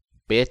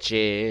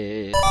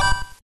bitches.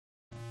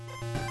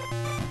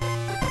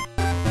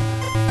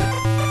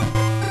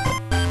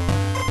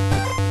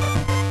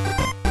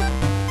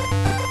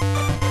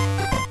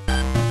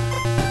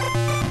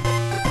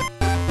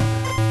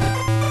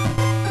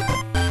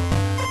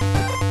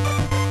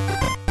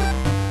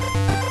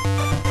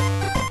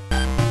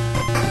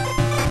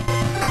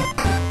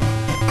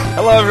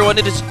 Hello, everyone.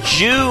 It is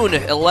June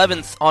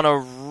 11th on a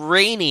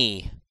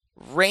rainy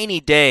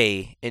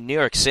day in New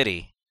York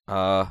City.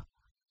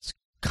 It's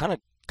kind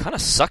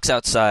of sucks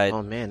outside.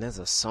 Oh man, there's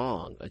a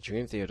song, a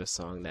Dream Theater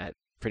song that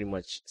pretty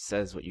much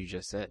says what you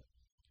just said.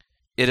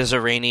 It is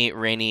a rainy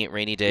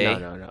day.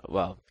 No.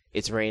 Well,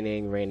 it's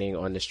raining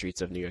on the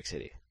streets of New York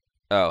City.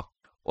 Oh,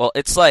 well,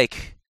 it's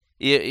like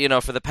you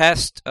know, for the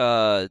past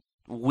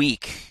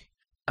week,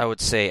 I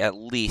would say at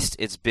least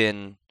it's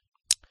been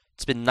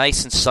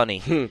nice and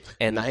sunny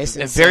and Nice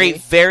and very,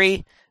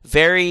 sunny?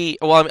 very.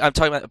 Well, I'm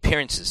talking about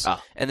appearances,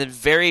 and then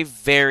very,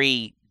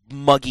 very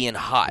muggy and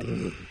hot.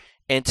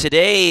 And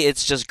today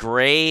it's just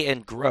gray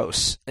and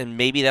gross, and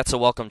maybe that's a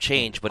welcome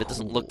change, but it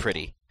doesn't look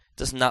pretty. It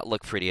does not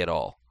look pretty at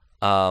all.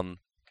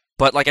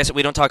 But like I said,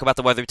 we don't talk about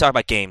the weather. We talk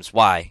about games.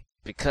 Why?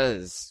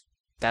 Because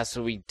that's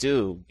what we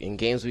do in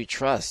games we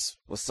trust.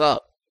 What's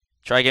up?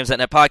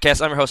 TryGames.net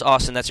podcast. I'm your host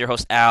Austin. That's your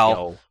host Al.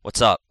 Yo.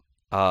 What's up?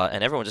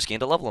 And everyone just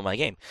gained a level in my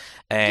game,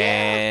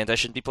 and I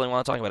shouldn't be playing while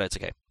I'm talking about it. It's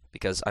okay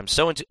because I'm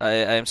so I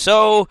am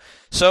so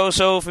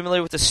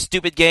familiar with this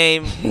stupid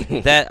game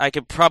that I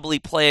could probably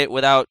play it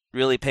without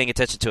really paying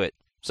attention to it.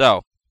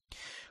 So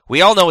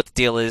we all know what the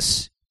deal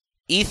is.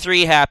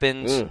 E3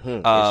 happened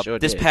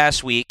this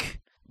past week,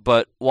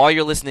 but while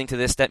you're listening to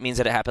this, that means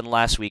that it happened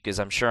last week, because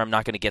I'm sure I'm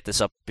not going to get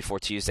this up before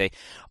Tuesday.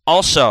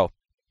 Also,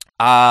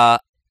 I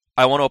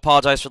want to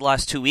apologize for the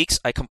last 2 weeks.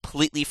 I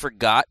completely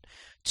forgot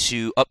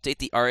to update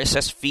the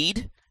RSS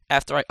feed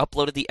after I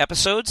uploaded the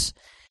episodes,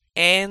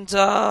 and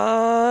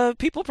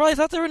people probably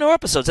thought there were no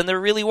episodes, and there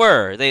really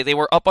were. They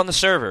were up on the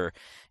server,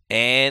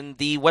 and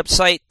the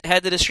website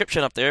had the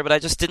description up there, but I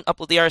just didn't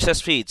upload the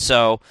RSS feed.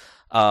 So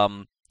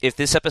if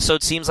this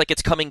episode seems like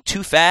it's coming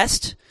too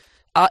fast,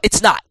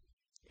 it's not.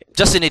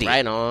 Just an idiot.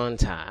 Right on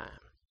time.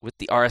 With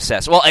the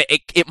RSS. Well,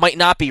 it might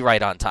not be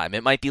right on time.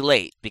 It might be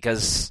late,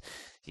 because,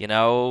 you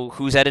know,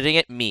 who's editing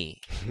it? Me.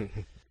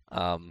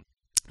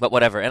 But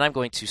whatever, and I'm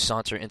going to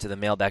saunter into the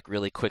mailbag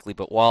really quickly,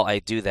 but while I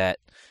do that,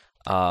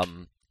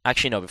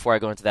 actually no, before I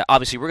go into that,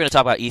 obviously we're going to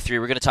talk about E3,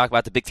 we're going to talk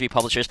about the big three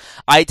publishers.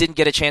 I didn't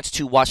get a chance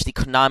to watch the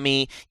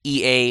Konami,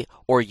 EA,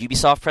 or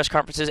Ubisoft press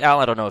conferences, Al.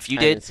 I don't know if you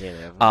did. I didn't see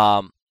any of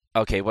them.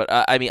 Okay, but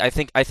I mean, I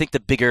think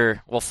the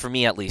bigger, well, for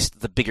me at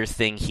least, the bigger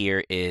thing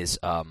here is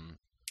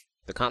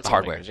The console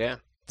hardware. makers, yeah.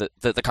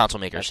 The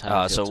console makers. That's how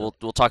I feel, So too.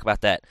 we'll talk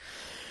about that.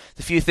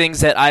 The few things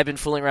that I've been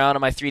fooling around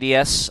on my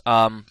 3DS,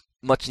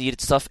 much needed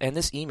stuff, and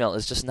this email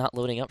is just not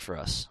loading up for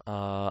us.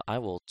 I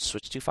will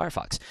switch to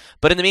Firefox.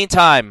 But in the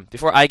meantime,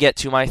 before I get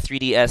to my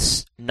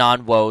 3DS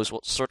non-woes,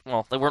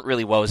 well, they weren't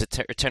really woes. It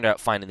turned out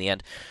fine in the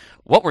end.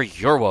 What were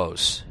your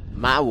woes?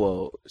 My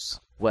woes.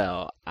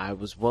 Well, I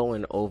was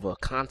woeing over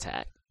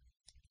Contact,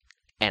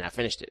 and I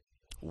finished it.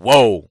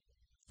 Whoa.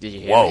 Did you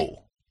hear me?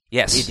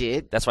 Yes. You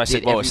did? That's why I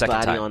said whoa a second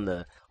time. Did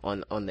everybody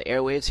on the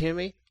airwaves hear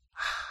me?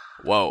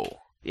 Whoa.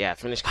 Yeah, I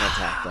finished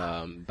Contact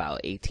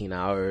about 18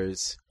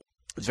 hours.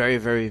 It's very,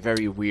 very,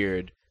 very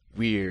weird,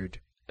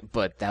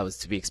 but that was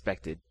to be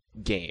expected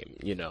game,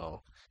 you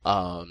know.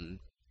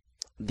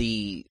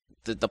 The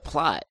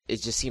plot,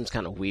 it just seems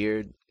kind of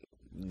weird.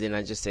 Didn't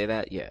I just say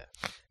that? Yeah.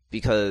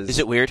 Because Is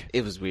it weird?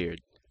 It was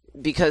weird.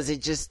 Because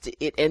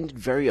it ended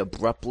very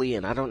abruptly,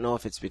 and I don't know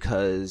if it's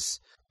because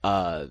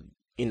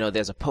you know,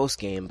 there's a post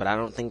game, but I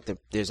don't think that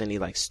there's any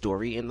like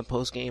story in the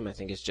post game. I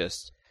think it's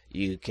just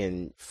you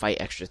can fight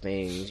extra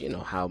things, you know,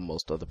 how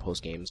most other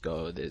post games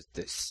go. There's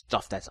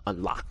stuff that's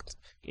unlocked.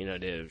 You know,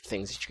 there are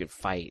things that you can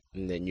fight,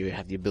 and then you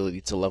have the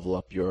ability to level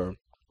up your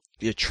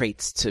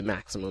traits to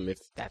maximum if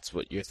that's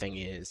what your thing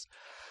is.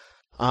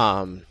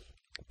 But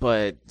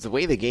the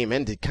way the game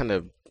ended kind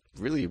of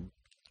really,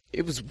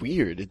 it was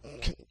weird.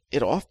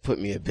 It off-put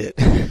me a bit.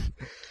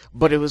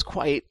 But it was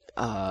quite,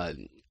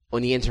 on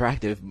the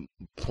interactive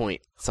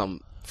point,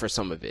 for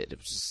some of it. It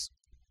was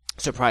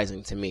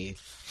surprising to me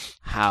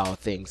how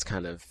things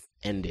kind of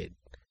ended.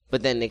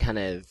 But then they kind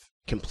of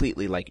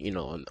completely, like, you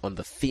know, on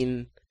the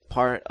thin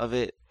part of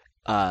it,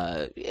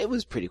 it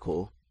was pretty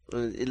cool.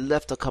 It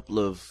left a couple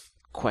of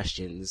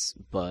questions,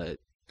 but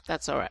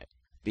that's alright.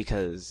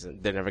 Because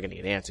they're never going to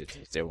get answered.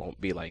 There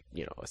won't be, like,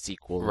 you know, a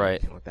sequel or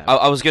anything like that.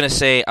 I was gonna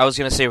say,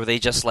 were they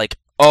just like,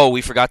 oh,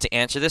 we forgot to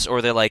answer this,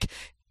 or they're like,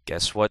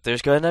 guess what?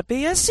 There's gonna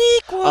be a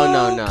sequel.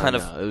 Oh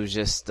no. It was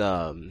just,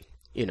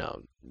 you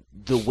know,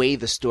 the way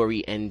the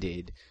story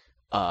ended.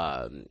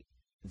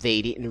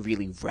 They didn't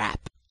really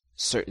wrap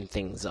certain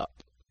things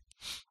up.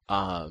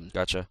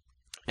 Gotcha.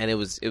 And it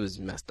was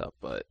messed up,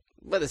 but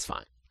it's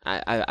fine.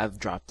 I've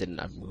dropped it and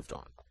I've moved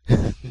on.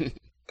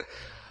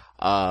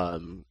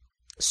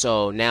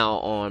 So now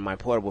on my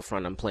portable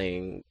front, I'm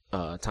playing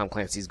Tom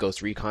Clancy's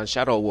Ghost Recon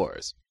Shadow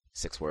Wars.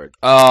 6 word.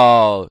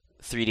 Oh,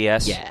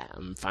 3DS? Yeah,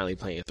 I'm finally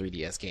playing a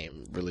 3DS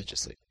game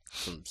religiously.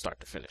 from start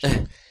to finish.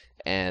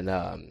 And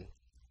I'm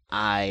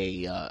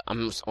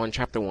on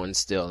chapter 1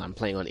 still. I'm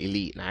playing on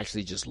Elite, and I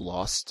actually just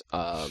lost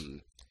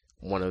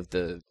one of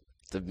the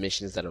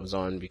missions that I was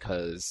on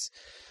because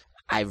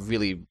I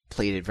really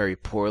played it very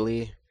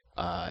poorly.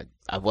 I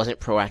wasn't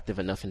proactive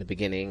enough in the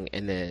beginning,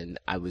 and then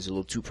I was a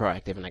little too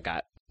proactive, and I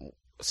got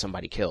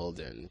somebody killed,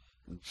 and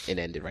it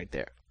ended right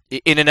there.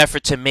 In an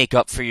effort to make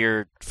up for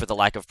the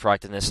lack of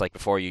proactiveness, like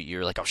before,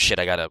 you're like, oh shit,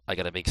 I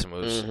gotta make some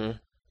moves. Mm-hmm.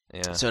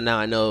 Yeah. So now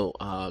I know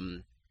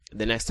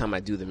the next time I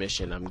do the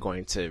mission, I'm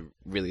going to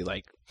really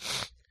like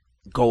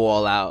go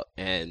all out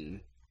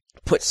and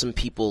put some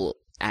people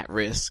at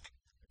risk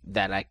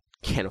that I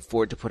can't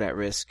afford to put at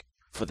risk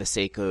for the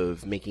sake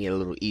of making it a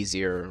little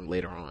easier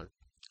later on.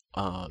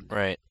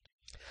 Right.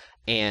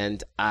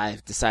 And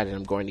I've decided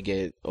I'm going to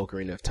get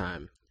Ocarina of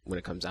Time when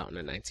it comes out on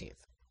the 19th.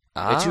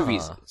 There are 2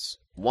 reasons.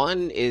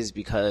 One is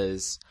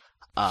because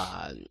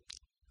I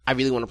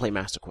really want to play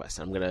Master Quest.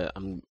 I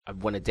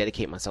want to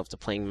dedicate myself to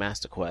playing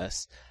Master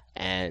Quest.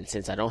 And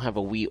since I don't have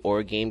a Wii or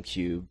a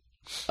GameCube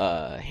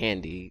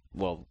handy,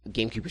 well,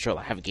 GameCube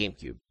controller, I have a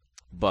GameCube,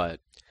 but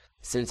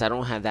since I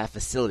don't have that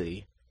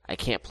facility, I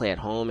can't play at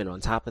home. And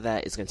on top of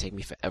that, it's going to take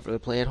me forever to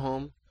play at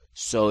home.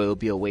 So it'll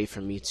be a way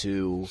for me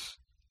to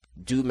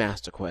do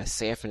Master Quest,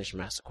 say I finish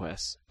Master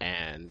Quest,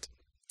 and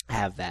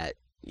have that,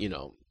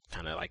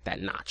 kind of like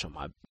that notch on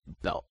my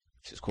belt,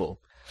 which is cool.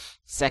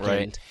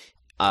 Second,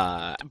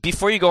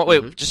 before you go,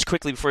 wait, just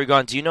quickly before you go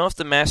on, do you know if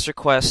the Master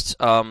Quest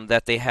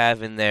that they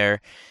have in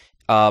there,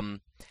 do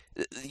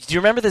you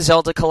remember the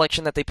Zelda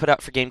collection that they put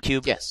out for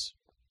GameCube? Yes.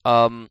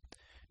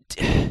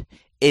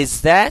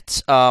 Is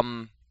that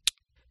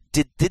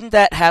didn't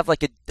that have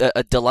like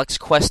a deluxe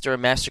quest or a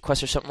Master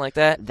Quest or something like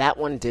that? That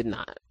one did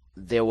not.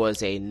 There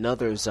was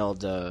another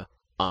Zelda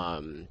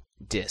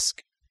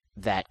disc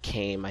that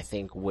came, I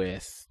think,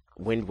 with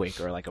Wind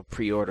Waker, like a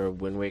pre-order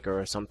Wind Waker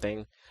or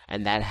something,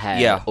 and that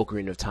had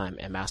Ocarina of Time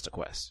and Master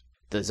Quest.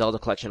 The Zelda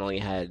collection only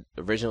had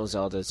original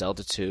Zelda,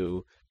 Zelda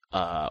 2,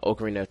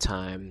 Ocarina of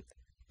Time,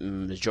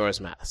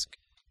 Majora's Mask.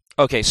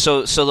 Okay,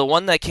 so the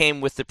one that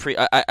came with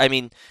the I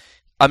mean,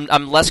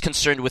 I'm less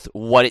concerned with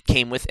what it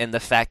came with and the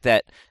fact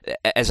that,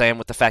 as I am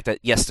with the fact that,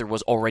 yes, there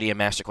was already a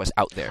Master Quest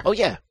out there. Oh,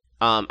 yeah.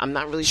 I'm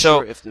not really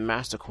sure if the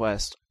Master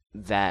Quest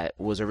that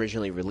was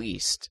originally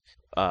released,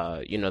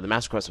 the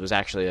Master Quest was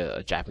actually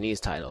a Japanese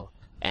title,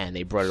 and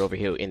they brought it over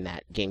here in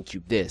that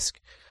GameCube disc.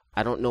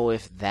 I don't know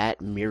if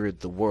that mirrored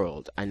the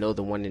world. I know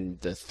the one in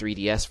the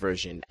 3DS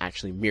version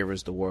actually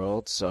mirrors the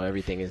world, so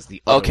everything is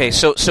the other Okay, way.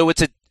 so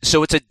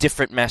it's a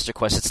different Master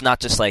Quest. It's not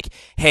just like,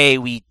 hey,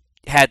 we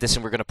had this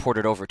and we're going to port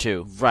it over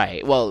too.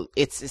 Right. Well,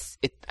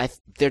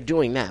 they're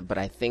doing that, but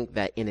I think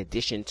that in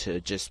addition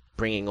to just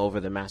bringing over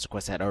the Master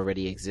Quest that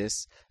already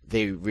exists,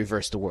 they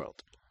reverse the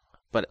world.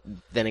 But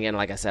then again,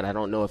 like I said, I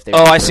don't know if they.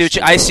 Oh, I see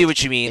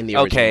what you mean.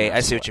 Okay, I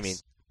see what you mean.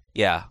 Quest.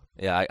 Yeah,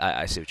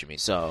 I see what you mean.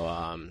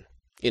 So,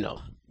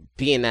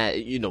 being that,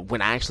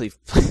 when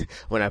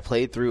I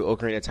played through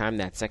Ocarina of Time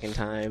that second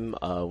time,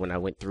 when I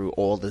went through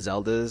all the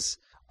Zeldas,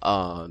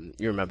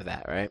 you remember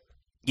that, right?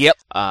 Yep.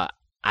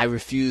 I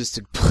refused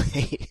to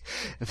play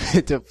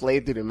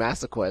through the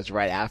Master Quest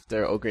right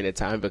after Ocarina of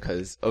Time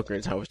because Ocarina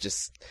of Time was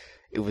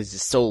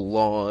just so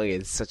long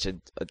and such a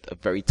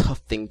very tough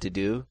thing to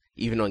do,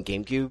 even on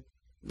GameCube,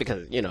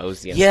 because it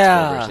was the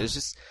N64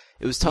 version.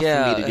 It was tough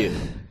for me to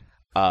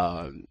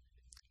do.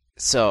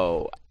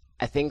 So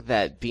I think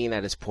that being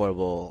that it's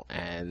portable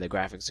and the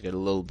graphics get a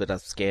little bit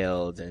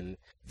upscaled and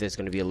there's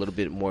going to be a little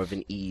bit more of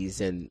an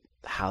ease in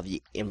how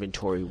the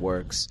inventory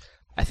works,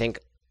 I think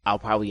I'll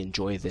probably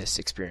enjoy this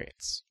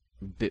experience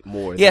a bit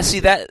more. Yeah, see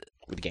that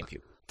with the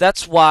GameCube.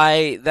 That's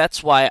why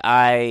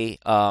I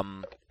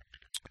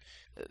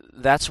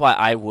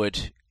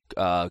would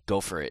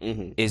go for it,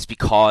 is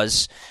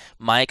because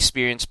my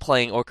experience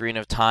playing Ocarina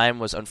of Time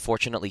was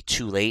unfortunately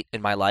too late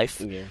in my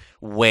life,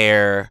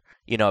 where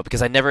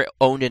because I never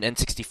owned an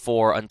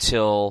N64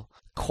 until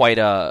quite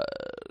a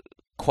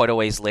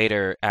ways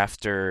later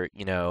after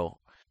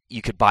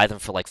you could buy them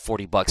for like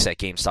 $40 at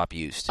GameStop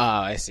used. Oh,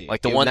 I see.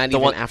 Like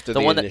after the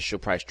initial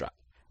price drop.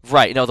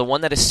 Right. No, the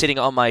one that is sitting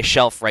on my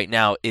shelf right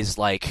now is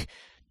like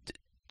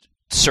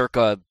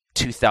circa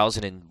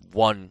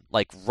 2001,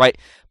 like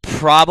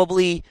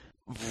probably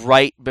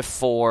right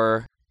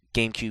before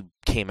GameCube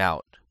came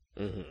out,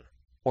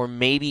 or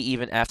maybe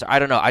even after. I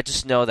don't know. I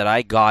just know that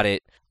I got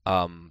it.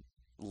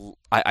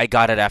 I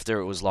got it after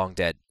it was long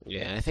dead.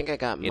 Yeah, I think I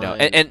got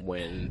mine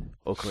when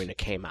Ocarina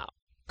came out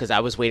because I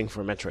was waiting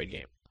for a Metroid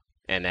game.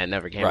 And that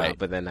never came out,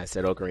 but then I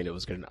said Ocarina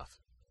was good enough.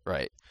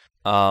 Right.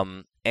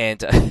 And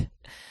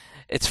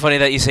it's funny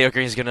that you say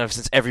Ocarina is good enough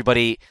since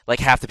everybody, like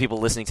half the people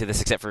listening to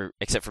this except for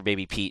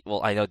maybe Pete,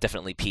 well, I know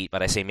definitely Pete,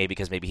 but I say maybe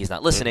because maybe he's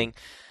not listening,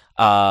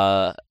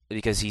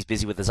 because he's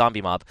busy with the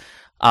zombie mob,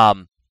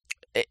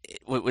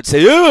 would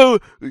say, oh,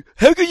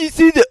 how can you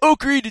say that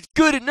Ocarina is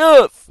good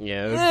enough?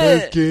 Yeah,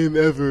 best game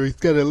ever. It's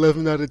got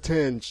 11 out of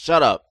 10.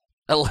 Shut up.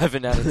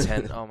 11 out of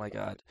 10. Oh, my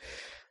God.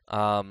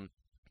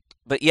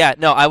 But yeah,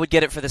 no, I would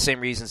get it for the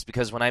same reasons,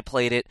 because when I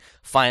played it,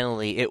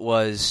 finally, it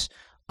was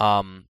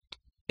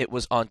it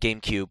was on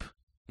GameCube.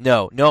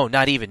 No,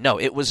 not even. No,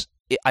 it was.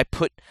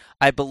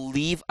 I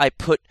believe I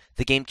put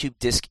the GameCube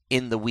disc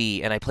in the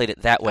Wii, and I played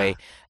it that way,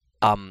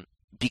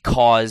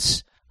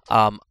 because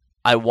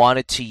I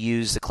wanted to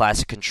use the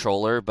classic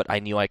controller, but I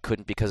knew I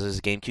couldn't because it was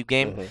a GameCube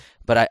game. Mhm.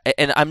 But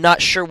I'm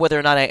not sure whether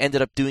or not I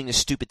ended up doing a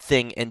stupid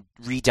thing and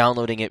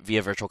re-downloading it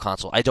via Virtual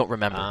Console. I don't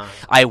remember.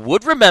 I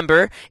would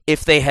remember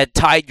if they had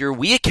tied your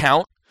Wii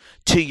account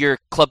to your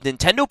Club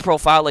Nintendo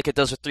profile like it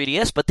does with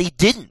 3DS, but they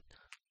didn't.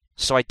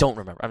 So I don't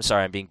remember. I'm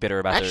sorry, I'm being bitter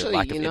about the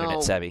lack of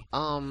internet savvy.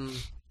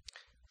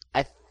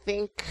 I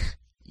think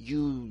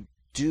you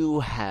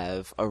do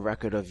have a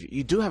record of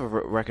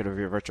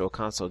your Virtual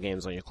Console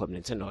games on your Club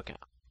Nintendo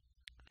account.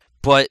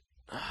 But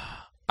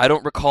I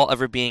don't recall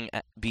ever being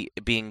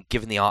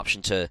given the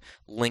option to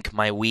link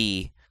my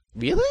Wii.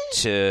 Really?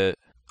 To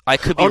I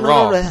could be No,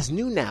 wrong. that's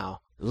new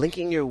now.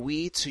 Linking your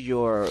Wii to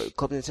your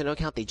Club Nintendo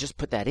account, they just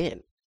put that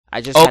in.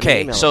 I just had an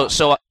email about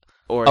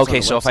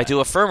that. So if I do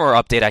a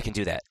firmware update, I can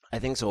do that. I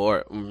think so,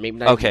 or maybe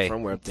not even a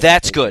firmware update.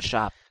 That's good. The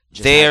shop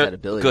just They're has that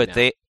ability good.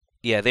 now.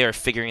 They are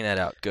figuring that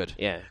out. Good.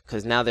 Yeah,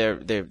 because now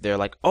they're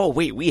like, oh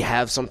wait, we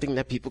have something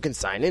that people can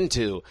sign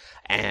into,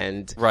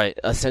 and Right.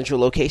 a central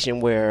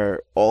location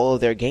where all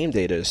of their game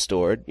data is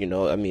stored.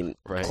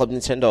 Right. Club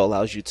Nintendo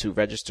allows you to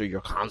register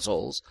your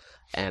consoles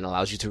and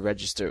allows you to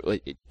register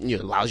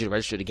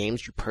the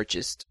games you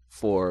purchased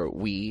for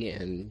Wii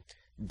and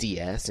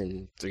DS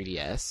and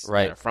 3DS.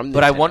 Right. that are from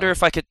But I Nintendo. wonder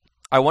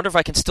if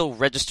I can still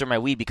register my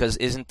Wii, because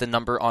isn't the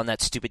number on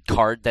that stupid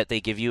card that they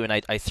give you, and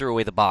I threw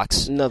away the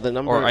box. No, the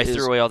number Or I is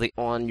threw away all the.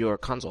 on your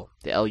console,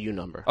 the LU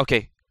number.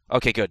 Okay,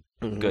 good,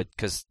 Mhm. good,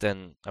 because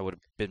then I would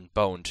have been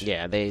boned.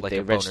 Yeah, they Like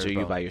a register boner you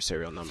bone. by your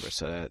serial number,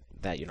 so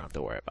that you don't have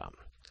to worry about.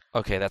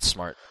 Okay, that's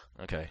smart.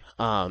 Okay.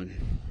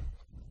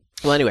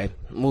 Well, anyway,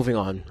 moving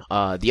on.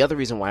 The other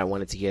reason why I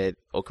wanted to get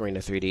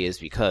Ocarina 3D is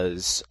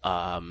because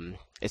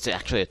it's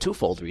actually a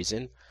twofold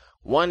reason.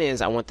 One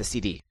is I want the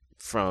CD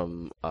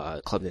from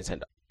Club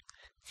Nintendo,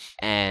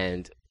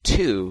 and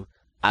two,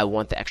 I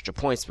want the extra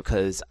points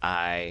because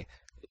I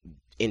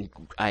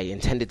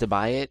intended to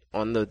buy it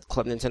on the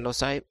Club Nintendo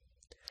site,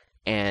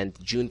 and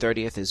June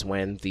 30th is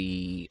when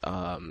the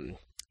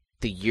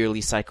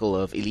yearly cycle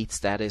of Elite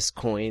Status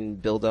coin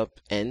buildup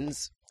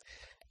ends.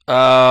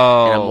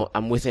 Oh. And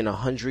I'm within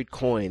 100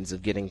 coins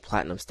of getting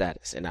platinum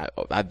status, and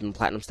I've been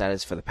platinum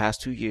status for the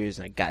past 2 years,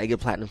 and I gotta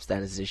get platinum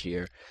status this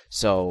year.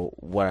 So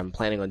what I'm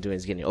planning on doing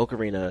is getting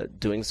Ocarina,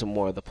 doing some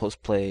more of the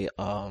post-play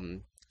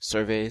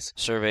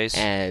surveys,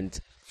 and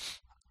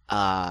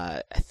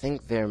I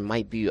think there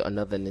might be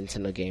another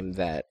Nintendo game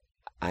that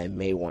I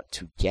may want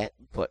to get,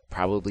 but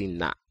probably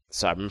not.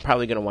 So I'm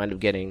probably gonna wind up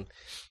getting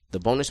the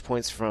bonus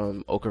points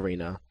from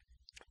Ocarina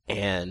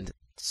and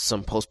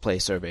some post-play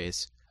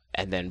surveys,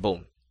 and then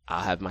boom.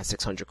 I'll have my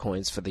 600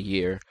 coins for the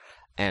year,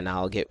 and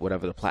I'll get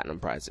whatever the platinum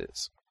prize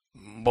is.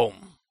 Boom.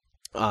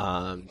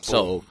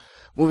 So,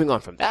 moving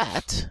on from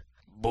that,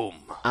 Boom.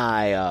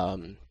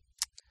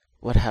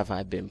 what have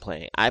I been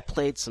playing? I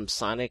played some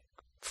Sonic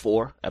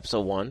 4,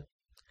 Episode 1.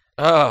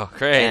 Oh,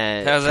 great.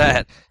 And How's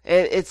that?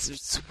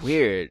 It's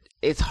weird.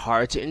 It's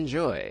hard to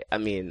enjoy. I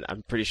mean,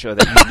 I'm pretty sure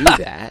that you knew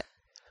that,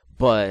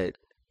 but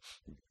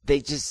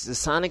the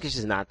Sonic is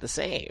just not the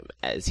same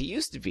as he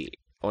used to be.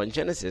 On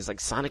Genesis, like,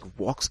 Sonic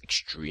walks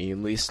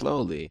extremely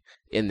slowly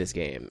in this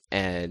game,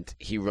 and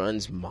he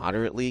runs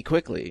moderately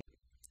quickly.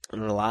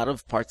 And in a lot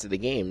of parts of the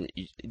game,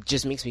 it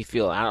just makes me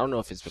feel, I don't know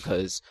if it's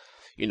because,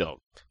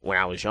 when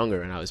I was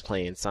younger and I was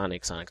playing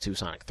Sonic 2,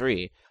 Sonic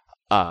 3,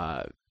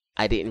 I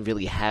didn't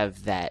really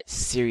have that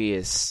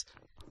serious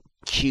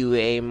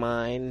QA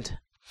mind.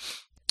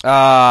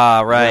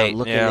 Ah, right.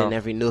 Looking yeah. in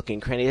every nook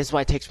and cranny. That's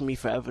why it takes me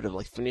forever to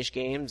finish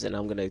games, and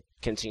I'm gonna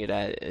continue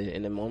that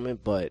in a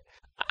moment. But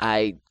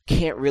I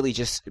can't really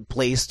just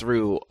blaze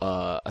through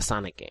a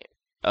Sonic game.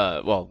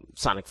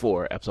 Sonic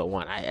 4 Episode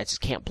 1. I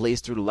just can't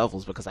blaze through the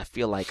levels because I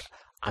feel like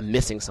I'm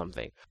missing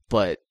something.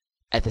 But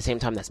at the same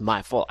time, that's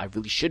my fault. I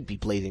really should be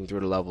blazing through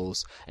the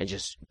levels and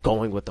just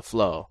going with the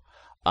flow.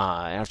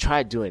 And I've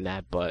tried doing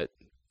that, but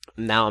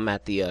now I'm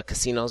at the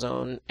Casino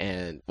Zone,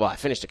 and I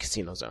finished the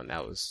Casino Zone.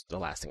 That was the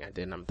last thing I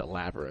did. And I'm at the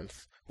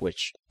Labyrinth,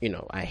 which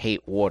I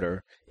hate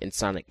water in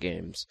Sonic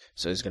games,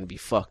 so it's gonna be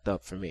fucked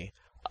up for me.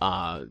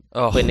 But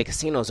in the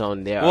Casino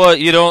Zone, What,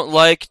 you don't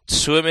like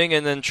swimming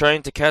and then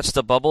trying to catch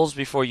the bubbles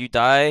before you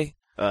die?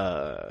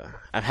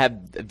 I've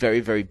had very,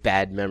 very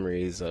bad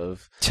memories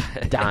of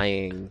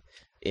dying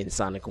in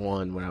Sonic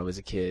 1 when I was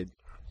a kid,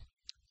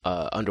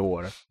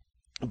 underwater.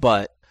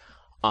 But,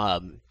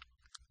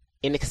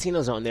 in the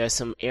Casino Zone, there are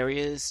some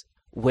areas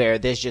where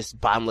there's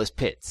just bottomless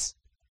pits.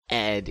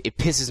 And it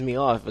pisses me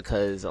off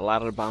because a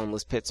lot of the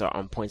bottomless pits are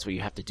on points where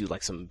you have to do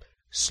some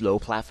slow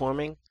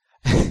platforming.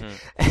 Mm-hmm.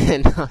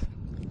 And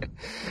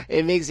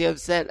it makes you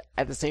upset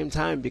at the same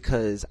time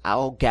because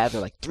I'll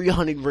gather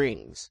 300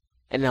 rings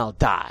and then I'll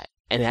die.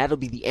 And that'll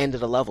be the end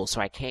of the level, so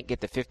I can't get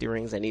the 50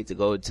 rings I need to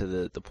go to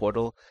the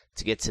portal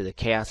to get to the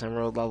Chaos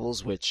Emerald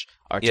levels, which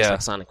are just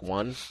like Sonic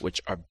 1,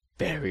 which are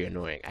very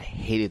annoying. I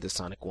hated the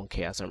Sonic 1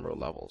 Chaos Emerald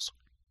levels.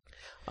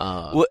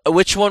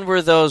 Which one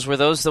were those? Were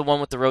those the one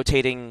with the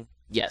rotating?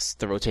 Yes,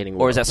 the rotating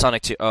world. Or is that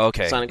Sonic 2? Oh,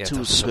 okay. Sonic Yeah, 2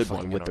 that is was a so good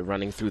fucking one with good. the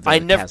running through the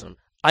chasm.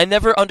 I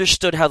never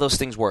understood how those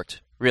things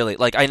worked. Really,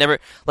 like I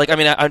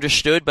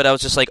understood, but I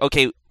was just like,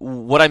 okay,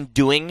 what I'm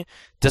doing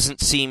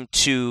doesn't seem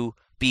to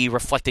be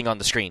reflecting on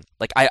the screen.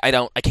 Like I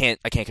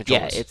can't control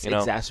this. It's you know?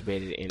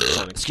 exacerbated in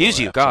Sonic. Excuse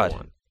 4 you, Episode God.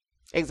 1.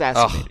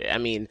 Exacerbated. I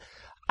mean,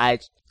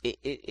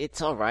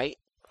 it's all right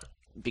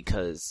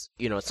because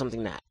it's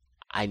something that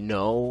I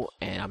know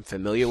and I'm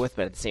familiar with,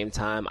 but at the same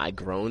time, I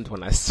groaned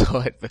when I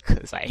saw it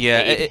because hate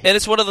it. And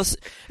it's one of those.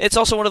 It's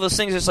also one of those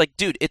things. It's like,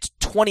 dude, it's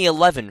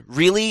 2011.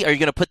 Really? Are you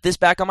gonna put this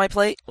back on my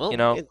plate? Well,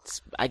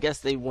 I guess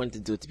they wanted to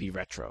do it to be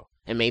retro,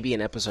 and maybe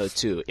in episode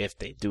 2, if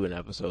they do an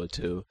episode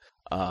 2,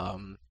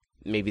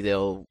 maybe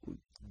they'll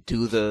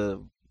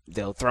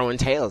throw in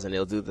Tails and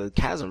they'll do the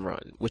Chasm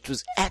Run, which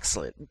was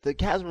excellent. The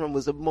Chasm Run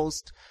was the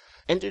most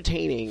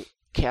entertaining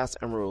Chaos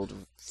Emerald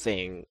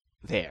thing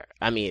there.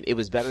 I mean, it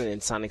was better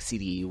than Sonic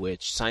CD,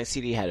 which Sonic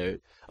CD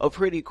had a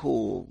pretty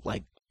cool,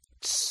 like,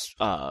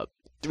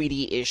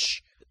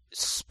 3D-ish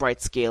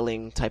sprite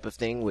scaling type of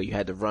thing where you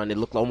had to run. It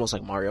looked almost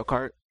like Mario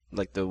Kart,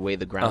 like the way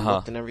the ground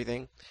looked and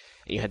everything.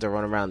 And you had to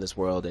run around this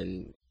world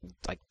and,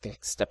 like,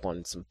 step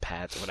on some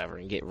pads or whatever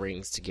and get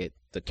rings to get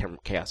the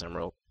Chaos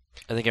Emerald.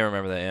 I think I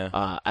remember that,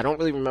 yeah. I don't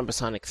really remember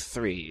Sonic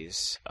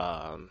 3's,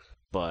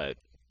 but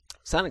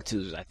Sonic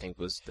 2's, I think,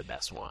 was the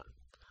best one.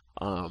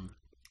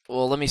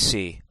 Well, let me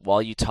see.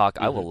 While you talk,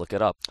 I will look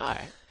it up. All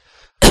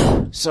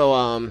right. So,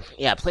 I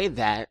played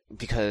that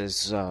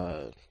because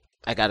I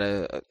got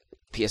a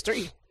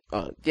PS3.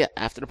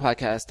 After the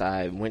podcast,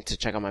 I went to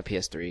check out my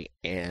PS3,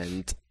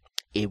 and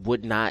it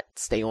would not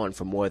stay on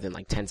for more than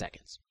like 10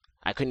 seconds.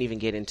 I couldn't even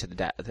get into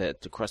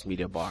the cross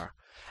media bar.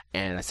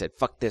 And I said,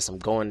 fuck this, I'm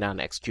going down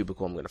to X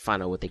Cubicle, I'm going to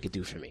find out what they could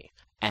do for me.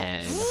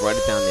 And I brought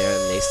it down there,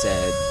 and they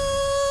said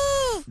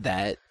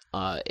that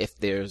if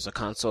there's a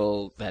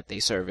console that they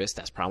service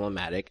that's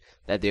problematic,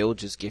 that they'll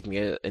just give me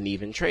an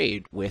even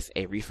trade with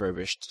a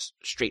refurbished,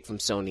 straight from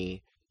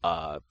Sony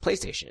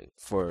PlayStation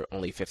for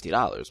only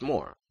 $50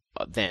 more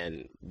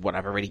than what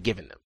I've already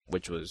given them,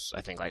 which was,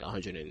 I think, like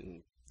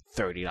 $130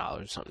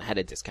 or something. I had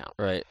a discount.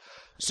 Right.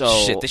 So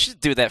shit, they should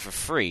do that for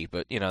free,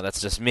 but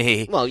that's just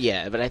me. Well,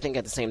 yeah, but I think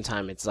at the same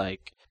time, it's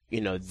like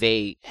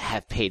they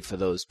have paid for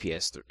those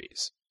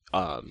PS3s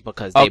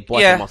because they bought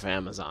them off of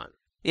Amazon.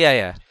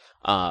 Yeah.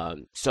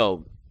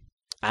 So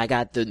I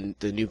got the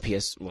new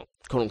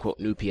quote unquote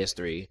new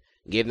PS3,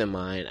 gave them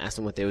mine, asked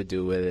them what they would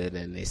do with it,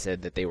 and they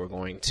said that they were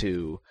going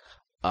to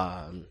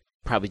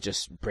probably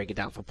just break it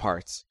down for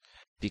parts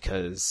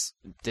because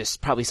there's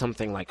probably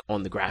something like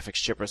on the graphics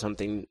chip or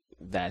something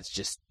that's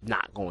just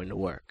not going to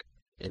work.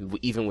 And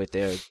even with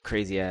their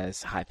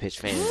crazy-ass,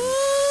 high-pitched fan,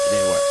 it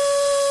didn't work.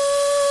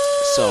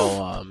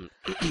 So,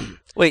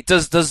 wait,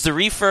 does the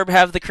refurb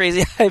have the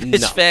crazy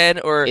high-pitched fan?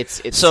 Or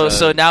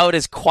so now it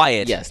is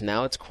quiet? Yes,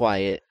 now it's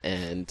quiet.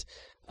 And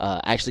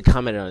I actually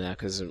commented on that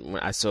because when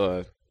I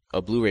saw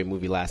a Blu-ray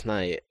movie last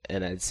night,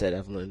 and I said,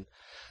 Evelyn,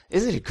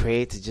 isn't it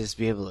great to just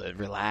be able to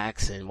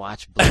relax and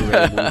watch a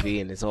Blu-ray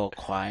movie and it's all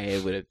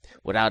quiet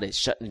without it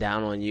shutting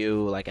down on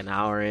you like an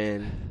hour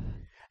in?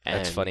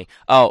 That's funny.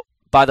 Oh,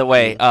 by the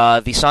way,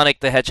 the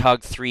Sonic the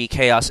Hedgehog 3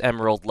 Chaos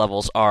Emerald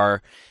levels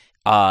are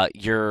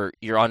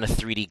you're on a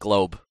 3D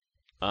globe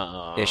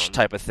ish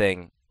type of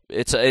thing.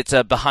 It's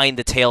a behind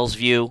the tails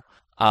view,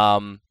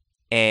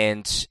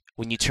 and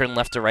when you turn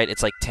left to right,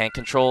 it's like tank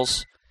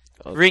controls.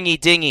 Oh, Ringy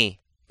dingy,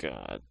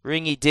 God,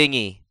 ringy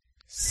dingy.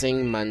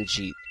 Sing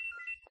Manjeet.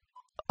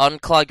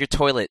 Unclog your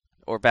toilet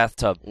or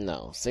bathtub.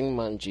 No, Sing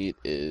Manjeet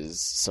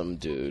is some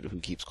dude who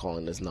keeps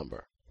calling this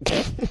number.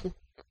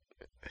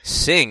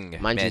 Sing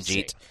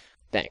Manjeet.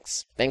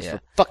 Thanks for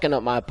fucking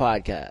up my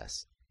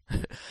podcast.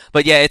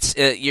 But yeah, it's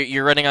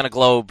you're running on a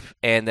globe,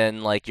 and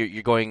then like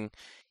you're going,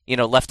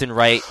 left and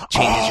right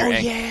changes your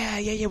angle.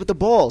 Yeah, with the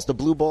balls, the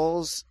blue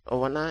balls or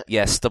whatnot.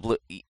 Yes, the blue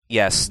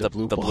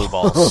blue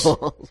balls.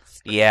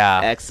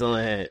 Yeah,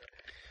 excellent.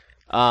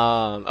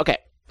 Okay,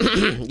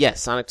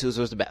 yes, Sonic 2's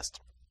was the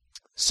best.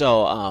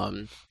 So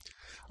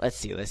let's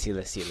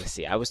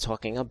see. I was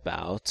talking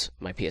about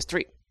my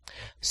PS3.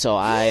 So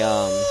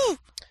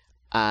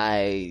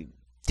I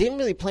didn't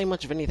really play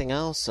much of anything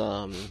else,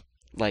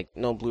 like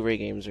no Blu-ray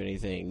games or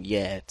anything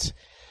yet.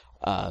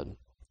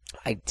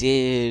 I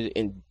did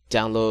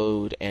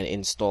download and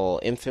install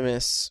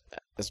Infamous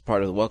as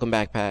part of the Welcome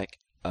Backpack.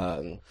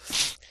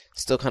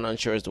 Still kind of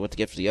unsure as to what to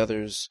get for the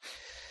others.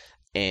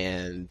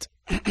 And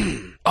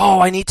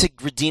I need to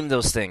redeem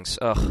those things.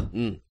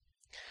 Ugh.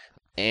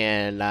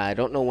 And I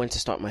don't know when to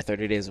start my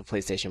 30 days of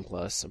PlayStation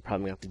Plus. I'm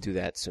probably going to have to do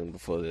that soon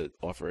before the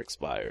offer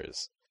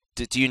expires.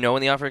 Do you know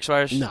when the offer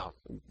expires? No.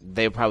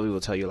 They probably will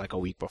tell you like a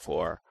week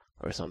before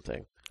or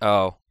something.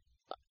 Oh.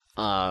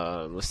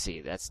 Let's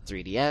see. That's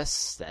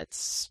 3DS.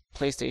 That's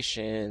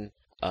PlayStation.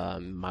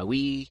 My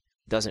Wii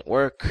doesn't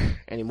work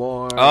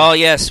anymore. Oh,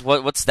 yes.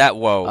 What's that?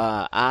 Whoa.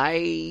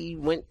 I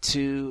went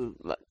to,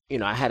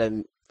 I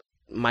had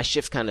my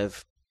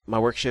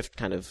work shift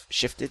kind of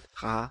shifted.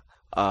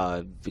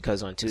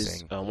 because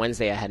on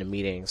Wednesday I had a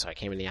meeting, so I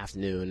came in the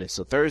afternoon, and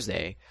so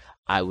Thursday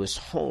I was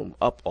home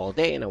up all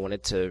day, and I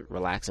wanted to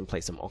relax and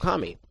play some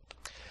Okami.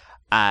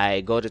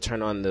 I go to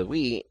turn on the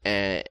Wii,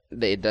 and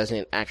it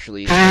doesn't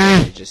actually,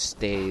 it just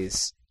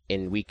stays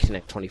in Wii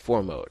Connect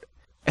 24 mode.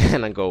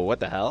 And I go, what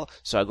the hell?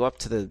 So I go up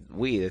to the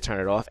Wii to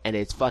turn it off, and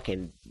it's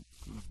fucking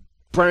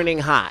burning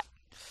hot.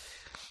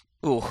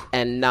 Ooh.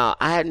 And now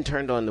I hadn't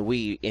turned on the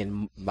Wii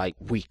in like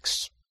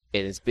weeks.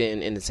 It has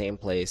been in the same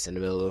place in the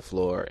middle of the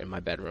floor in my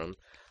bedroom,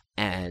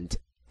 and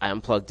I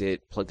unplugged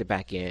it, plugged it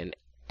back in,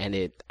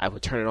 and I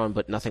would turn it on,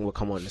 but nothing would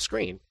come on the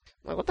screen.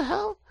 I'm like, what the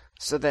hell?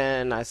 So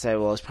then I said,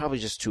 well, it's probably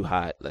just too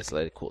hot. Let's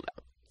let it cool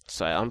down.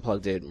 So I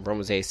unplugged it, room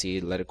was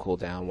AC, let it cool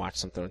down, watched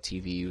something on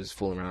TV, was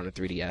fooling around in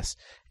 3DS,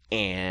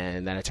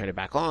 and then I turned it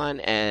back on,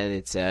 and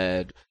it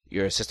said,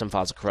 your system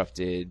files are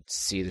corrupted,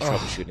 see the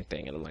troubleshooting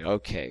thing. And I'm like,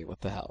 okay,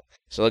 what the hell?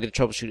 So I look at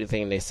the troubleshooting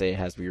thing, and they say it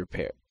has to be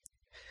repaired.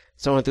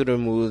 So I went through the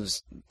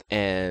moves,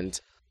 and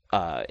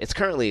it's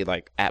currently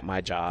like at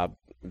my job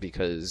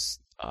because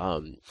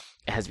it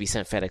has to be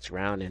sent FedEx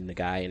around, and the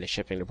guy in the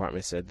shipping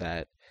department said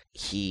that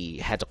he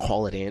had to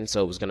call it in,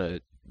 so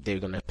they were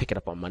gonna pick it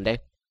up on Monday.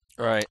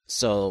 Right.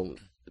 So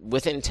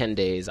within 10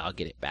 days, I'll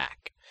get it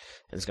back.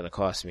 And it's gonna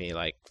cost me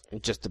like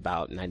just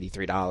about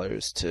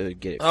 $93 to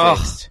get it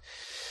fixed.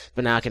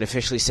 But now I can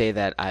officially say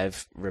that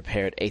I've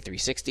repaired a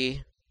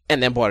 360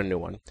 and then bought a new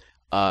one.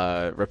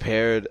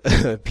 Repaired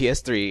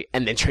PS3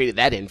 and then traded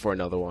that in for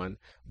another one.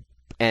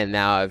 And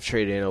now I've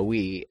traded in a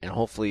Wii, and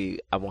hopefully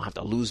I won't have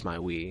to lose my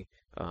Wii.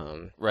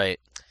 Right.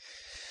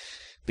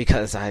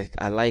 Because I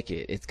like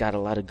it. It's got a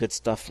lot of good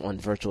stuff on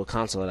Virtual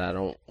Console that I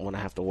don't want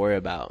to have to worry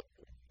about.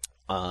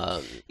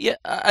 Yeah,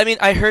 I mean,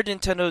 I heard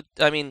Nintendo.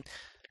 I mean,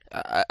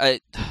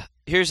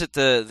 here's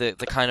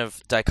the kind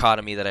of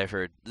dichotomy that I've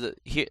heard.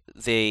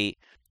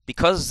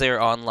 Because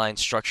their online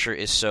structure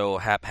is so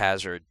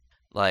haphazard,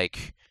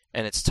 like,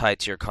 and it's tied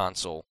to your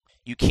console,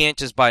 you can't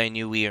just buy a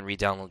new Wii and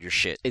re-download your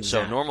shit.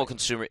 Exactly. So normal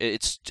consumer,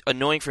 it's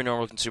annoying for a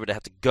normal consumer to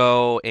have to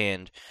go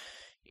and,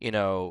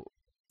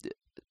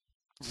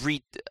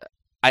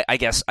 I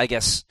guess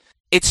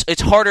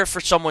it's harder for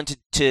someone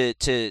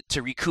to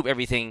recoup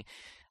everything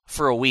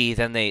for a Wii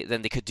than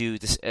they could do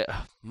this.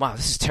 Wow,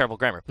 this is terrible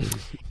grammar.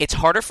 It's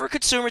harder for a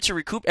consumer to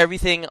recoup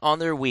everything on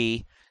their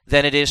Wii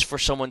than it is for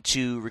someone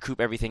to recoup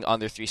everything on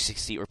their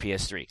 360 or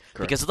PS3. Correct.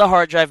 Because of the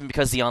hard drive and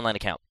because of the online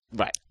account.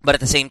 Right. But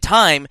at the same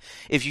time,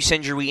 if you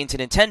send your Wii into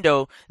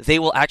Nintendo, they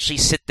will actually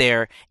sit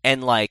there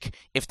and, like,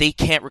 if they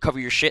can't recover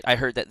your shit, I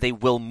heard that they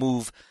will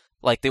move,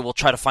 like, they will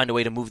try to find a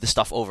way to move the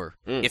stuff over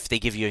if they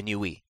give you a new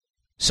Wii.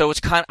 So it's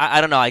kind of,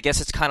 I don't know, I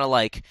guess it's kind of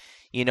like,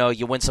 you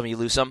win some, you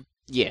lose some.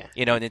 Yeah.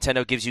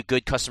 Nintendo gives you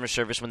good customer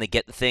service when they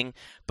get the thing,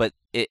 but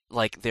it,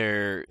 like,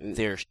 their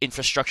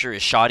infrastructure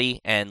is shoddy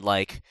and,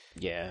 like,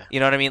 yeah. You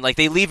know what I mean? Like,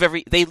 they leave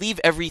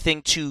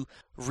everything to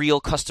real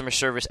customer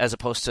service as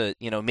opposed to,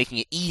 making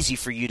it easy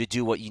for you to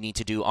do what you need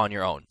to do on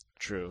your own.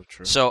 True.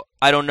 So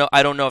I don't know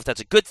if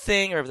that's a good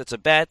thing or if that's a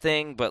bad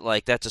thing, but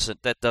like that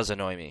does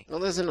annoy me. Well,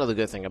 there's another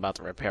good thing about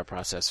the repair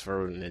process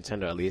for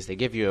Nintendo. At least they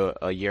give you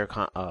a year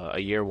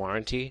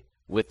warranty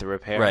with the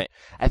repair. Right.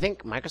 I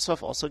think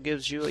Microsoft also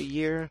gives you a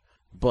year,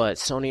 but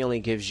Sony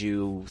only gives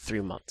you 3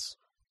 months.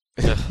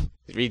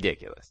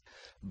 Ridiculous.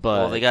 But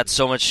well, they got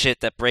so much shit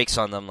that breaks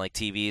on them, like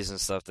TVs and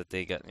stuff that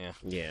they got. Yeah.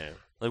 Yeah.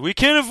 Like, we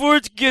can't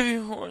afford to give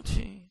you a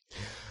warranty.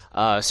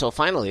 So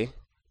finally,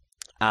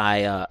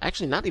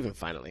 actually not even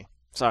finally.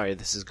 Sorry,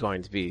 this is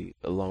going to be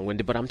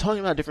long-winded, but I'm talking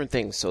about different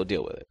things, so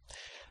deal with it.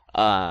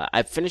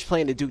 I finished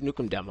playing the Duke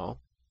Nukem demo,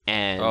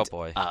 and oh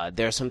boy,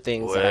 there are some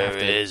things that I have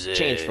to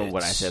change from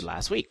what I said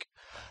last week.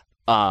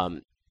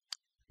 The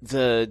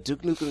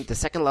Duke Nukem, the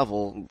second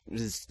level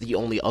is the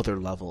only other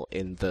level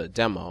in the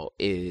demo,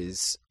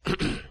 is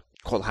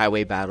called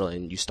Highway Battle,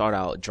 and you start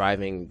out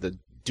driving the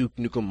Duke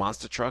Nukem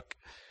monster truck.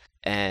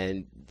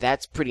 And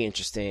that's pretty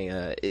interesting.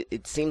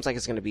 It seems like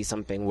it's going to be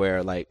something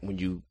where, like, when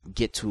you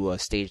get to a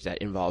stage that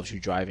involves you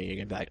driving,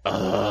 you're going to be like,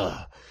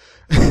 ugh.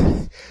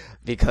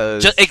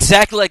 Because... just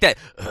exactly like that.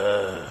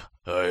 I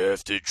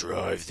have to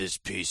drive this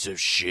piece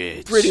of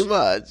shit. Pretty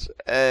much.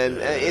 And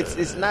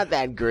it's not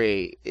that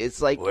great.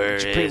 It's like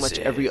pretty much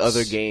every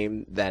other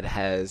game that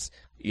has,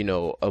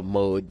 a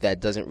mode that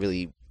doesn't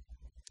really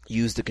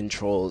use the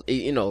controls.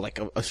 Like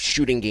a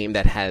shooting game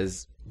that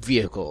has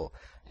vehicle.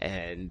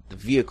 And the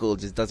vehicle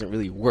just doesn't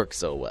really work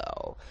so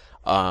well.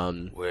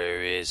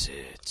 Where is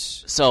it?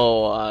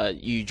 So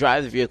you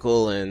drive the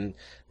vehicle and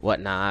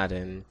whatnot,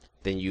 and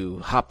then you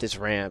hop this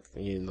ramp.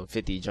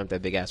 50 jump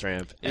that big ass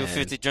ramp.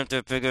 50 jump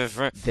that big ass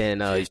ramp.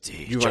 Then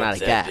you run out of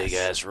gas. Big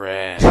ass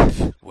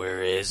ramp.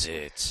 Where is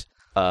it?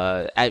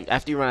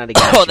 After you run out of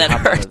gas. Oh, that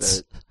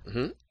hurts.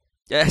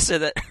 Yeah, I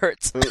said that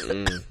hurts.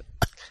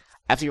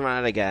 After you run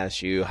out of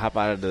gas, you hop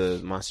out of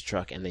the monster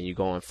truck, and then you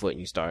go on foot and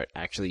you start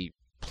actually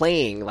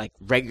playing like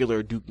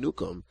regular Duke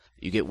Nukem.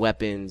 You get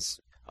weapons,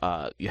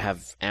 you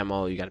have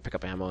ammo, you gotta pick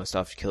up ammo and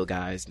stuff, kill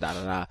guys,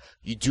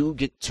 You do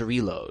get to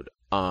reload.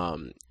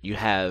 You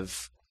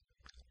have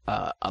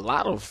a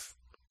lot of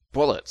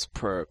bullets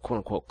per quote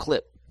unquote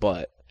clip,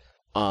 but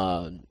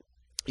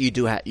you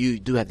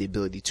do have the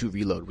ability to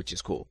reload, which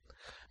is cool.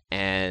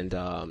 And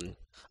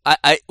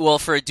well,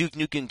 for a Duke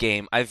Nukem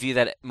game, I view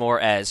that more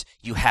as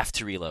you have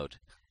to reload,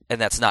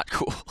 and that's not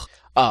cool.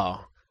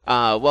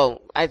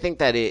 Well, I think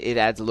that it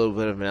adds a little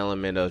bit of an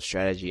element of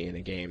strategy in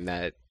a game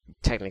that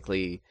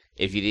technically,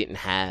 if you didn't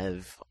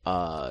have,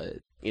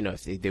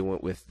 if they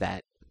went with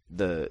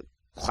the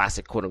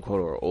classic quote unquote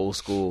or old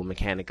school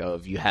mechanic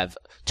of you have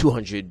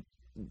 200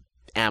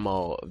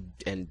 ammo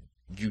and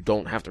you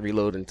don't have to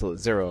reload until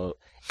it's 0,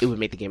 it would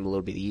make the game a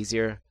little bit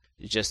easier,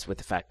 just with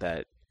the fact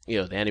that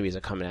the enemies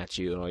are coming at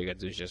you and all you gotta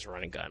do is just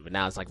run and gun. But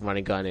now it's like run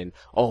and gun and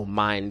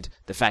mind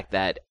the fact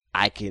that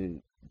I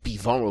can be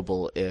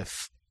vulnerable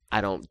if I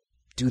don't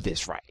do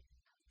this right.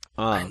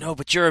 I know,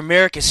 but you're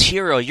America's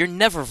hero. You're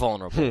never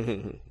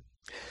vulnerable.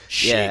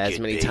 Yeah, as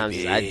many times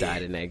as I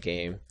died in that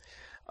game.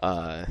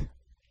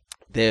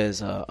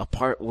 There's a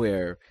part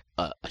where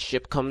a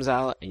ship comes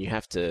out and you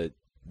have to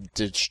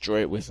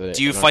destroy it with a...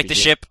 Do you fight the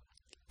ship?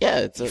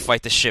 Yeah, you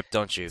fight the ship,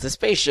 don't you? It's a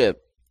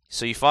spaceship.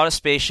 So you fought a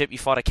spaceship, you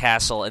fought a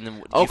castle, and then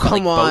you fought,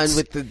 come like, on boats?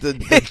 with the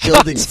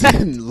buildings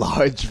and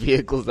large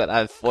vehicles that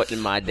I've fought in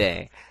my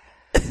day.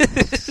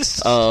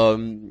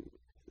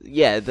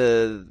 Yeah,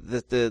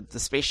 the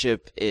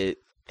spaceship, it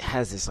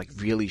has this like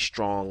really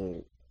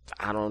strong,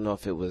 I don't know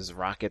if it was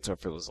rockets or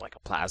if it was like a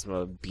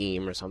plasma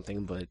beam or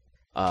something, but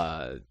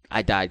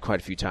I died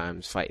quite a few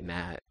times fighting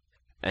that.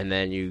 And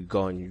then you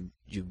go and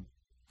you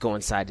go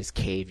inside this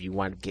cave, you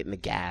wind up getting the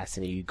gas,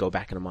 and you go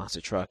back in a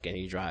monster truck and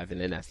you drive, and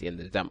then that's the end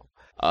of the demo.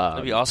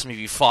 It'd be awesome if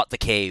you fought the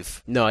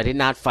cave. No, I did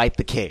not fight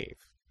the cave.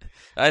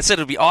 I said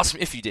it would be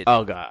awesome if you did.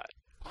 Oh god.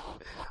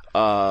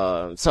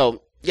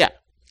 So yeah,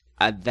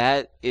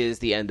 that is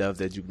the end of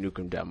the Duke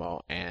Nukem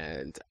demo,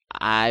 and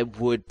I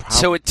would probably...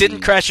 So it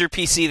didn't crash your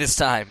PC this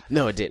time?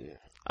 No, it didn't.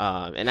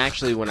 And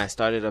actually, when I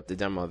started up the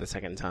demo the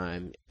second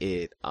time,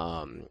 it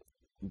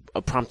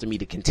prompted me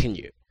to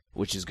continue,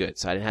 which is good.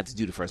 So I didn't have to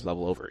do the first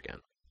level over again.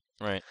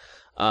 Right.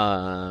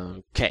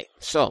 Okay,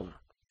 so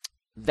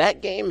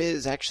that game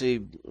is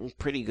actually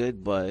pretty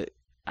good, but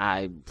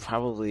I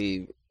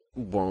probably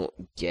won't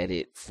get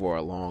it for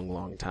a long,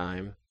 long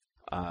time.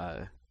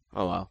 Oh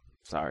well,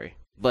 sorry.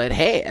 But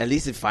hey, at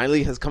least it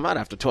finally has come out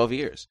after 12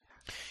 years.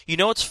 You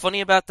know what's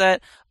funny about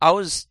that? I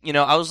was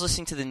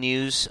listening to the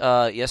news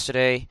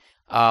yesterday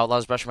while I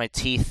was brushing my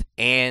teeth,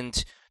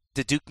 and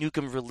the Duke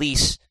Nukem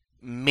release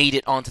made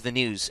it onto the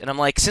news. And I'm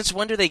like, since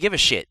when do they give a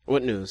shit?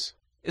 What news?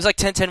 It was like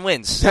 1010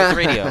 Wins on the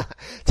radio.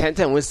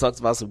 1010 Wins talks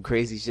about some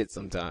crazy shit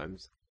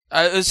sometimes.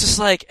 It was just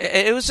like,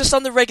 it was just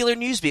on the regular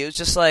news beat. It was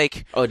just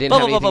like, oh, it didn't blah,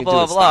 have blah, anything blah, to do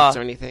blah, with blah, stocks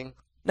or anything?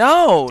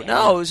 No, Damn.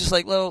 no, it was just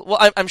like, well,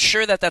 I'm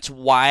sure that's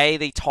why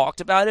they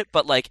talked about it,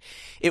 but like,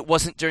 it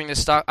wasn't during the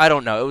stock. I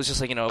don't know. It was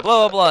just like, blah,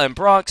 blah, blah, in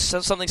Bronx,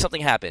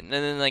 something happened.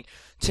 And then like,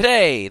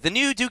 today, the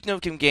new Duke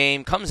Nukem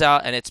game comes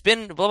out, and it's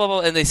been blah, blah, blah,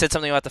 and they said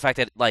something about the fact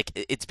that like,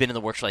 it's been in the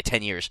works for like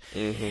 10 years.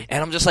 Mm-hmm.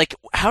 And I'm just like,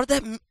 how did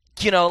that,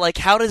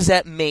 how does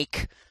that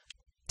make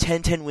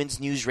 1010 Wins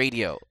News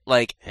Radio?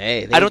 Like,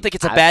 hey, I don't think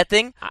it's a bad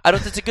thing. I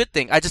don't think it's a good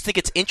thing. I just think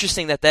it's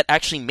interesting that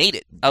actually made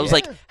it. I was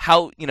like,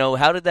 how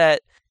did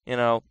that...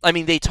 I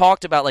mean, they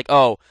talked about like,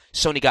 oh,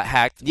 Sony got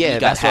hacked. Yeah,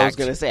 that's hacked. what I was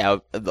gonna say. A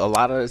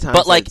lot of the times,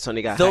 but like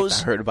Sony got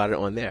hacked, I heard about it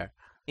on there.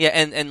 Yeah,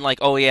 and like,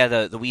 oh yeah,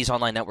 the Wii's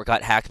online network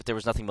got hacked, but there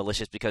was nothing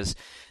malicious because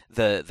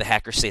the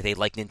hackers say they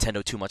like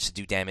Nintendo too much to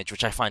do damage,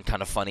 which I find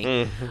kind of funny.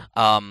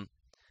 Mm-hmm.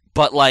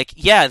 But like,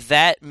 yeah,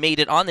 that made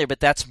it on there, but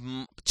that's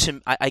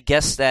I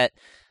guess that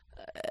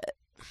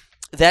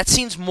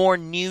seems more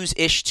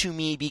news-ish to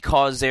me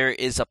because there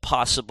is a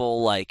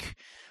possible like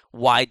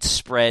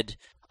widespread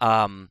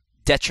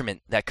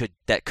detriment that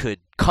could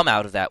come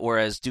out of that,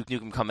 whereas Duke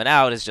Nukem coming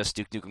out is just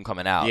Duke Nukem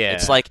coming out. Yeah.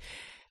 It's like,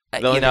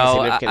 the only thing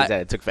significant is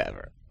that it took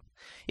forever.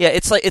 Yeah,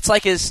 it's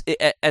like as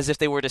if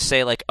they were to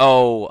say like,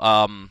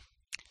 oh,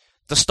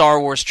 the Star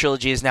Wars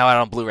trilogy is now out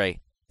on Blu-ray.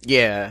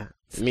 Yeah,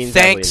 it means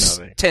thanks.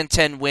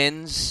 1010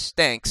 Wins.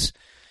 Thanks.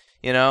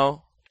 I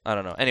don't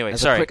know. Anyway,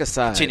 as sorry. A quick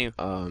aside, continue.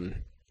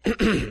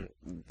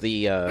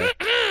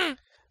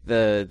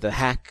 The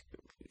hack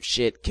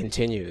shit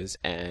continues,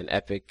 and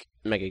Epic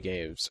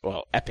Games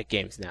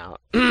now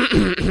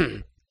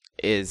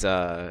is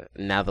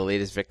now the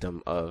latest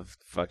victim of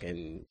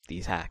fucking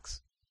these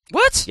hacks.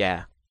 What?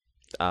 Yeah.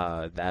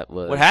 That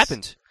was... What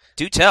happened?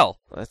 Do tell.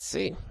 Let's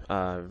see.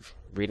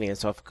 Reading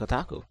it off of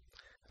Kotaku.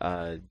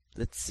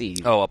 Let's see.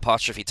 Oh,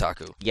 apostrophe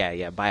Taku.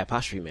 Yeah, by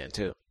apostrophe man,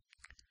 too.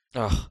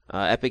 Ugh.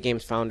 Epic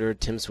Games founder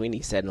Tim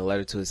Sweeney said in a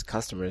letter to his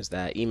customers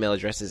that email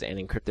addresses and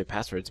encrypted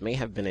passwords may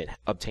have been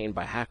obtained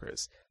by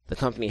hackers. The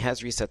company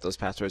has reset those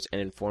passwords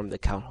and informed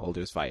account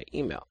holders via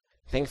email.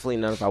 Thankfully,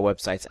 none of our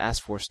websites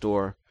ask for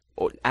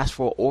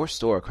or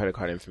store credit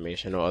card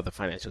information or other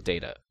financial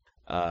data.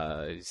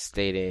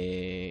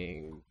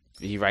 Stating,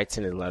 he writes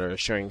in a letter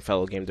assuring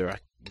fellow game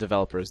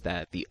developers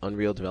that the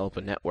Unreal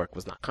Developer Network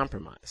was not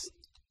compromised.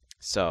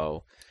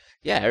 So,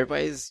 yeah,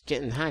 everybody's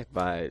getting hacked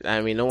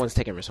no one's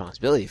taking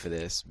responsibility for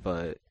this,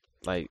 but,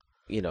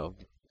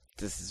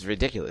 this is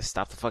ridiculous.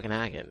 Stop the fucking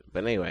hacking.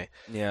 But anyway.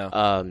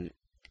 Yeah.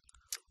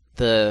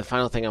 The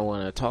final thing I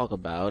want to talk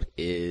about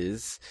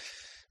is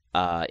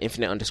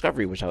Infinite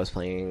Undiscovery, which I was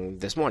playing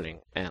this morning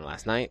and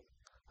last night.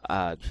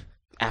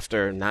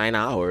 After 9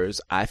 hours,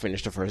 I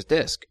finished the first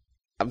disc.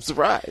 I'm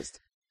surprised.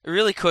 A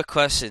really quick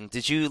question: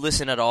 did you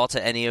listen at all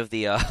to any of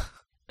the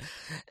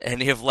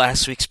any of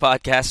last week's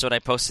podcast when I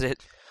posted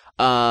it?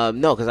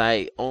 No, because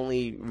I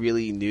only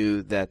really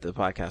knew that the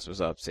podcast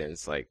was up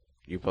since like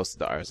you posted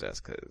the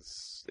RSS,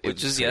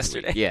 Which was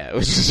yesterday. Yeah, it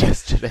was just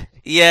yesterday.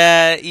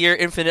 Yeah, your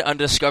Infinite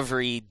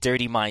Undiscovery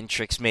dirty mind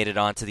tricks made it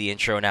onto the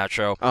intro and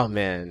outro. Oh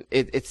man,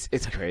 it's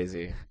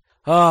crazy.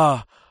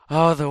 Oh,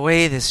 the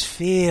way this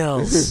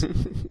feels.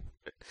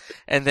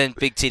 And then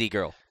Big Titty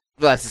Girl.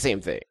 Well, that's the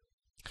same thing.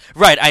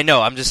 Right, I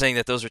know. I'm just saying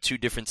that those are two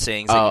different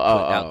sayings that you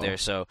put out oh. there.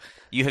 So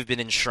you have been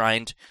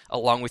enshrined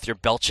along with your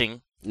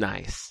belching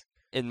Nice.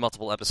 in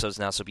multiple episodes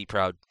now, so be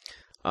proud.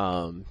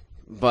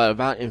 But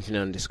about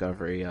Infinite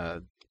Undiscovery,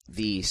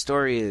 the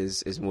story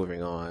is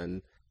moving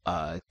on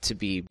to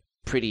be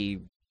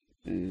pretty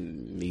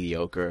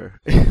mediocre.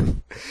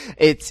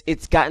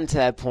 It's gotten to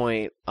that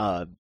point.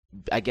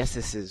 I guess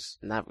this is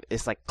not.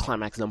 It's like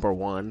climax number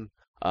 1,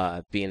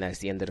 being that's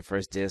the end of the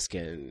first disc,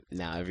 and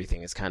now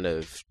everything is kind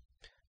of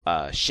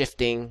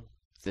shifting.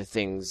 The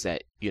things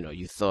that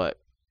you thought.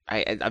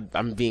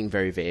 I'm being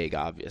very vague,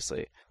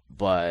 obviously.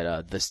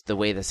 But the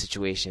way the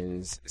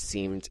situations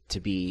seemed to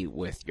be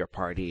with your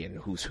party and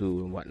who's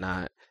who and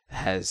whatnot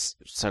has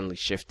suddenly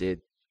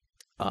shifted.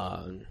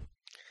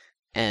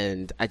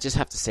 And I just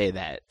have to say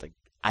that like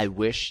I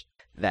wish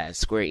that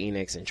Square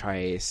Enix and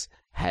Tri-Ace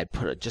had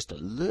put just a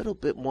little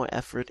bit more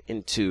effort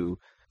into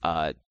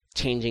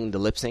changing the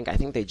lip sync. I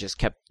think they just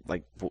kept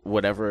like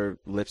whatever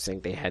lip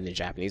sync they had in the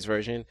Japanese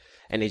version,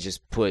 and they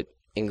just put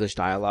English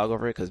dialogue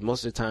over it, because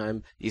most of the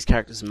time these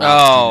characters'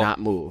 mouths do not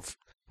move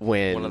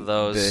when one of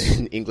those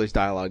the English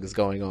dialogue is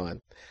going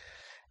on.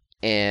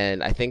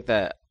 And I think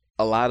that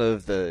a lot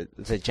of the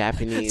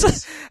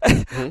Japanese...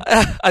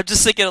 I'm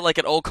just thinking of like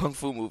an old kung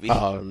fu movie.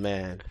 Oh,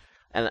 man.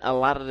 And a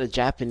lot of the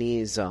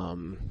Japanese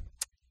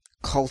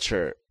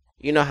culture,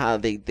 you know how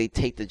they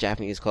take the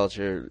Japanese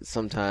culture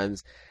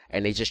sometimes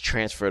and they just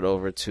transfer it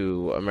over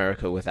to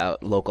America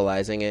without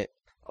localizing it?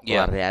 A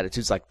lot of the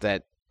attitudes like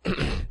that.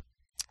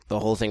 The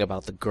whole thing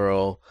about the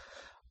girl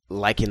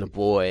liking the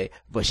boy,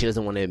 but she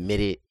doesn't want to admit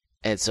it.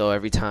 And so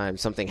every time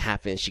something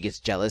happens, she gets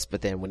jealous,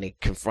 but then when they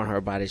confront her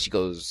about it, she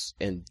goes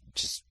and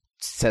just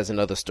says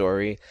another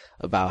story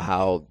about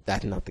how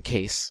that's not the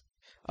case.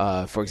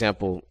 For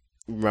example,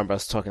 remember I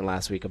was talking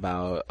last week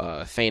about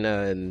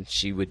Fena, and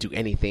she would do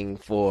anything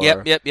for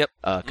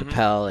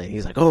Capel, and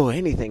he's like, oh,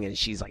 anything, and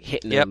she's like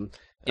hitting him.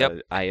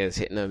 Aya's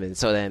hitting him, and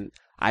so then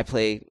I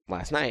played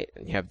last night,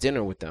 and you have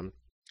dinner with them,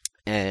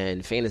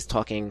 and Fena's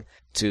talking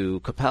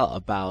to Capel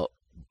about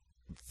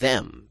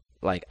them.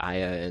 Like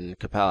Aya and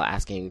Capel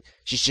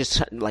she's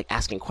just like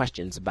asking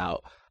questions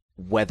about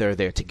whether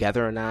they're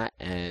together or not.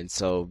 And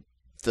so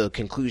the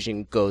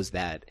conclusion goes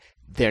that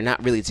they're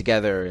not really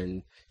together,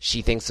 and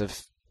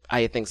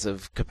Aya thinks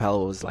of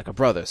Capel as like a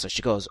brother. So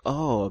she goes,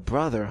 oh, a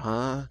brother,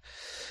 huh?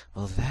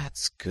 Well,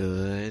 that's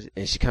good.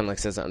 And she kind of like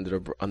says it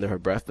under her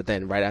breath, but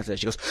then right after that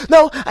she goes,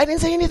 no, I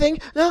didn't say anything.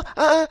 No,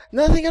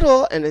 nothing at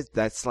all. And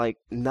that's like,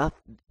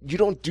 you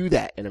don't do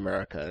that in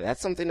America.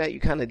 That's something that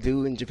you kind of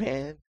do in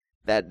Japan.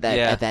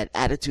 That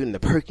attitude and the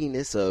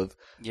perkiness of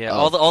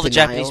all the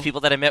Japanese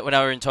people that I met when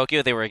I were in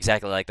Tokyo, they were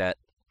exactly like that.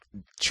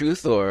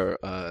 Truth or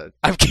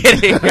I'm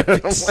kidding. I'm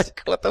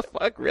like, what the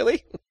fuck,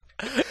 really?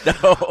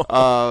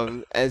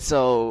 No. And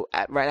so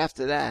right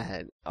after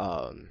that,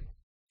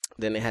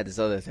 then they had this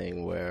other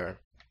thing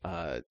where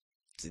that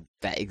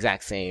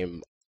exact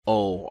same,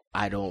 oh,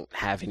 I don't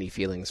have any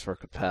feelings for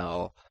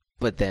Capel,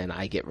 but then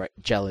I get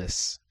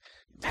jealous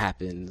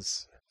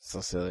happens. So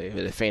silly.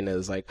 Fena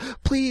is like,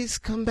 please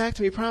come back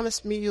to me.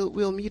 Promise me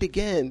we'll meet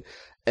again.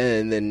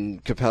 And then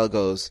Capel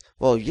goes,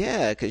 well,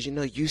 yeah, because,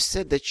 you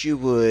said that you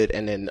would.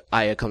 And then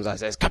Aya comes out and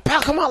says,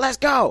 Capel, come on, let's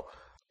go.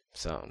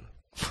 So.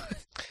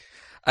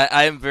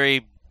 I am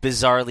very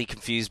bizarrely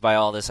confused by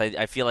all this.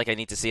 I feel like I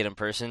need to see it in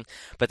person.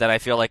 But then I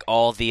feel like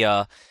all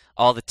the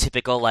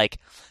typical, like,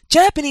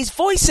 Japanese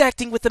voice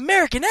acting with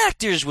American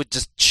actors would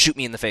just shoot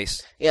me in the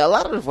face. Yeah, a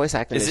lot of the voice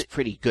acting is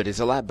pretty good. It's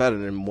a lot better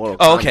than Mortal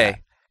Kombat. Oh,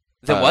 okay.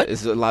 Then what?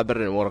 It's a lot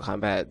better than Mortal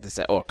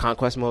Kombat or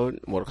Conquest Mode,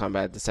 Mortal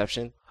Kombat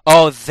Deception.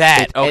 Oh,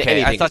 that.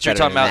 Okay, I thought you were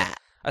talking about. That.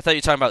 I thought you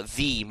were talking about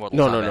the Mortal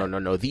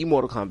Kombat. No. The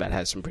Mortal Kombat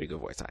has some pretty good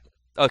voice acting.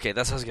 Okay,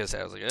 that's what I was gonna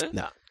say. I was like,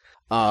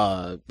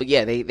 No. But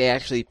yeah, they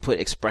actually put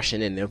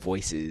expression in their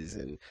voices,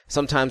 and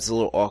sometimes it's a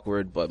little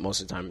awkward, but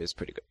most of the time it's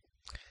pretty good.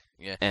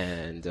 Yeah.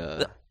 And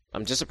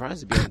I'm just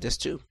surprised to be on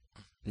disc 2,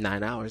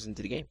 9 hours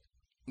into the game.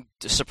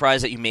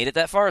 Surprised that you made it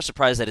that far, or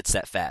surprised that it's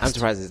that fast? I'm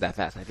surprised it's that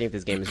fast. I think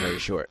this game is very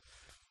short.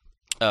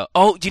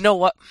 Oh, do you know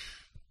what?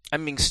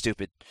 I'm being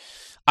stupid.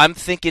 I'm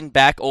thinking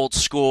back old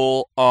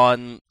school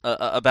on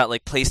about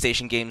like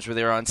PlayStation games where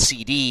they were on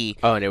CD.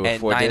 Oh, and they were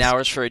 4 9 discs?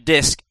 hours for a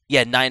disc.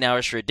 Yeah, 9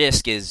 hours for a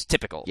disc is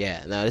typical.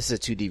 Yeah, no, this is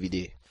a 2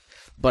 DVD.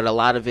 But a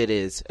lot of it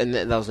is, and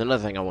that was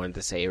another thing I wanted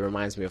to say. It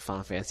reminds me of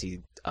Final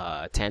Fantasy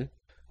X,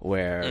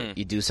 where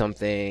you do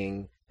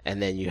something,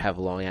 and then you have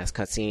a long ass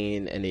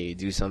cutscene, and then you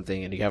do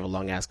something, and you have a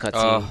long ass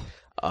cutscene.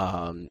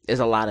 There's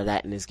a lot of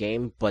that in this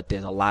game, but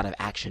there's a lot of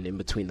action in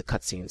between the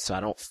cutscenes, so I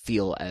don't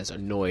feel as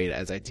annoyed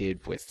as I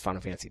did with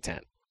Final Fantasy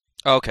X.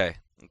 Okay,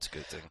 that's a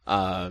good thing.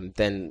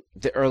 Then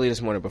early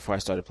this morning, before I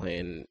started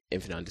playing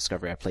Infinite on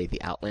Discovery, I played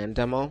the Outland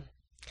demo.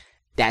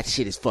 That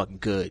shit is fucking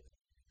good.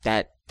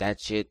 That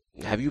shit.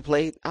 Have you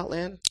played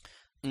Outland?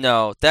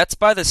 No, that's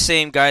by the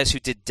same guys who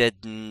did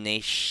Dead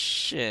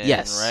Nation,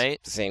 Yes,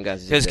 right? the same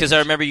guys. Because I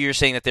remember you were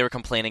saying that they were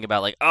complaining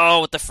about, like,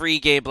 oh, with the free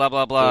game, blah,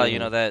 blah, blah, you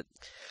know, that...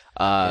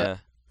 yeah.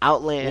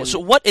 Outland... Well, so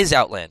what is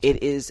Outland?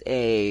 It is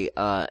an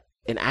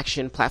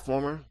action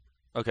platformer.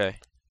 Okay.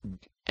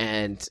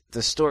 And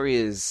the story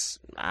is...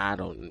 I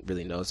don't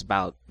really know. It's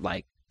about,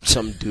 like,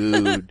 some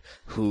dude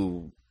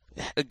who...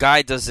 A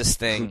guy does this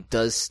thing. Who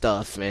does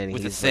stuff, and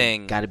with he's a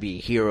thing. Like, gotta be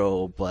a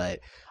hero, but...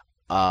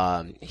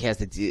 he has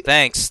to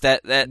Thanks.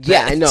 That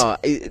yeah, I know.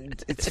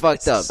 It's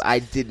fucked up. I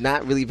did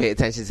not really pay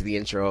attention to the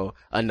intro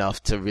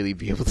enough to really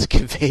be able to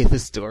convey the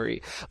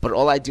story. But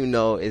all I do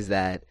know is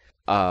that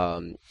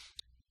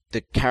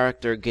the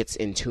character gets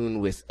in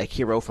tune with a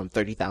hero from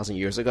 30,000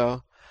 years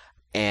ago,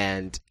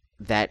 and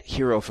that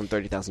hero from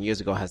 30,000 years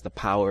ago has the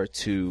power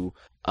to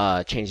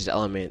change his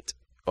element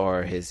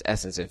or his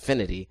essence,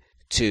 infinity,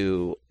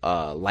 to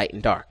light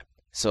and dark.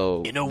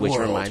 So, in a which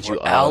world reminds you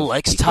where Al of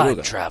likes Ikaruga.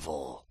 time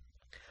travel.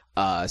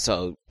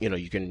 So,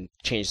 you can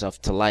change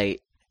yourself to light,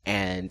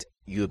 and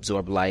you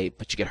absorb light,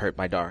 but you get hurt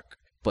by dark.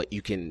 But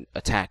you can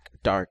attack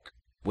dark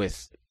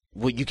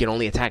you can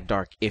only attack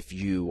dark if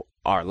you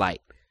are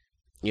light.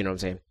 You know what I'm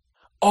saying?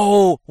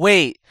 Oh,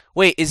 wait,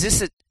 is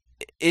this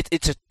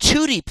it's a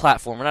 2D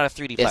platform, not a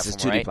 3D platform,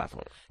 It's a 2D right?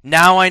 platform.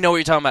 Now I know what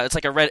you're talking about.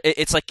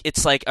 It's like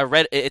it's like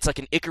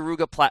an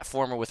Ikaruga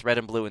platformer with red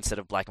and blue instead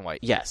of black and white.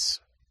 Yes.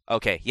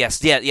 Okay.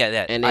 Yes. Yeah.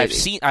 That. And I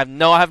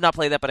have not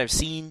played that, but I've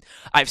seen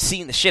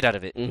the shit out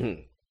of it. Mm-hmm.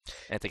 And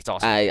I think it's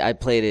awesome. I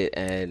played it,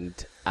 and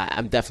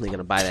I'm definitely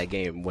gonna buy that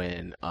game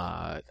when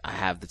I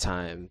have the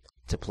time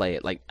to play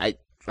it. Like I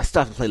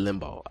still have to play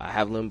Limbo. I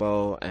have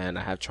Limbo and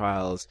I have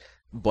Trials.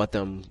 Bought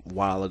them a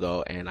while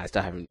ago, and I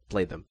still haven't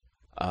played them.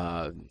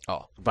 But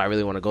I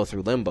really want to go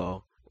through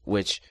Limbo,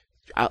 which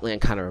Outland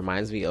kind of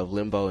reminds me of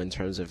Limbo in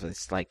terms of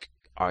its like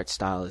art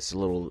style. It's a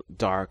little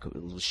dark,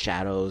 little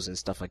shadows and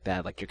stuff like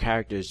that. Like your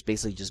character is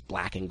basically just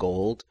black and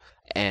gold,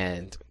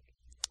 and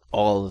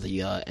all of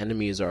the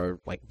enemies are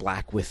like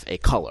black with a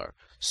color.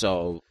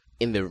 So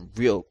in the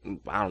real,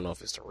 I don't know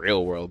if it's the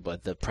real world,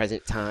 but the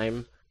present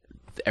time,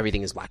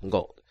 everything is black and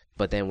gold.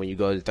 But then when you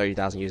go to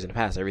 30,000 years in the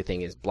past,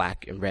 everything is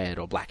black and red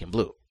or black and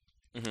blue.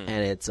 Mm-hmm.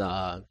 And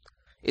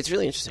it's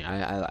really interesting.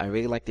 I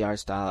really like the art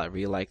style. I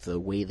really like the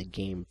way the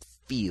game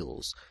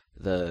feels.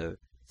 The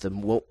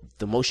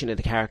motion of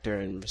the character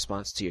in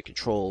response to your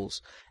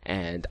controls.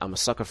 And I'm a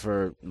sucker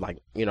for I'm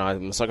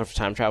a sucker for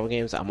time travel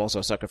games. I'm also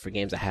a sucker for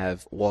games that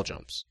have wall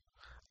jumps.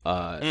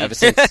 Ever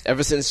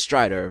since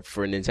Strider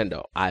for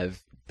Nintendo,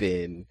 I've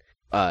been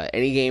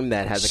any game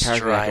that has a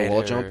character that can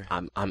wall jump,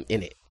 I'm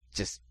in it.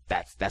 Just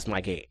that's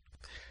my game.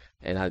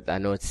 And I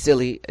know it's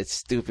silly, it's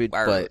stupid,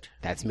 but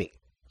that's me.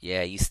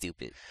 Yeah, you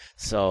stupid.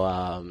 So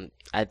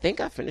I think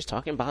I finished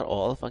talking about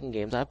all the fucking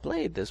games I've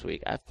played this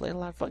week. I've played a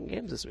lot of fucking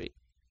games this week.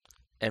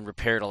 And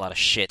repaired a lot of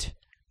shit.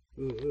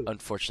 Mm-hmm.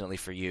 Unfortunately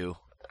for you.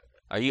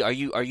 Are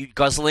you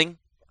guzzling?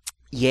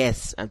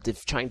 Yes, I'm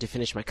trying to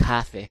finish my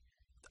coffee.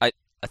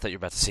 I thought you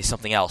were about to say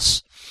something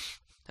else.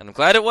 And I'm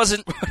glad it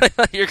wasn't what I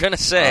thought you were going to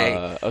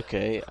say.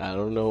 Okay, I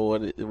don't know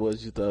what it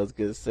was you thought I was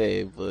going to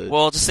say, but...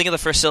 Well, just think of the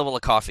first syllable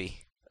of coffee.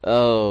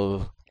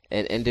 Oh,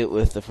 and end it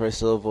with the first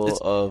syllable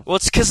of... Well,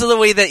 it's because of the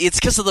way that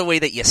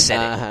you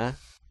said it. Uh-huh.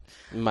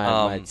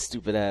 My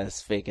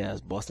stupid-ass,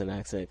 fake-ass Boston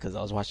accent, because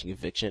I was watching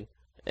Eviction,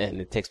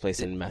 and it takes place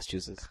in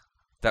Massachusetts.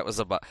 That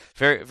was a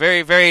very,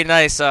 very, very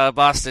nice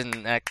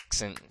Boston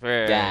accent.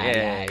 Very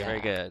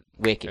good.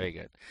 Wicked. Very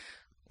good.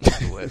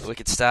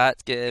 Wicked start.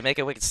 Make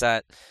a wicked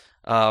start.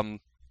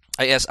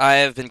 Yes, I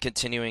have been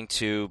continuing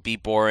to be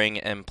boring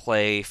and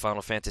play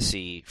Final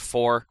Fantasy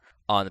IV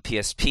on the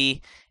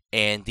PSP,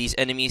 and these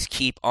enemies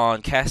keep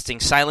on casting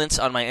silence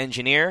on my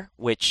engineer,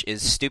 which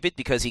is stupid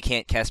because he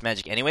can't cast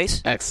magic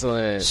anyways.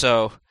 Excellent.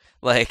 So,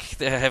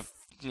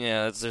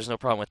 there's no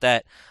problem with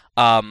that.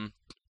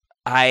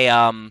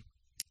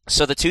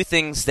 So the two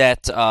things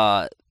that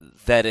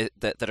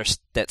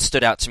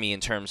stood out to me in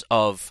terms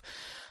of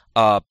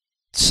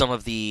some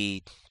of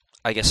the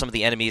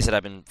enemies that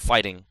I've been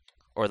fighting,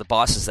 or the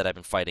bosses that I've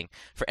been fighting.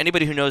 For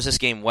anybody who knows this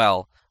game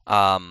well,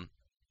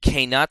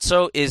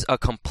 Keinatsu is a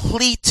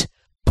complete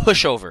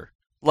pushover.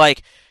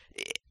 Like,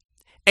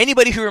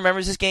 anybody who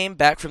remembers this game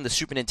back from the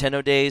Super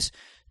Nintendo days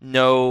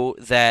know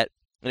that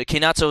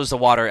Keinatsu is the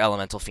water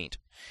elemental fiend.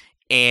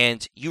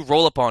 And you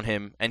roll up on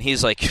him, and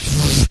he's like,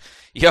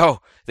 yo,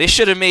 they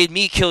should have made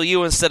me kill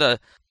you instead of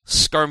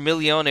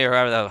Scarmillione, or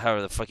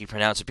however the fuck you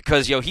pronounce it,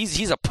 because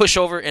he's a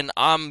pushover, and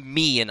I'm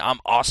me, and I'm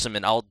awesome,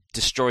 and I'll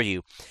destroy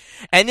you.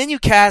 And then you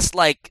cast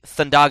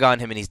Thundaga on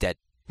him, and he's dead.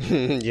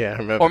 Yeah, I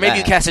remember. Or maybe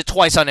you cast it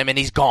twice on him, and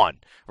he's gone.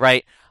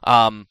 Right?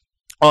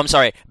 Oh, I'm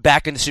sorry.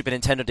 Back in the Super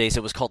Nintendo days,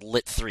 it was called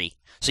Lit 3.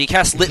 So you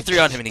cast Lit 3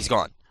 on him and he's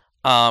gone.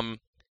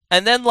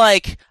 And then,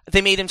 like,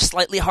 they made him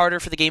slightly harder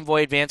for the Game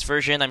Boy Advance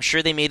version. I'm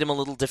sure they made him a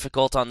little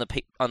difficult on the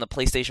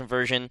PlayStation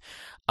version.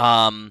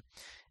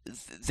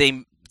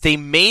 They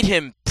made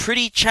him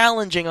pretty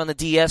challenging on the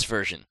DS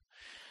version.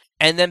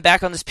 And then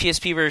back on this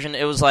PSP version,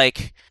 it was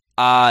like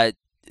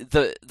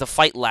the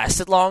fight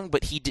lasted long,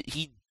 but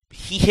he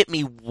hit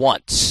me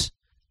once,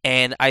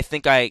 and I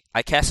think I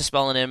cast a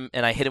spell on him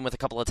and I hit him with a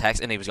couple of attacks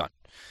and he was gone.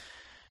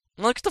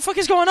 I'm like, what the fuck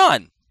is going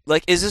on?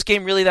 Like, is this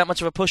game really that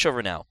much of a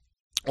pushover now?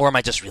 Or am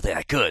I just really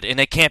that good? And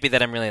it can't be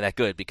that I'm really that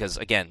good because,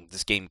 again,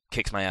 this game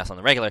kicks my ass on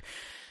the regular.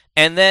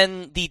 And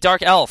then the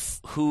Dark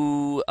Elf,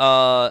 who,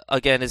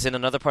 again, is in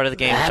another part of the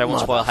game, which I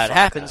won't spoil how it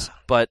happens,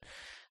 but,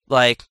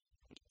 like,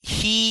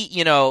 he,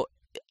 you know,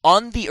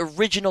 on the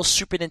original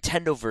Super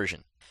Nintendo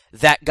version,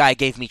 that guy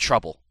gave me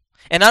trouble.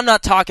 And I'm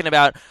not talking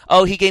about,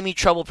 oh, he gave me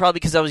trouble probably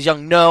because I was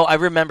young. No, I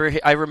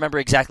remember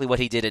exactly what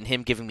he did and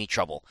him giving me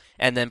trouble.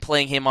 And then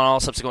playing him on all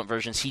subsequent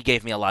versions, he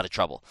gave me a lot of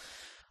trouble.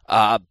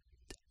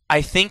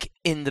 I think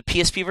in the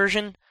PSP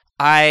version,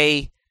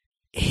 I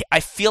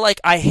feel like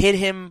I hit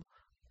him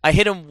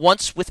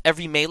once with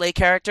every melee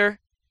character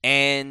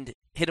and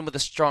hit him with a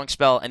strong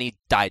spell and he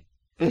died.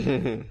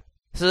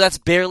 So that's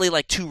barely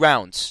like 2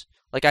 rounds.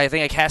 Like, I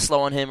think I cast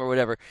slow on him or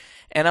whatever.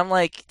 And I'm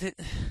like,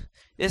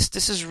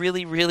 this is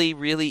really, really,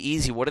 really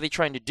easy. What are they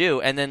trying to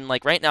do? And then,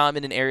 like, right now I'm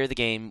in an area of the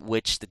game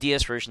which the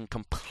DS version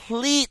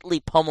completely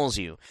pummels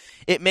you.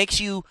 It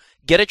makes you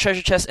get a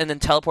treasure chest and then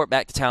teleport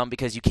back to town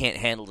because you can't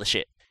handle the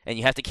shit. And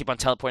you have to keep on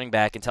teleporting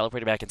back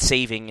and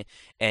saving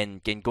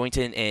and going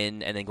to an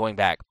inn and then going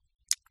back.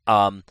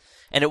 And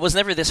it was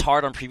never this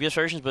hard on previous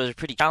versions, but it was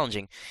pretty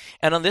challenging.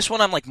 And on this one,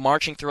 I'm like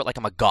marching through it like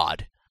I'm a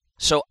god.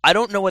 So I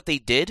don't know what they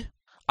did.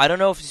 I don't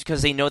know if it's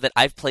because they know that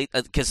I've played,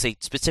 because they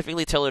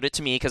specifically tailored it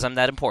to me because I'm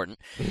that important,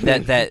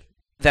 that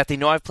they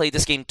know I've played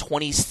this game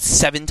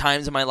 27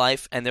 times in my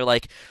life, and they're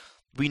like,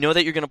 we know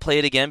that you're going to play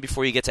it again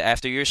before you get to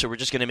After Years, so we're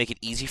just going to make it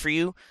easy for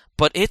you.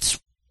 But it's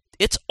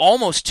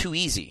almost too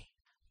easy.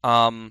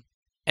 And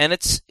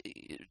it's,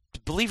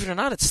 believe it or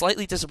not, it's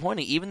slightly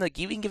disappointing, even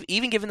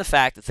given the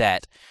fact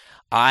that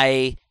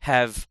I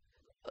have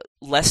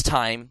less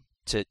time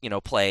to, you know,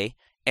 play,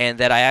 and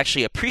that I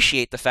actually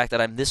appreciate the fact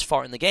that I'm this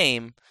far in the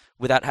game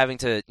without having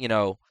to, you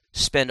know,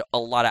 spend a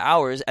lot of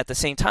hours. At the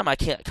same time, I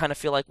can't kind of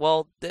feel like,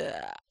 well,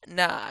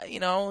 nah, you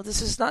know,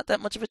 this is not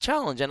that much of a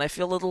challenge, and I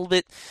feel a little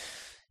bit,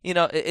 you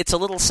know, it's a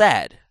little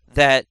sad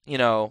that, you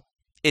know,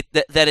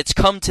 that it's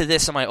come to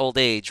this in my old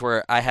age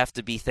where I have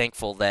to be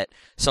thankful that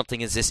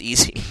something is this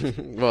easy.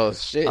 Well,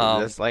 shit,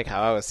 that's like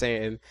how I was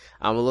saying.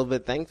 I'm a little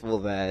bit thankful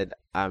that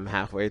I'm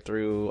halfway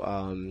through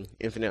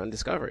Infinite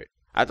Undiscovered.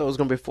 I thought it was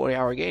going to be a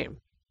 40-hour game.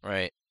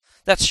 Right.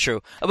 That's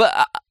true.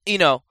 But, you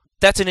know,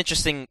 that's an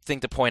interesting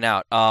thing to point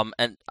out.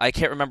 And I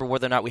can't remember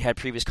whether or not we had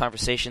previous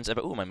conversations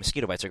about... Ooh, my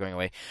mosquito bites are going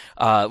away.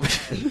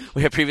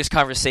 We had previous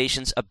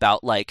conversations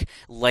about, like,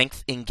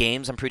 length in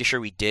games. I'm pretty sure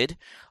we did.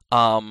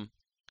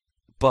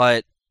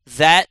 But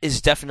that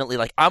is definitely,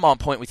 like, I'm on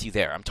point with you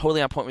there. I'm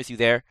totally on point with you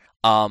there.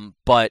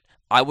 But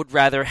I would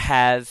rather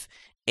have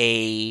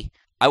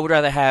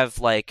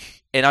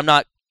like, and I'm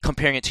not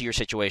comparing it to your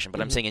situation,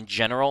 but I'm saying in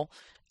general,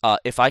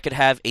 if I could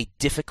have a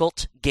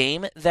difficult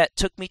game that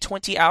took me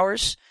 20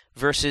 hours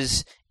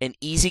versus an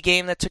easy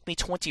game that took me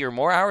 20 or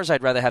more hours,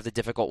 I'd rather have the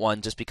difficult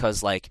one just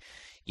because, like,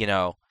 you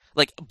know,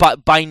 like,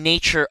 by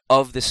nature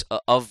of this,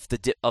 of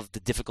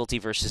the difficulty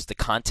versus the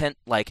content,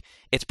 like,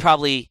 it's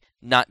probably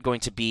not going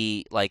to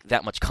be like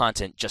that much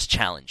content, just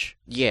challenge.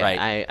 Yeah,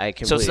 right? I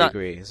completely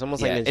agree. It's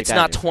almost like it's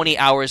not 20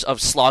 hours of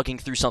slogging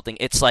through something.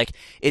 It's like,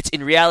 it's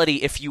in reality,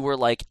 if you were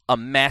like a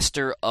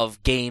master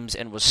of games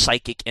and was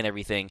psychic and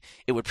everything,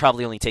 it would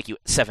probably only take you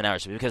 7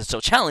 hours because it's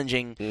so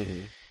challenging.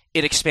 Mm-hmm.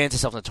 It expands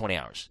itself into 20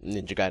 hours.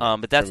 Ninja Gaiden.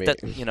 But that's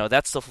you know,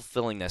 that's the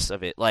fulfillingness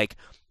of it. Like,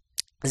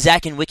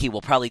 Zack and Wiki will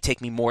probably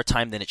take me more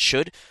time than it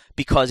should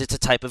because it's a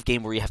type of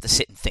game where you have to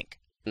sit and think.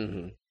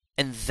 Mm-hmm.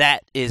 And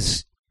that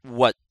is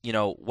what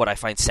I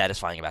find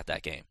satisfying about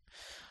that game.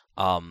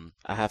 I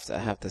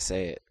have to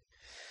say it.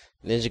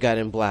 Ninja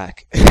Gaiden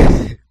Black.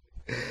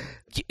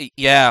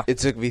 Yeah. It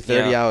took me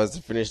 30 hours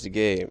to finish the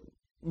game,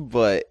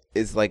 but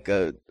it's like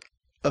a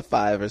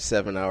 5 or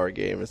 7 hour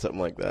game or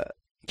something like that.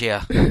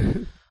 Yeah.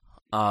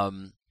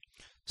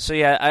 So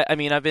yeah, I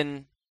mean, I've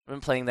been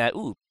playing that.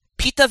 Ooh,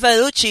 Peter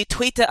Vellucci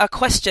tweeted a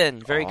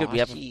question. Very good. We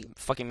have a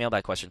fucking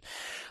mailbag question.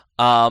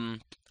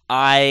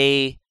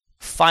 I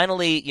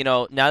finally, you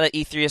know, now that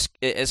E3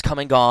 is come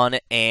and gone,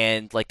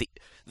 and like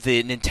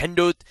the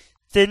Nintendo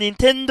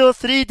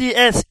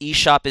 3DS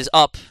eShop is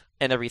up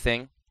and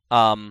everything,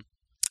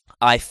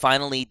 I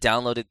finally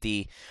downloaded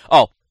the...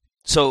 Oh,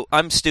 so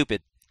I'm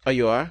stupid. Oh,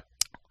 you are?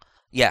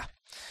 Yeah.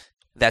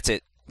 That's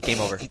it.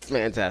 Game over.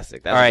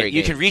 Fantastic. That's all right, a great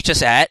you game. can reach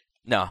us at...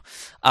 No.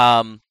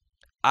 I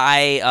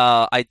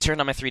turned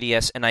on my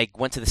 3DS, and I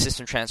went to the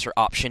system transfer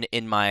option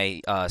in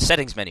my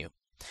settings menu.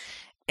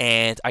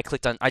 And I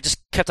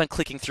just kept on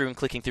clicking through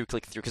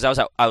because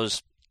I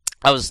was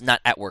I was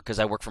not at work because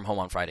I work from home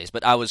on Fridays,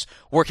 but I was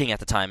working at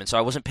the time, and so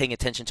I wasn't paying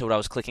attention to what I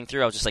was clicking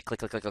through. I was just like click,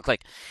 click, click, click,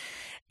 click,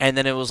 and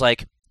then it was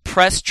like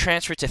press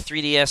transfer to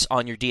 3DS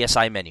on your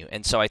DSi menu,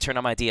 and so I turn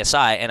on my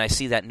DSi and I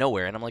see that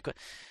nowhere, and I'm like,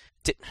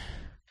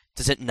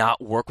 does it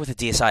not work with a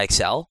DSi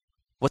XL?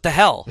 What the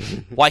hell?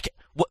 What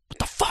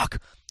the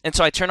fuck? And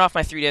so I turn off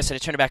my 3DS and I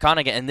turn it back on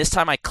again, and this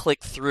time I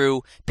click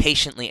through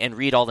patiently and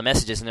read all the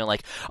messages, and they're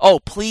like, "Oh,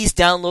 please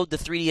download the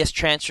 3DS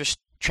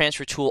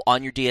transfer tool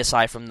on your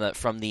DSi from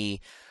the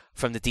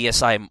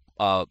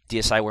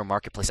DSiWare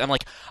marketplace." I'm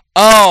like,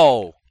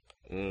 "Oh,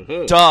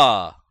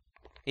 duh."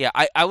 Yeah,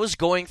 I was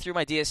going through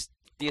my DSi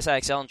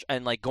XL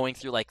and like going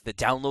through like the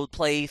download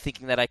play,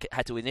 thinking that I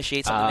had to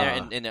initiate something there,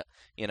 and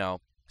you know.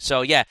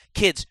 So yeah,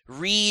 kids,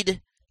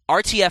 read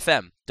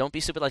RTFM. Don't be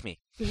stupid like me.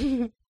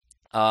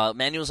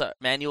 Manuals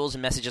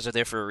and messages are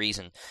there for a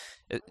reason,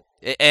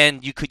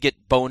 and you could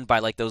get boned by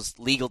like those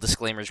legal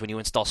disclaimers when you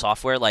install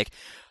software, like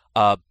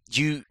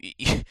you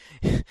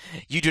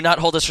do not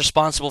hold us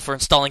responsible for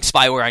installing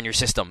spyware on your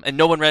system, and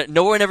no one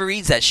ever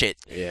reads that shit.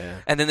 Yeah,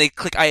 and then they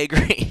click I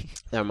agree.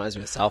 That reminds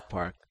me of South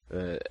Park,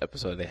 the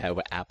episode they had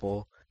with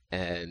Apple,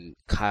 and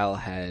Kyle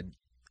had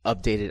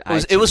updated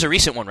iTunes. It was a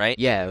recent one, right?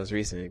 Yeah, it was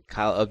recent.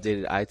 Kyle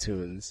updated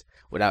iTunes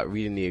without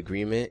reading the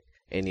agreement,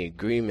 and the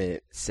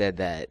agreement said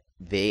that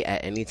they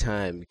at any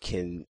time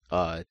can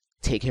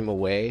take him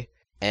away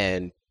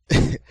and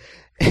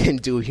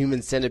and do a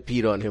human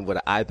centipede on him with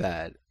an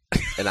iPad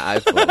and an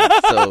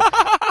iPhone. So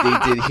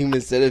they did human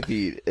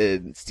centipede,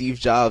 and Steve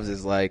Jobs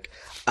is like,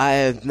 "I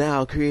have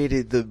now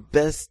created the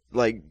best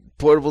like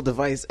portable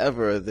device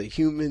ever, the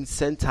human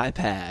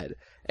centipad."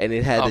 And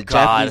it had the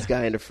Japanese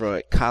guy in the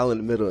front, Kyle in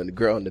the middle, and the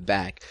girl in the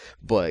back.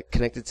 But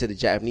connected to the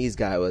Japanese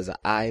guy was an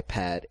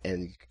iPad,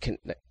 and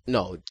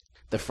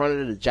the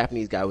front of the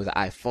Japanese guy was an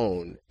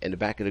iPhone, and the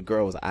back of the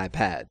girl was an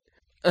iPad.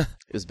 It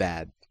was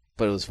bad,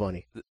 but it was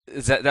funny.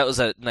 That was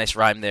a nice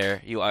rhyme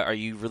there. Are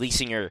you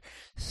releasing your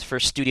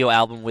first studio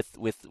album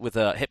with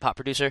a hip hop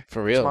producer?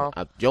 For real?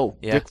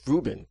 Rick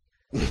Rubin.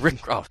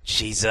 Oh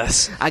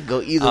Jesus! I'd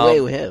go either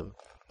way with him.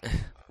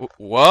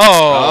 Whoa!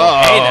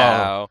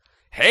 Oh.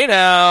 Hey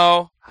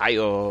now.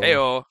 Hi-yo.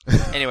 Hey-yo.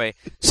 Anyway.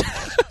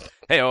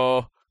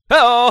 Hey-yo.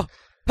 Hey-yo.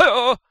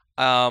 Hey-yo.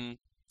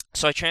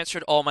 So I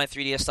transferred all my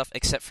 3DS stuff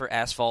except for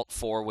Asphalt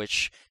 4,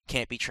 which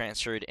can't be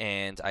transferred,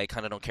 and I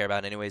kind of don't care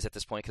about it anyways at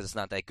this point because it's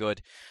not that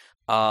good.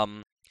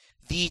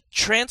 The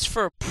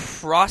transfer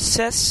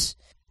process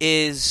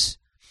is...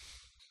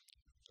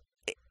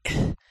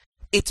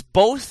 It's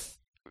both...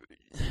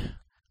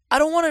 I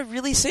don't want to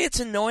really say it's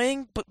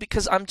annoying, but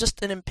because I'm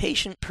just an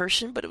impatient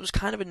person, but it was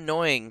kind of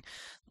annoying.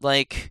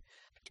 Like,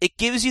 it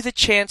gives you the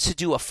chance to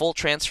do a full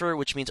transfer,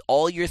 which means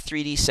all your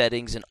 3D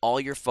settings and all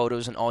your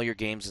photos and all your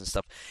games and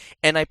stuff.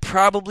 And I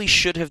probably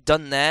should have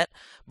done that,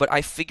 but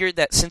I figured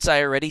that since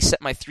I already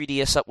set my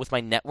 3DS up with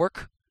my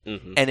network,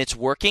 and it's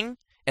working,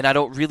 and I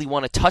don't really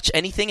want to touch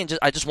anything, and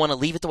I just want to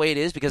leave it the way it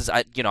is, because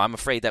I'm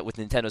afraid that with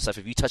Nintendo stuff,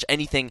 if you touch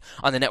anything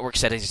on the network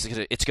settings,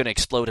 it's going to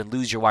explode and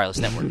lose your wireless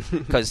network,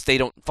 because they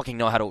don't fucking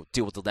know how to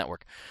deal with the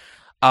network.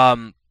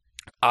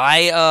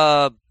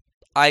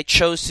 I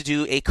chose to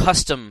do a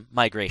custom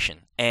migration,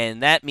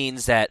 and that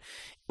means that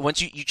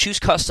once you choose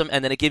custom,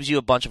 and then it gives you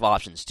a bunch of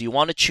options. Do you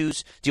want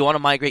to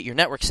migrate your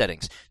network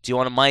settings? Do you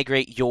want to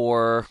migrate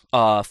your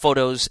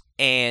photos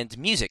and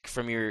music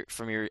from your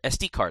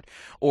SD card?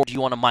 Or do you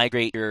want to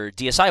migrate your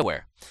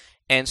DSiWare?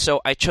 And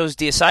so I chose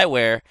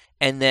DSiWare,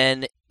 and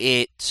then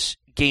it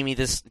gave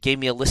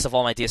me a list of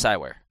all my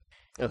DSiWare.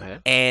 Okay.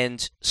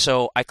 And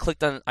so I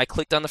clicked on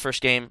the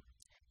first game,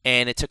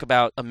 and it took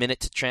about a minute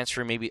to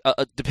transfer, maybe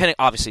depending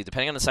on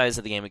the size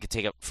of the game, it could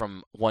take up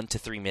from 1 to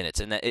 3 minutes,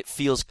 and that it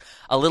feels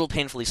a little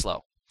painfully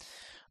slow.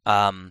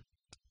 And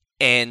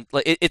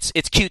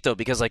it's cute though,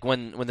 because like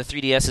when the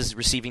 3DS is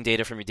receiving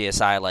data from your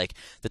DSi, like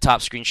the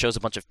top screen shows a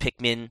bunch of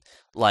Pikmin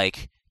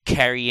like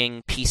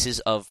carrying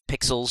pieces of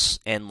pixels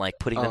and like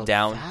putting them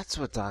down. That's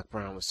what Doc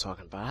Brown was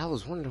talking about. I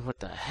was wondering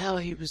what the hell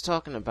he was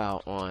talking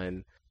about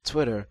on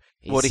Twitter.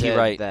 What did he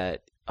write?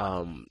 That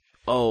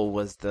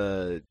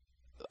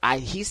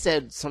he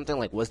said something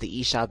like, was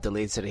the eShop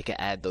delayed so they could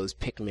add those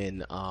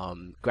Pikmin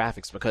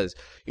graphics, because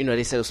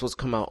they said it was supposed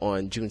to come out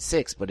on June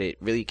 6th, but it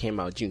really came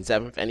out June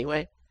 7th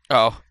anyway.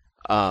 Oh.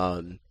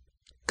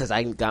 Because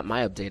I got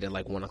my update at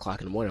like 1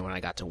 o'clock in the morning when I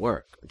got to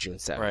work, June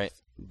 7th. Right.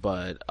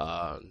 But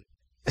I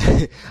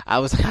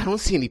was like, I don't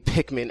see any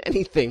Pikmin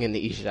anything in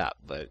the eShop,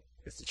 but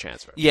it's the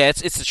transfer. Yeah,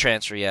 it's the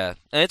transfer, yeah.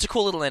 And it's a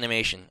cool little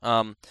animation.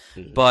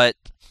 But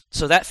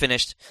so that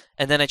finished,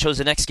 and then I chose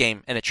the next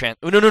game, and it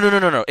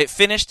No. It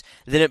finished,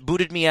 then it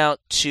booted me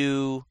out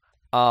to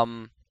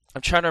I'm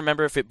trying to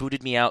remember if it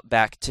booted me out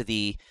back to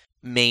the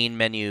main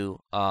menu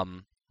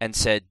and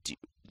said,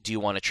 do you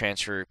want to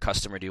transfer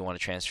custom or do you want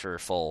to transfer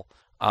full?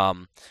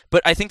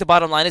 But I think the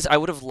bottom line is I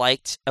would have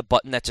liked a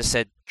button that just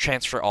said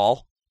transfer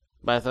all.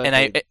 But I thought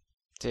they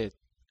did.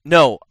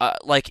 No,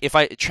 like if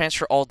I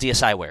transfer all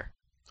DSiWare.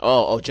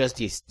 Oh, just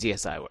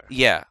DSiWare.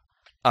 Yeah.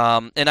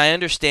 And I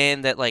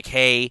understand that, like,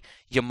 hey,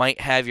 you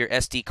might have your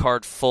SD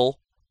card full.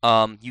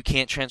 You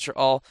can't transfer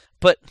all.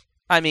 But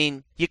I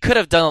mean, you could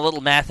have done a little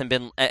math and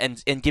been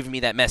and given me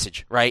that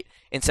message, right?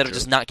 Instead of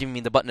just not giving me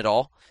the button at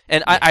all.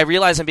 And Yeah. I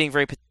realize I'm being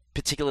very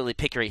particularly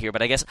picky right here,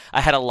 but I guess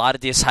I had a lot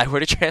of DSiWare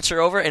to transfer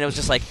over, and it was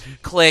just like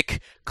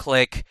click,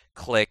 click,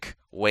 click,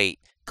 wait,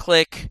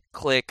 click,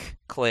 click,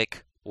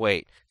 click,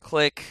 wait,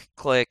 click,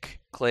 click,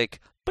 click.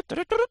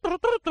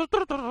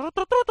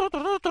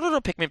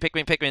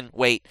 Pikmin,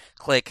 wait,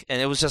 click,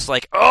 and it was just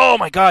like, oh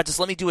my god, just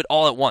let me do it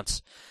all at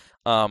once.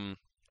 And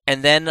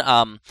then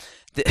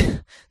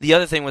the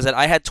other thing was that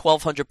I had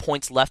 1,200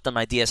 points left on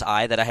my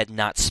DSi that I had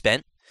not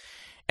spent,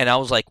 and I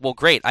was like, well,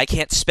 great, I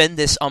can't spend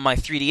this on my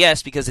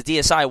 3DS because the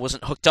DSi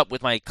wasn't hooked up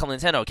with my Club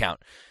Nintendo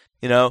account,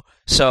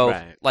 So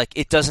Right. like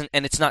it doesn't,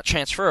 and it's not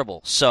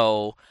transferable,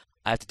 so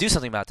I have to do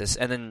something about this.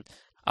 And then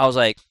I was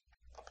like,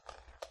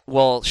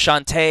 well,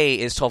 Shantae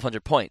is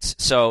 1,200 points.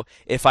 So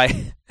if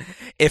I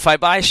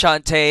buy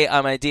Shantae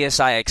on my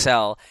DSi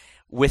XL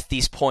with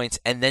these points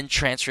and then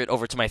transfer it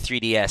over to my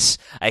 3DS,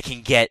 I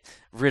can get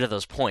rid of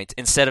those points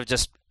instead of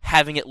just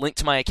having it linked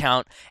to my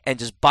account and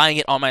just buying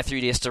it on my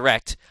 3DS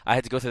Direct. I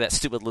had to go through that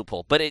stupid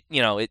loophole, but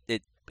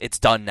it's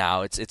done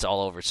now. It's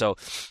all over. So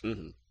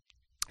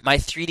my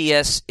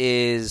 3DS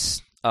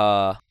is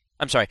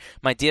I'm sorry,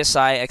 my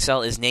DSi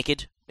XL is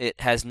naked. It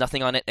has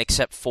nothing on it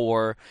except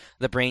for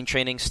the brain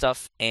training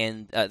stuff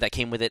and that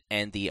came with it,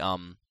 and the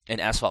an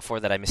Asphalt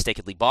 4 that I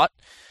mistakenly bought.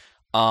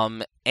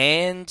 And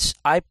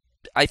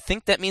I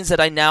think that means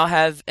that I now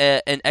have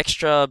an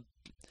extra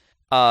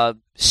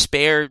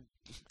spare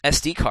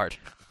SD card.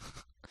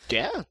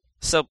 Yeah.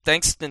 So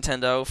thanks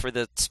Nintendo for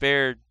the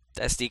spare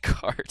SD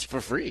card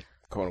For free,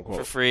 quote unquote.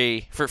 for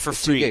free. For It's 2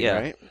 free, gig, yeah.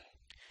 right?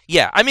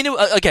 Yeah, I mean,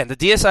 again, the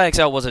DSi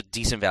XL was a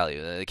decent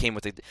value. It came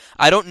with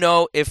I don't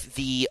know if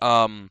the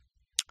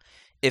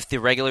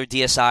regular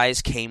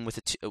DSi's came with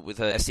a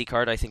SD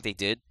card. I think they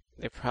did.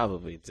 They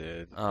probably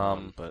did.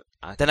 But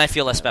Then I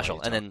feel less can't special,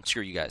 really and then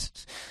screw you guys.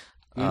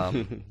 talk.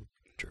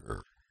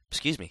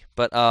 Excuse me,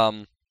 but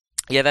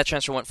yeah, that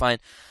transfer went fine.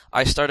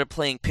 I started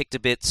playing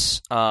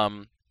Pictobits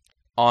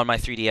on my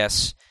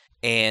 3DS,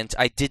 and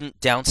I didn't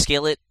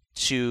downscale it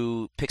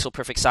to pixel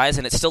perfect size,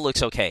 and it still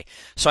looks okay.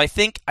 So I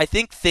think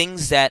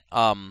things that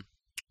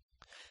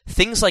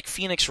things like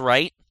Phoenix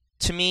Wright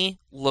to me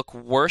look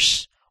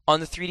worse on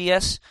the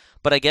 3DS,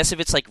 but I guess if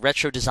it's like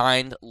retro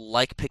designed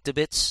like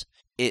Pictobits,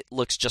 it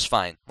looks just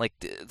fine. Like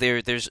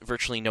there's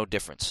virtually no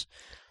difference.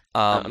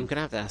 I'm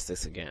gonna have to ask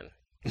this again.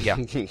 Yeah.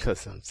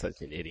 Because I'm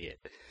such an idiot.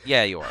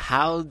 Yeah, you are.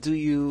 How do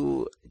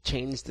you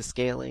change the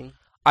scaling?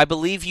 I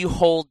believe you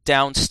hold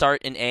down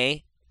Start in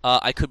A.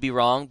 I could be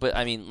wrong, but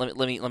I mean, let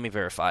me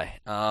verify.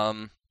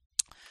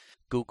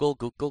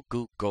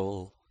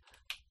 Google.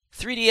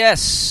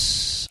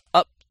 3DS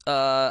up.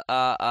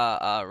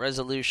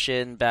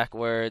 Resolution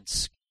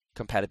backwards.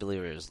 Compatibility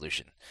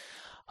resolution.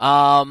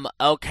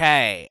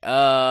 Okay.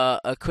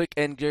 A quick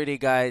and dirty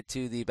guide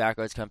to the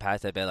backwards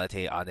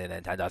compatibility on the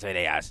Nintendo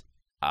 3DS.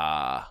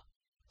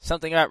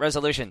 Something about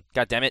resolution.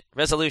 God damn it.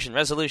 Resolution.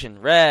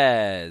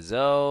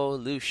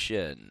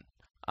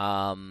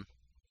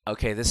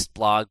 Okay, this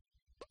blog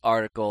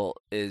article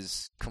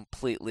is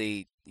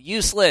completely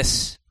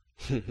useless.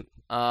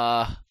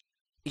 Yeah,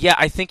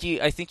 I think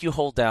you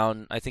hold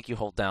down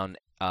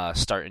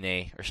Start in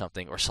A or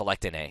something, or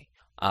Select in A.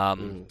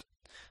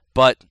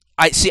 But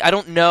I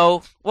don't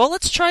know. Well,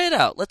 let's try it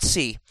out. Let's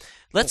see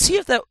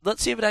if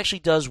it actually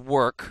does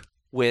work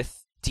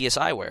with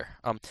DSiWare.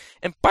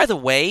 And by the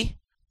way,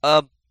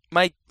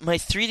 my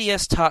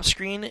 3DS top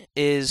screen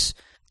is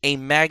a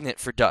magnet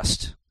for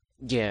dust.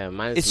 Yeah,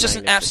 mine is It's just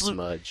an absolute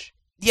smudge.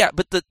 Yeah,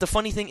 but the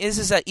funny thing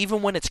is that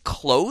even when it's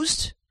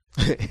closed,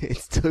 It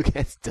still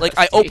gets dusty. like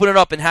I open it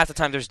up and half the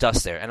time there's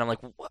dust there, and I'm like,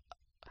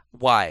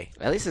 why?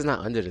 At least it's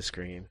not under the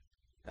screen.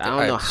 I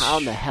don't know how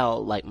in the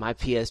hell, like, my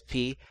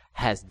PSP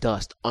has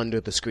dust under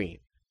the screen.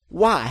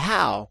 Why?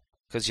 How?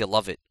 Because you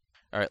love it.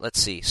 All right, let's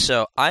see.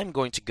 So I'm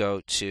going to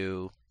go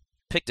to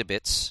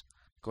Pictobits.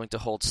 Going to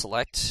hold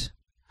Select.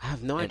 I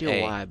have no And idea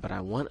A. why, but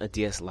I want a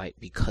DS Lite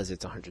because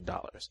it's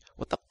 $100.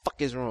 What the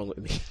fuck is wrong with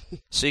me?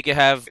 So you can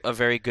have a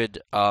very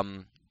good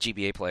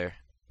GBA player.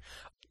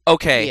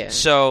 Okay, Yeah.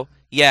 so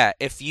yeah,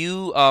 if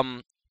you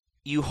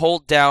you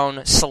hold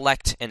down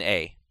Select and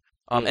A,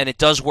 and it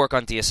does work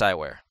on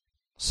DSiWare.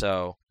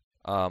 So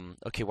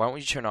okay, why don't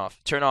you turn off?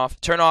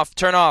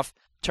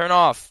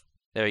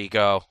 There you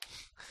go,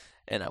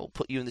 and I will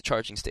put you in the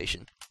charging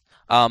station.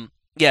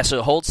 Yeah,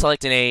 so hold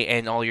Select and A,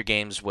 and all your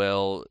games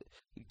will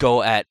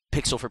go at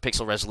pixel for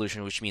pixel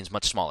resolution, which means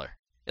much smaller.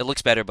 It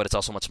looks better, but it's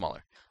also much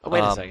smaller. Oh,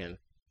 wait a second.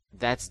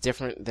 That's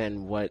different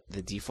than what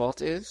the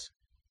default is?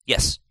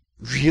 Yes.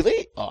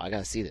 Really? Oh, I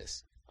gotta see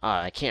this.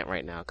 I can't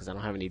right now because I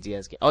don't have any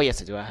DS games. Oh,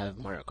 yes, I do. I have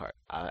Mario Kart.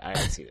 I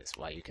gotta see this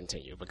while you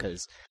continue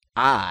because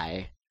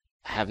I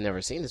have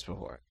never seen this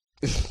before.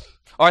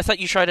 Oh, I thought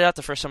you tried it out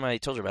the first time I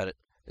told you about it.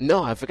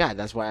 No, I forgot.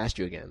 That's why I asked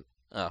you again.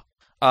 Oh.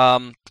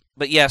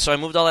 But yeah, so I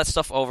moved all that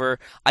stuff over.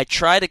 I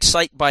tried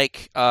Excite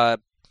Bike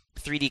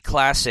 3D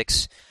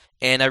Classics,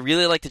 and I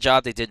really like the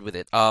job they did with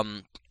it.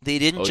 They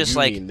didn't just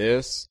like... mean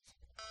this?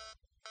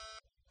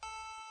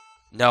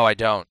 No, I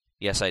don't.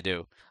 Yes, I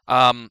do.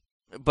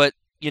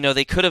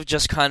 they could have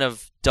just kind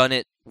of done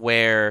it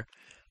where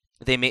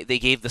they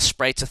gave the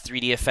sprites a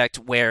 3D effect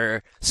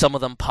where some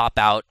of them pop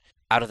out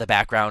of the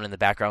background and the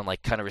background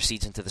like kind of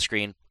recedes into the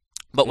screen.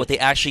 But what they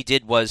actually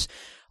did was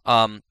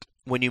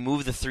when you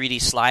move the 3D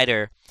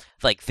slider,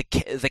 like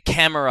the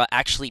camera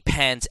actually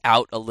pans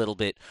out a little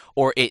bit,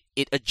 or it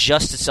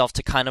adjusts itself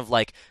to kind of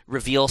like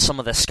reveal some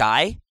of the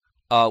sky,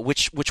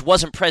 which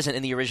wasn't present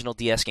in the original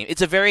DS game.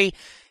 It's a very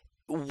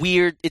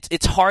weird.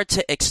 It's hard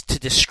to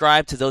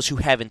describe to those who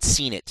haven't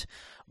seen it,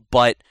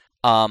 but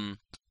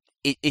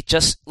it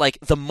just like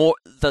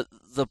the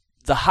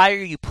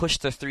higher you push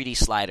the 3D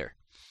slider,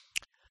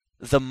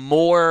 the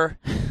more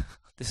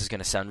this is going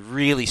to sound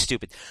really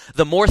stupid,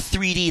 the more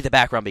 3D the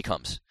background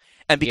becomes.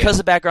 And because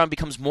the background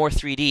becomes more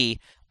 3D,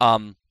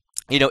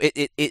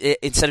 it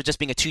instead of just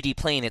being a 2D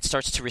plane, it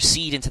starts to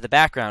recede into the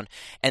background,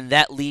 and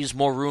that leaves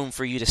more room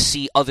for you to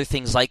see other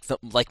things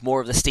like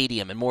more of the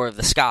stadium and more of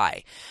the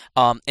sky,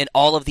 and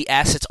all of the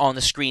assets on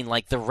the screen,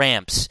 like the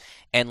ramps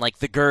and like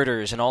the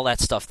girders and all that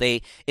stuff.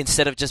 They,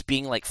 instead of just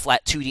being like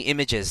flat 2D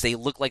images, they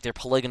look like they're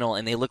polygonal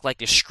and they look like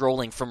they're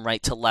scrolling from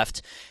right to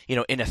left, in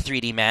a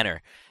 3D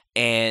manner.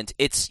 And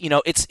it's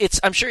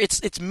I'm sure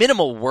it's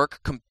minimal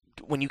work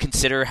when you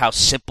consider how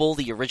simple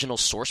the original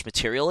source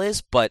material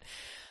is, but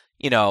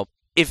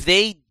if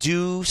they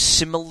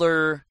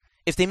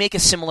make a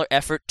similar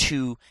effort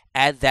to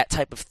add that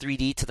type of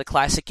 3D to the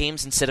classic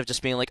games instead of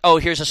just being like, oh,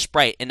 here's a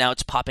sprite and now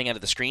it's popping out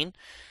of the screen,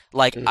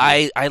 like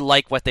I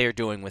like what they're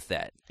doing with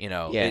that,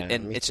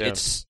 and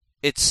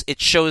it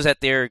shows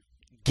that they're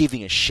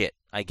giving a shit,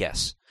 I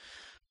guess.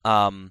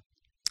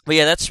 But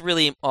yeah, that's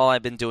really all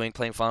I've been doing,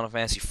 playing Final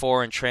Fantasy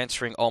IV and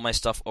transferring all my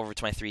stuff over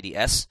to my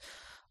 3DS.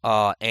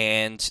 I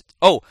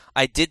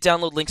did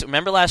download Links.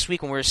 Remember last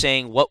week when we were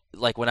saying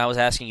when I was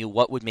asking you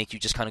what would make you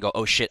just kind of go,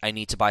 oh shit, I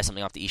need to buy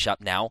something off the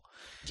eShop now?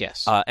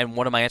 Yes. And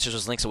one of my answers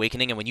was Link's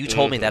Awakening, and when you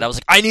told me that, I was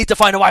like, I need to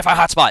find a Wi-Fi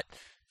hotspot!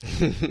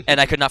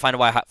 And I could not find a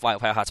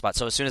Wi-Fi hotspot,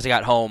 so as soon as I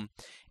got home,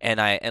 when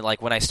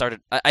I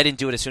started, I didn't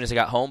do it as soon as I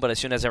got home, but as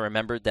soon as I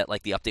remembered that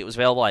the update was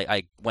available,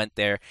 I went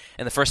there,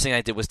 and the first thing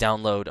I did was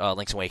download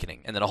Link's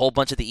Awakening, and then a whole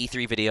bunch of the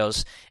E3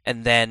 videos,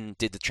 and then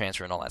did the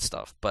transfer and all that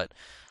stuff. But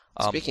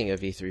speaking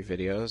of E3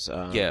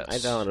 videos, yes. I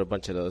downloaded a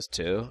bunch of those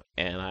too,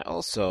 and I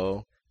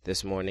also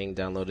this morning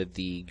downloaded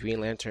the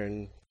Green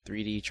Lantern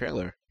 3D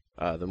trailer,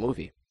 the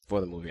movie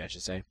I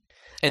should say,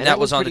 and that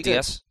was on the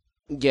DS.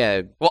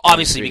 Yeah. Well,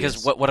 obviously,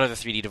 because what other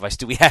 3D device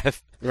do we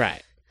have?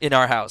 Right. In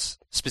our house,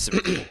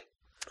 specifically.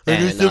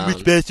 And some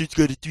rich bastard's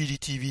got a 3D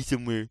TV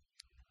somewhere.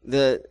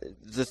 The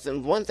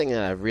one thing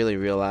that I really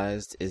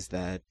realized is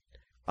that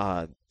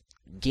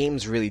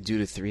games really do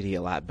the 3D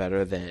a lot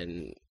better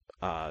than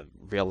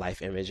real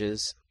life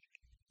images.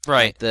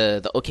 Right.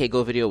 The OK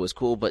Go video was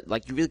cool, but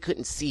you really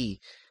couldn't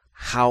see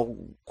how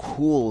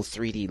cool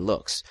 3D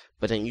looks.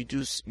 But then you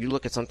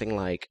look at something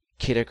like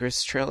Kid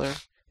Icarus trailer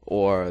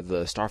or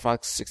the Star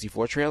Fox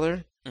 64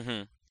 trailer.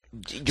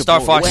 Mm-hmm. Star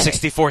Fox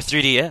 64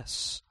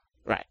 3DS.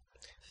 Right.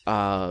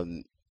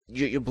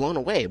 You're blown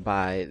away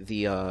by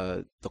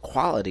the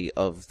quality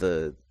of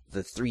the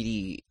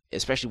 3D,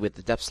 especially with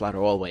the depth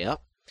slider all the way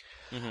up.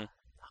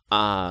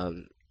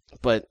 Mm-hmm.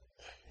 But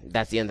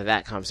that's the end of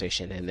that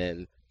conversation. And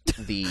then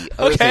the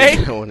other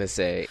thing I want to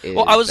say is,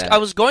 I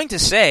was going to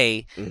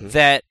say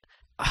that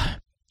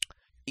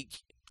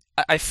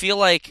I feel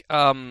like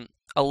a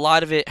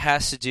lot of it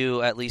has to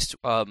do, at least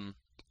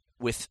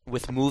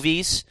with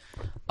movies,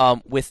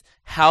 with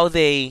how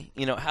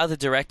how the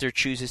director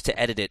chooses to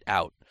edit it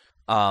out.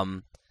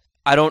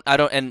 I don't,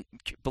 and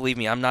believe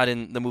me, I'm not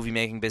in the movie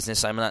making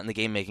business. I'm not in the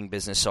game making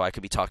business, so I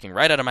could be talking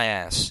right out of my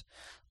ass.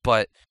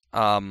 But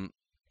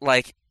it's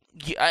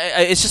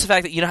just the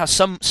fact that how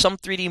some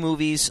 3D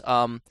movies.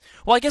 Well,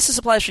 I guess this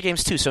applies for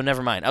games too. So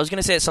never mind. I was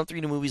gonna say that some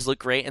 3D movies look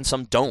great and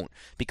some don't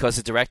because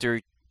the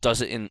director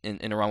does it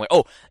in a wrong way.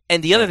 Oh,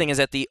 and the other thing is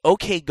that the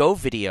OK Go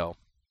video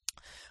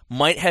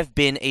might have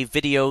been a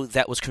video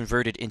that was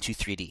converted into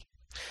 3D,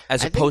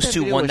 as opposed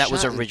to one that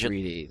was original.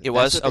 It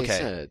was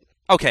okay.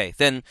 Okay,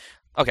 then.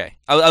 Okay,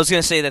 I was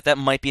going to say that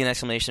might be an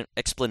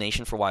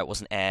explanation for why it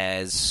wasn't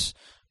as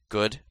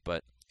good,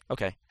 but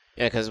okay.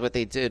 Yeah, because what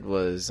they did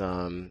was,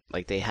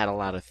 they had a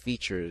lot of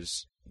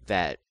features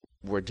that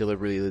were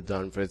deliberately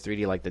done for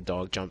 3D, like the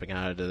dog jumping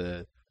out of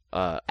the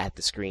at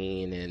the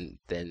screen, and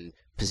then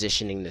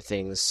positioning the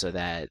things so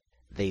that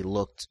they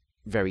looked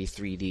very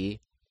 3D,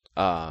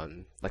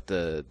 like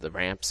the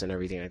ramps and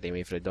everything that they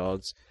made for the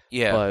dogs.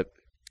 Yeah. But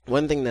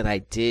one thing that I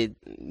did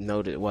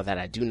notice, that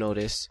I do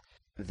notice,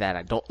 that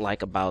I don't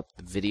like about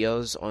the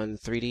videos on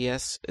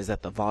 3DS is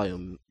that the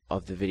volume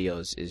of the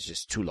videos is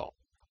just too low.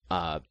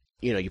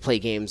 You play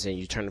games and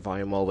you turn the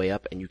volume all the way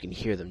up and you can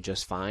hear them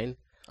just fine.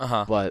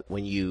 But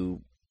when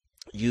you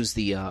use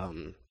the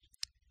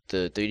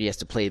 3DS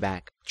to play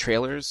back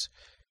trailers,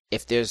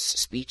 if there's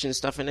speech and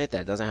stuff in it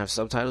that doesn't have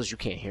subtitles, you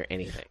can't hear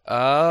anything.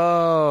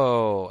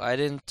 Oh, I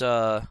didn't.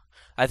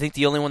 I think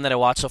the only one that I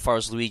watched so far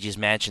was Luigi's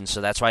Mansion, so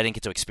that's why I didn't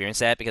get to experience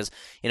that because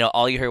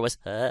all you heard was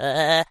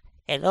hello.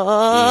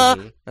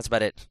 Mm-hmm. That's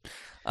about it.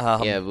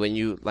 Yeah, when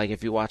you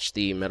if you watch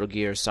the Metal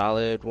Gear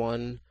Solid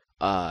one,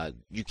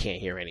 you can't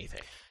hear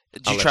anything.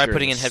 Did you try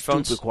putting in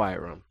headphones? Super quiet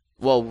room.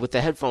 Well, with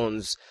the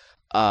headphones,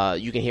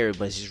 you can hear it,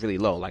 but it's just really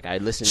low. Like I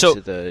listened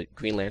to the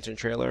Green Lantern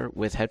trailer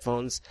with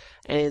headphones,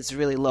 and it's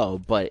really low,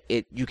 but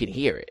you can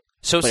hear it.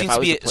 So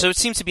it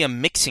seems to be a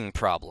mixing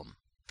problem.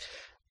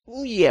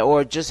 Yeah,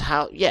 or just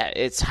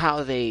it's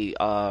how they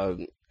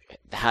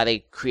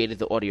created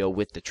the audio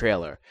with the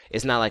trailer.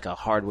 It's not like a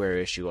hardware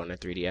issue on a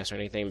 3DS or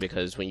anything,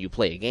 because when you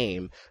play a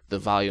game, the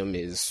volume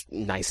is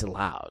nice and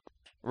loud.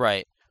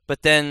 Right.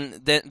 But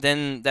then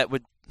that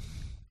would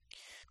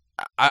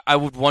I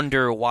would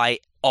wonder why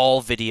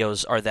all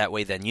videos are that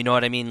way then. You know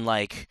what I mean?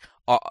 Like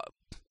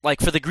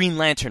for the Green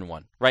Lantern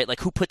one, right?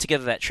 Like, who put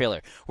together that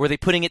trailer? Were they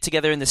putting it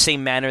together in the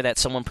same manner that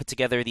someone put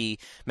together the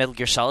Metal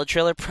Gear Solid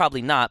trailer?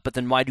 Probably not, but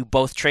then why do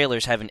both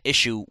trailers have an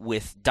issue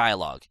with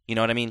dialogue? You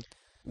know what I mean?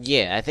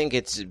 Yeah, I think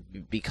it's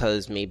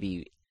because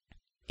maybe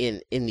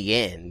in the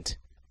end,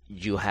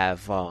 you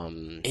have...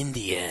 in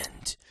the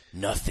end,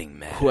 nothing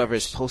matters.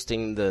 Whoever's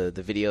posting the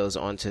videos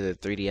onto the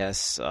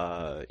 3DS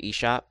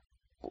eShop,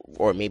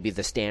 or maybe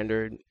the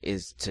standard,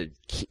 is to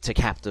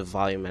cap the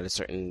volume at a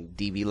certain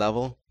dB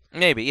level.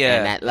 Maybe, yeah.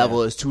 And that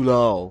level is too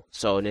low.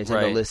 So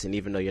Nintendo, listen,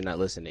 even though you're not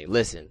listening.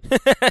 Listen.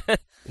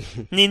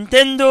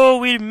 Nintendo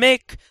will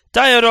make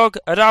dialogue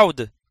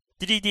loud.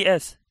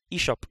 3DS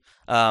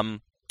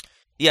eShop.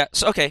 Yeah,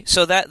 so okay,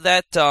 so that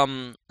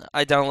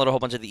I downloaded a whole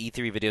bunch of the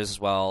E3 videos as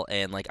well,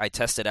 and I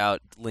tested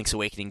out Link's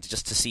Awakening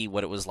just to see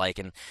what it was like,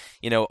 and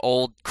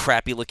old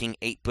crappy looking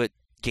 8-bit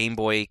Game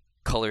Boy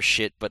Color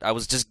shit, but I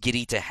was just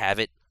giddy to have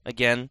it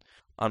again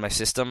on my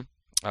system.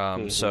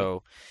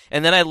 So,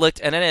 and then I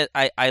looked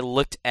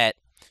at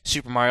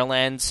Super Mario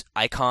Land's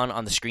icon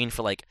on the screen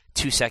for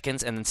 2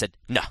 seconds, and then said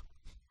no,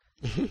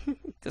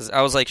 because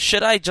I was like,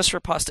 should I just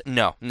riposte?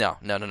 No.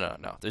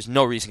 There's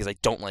no reason, because I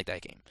don't like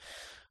that game.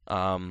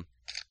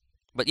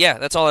 But yeah,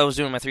 that's all I was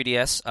doing with my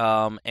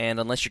 3DS. And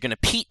unless you're gonna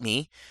peat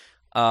me,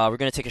 we're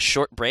gonna take a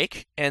short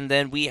break, and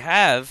then we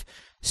have,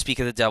 speak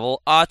of the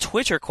devil, a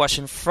Twitter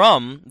question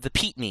from the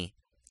Peat Me.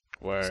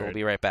 Word. So we'll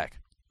be right back.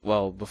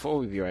 Well, before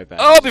we be right back.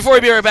 Oh, before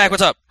we be right back,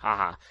 what's up?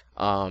 Haha.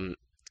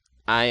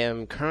 I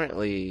am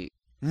currently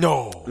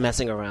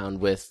messing around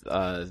with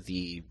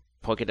the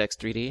Pokédex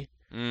 3D.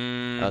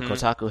 Mm-hmm.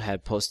 Kotaku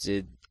had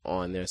posted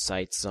on their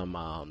site some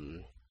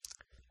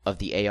of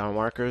the AR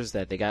markers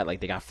that they got.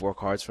 They got 4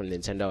 cards from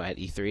Nintendo at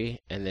E3,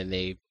 and then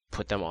they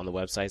put them on the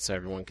website so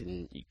everyone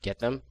can get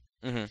them.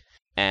 Mm-hmm.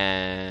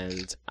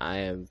 And I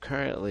am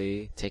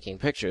currently taking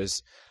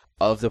pictures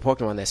of the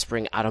Pokemon that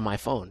spring out of my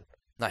phone.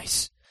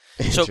 Nice.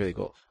 It's really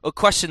cool. A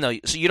question, though.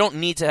 So you don't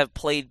need to have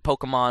played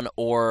Pokemon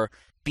or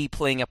be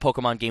playing a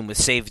Pokemon game with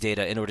save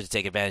data in order to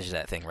take advantage of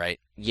that thing, right?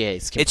 Yeah,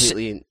 it's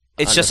completely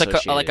It's just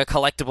like a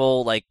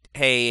collectible,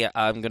 hey,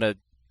 I'm going to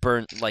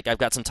burn, I've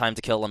got some time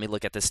to kill, let me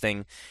look at this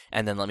thing,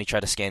 and then let me try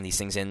to scan these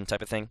things in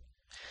type of thing?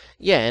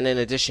 Yeah, and in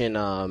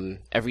addition,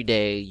 every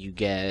day you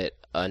get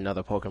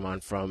another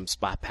Pokemon from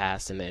Spot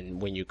Pass, and then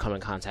when you come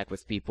in contact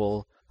with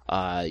people,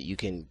 you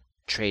can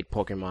trade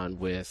Pokemon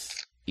with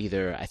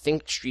either, I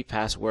think Street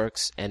Pass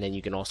works, and then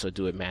you can also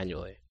do it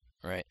manually.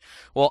 Right.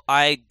 Well,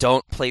 I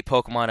don't play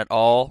Pokemon at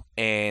all,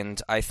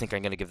 and I think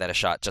I'm going to give that a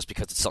shot just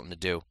because it's something to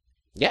do.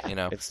 Yeah.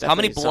 How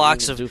many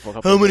blocks of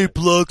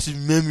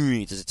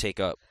memory does it take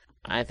up?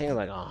 I think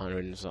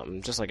 100 and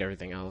something, just like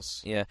everything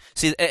else. Yeah.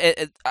 See,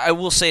 I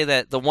will say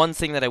that the one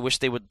thing that I wish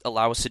they would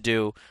allow us to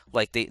do,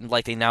 like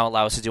they now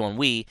allow us to do on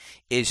Wii,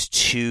 is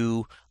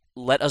to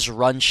let us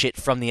run shit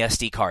from the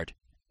SD card.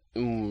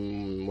 What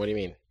do you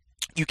mean?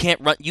 You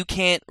can't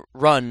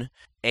run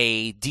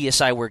a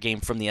DSiWare game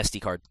from the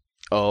SD card.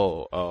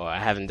 Oh, I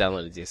haven't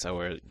downloaded a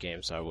DSiWare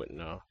game, so I wouldn't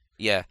know.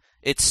 Yeah.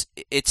 It's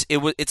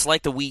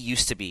like the Wii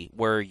used to be,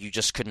 where you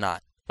just could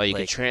not. You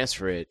can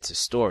transfer it to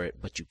store it,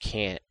 but you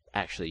can't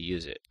actually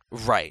use it.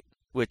 Right.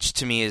 Which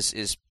to me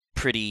is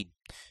pretty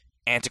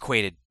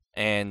antiquated,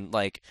 and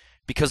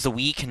because the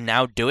Wii can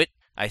now do it,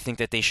 I think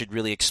that they should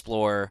really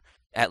explore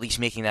at least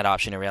making that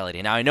option a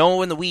reality. Now, I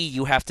know in the Wii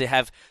you have to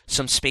have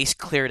some space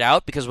cleared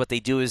out, because what they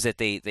do is that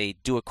they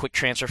do a quick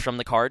transfer from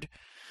the card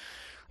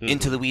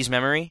into the Wii's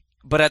memory,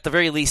 but at the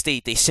very least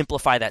they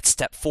simplify that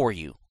step for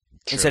you.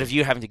 True. Instead of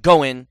you having to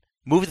go in,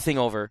 move the thing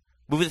over,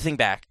 move the thing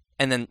back,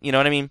 and then, you know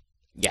what I mean?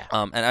 Yeah.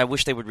 And I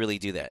wish they would really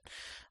do that.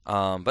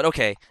 But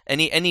okay,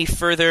 any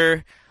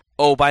further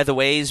by the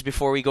ways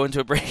before we go into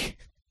a break?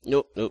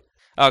 Nope.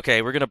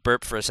 Okay, we're going to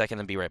burp for a second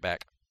and be right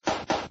back.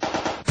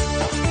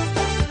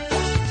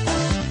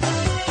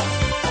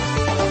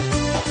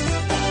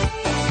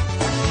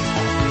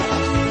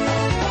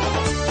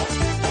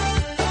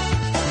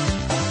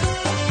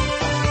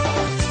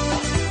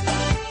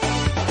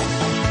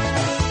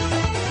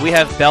 We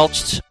have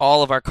belched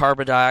all of our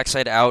carbon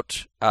dioxide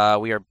out.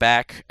 We are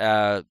back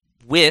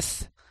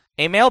with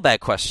a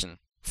mailbag question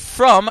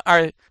from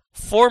our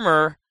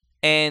former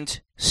and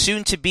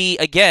soon-to-be,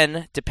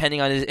 again, depending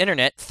on his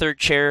internet, third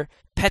chair,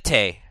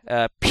 Pete.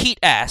 Pete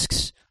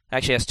asks,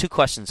 actually has 2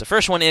 questions. The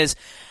first one is,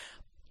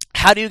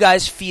 how do you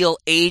guys feel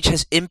age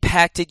has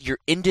impacted your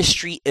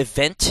industry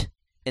event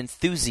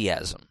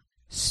enthusiasm.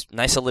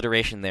 Nice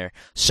alliteration there.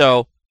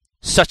 So,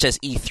 such as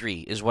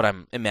E3 is what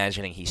I'm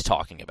imagining he's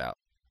talking about.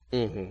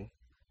 Mm-hmm.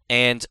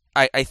 And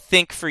I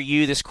think for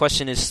you, this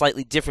question is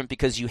slightly different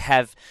because you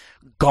have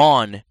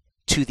gone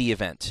to the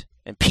event.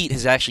 And Pete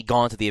has actually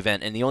gone to the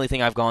event, and the only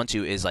thing I've gone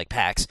to is like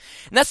PAX.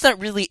 And that's not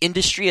really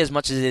industry as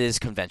much as it is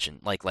convention,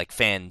 like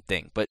fan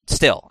thing. But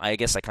still, I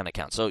guess that kind of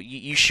counts. So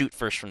you shoot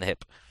first from the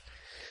hip.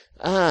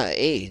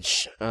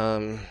 Age.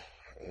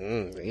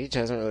 Age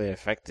hasn't really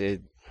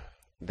affected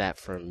that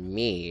for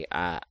me.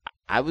 I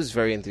was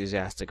very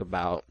enthusiastic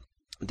about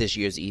this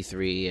year's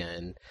E3,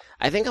 and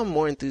I think I'm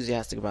more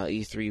enthusiastic about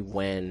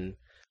E3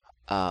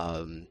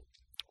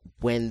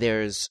 when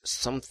there's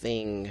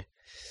something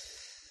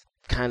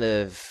kind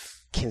of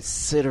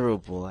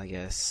considerable, I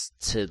guess,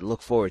 to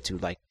look forward to.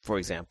 Like, for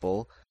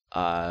example,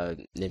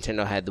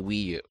 Nintendo had the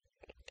Wii U,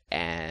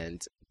 and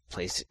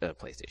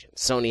PlayStation.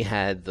 Sony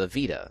had the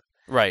Vita.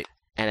 Right.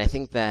 And I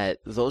think that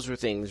those were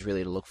things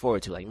really to look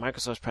forward to. Like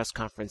Microsoft's press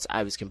conference,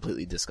 I was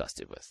completely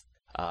disgusted with.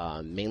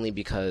 Mainly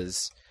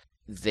because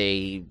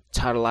they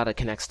tout a lot of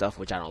Kinect stuff,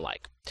 which I don't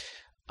like.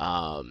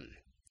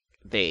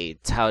 They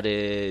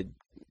touted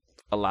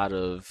a lot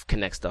of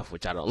Kinect stuff,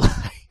 which I don't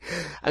like.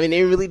 I mean,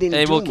 they really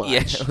didn't do much.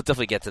 Yeah, we'll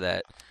definitely get to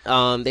that.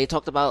 They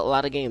talked about a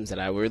lot of games that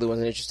I really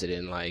wasn't interested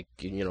in, like,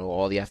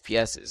 all the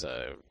FPSs,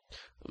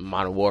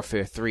 Modern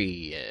Warfare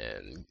 3,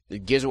 and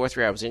Gears of War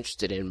 3 I was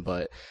interested in,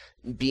 but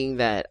being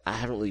that I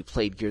haven't really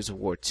played Gears of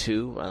War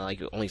 2, I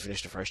only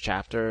finished the first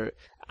chapter,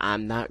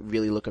 I'm not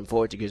really looking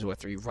forward to Gears of War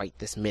 3 right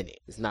this minute.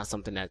 It's not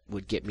something that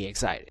would get me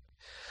excited.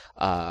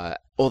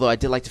 Although I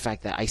did like the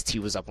fact that Ice-T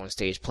was up on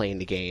stage playing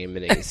the game,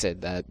 and they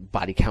said that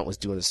Body Count was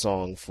doing a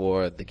song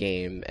for the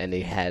game, and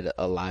they had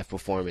a live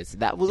performance.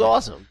 That was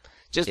awesome.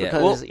 Just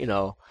because, and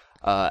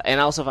I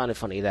also found it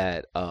funny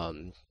that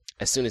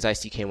as soon as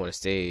Ice-T came on the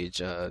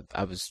stage,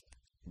 I was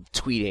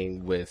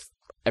tweeting with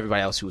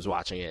everybody else who was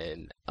watching it,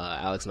 and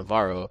Alex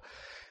Navarro.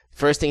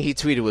 First thing he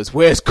tweeted was,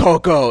 "Where's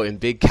Coco?" in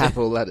big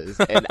capital letters,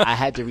 and I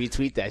had to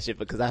retweet that shit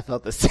because I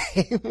felt the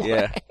same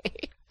way.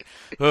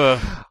 We'll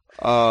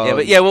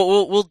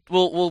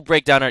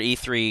break down our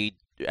E3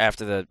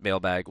 after the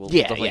mailbag. We'll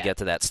definitely get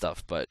to that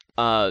stuff, but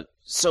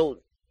so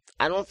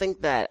I don't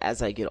think that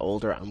as I get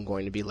older, I'm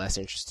going to be less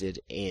interested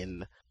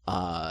in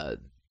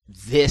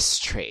this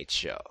trade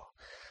show.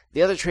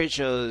 The other trade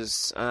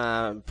shows,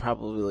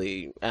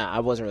 probably I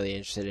wasn't really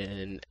interested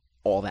in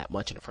all that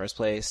much in the first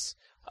place.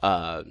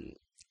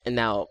 And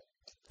now,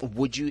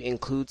 would you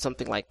include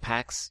something like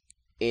PAX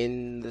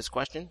in this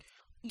question?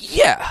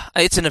 Yeah,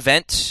 it's an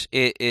event.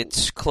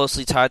 It's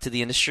closely tied to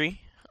the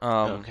industry.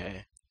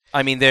 Okay.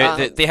 I mean,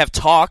 they have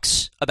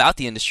talks about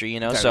the industry,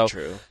 so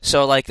true.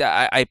 So like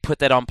I put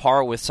that on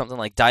par with something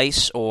like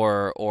DICE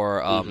or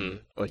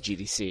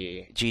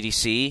GDC.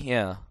 GDC,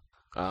 yeah.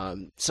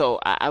 So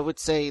I would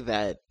say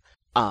that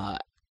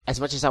as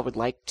much as I would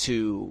like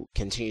to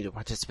continue to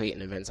participate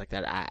in events like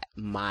that,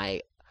 my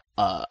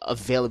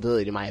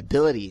availability, my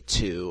ability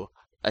to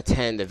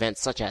attend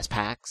events such as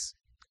PAX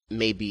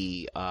may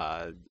be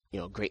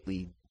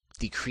greatly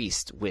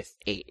decreased with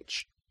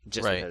age.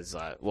 Just right. Because,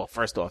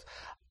 first off,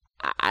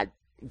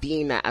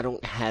 being that I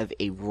don't have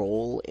a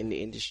role in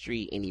the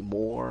industry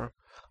anymore,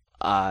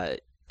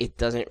 it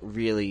doesn't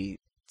really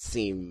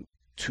seem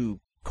too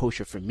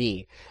kosher for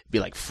me to be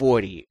like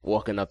 40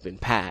 walking up in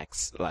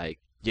PAX, like,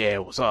 yeah,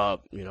 what's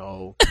up,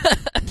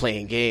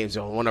 playing games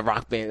on one of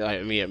Rock Band.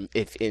 I mean,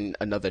 if in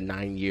another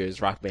 9 years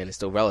Rock Band is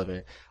still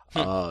relevant,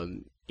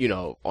 on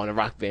a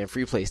Rock Band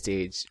free play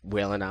stage,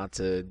 wailing out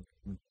to,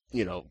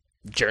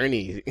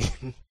 Journey.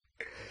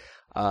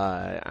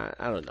 I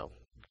don't know.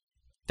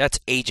 That's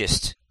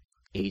ageist.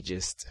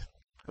 Ageist.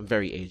 I'm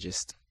very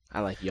ageist.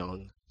 I like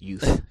young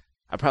youth.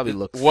 I probably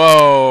look.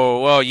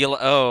 Whoa,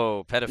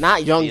 pedophile.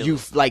 Not young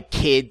youth, like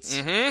kids,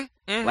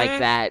 like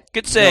that.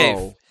 Good save.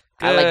 No.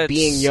 I like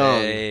being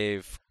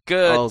young.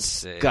 Good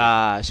save.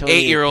 Gosh,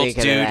 8-year-olds,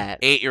 dude.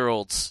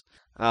 8-year-olds.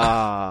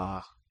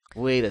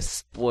 Way to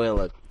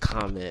spoil a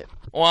comment.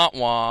 Wah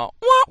wah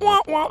wah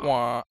wah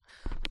wah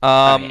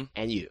wah.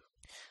 And you.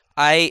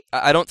 I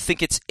don't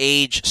think it's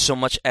age so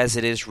much as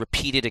it is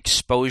repeated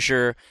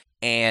exposure,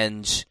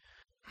 and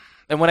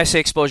when I say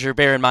exposure,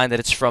 bear in mind that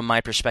it's from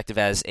my perspective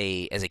as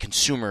a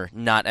consumer,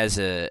 not as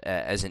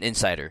an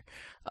insider.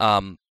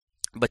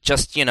 But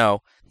just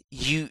and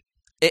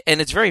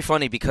it's very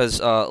funny because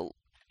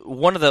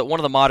one of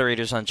the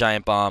moderators on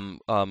Giant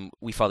Bomb,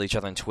 we follow each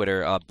other on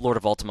Twitter, Lord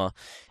of Ultima.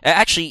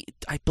 Actually,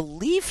 I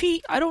believe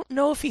I don't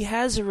know if he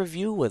has a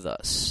review with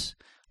us.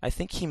 I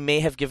think he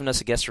may have given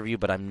us a guest review,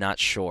 but I'm not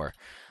sure.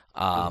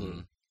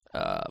 Mortal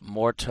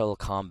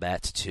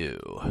Kombat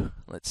 2.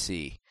 Let's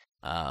see.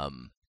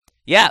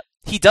 Yeah,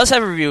 he does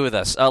have a review with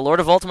us. Lord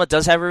of Ultima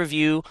does have a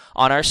review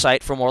on our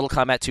site for Mortal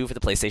Kombat 2 for the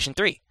PlayStation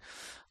 3.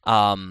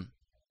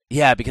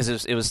 Yeah, because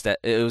it was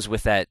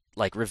with that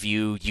like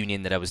review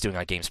union that I was doing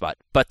on GameSpot.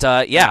 But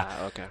yeah.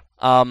 Okay.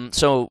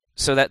 So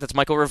that's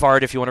Michael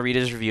Rivard. If you want to read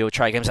his review,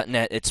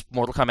 trygames.net. It's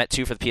Mortal Kombat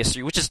 2 for the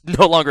PS3, which is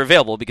no longer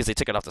available because they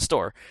took it off the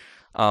store.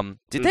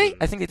 Did they?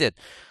 I think they did.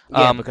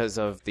 Yeah, because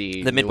of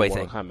the Midway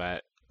Mortal thing. Kombat.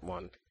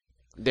 one.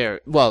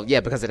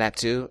 Because of that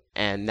too,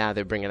 and now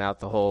they're bringing out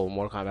the whole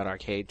Mortal Kombat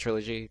Arcade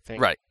trilogy thing.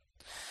 Right.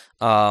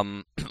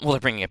 Well, they're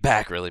bringing it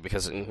back really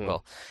because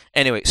well,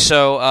 anyway.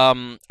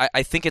 So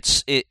I think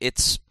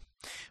it's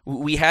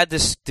we had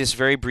this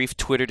very brief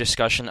Twitter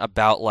discussion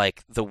about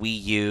like the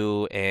Wii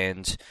U,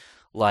 and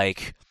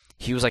like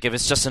he was like, if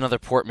it's just another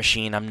port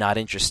machine, I'm not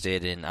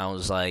interested. And I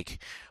was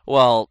like,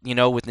 well, you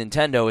know, with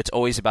Nintendo, it's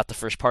always about the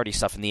first party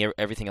stuff, and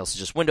everything else is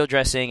just window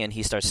dressing. And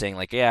he starts saying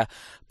like, yeah,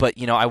 but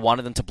you know, I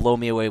wanted them to blow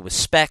me away with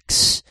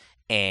specs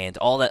and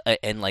all that,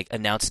 and like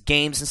announce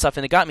games and stuff.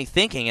 And it got me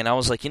thinking, and I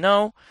was like, you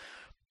know,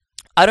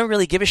 I don't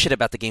really give a shit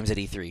about the games at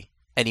E3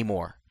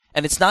 anymore.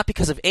 And it's not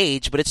because of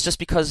age, but it's just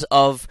because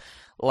of,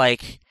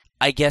 like,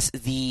 I guess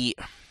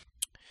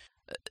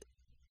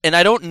and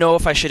I don't know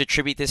if I should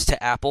attribute this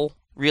to Apple,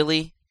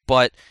 really,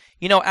 but,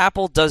 you know,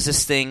 Apple does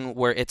this thing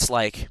where it's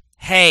like,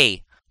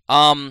 hey,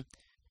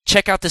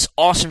 check out this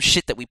awesome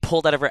shit that we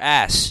pulled out of our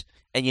ass,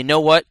 and you know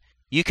what?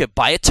 You could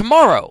buy it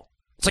tomorrow.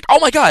 It's like, oh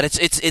my god,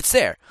 it's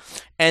there.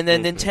 And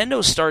then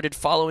Nintendo started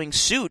following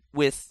suit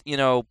with, you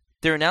know,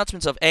 their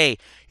announcements of, hey,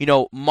 you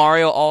know,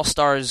 Mario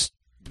All-Stars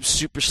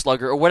Super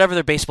Slugger, or whatever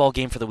their baseball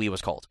game for the Wii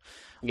was called.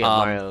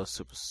 Yeah,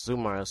 Super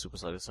Mario Super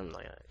Slugger, something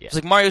like that. Yeah. It's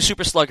like Mario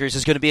Super Sluggers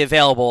is going to be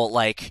available,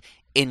 like,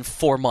 in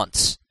 4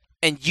 months.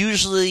 And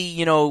usually,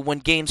 you know, when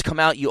games come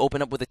out, you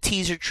open up with a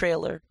teaser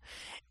trailer,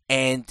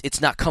 and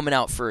it's not coming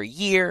out for a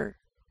year,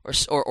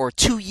 or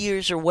 2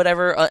 years, or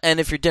whatever, and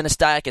if you're Dennis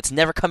Dyack, it's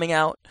never coming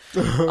out.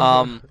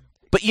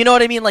 But you know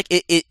what I mean? Like,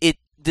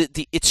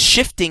 it's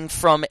shifting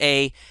from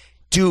a,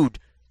 dude,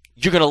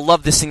 you're going to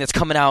love this thing that's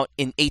coming out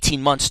in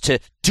 18 months to,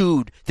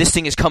 dude, this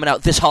thing is coming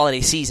out this holiday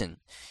season.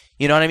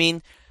 You know what I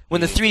mean? When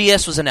the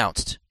 3DS was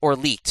announced, or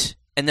leaked,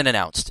 and then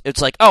announced,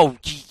 it's like, oh,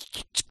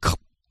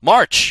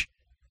 March.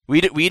 We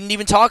didn't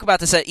even talk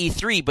about this at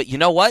E3, but you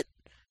know what?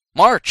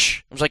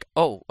 March. I was like,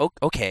 oh,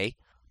 okay.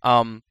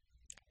 And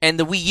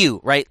the Wii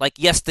U, right? Like,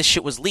 yes, this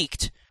shit was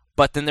leaked,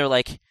 but then they're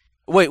like,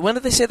 wait, when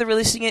did they say they're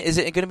releasing it? Is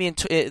it going to be in...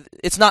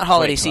 it's not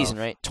holiday season,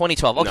 right?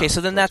 2012. Okay, no,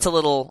 so then that's a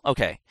little...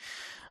 Okay.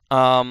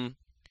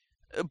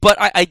 But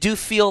I do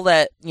feel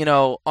that, you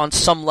know, on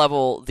some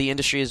level, the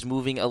industry is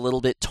moving a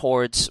little bit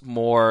towards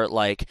more,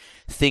 like,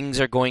 things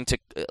are going to,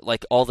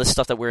 like, all this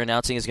stuff that we're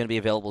announcing is going to be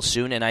available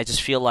soon, and I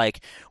just feel like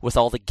with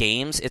all the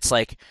games, it's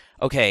like,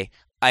 okay,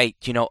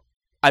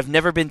 I've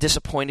never been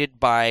disappointed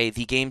by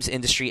the games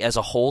industry as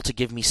a whole to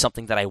give me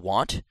something that I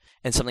want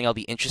and something I'll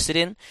be interested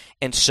in,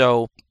 and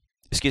so,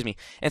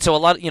 a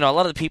lot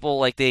of the people,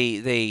 like,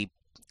 they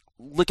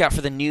look out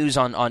for the news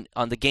on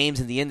the games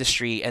in the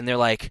industry, and they're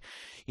like,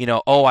 you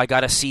know, oh, I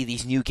gotta see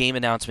these new game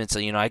announcements,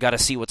 you know, I gotta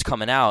see what's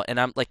coming out. And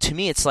I'm like, to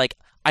me, it's like,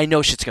 I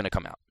know shit's gonna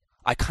come out.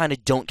 I kind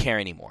of don't care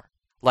anymore.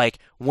 Like,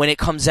 when it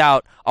comes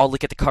out, I'll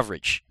look at the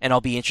coverage, and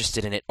I'll be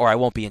interested in it, or I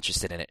won't be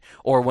interested in it.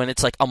 Or when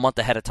it's like a month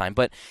ahead of time.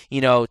 But,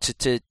 you know,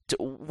 to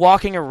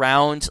walking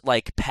around,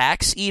 like,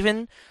 PAX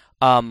even,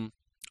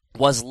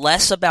 was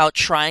less about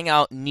trying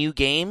out new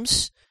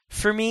games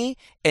for me,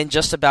 and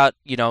just about,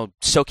 you know,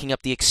 soaking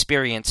up the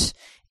experience,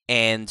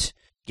 and,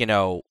 you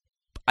know,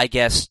 I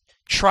guess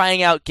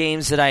trying out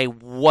games that I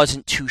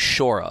wasn't too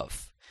sure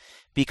of,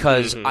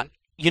 because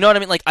you know what I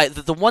mean. Like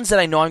the ones that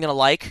I know I'm gonna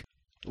like.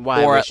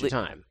 Why waste your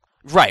time?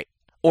 Right,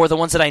 or the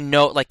ones that I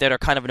know, like, that are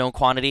kind of a known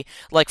quantity.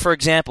 Like, for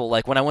example,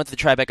 like when I went to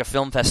the Tribeca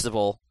Film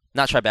Festival,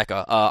 not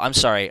Tribeca. I'm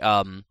sorry.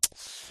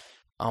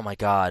 Oh my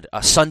God,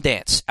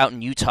 Sundance out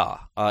in Utah.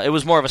 It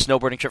was more of a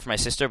snowboarding trip for my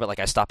sister, but like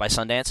I stopped by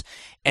Sundance,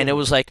 and it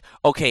was like,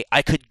 okay,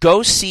 I could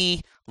go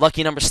see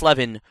Lucky Number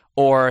 11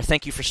 or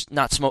Thank You for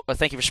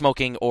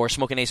Smoking or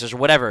Smoking Aces or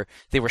whatever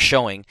they were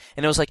showing,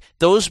 and it was like,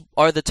 those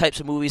are the types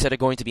of movies that are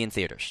going to be in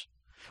theaters.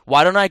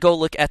 Why don't I go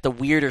look at the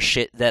weirder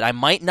shit that I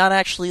might not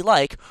actually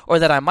like, or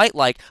that I might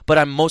like, but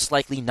I'm most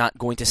likely not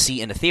going to see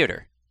in a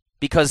theater?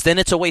 Because then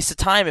it's a waste of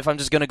time if I'm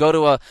just going to go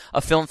to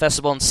a film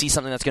festival and see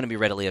something that's going to be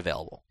readily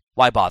available.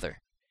 Why bother?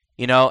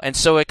 You know, and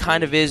so it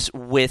kind of is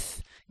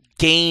with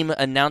game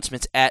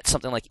announcements at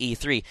something like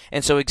E3.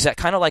 And so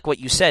kind of like what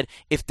you said,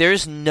 if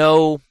there's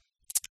very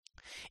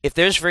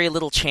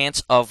little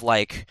chance of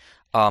like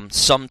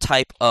some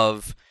type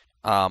of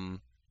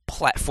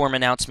platform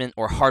announcement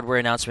or hardware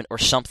announcement or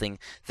something,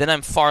 then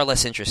I'm far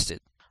less interested.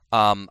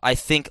 I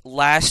think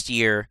last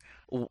year,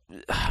 what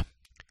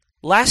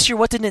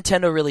did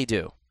Nintendo really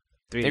do?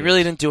 3DS. They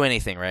really didn't do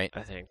anything, right?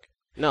 I think.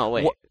 No,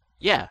 wait.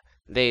 Yeah,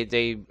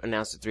 they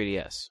announced the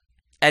 3DS.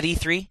 At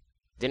E3?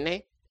 Didn't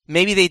they?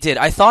 Maybe they did.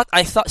 I thought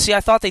they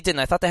didn't.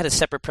 I thought they had a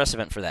separate press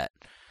event for that.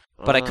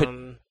 But I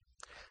couldn't.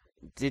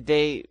 Did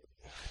they?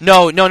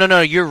 No.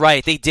 You're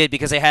right. They did,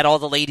 because they had all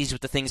the ladies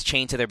with the things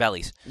chained to their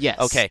bellies. Yes.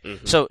 Okay.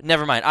 So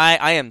never mind.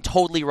 I am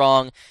totally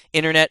wrong.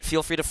 Internet,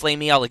 feel free to flame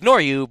me. I'll ignore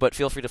you, but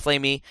feel free to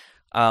flame me.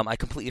 I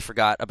completely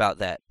forgot about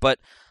that. But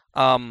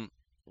what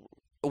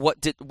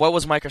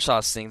was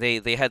Microsoft's thing?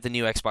 They had the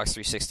new Xbox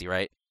 360,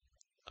 right?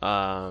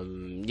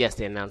 Yes,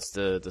 they announced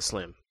the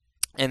Slim.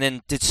 And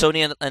then did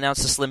Sony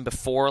announce the Slim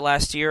before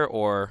last year,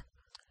 or?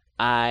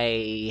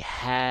 I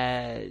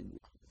had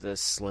the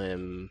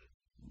Slim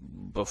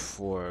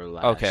before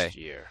last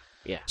year.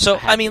 Yeah. So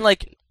had I mean, to.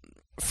 like,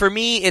 for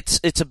me,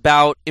 it's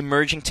about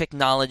emerging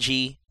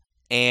technology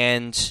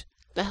and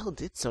the hell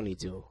did Sony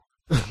do?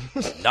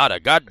 not a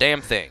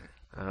goddamn thing.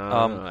 I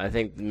don't know. I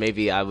think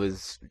maybe I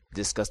was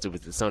disgusted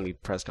with the Sony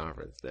press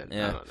conference then.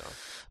 Yeah. I don't know.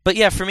 But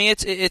yeah, for me,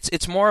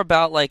 it's more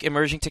about like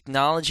emerging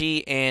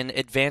technology and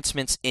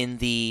advancements in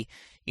the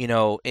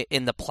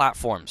in the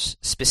platforms,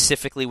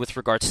 specifically with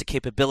regards to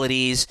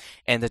capabilities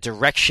and the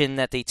direction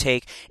that they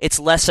take. It's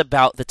less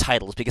about the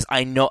titles because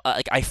I know,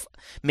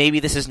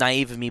 maybe this is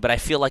naive of me, but I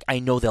feel like I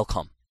know they'll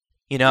come,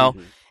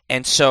 Mhm.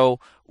 and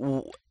so.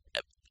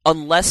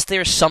 Unless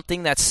there's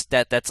something that's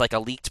like a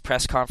leaked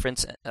press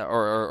conference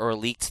or a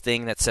leaked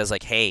thing that says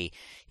like, hey,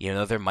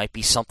 there might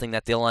be something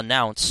that they'll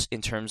announce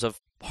in terms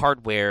of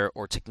hardware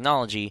or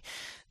technology,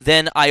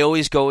 then I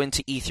always go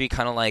into E3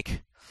 kind of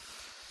like,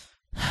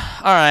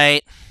 all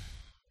right,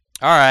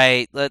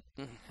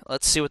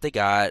 let's see what they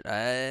got,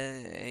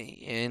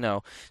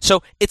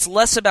 So it's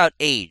less about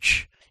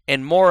age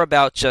and more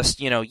about just,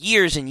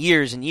 years and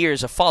years and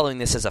years of following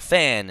this as a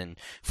fan and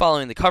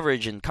following the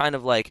coverage and kind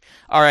of like,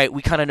 all right,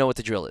 we kind of know what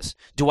the drill is.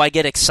 Do I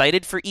get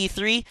excited for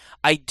E3?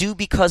 I do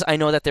because I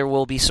know that there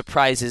will be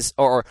surprises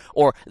or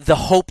the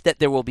hope that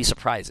there will be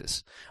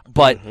surprises.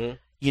 But,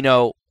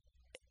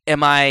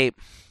 am I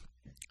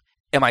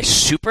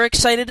super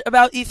excited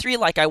about E3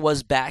 like I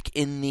was back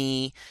in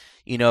the,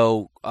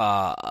 GameCube,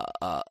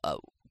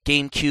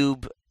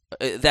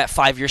 that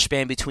 5-year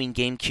span between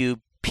GameCube,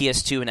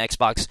 PS2, and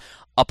Xbox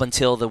up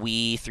until the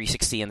Wii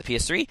 360 and the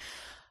PS3?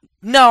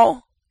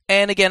 No.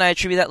 And again, I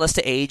attribute that less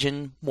to age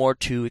and more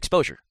to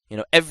exposure.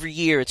 Every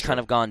year it's kind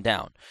of gone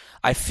down.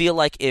 I feel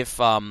like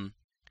if, I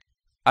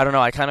don't know,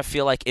 I kind of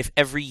feel like if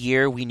every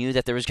year we knew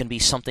that there was going to be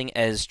something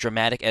as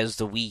dramatic as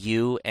the Wii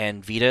U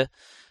and Vita,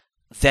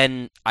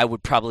 then I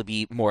would probably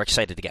be more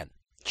excited again.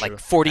 True. Like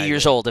 40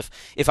 years old.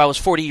 If I was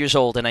 40 years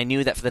old and I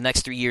knew that for the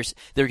next 3 years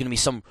there were going to be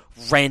some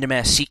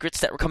random-ass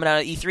secrets that were coming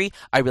out of E3,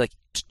 I'd be like,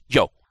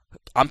 yo,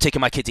 I'm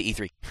taking my kid to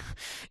E3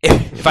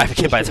 if I have a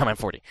kid by the time I'm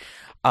 40.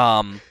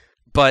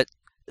 But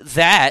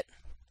that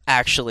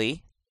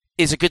actually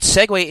is a good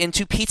segue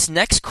into Pete's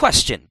next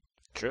question.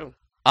 True.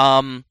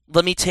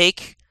 Let me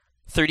take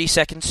 30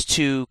 seconds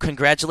to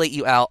congratulate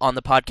you, Al, on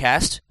the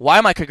podcast. Why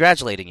am I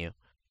congratulating you?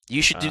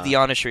 You should do the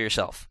honors for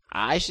yourself.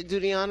 I should do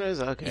the honors?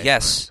 Okay.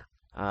 Yes.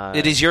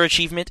 It is your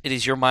achievement. It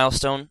is your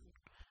milestone.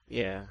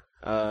 Yeah.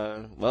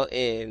 Well,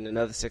 in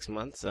another 6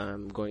 months,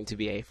 I'm going to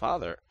be a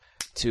father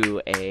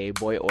to a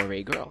boy or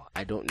a girl.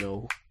 I don't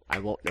know. I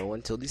won't know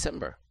until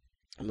December.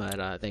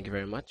 But thank you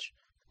very much.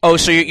 Oh,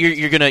 so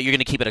you're gonna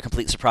keep it a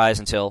complete surprise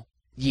until?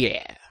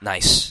 Yeah.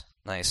 Nice.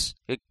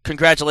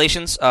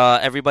 Congratulations,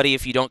 everybody!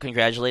 If you don't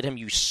congratulate him,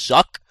 you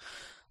suck.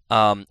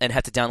 And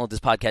have to download this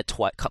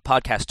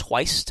podcast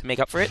twice to make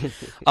up for it.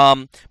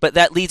 But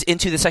that leads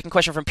into the second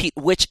question from Pete,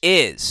 which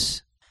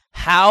is,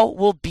 how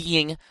will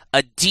being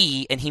a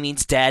D, and he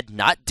means dad,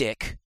 not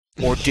dick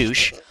or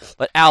douche,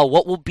 but Al,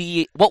 what will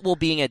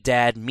being a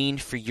dad mean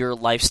for your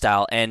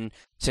lifestyle? And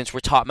since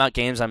we're talking about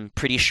games, I'm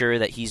pretty sure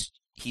that he's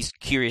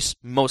curious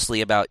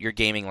mostly about your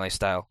gaming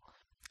lifestyle.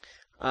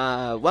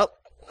 Well,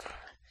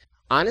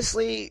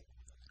 honestly,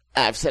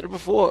 I've said it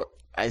before.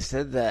 I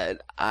said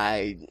that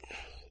I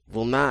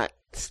will not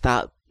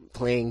stop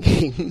playing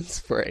games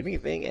for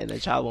anything, and a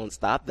child won't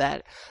stop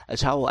that. A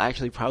child will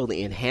actually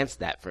probably enhance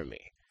that for me.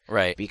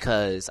 Right.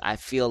 Because I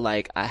feel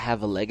like I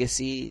have a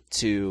legacy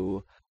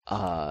to in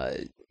a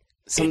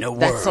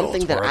that's world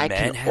something that where I a man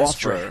can has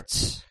offer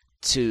dreads.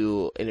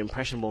 to an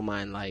impressionable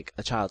mind like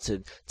a child,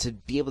 to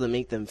be able to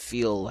make them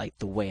feel like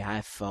the way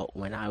I felt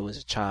when I was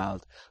a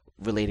child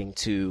relating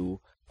to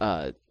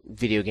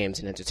video games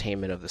and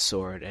entertainment of the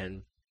sort.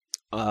 And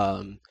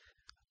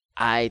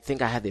I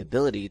think I have the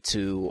ability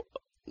to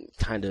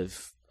kind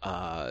of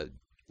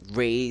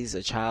raise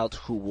a child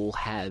who will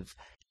have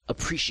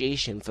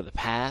appreciation for the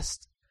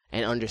past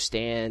and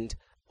understand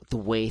the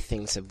way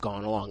things have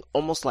gone along.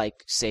 Almost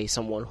like, say,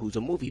 someone who's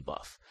a movie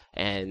buff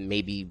and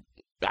maybe,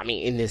 I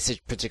mean, in this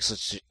particular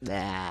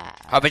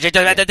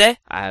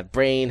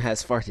brain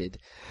has farted.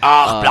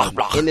 Blah,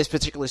 blah. In this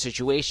particular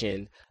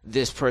situation,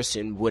 this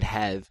person would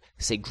have,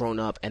 say, grown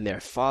up and their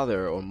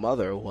father or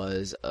mother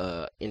was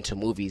into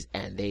movies,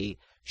 and they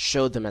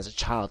showed them as a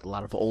child a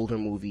lot of older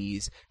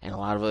movies and a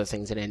lot of other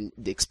things, and then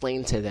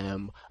explained to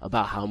them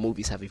about how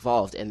movies have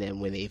evolved. And then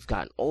when they've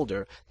gotten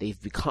older,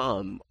 they've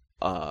become,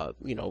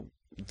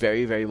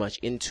 very, very much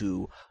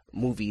into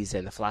movies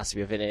and the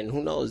philosophy of it. And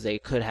who knows, they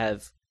could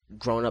have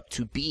grown up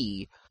to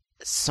be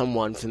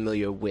someone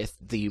familiar with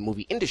the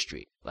movie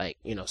industry, like,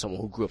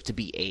 someone who grew up to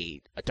be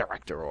a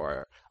director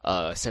or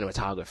a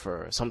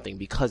cinematographer or something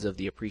because of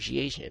the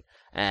appreciation.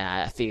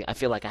 And I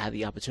feel like I have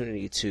the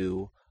opportunity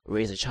to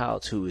raise a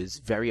child who is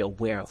very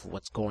aware of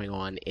what's going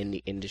on in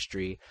the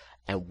industry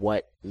and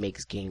what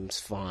makes games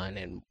fun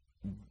and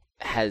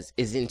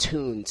is in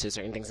tune to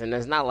certain things. And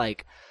it's not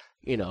like,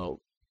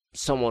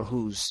 someone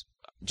who's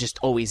just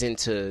always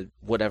into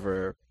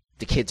whatever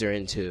the kids are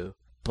into,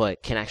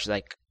 but can actually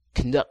like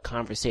conduct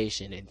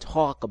conversation and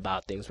talk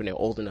about things when they're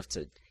old enough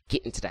to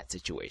get into that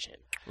situation.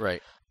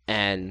 Right.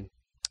 And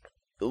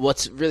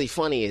what's really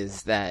funny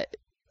is that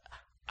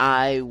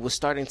I was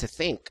starting to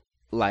think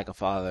like a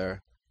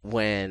father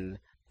when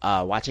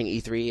watching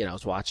E3, and I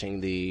was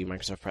watching the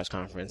Microsoft press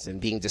conference and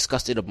being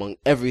disgusted among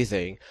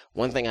everything.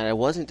 One thing I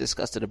wasn't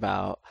disgusted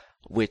about,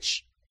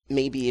 which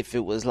maybe if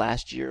it was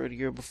last year or the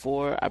year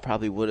before, I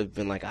probably would have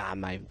been like, I'm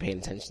not even paying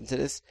attention to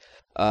this,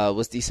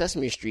 was the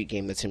Sesame Street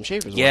game that Tim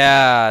Schafer's working on.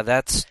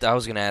 Yeah, I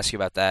was going to ask you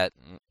about that.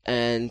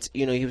 And,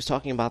 he was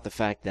talking about the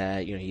fact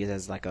that, he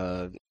has like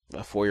a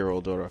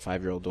 4-year-old daughter, a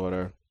 5-year-old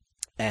daughter,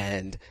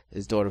 and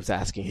his daughter was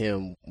asking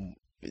him,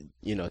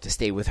 to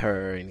stay with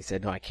her, and he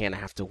said, no, I can't, I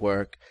have to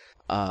work.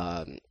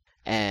 And,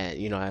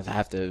 I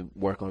have to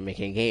work on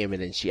making a game.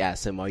 And then she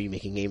asked him, are you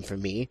making a game for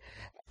me?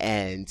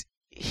 And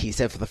he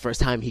said for the first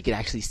time he could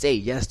actually say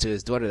yes to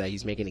his daughter that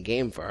he's making a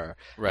game for her.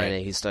 Right. And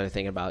then he started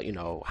thinking about,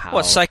 how...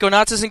 What,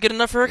 Psychonauts isn't good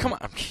enough for her? Come on.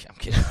 I'm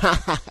kidding.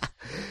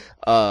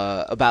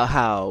 About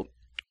how,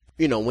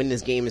 when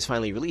this game is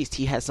finally released,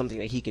 he has something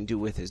that he can do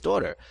with his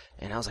daughter.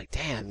 And I was like,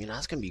 damn,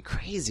 that's going to be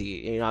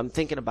crazy. I'm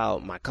thinking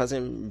about my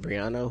cousin,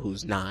 Brianna,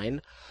 who's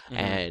 9,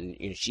 and,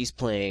 she's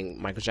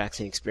playing Michael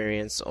Jackson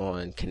Experience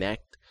on Kinect,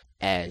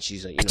 and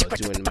she's, doing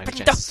Michael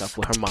Jackson stuff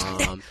with her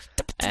mom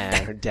and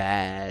her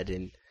dad,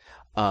 and,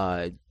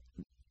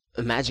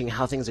 imagine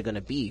how things are going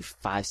to be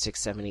 5, 6,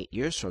 7, 8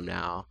 years from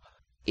now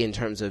in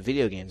terms of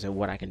video games and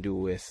what I can do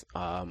with,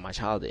 my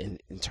child in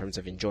terms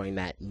of enjoying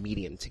that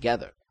medium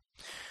together.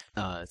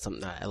 It's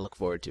something that I look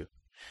forward to.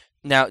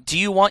 Now, do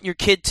you want your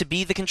kid to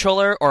be the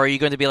controller, or are you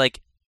going to be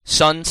like,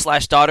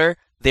 son/daughter,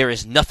 there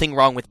is nothing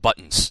wrong with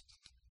buttons?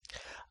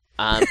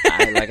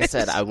 Like I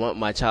said, I want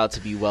my child to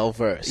be well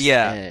versed.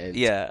 Yeah, and,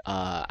 yeah.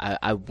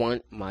 I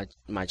want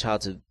my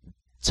child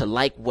to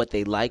like what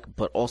they like,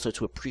 but also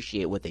to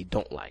appreciate what they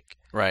don't like.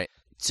 Right.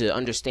 To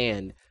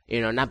understand,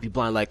 not be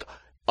blind like,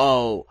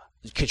 oh,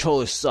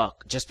 controllers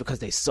suck just because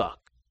they suck.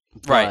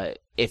 Right. But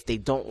if they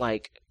don't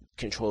like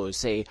controllers,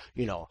 say,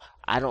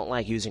 I don't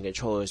like using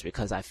controllers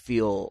because I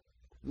feel,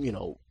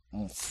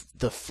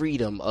 the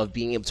freedom of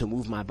being able to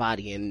move my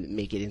body and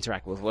make it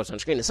interact with what's on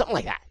screen, or something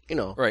like that,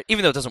 Right,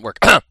 even though it doesn't work.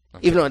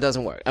 Even though it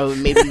doesn't work.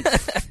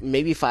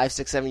 Maybe 5,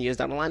 6, 7 years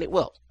down the line it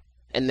will.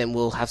 And then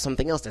we'll have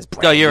something else that's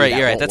brand No, you're new right, that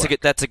you're right. won't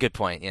work. That's a good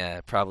point.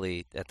 Yeah,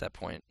 probably at that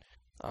point.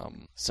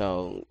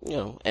 So,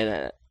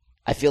 and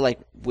I feel like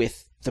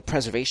with the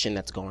preservation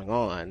that's going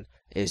on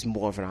is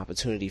more of an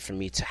opportunity for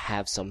me to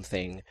have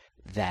something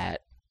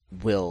that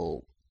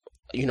will,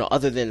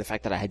 other than the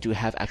fact that I do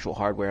have actual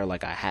hardware,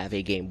 like I have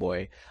a Game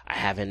Boy, I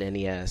have an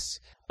NES,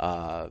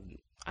 I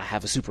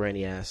have a Super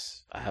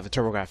NES, I have a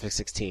TurboGrafx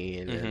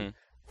 16, and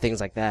things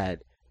like that.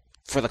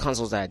 For the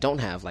consoles that I don't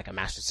have, like a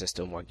Master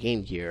System or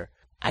Game Gear,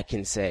 I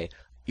can say,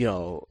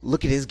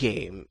 look at his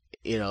game,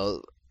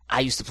 I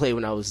used to play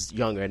when I was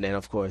younger, and then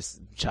of course,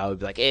 the child would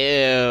be like,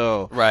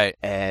 ew. Right.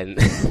 And,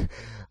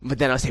 but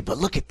then I'll say, but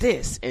look at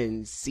this,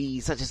 and see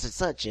such and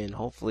such, and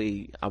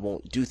hopefully I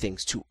won't do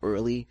things too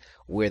early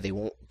where they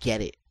won't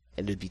get it,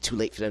 and it'd be too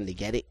late for them to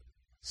get it.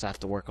 So I have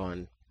to work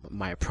on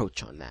my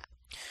approach on that.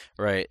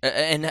 Right.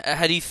 And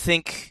how do you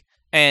think,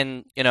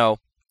 and,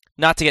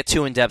 not to get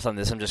too in depth on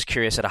this, I'm just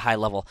curious at a high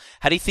level,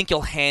 how do you think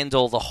you'll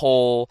handle the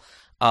whole,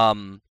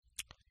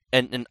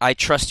 and I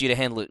trust you to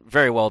handle it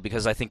very well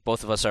because I think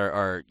both of us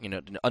are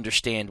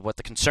understand what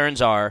the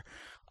concerns are,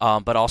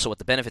 but also what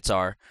the benefits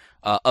are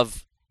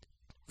of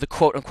the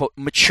quote-unquote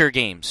mature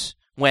games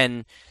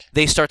when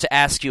they start to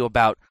ask you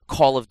about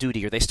Call of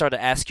Duty or they start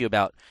to ask you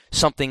about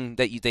something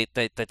that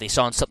they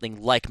saw in something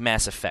like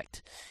Mass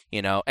Effect,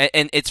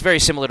 and it's very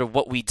similar to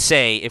what we'd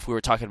say if we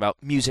were talking about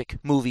music,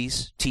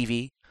 movies,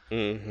 TV.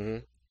 Mm-hmm.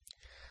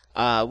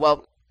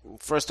 Well,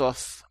 first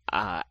off,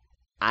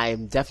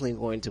 I'm definitely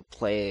going to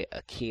play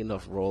a key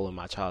enough role in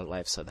my child's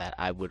life so that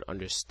I would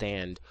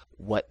understand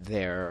what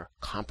their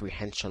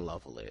comprehension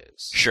level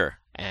is. Sure.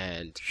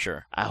 And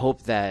sure. I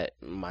hope that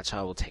my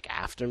child will take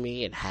after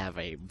me and have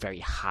a very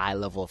high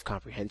level of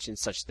comprehension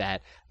such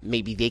that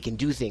maybe they can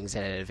do things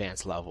at an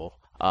advanced level.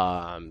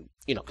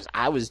 Because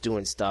I was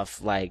doing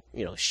stuff like,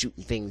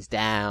 shooting things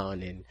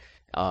down and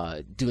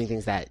doing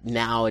things that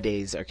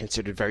nowadays are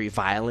considered very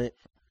violent.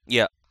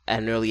 Yeah. At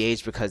an early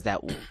age because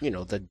that,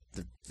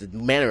 the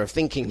manner of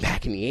thinking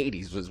back in the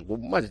 80s was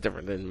much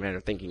different than the manner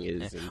of thinking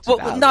is in 2000.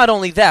 Well, not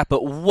only that,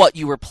 but what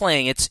you were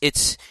playing.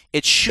 It's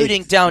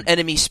shooting down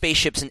enemy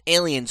spaceships and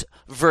aliens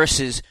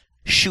versus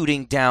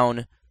shooting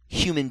down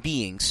human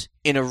beings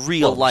in a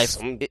real life,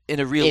 in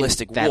a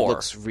realistic war. That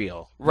looks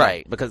real.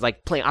 Right. Because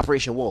like playing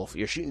Operation Wolf,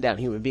 you're shooting down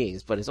human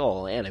beings, but it's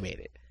all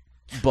animated.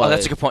 But,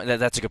 that's a good point.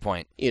 That's a good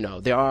point.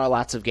 There are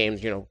lots of games,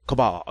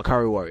 Cabal,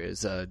 Akari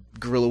Warriors,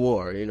 Guerrilla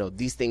War,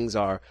 these things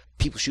are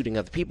people shooting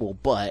other people,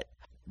 but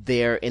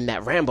they're in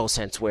that Rambo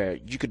sense where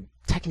you could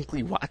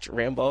technically watch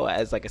Rambo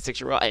as like a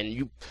 6-year-old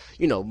and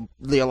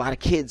there are a lot of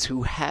kids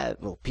who have,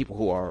 people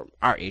who are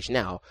our age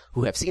now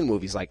who have seen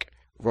movies like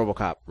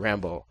RoboCop,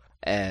 Rambo,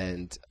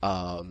 and,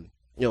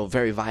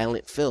 very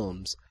violent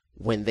films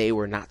when they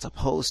were not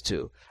supposed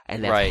to,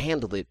 and they've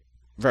handled it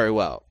very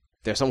well.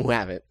 There's some who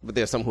haven't, but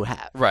there's some who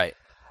have. Right.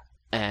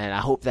 And I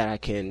hope that I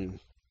can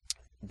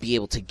be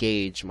able to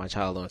gauge my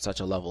child on such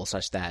a level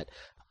such that,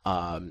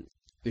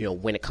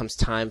 when it comes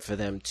time for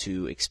them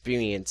to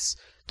experience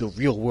the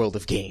real world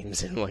of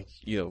games and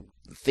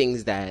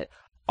things that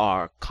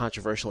are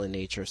controversial in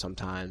nature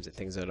sometimes and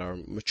things that are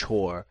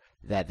mature,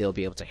 that they'll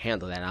be able to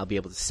handle that. And I'll be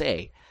able to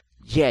say,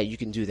 yeah, you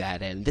can do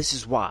that, and this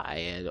is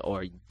why,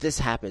 or this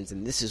happens,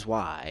 and this is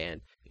why, and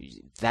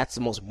that's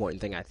the most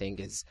important thing, I think,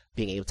 is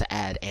being able to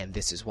add, and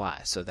this is why,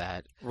 so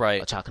that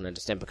a child can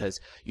understand, because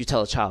you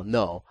tell a child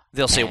no.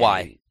 They'll say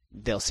why.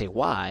 They'll say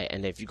why,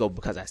 and if you go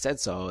because I said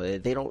so,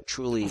 they don't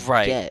truly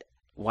get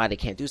why they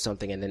can't do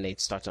something, and then they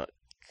start to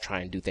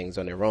try and do things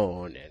on their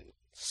own, and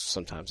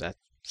sometimes that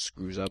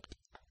screws up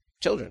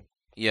children.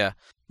 Yeah.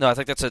 No, I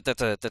think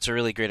that's a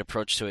really great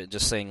approach to it.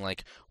 Just saying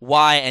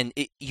why, and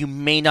you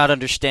may not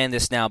understand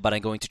this now, but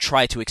I'm going to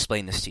try to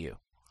explain this to you.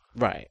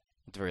 Right.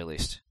 At the very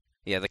least.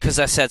 Yeah, because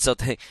I said so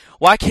thing.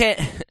 Why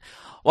can't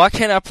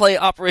I play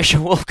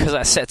Operation Wolf because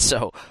I said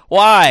so?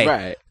 Why?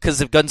 Right. Because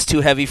the gun's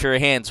too heavy for your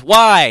hands.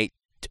 Why?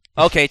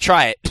 Okay,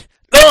 try it.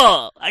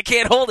 Ugh! I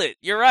can't hold it.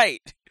 You're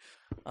right.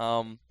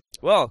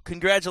 Well,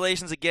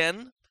 congratulations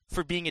again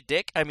for being a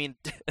dick. I mean,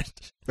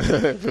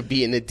 for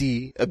being a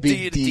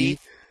big D.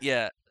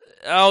 Yeah.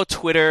 Oh,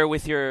 Twitter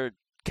with your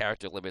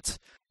character limits.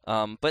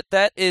 But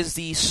that is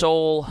the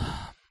sole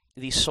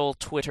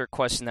Twitter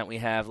question that we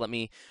have. Let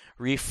me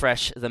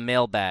refresh the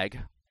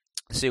mailbag,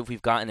 see if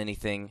we've gotten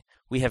anything.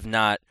 We have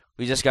not.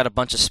 We just got a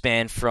bunch of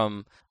spam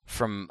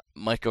from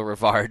Michael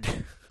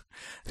Rivard.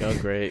 Oh,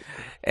 great.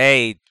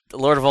 Hey,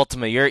 Lord of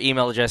Ultima, your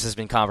email address has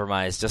been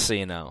compromised, just so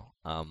you know.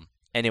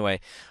 Anyway,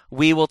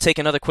 we will take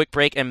another quick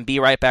break and be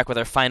right back with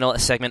our final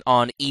segment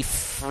on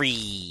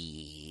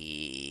E3.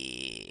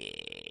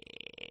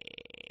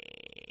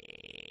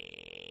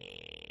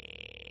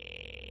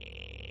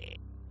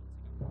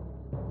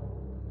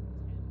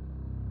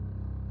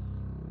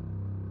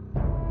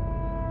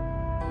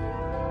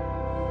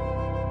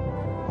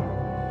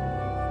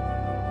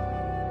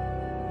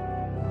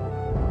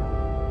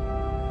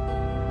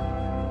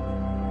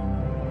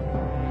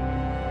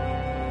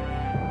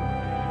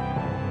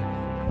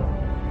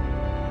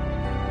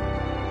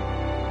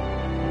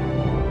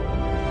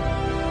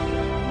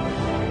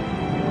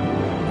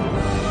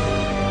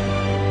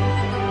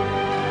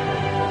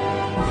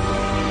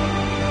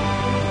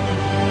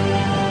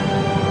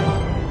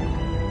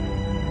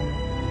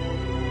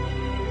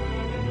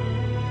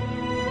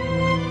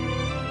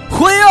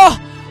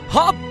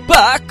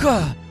 Back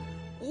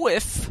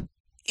with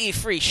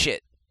E3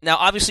 shit. Now,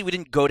 obviously, we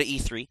didn't go to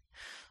E3.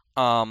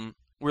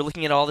 We're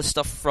looking at all this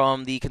stuff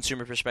from the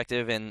consumer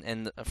perspective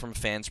and from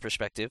fans'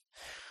 perspective.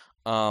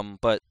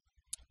 But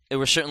it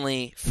was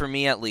certainly, for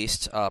me at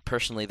least,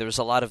 personally, there was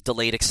a lot of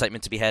delayed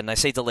excitement to be had. And I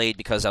say delayed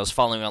because I was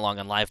following along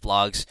on live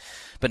blogs,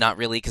 but not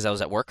really because I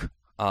was at work.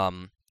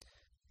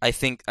 I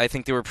think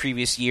there were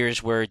previous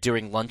years where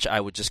during lunch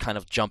I would just kind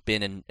of jump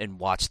in and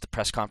watch the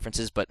press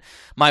conferences, but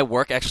my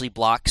work actually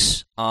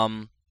blocks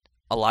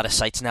a lot of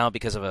sites now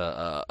because of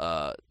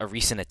a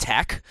recent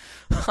attack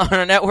on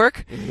our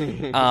network.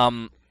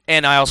 And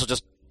I also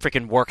just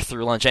freaking work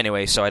through lunch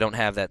anyway, so I don't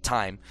have that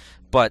time.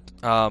 But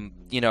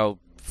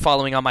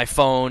following on my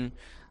phone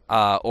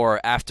or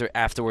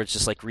afterwards,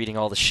 just reading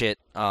all the shit,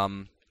 got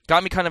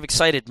me kind of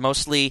excited,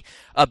 mostly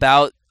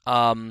about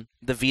the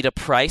Vita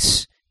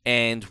price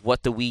and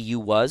what the Wii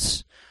U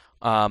was.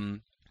 I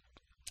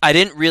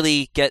didn't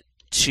really get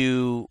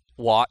to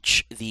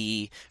watch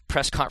the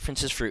press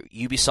conferences for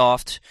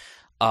Ubisoft,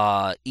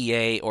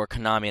 EA, or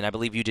Konami, and I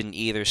believe you didn't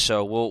either,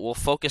 so we'll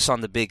focus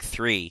on the big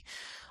three.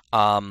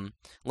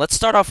 Let's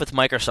start off with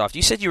Microsoft.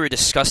 You said you were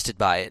disgusted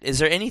by it. Is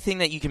there anything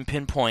that you can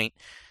pinpoint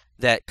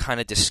that kind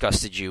of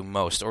disgusted you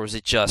most, or was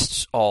it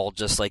just all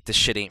just this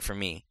shit ain't for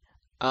me?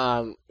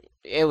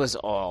 It was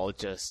all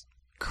just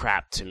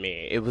crap to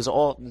me. It was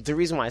all, the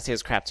reason why I say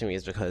it's crap to me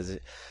is because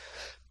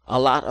a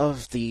lot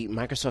of the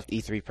Microsoft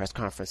E3 press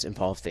conference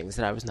involved things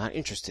that I was not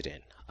interested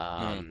in.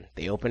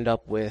 They opened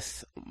up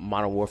with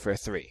Modern Warfare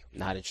 3.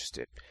 Not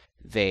interested.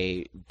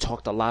 They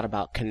talked a lot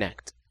about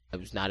Kinect. I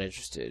was not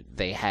interested.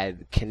 They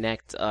had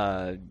Kinect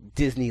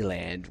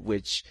Disneyland,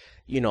 which,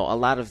 a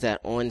lot of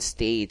that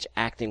on-stage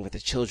acting with the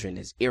children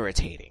is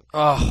irritating.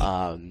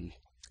 Oh,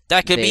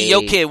 that could be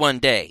your kid one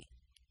day.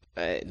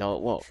 No,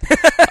 it won't.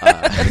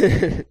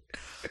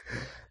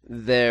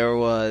 There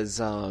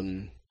was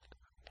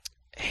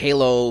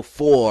Halo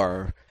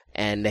 4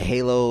 and the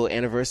Halo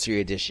Anniversary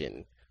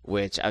Edition,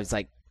 which I was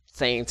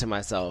saying to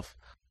myself,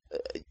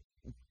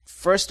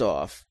 first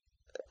off,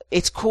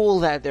 it's cool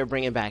that they're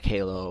bringing back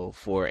Halo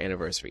 4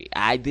 Anniversary.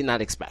 I did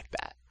not expect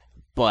that.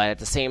 But at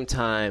the same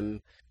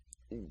time,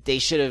 they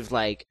should have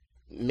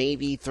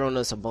maybe thrown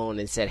us a bone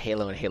and said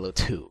Halo and Halo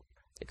 2.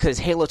 Because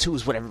Halo 2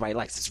 is what everybody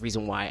likes. It's the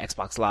reason why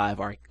Xbox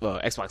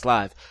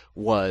Live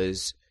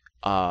was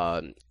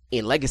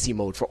in legacy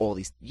mode for all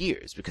these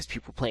years, because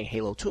people were playing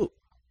Halo 2.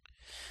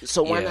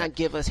 So why not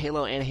give us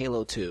Halo and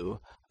Halo 2,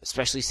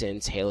 especially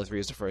since Halo 3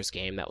 was the first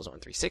game that was on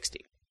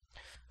 360.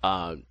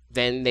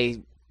 Then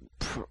they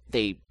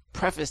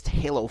prefaced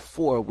Halo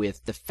 4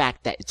 with the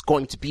fact that it's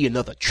going to be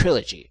another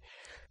trilogy.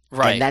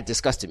 Right. And that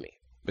disgusted me.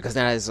 because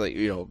now it's like,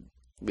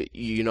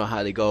 you know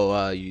how they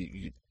go,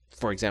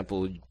 for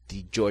example,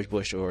 the George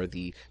Bush or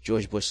the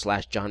George Bush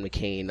 / John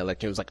McCain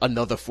election was like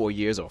another 4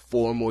 years or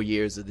 4 more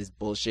years of this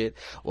bullshit.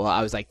 Well,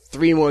 I was like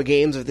 3 more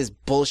games of this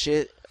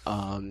bullshit.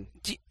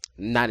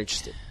 Not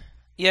interested.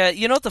 Yeah,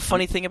 you know what the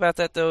funny thing about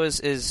that though is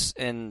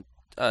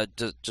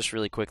just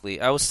really quickly,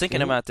 I was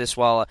thinking about this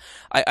while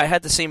I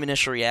had the same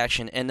initial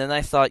reaction, and then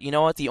I thought, you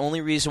know what, the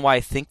only reason why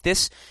I think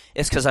this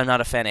is because I'm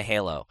not a fan of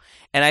Halo.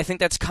 And I think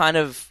that's kind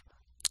of,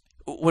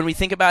 when we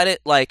think about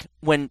it, like,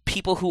 when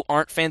people who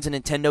aren't fans of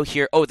Nintendo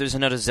hear, oh, there's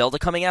another Zelda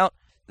coming out,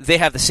 they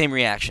have the same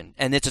reaction.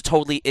 And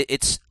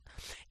it's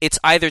it's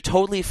either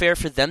totally fair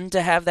for them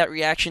to have that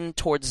reaction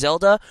towards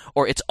Zelda,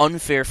 or it's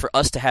unfair for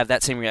us to have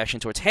that same reaction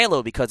towards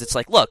Halo, because it's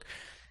like, look,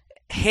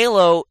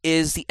 Halo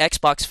is the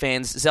Xbox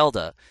fans'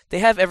 Zelda. They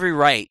have every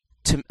right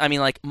to... I mean,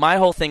 like, my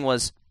whole thing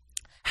was,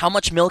 how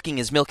much milking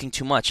is milking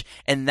too much?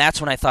 And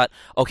that's when I thought,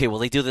 okay, well,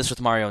 they do this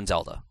with Mario and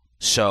Zelda.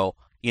 So,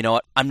 you know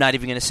what? I'm not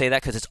even going to say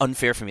that because it's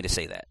unfair for me to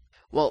say that.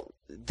 Well,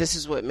 this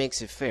is what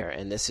makes it fair,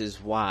 and this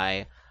is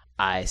why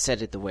I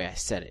said it the way I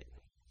said it.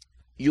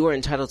 You are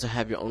entitled to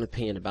have your own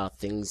opinion about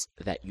things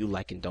that you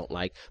like and don't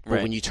like, but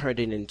Right. when you turn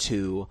it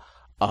into,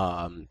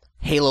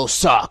 Halo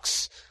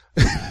sucks...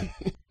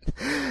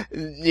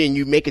 and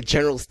you make a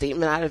general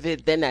statement out of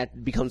it, then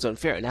that becomes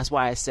unfair. And that's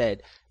why I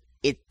said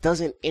it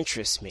doesn't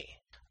interest me.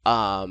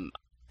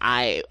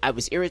 I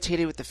was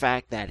irritated with the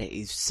fact that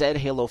he said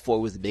Halo 4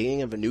 was the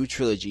beginning of a new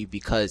trilogy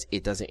because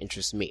it doesn't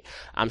interest me.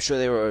 I'm sure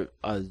there were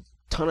a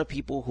ton of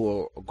people who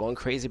are going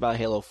crazy about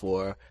Halo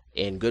 4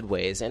 in good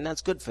ways, and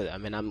that's good for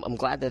them. And I'm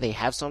glad that they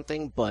have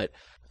something, but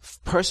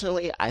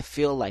personally, I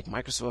feel like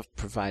Microsoft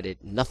provided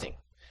nothing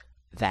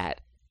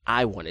that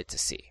I wanted to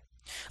see.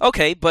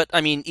 Okay, but I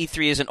mean,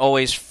 E3 isn't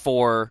always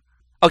for.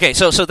 Okay,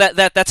 so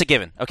that's a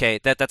given. Okay,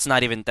 that's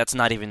not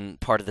even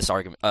part of this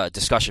argument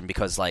discussion,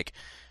 because like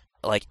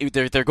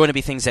there are going to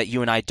be things that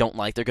you and I don't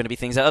like. There are going to be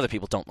things that other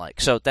people don't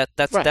like. So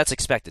that's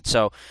expected.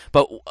 So,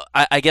 but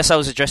I guess I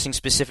was addressing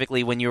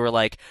specifically when you were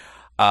like,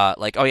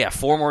 oh yeah,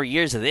 4 more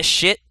years of this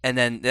shit, and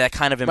then that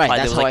kind of implied Right,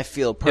 that's it was how like, I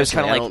feel it was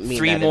kind personally. of I don't like mean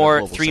three that in a more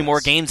global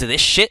sense. games of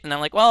this shit, and I'm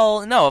like,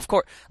 well, no, of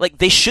course, like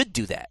they should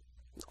do that.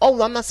 Oh,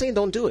 I'm not saying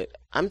don't do it.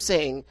 I'm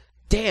saying,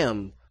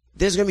 damn,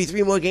 there's gonna be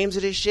 3 more games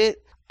of this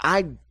shit.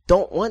 I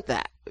don't want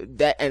that.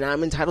 And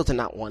I'm entitled to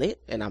not want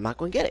it, and I'm not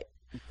gonna get it.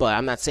 But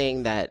I'm not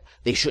saying that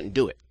they shouldn't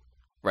do it.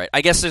 Right.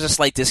 I guess there's a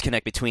slight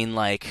disconnect between,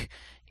 like,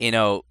 you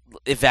know,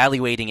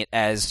 evaluating it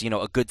as, you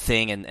know, a good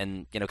thing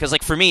and you know, because,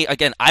 like, for me,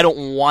 again, I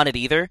don't want it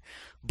either,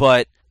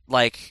 but,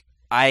 like,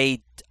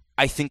 I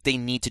think they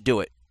need to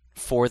do it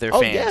for their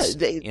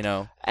fans, you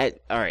know. All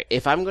right,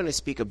 if I'm going to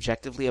speak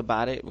objectively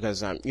about it,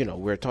 because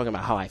we're talking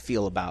about how I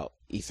feel about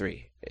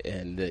E3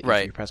 and the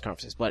E3 press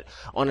conferences, but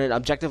on an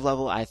objective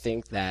level, I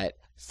think that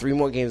 3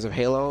 more games of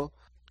Halo,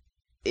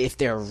 if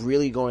they're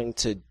really going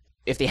to,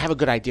 if they have a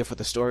good idea for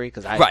the story,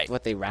 because I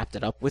thought they wrapped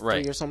it up with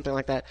 3 or something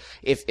like that.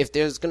 If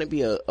there's going to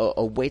be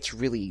a way to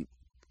really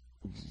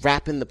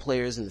wrap in the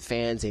players and the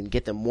fans and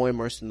get them more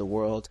immersed in the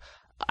world,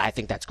 I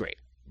think that's great.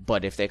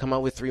 But if they come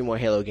out with 3 more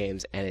Halo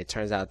games and it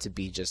turns out to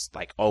be just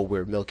like, oh,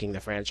 we're milking the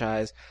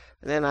franchise,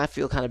 then I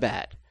feel kind of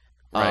bad.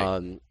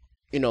 Right.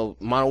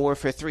 Modern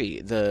Warfare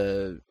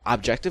 3,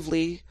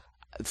 objectively,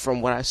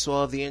 from what I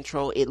saw of the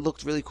intro, it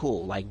looked really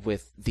cool, like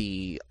with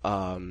the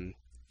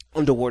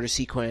underwater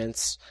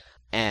sequence,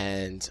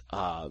 and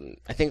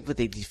I think that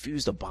they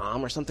defused a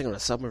bomb or something on a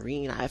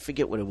submarine. I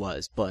forget what it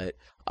was, but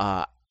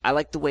I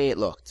liked the way it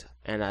looked.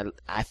 And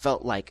I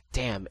felt like,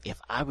 damn,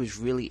 if I was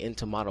really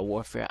into Modern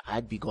Warfare,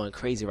 I'd be going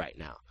crazy right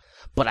now.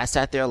 But I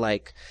sat there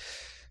like,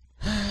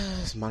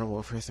 it's Modern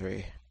Warfare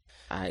 3.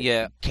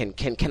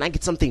 Can I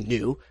get something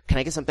new? Can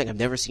I get something I've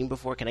never seen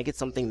before? Can I get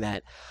something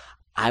that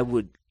I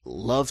would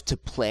love to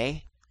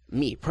play?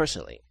 Me,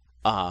 personally.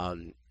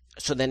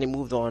 So then they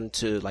moved on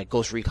to like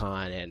Ghost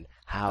Recon and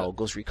how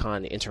Ghost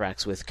Recon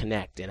interacts with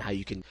Kinect and how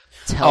you can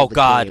tell the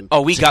game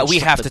we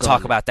have to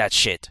talk about that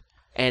shit.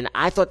 And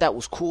I thought that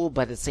was cool,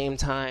 but at the same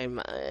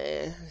time,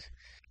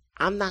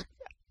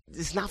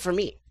 it's not for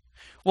me.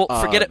 Well,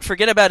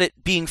 forget about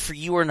it being for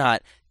you or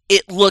not.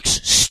 It looks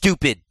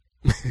stupid.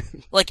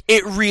 Like,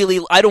 it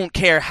really, I don't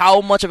care how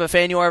much of a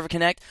fan you are of a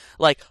Kinect,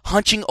 like,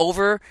 hunching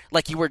over,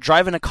 like you were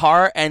driving a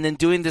car, and then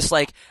doing this,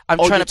 like, I'm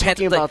trying to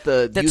talking about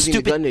the using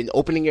stupid, the gun and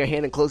opening your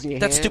hand and closing your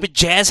hand? That stupid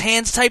jazz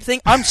hands type thing?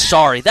 I'm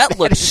sorry, that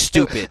looks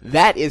stupid.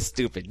 That is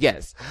stupid,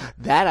 yes.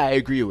 That I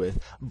agree with.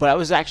 But I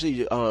was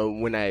actually,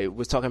 when I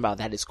was talking about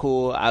that is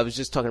cool, I was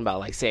just talking about,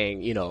 like,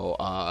 saying,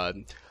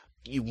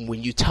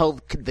 when you tell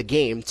the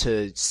game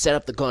to set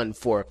up the gun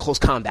for close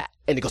combat,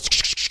 and it goes...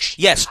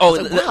 Yes.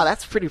 Oh, wow,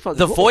 that's pretty fun.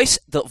 The voice.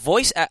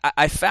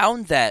 I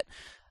found that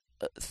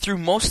through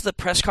most of the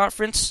press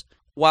conference,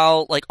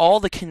 while like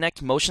all the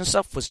Kinect motion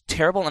stuff was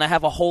terrible, and I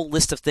have a whole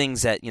list of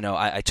things that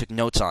I took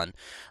notes on.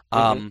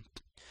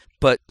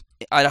 But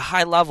at a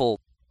high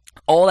level,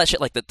 all that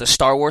shit, like the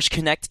Star Wars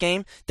Kinect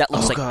game, that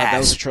looks like ass. That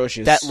was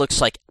atrocious. That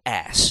looks like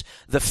ass.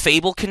 The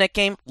Fable Kinect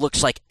game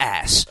looks like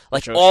ass.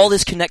 Like Atrocious. all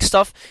this Kinect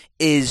stuff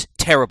is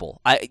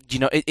terrible.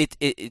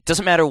 It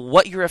doesn't matter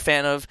what you're a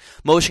fan of,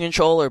 motion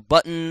control or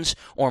buttons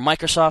or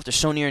Microsoft or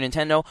Sony or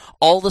Nintendo.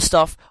 All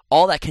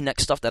that Kinect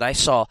stuff that I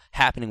saw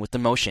happening with the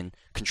motion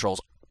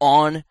controls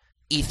on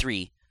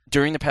E3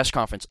 during the press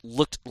conference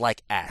looked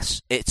like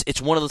ass. It's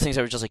one of the things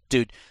I was just like,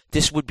 dude,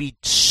 this would be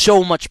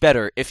so much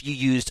better if you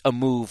used a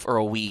Move or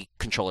a Wii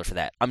controller for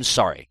that. I'm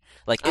sorry.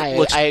 Like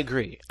I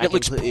agree. It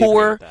looks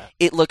poor.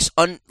 It looks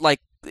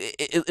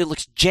it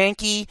looks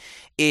janky.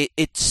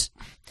 It's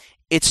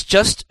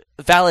just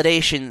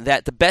validation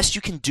that the best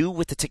you can do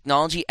with the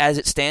technology as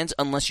it stands,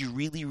 unless you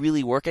really,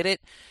 really work at it,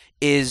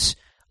 is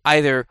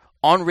either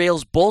on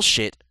rails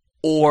bullshit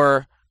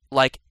or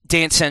like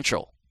Dance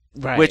Central.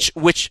 Right. Which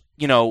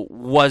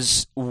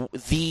was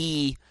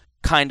the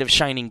kind of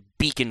shining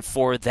beacon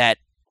for that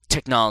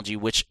technology,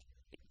 which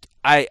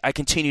I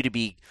continue to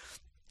be.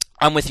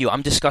 I'm with you.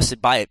 I'm disgusted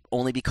by it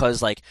only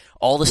because like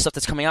all the stuff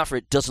that's coming out for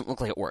it doesn't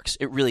look like it works.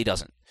 It really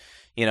doesn't.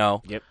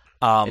 Yep.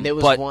 And there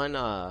was one.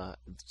 I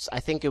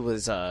think it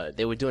was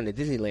they were doing the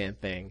Disneyland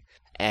thing,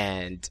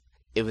 and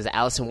it was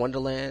Alice in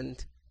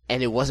Wonderland,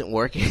 and it wasn't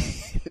working.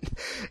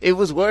 It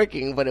was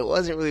working, but it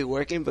wasn't really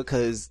working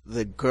because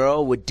the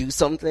girl would do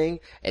something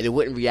and it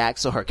wouldn't react,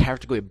 so her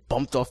character would get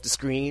bumped off the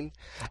screen,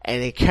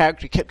 and the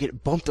character kept getting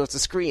bumped off the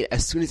screen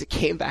as soon as it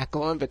came back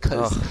on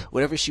because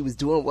whatever she was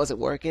doing wasn't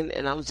working.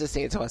 And I was just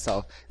saying to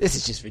myself, this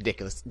is just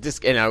ridiculous.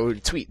 And I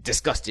would tweet,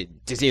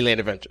 disgusted, Disneyland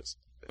Adventures.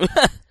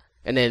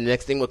 And then the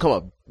next thing would come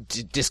up,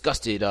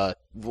 disgusted,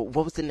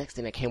 what was the next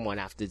thing that came on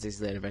after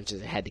Disneyland Adventures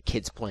that had the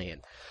kids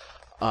playing?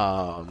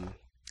 I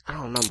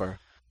don't remember.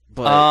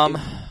 But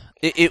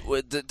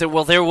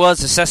there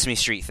was a Sesame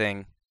Street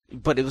thing,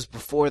 but it was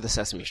before the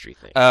Sesame Street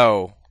thing.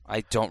 Oh,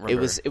 I don't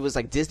remember. It was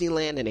like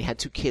Disneyland, and they had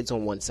 2 kids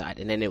on one side,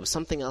 and then there was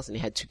something else, and they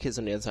had 2 kids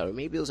on the other side. Or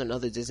maybe it was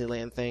another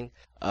Disneyland thing.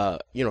 From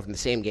the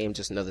same game,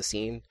 just another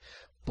scene.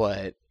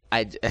 But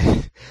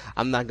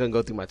I'm not gonna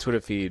go through my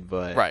Twitter feed,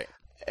 but right.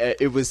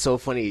 It was so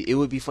funny. It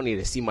would be funny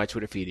to see my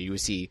Twitter feed, and you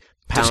would see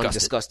pound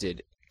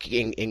disgusted.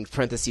 In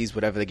parentheses,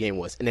 whatever the game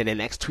was. And then the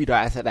next tweet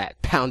after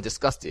that, pound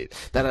disgusted,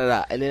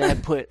 da-da-da. And then I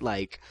put,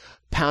 like,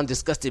 pound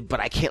disgusted, but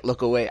I can't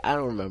look away. I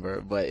don't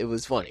remember, but it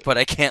was funny. But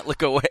I can't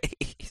look away.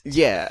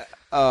 Yeah.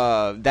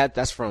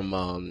 That's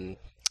from,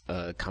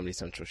 Comedy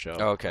Central show.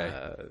 Okay.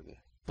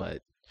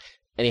 But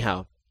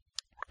anyhow,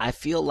 I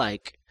feel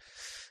like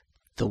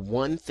the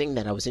one thing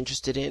that I was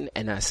interested in,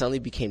 and I suddenly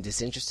became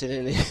disinterested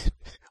in it,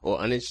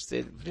 or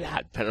uninterested,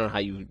 depending on how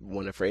you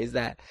want to phrase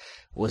that,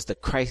 was the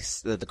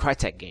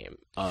Crytek game.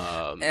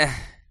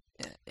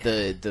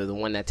 The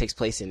one that takes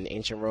place in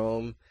ancient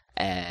Rome,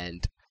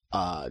 and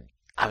I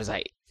was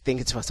like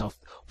thinking to myself,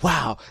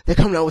 wow, they're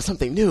coming out with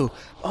something new.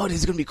 Oh, this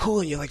is gonna be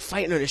cool, and you're like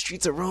fighting on the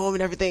streets of Rome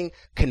and everything.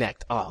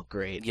 Kinect. Oh,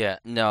 great. Yeah,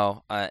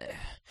 no, I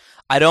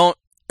don't.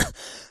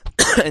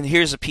 And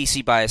here's a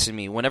PC bias in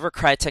me. Whenever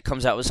Crytek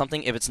comes out with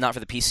something, if it's not for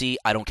the PC,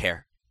 I don't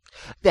care.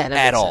 Yeah, that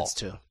at makes all. sense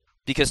too.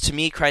 Because to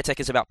me, Crytek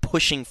is about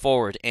pushing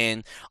forward,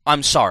 and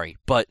I'm sorry,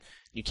 but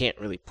you can't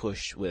really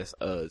push with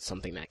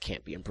something that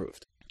can't be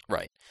improved.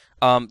 Right.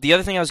 The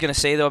other thing I was going to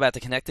say, though, about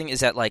the connecting is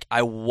that, like,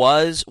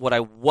 what I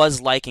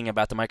was liking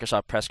about the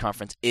Microsoft press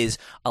conference is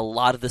a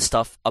lot of the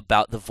stuff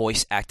about the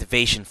voice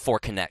activation for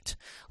Kinect.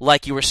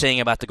 Like you were saying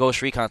about the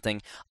Ghost Recon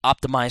thing,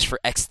 optimized for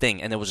X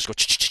thing, and it would just go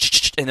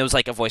and it was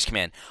like a voice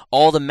command.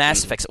 All the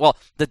Mass Effect, well,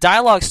 the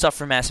dialogue stuff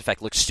for Mass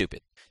Effect looks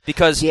stupid.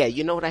 Because yeah,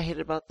 you know what I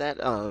hated about that?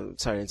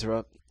 Sorry to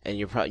interrupt, and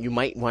you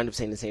might wind up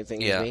saying the same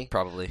thing as me. Yeah,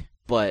 probably.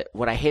 But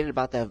what I hated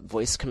about that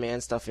voice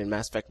command stuff in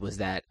Mass Effect was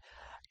that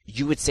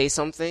you would say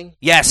something.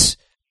 Yes.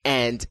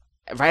 And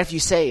right after you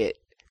say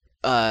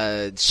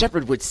it,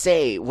 Shepard would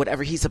say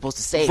whatever he's supposed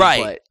to say.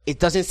 Right. But it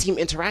doesn't seem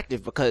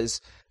interactive because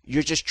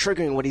you're just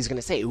triggering what he's going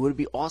to say. It would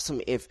be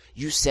awesome if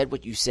you said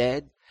what you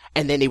said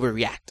and then they would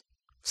react.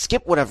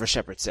 Skip whatever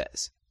Shepard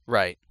says.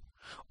 Right.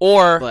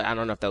 Or, but I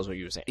don't know if that was what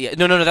you were saying. Yeah,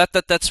 no.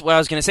 That's what I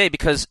was going to say,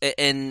 because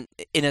in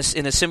a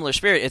similar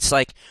spirit, it's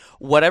like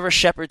whatever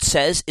Shepard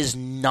says is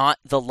not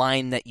the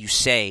line that you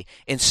say,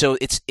 and so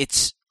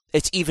it's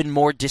even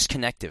more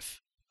disconnective.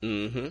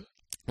 Mm-hmm.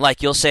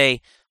 Like you'll say,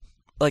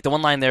 like the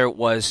one line there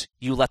was,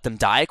 "You let them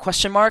die?" ?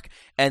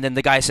 And then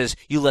the guy says,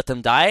 "You let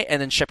them die?"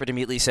 And then Shepard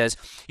immediately says,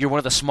 "You're one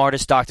of the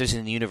smartest doctors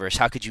in the universe.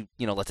 How could you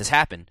let this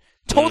happen?"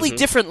 Totally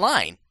different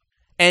line,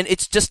 and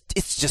it's just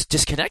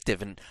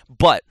disconnective.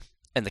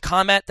 And the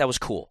combat, that was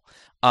cool.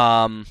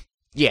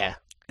 Yeah.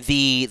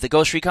 The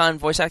Ghost Recon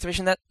voice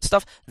activation, that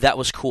stuff, that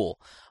was cool.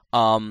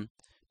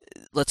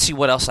 Let's see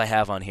what else I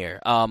have on here.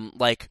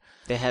 Like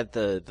they had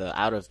the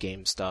out of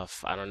game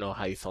stuff. I don't know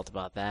how you felt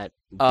about that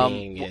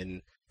being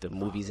in the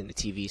movies and the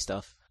TV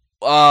stuff.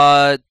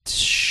 I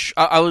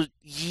was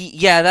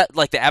that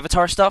like the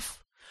Avatar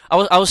stuff.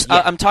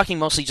 I'm talking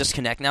mostly just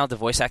Kinect now, the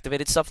voice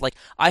activated stuff. Like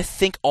I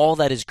think all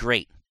that is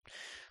great.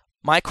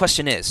 My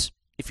question is,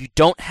 if you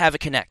don't have a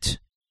Kinect,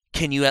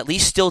 can you at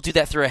least still do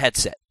that through a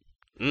headset?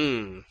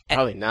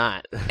 Probably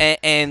not.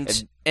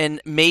 And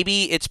And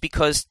maybe it's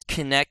because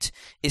Kinect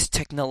is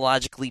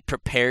technologically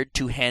prepared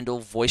to handle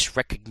voice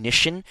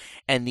recognition,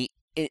 and the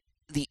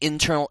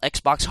internal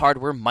Xbox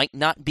hardware might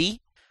not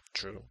be.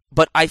 True.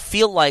 But I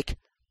feel like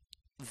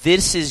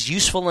this is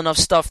useful enough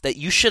stuff that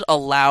you should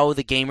allow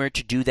the gamer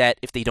to do that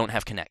if they don't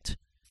have Kinect.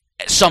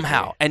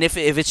 Somehow. Yeah. And if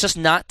it's just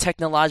not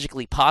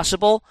technologically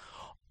possible,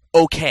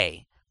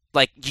 okay.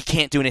 Like, you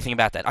can't do anything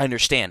about that. I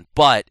understand.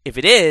 But if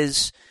it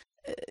is,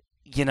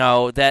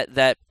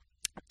 that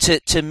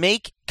to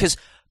make... Because,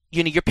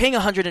 you're paying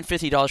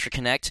 $150 for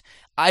Kinect.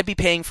 I'd be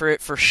paying for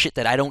it for shit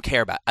that I don't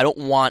care about. I don't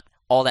want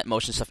all that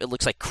motion stuff. It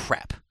looks like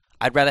crap.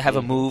 I'd rather have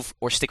a Move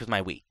or stick with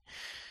my Wii.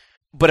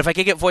 But if I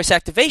could get voice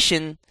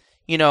activation,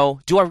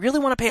 do I really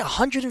want to pay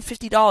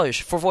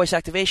 $150 for voice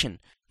activation?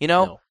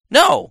 No.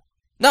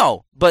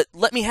 But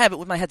let me have it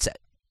with my headset.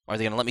 Are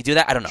they going to let me do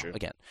that? I don't know. True.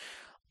 Again.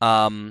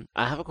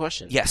 I have a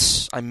question.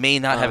 Yes, I may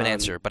not have an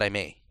answer, but I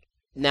may.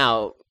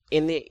 Now,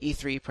 in the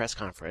E3 press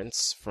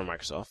conference from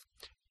Microsoft,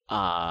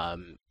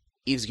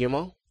 Yves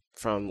Guillemot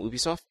from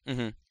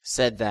Ubisoft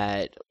said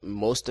that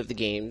most of the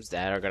games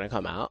that are going to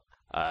come out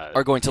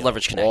are going to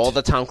leverage Kinect. All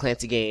the Tom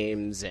Clancy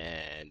games,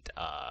 and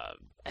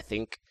I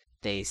think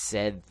they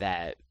said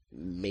that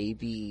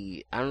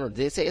maybe, I don't know, did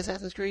they say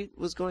Assassin's Creed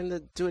was going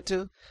to do it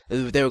too?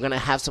 They were going to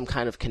have some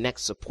kind of Kinect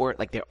support,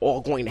 like they're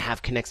all going to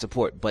have Kinect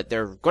support, but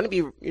they're going to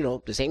be,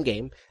 the same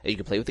game that you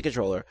can play with the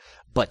controller,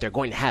 but they're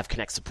going to have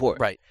Kinect support.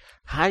 Right.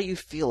 How do you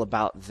feel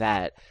about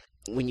that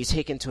when you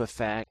take into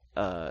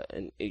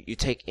and you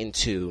take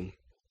into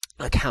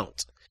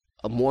account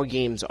more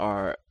games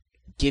are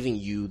giving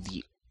you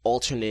the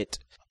alternate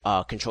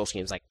control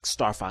schemes like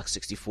Star Fox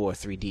 64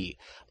 3D,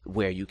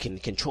 where you can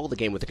control the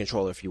game with the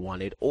controller if you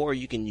wanted, or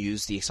you can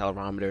use the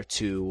accelerometer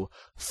to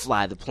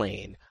fly the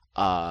plane,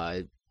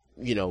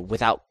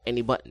 without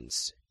any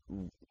buttons.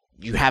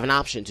 You have an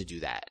option to do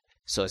that.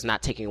 So it's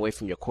not taking away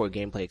from your core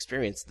gameplay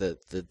experience, the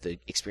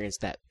experience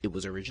that it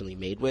was originally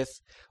made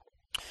with.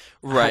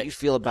 Right. How do you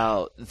feel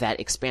about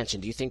that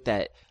expansion? Do you think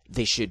that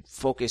they should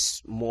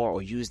focus more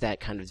or use that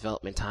kind of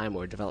development time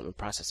or development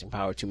processing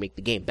power to make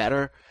the game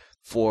better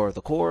for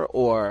the core,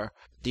 or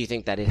do you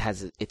think that it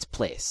has its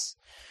place?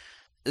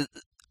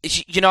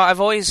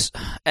 I've always,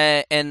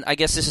 and I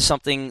guess this is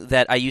something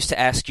that I used to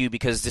ask you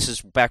because this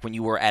is back when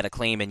you were at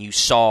Acclaim and you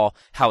saw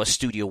how a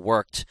studio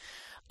worked.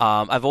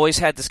 I've always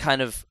had this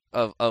kind of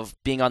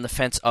being on the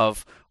fence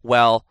of,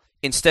 well,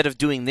 instead of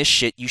doing this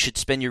shit, you should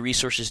spend your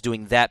resources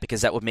doing that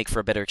because that would make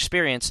for a better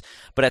experience.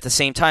 But at the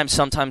same time,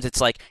 sometimes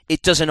it's like,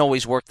 it doesn't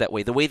always work that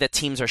way. The way that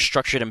teams are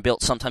structured and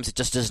built, sometimes it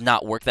just does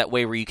not work that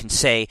way, where you can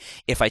say,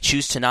 if I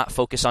choose to not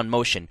focus on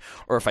motion,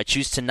 or if I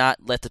choose to not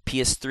let the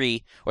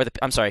PS3,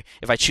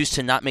 if I choose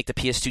to not make the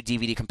PS2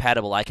 DVD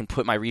compatible, I can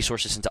put my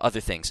resources into other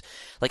things.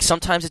 Like,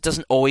 sometimes it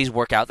doesn't always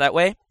work out that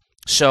way.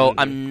 So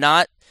I'm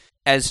not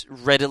as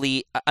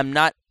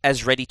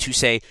ready to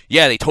say,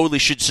 yeah, they totally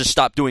should just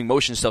stop doing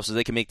motion stuff so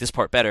they can make this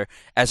part better,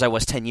 as I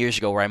was 10 years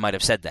ago where I might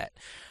have said that.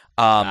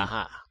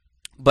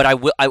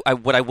 But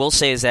what I will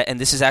say is that,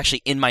 and this is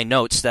actually in my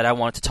notes that I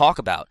wanted to talk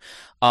about,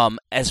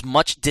 as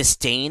much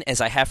disdain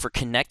as I have for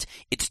Kinect,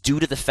 it's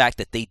due to the fact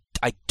that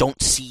I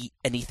don't see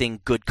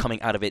anything good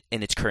coming out of it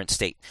in its current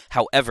state.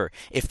 However,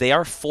 if they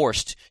are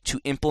forced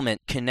to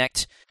implement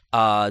Kinect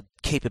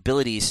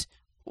capabilities,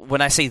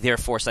 when I say they're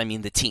forced, I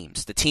mean the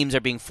teams. The teams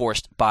are being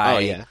forced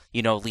by,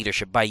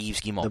 leadership, by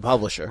Yves Guillemot. The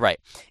publisher. Right.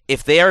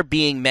 If they are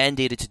being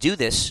mandated to do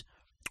this,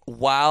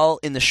 while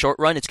in the short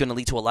run it's going to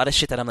lead to a lot of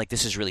shit that I'm like,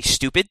 this is really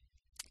stupid.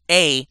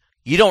 A,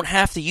 you don't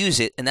have to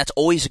use it, and that's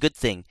always a good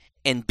thing.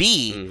 And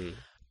B,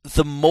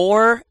 the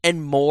more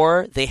and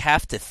more they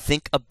have to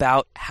think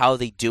about how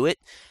they do it,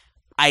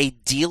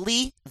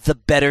 ideally, the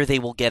better they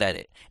will get at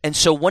it. And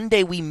so one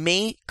day we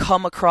may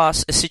come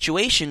across a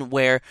situation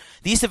where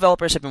these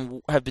developers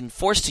have been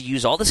forced to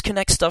use all this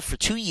Kinect stuff for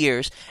 2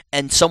 years,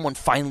 and someone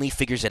finally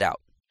figures it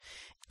out.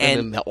 And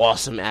then the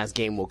awesome-ass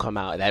game will come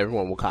out and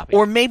everyone will copy.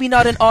 Or maybe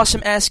not an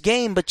awesome-ass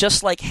game, but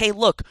just like, hey,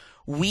 look,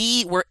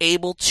 we were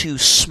able to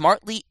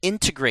smartly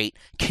integrate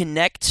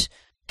Kinect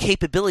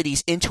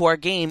capabilities into our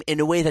game in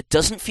a way that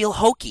doesn't feel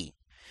hokey,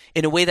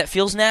 in a way that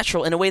feels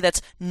natural, in a way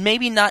that's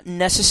maybe not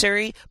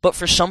necessary, but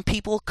for some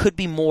people could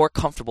be more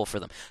comfortable for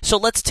them. So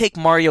let's take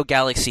Mario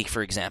Galaxy,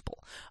 for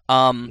example.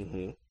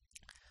 There's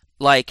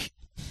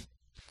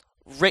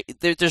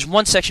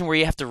one section where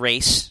you have to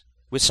race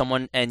with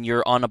someone and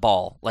you're on a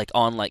ball,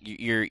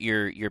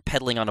 you're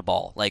pedaling on a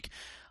ball,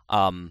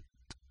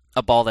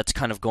 a ball that's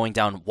kind of going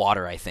down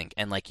water, I think,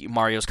 and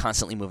Mario's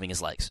constantly moving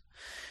his legs.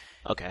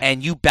 Okay.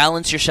 And you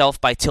balance yourself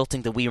by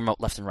tilting the Wii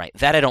remote left and right.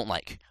 That I don't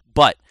like.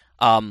 But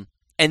and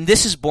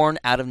this is born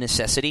out of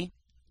necessity,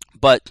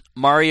 but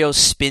Mario's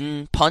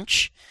spin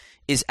punch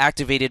is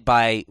activated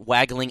by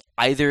waggling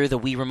either the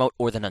Wii remote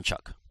or the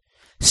nunchuck.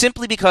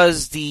 Simply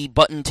because the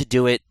button to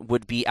do it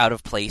would be out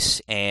of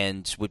place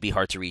and would be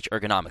hard to reach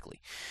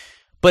ergonomically.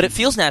 But it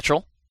feels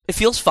natural. It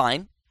feels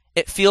fine.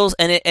 It feels,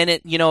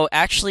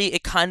 actually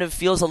it kind of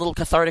feels a little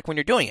cathartic when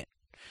you're doing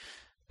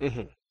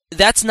it.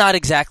 that's not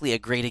exactly a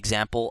great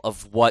example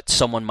of what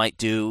someone might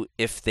do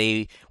if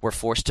they were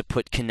forced to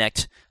put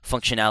Kinect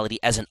functionality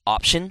as an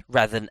option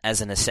rather than as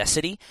a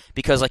necessity.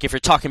 Because, like, if you're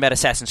talking about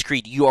Assassin's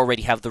Creed, you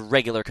already have the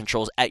regular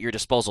controls at your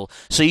disposal,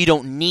 so you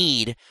don't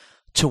need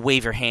to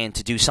wave your hand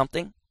to do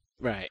something.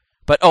 Right.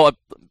 But,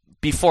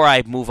 before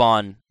I move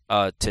on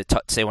to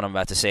say what I'm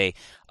about to say,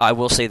 I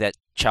will say that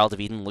Child of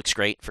Eden looks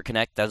great for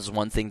Kinect. That is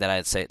one thing that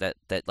I'd say that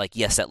like,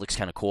 yes, that looks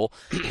kind of cool,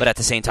 but at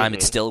the same time,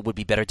 it still would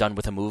be better done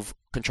with a Move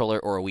controller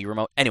or a Wii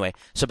remote. Anyway,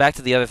 so back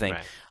to the other thing.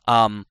 Right.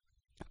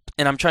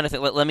 And I'm trying to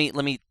think. Let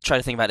me try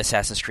to think about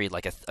Assassin's Creed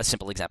like a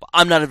simple example.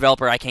 I'm not a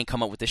developer. I can't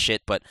come up with this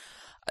shit, but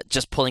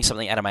just pulling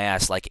something out of my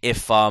ass. Like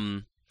if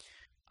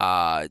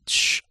I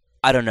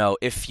don't know,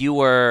 if you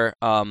were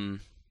I'm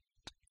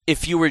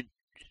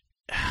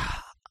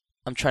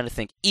trying to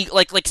think.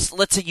 Like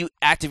let's say you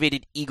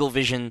activated Eagle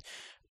Vision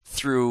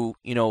through,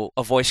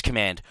 a voice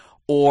command,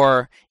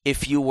 or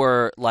if you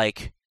were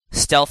like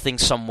stealthing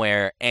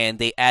somewhere and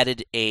they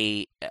added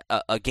a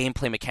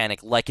gameplay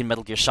mechanic like in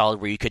Metal Gear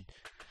Solid where you could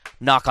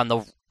knock on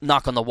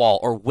the wall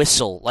or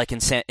whistle like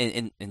in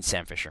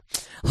Sam Fisher,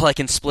 like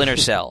in Splinter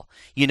Cell,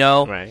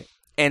 Right.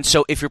 And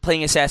so if you're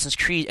playing Assassin's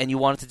Creed and you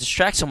wanted to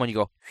distract someone, you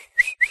go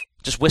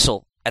just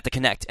whistle at the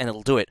Kinect and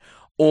it'll do it.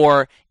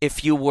 Or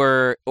if you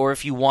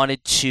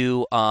wanted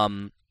to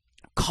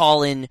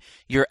call in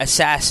your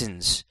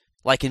assassins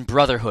like in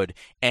Brotherhood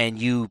and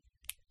you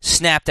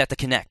snapped at the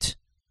Kinect,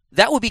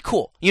 that would be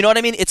cool. You know what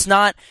I mean? It's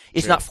not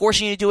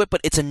forcing you to do it,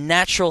 but it's a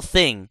natural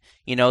thing,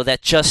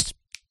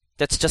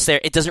 that's just there.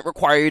 It doesn't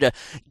require you to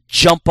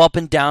jump up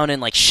and down and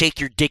like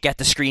shake your dick at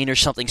the screen or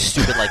something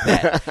stupid like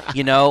that.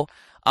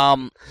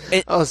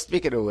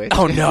 Speaking of which.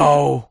 Oh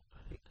no.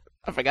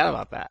 I forgot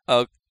about that.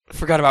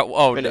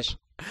 Finish.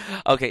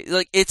 Okay,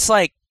 like it's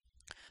like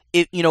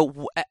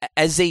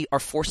as they are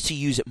forced to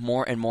use it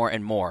more and more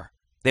and more,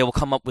 they will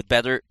come up with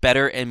better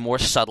and more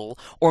subtle,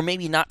 or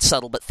maybe not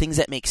subtle, but things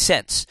that make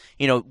sense.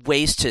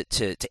 Ways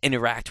to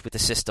interact with the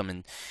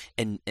system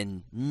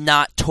and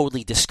not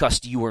totally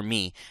disgust you or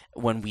me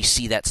when we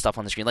see that stuff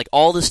on the screen. Like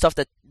all the stuff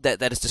that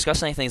is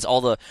disgusting, I think, is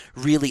all the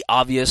really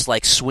obvious,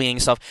 like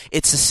swinging stuff.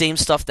 It's the same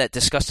stuff that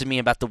disgusted me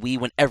about the Wii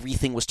when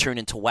everything was turned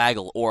into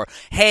waggle, or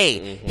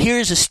hey,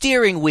 here's a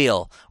steering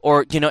wheel,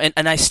 or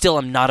and I still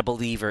am not a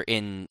believer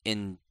in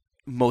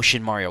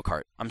motion Mario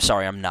Kart. I'm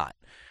sorry, I'm not.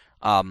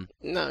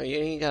 No, you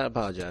ain't gotta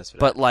apologize for that.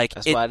 But like,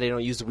 that's why they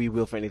don't use the Wii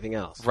wheel for anything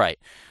else. Right.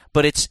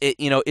 But it's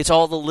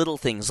all the little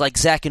things like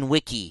Zack and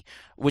Wiki,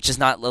 which is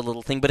not a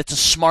little thing, but it's a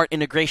smart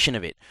integration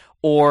of it.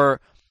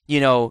 Or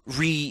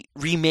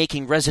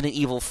remaking Resident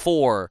Evil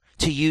 4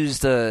 to use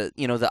the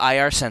the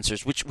IR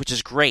sensors, which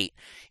is great.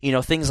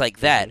 Things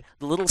like that,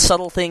 the little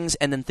subtle things,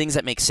 and then things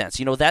that make sense.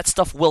 that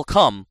stuff will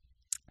come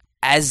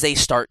as they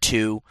start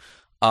to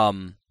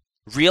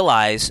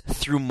realize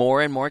through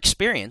more and more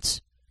experience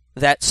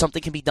that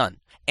something can be done.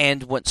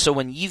 And when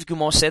Yves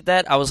Guillemot said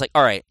that, I was like,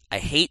 all right, I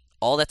hate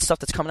all that stuff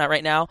that's coming out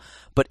right now,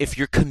 but if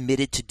you're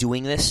committed to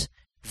doing this,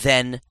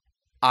 then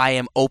I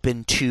am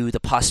open to the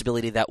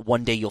possibility that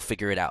one day you'll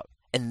figure it out.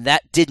 And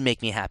that did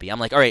make me happy. I'm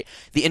like, all right,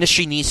 the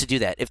industry needs to do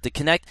that. If the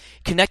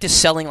Kinect is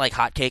selling like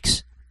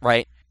hotcakes,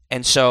 right?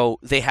 And so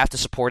they have to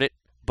support it,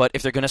 but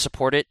if they're going to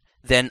support it,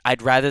 then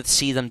I'd rather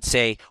see them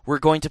say, we're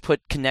going to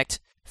put Kinect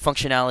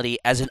functionality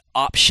as an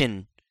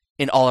option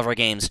in all of our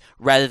games,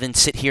 rather than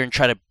sit here and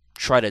try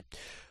to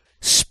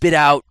spit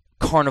out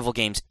carnival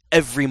games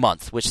every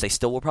month, which they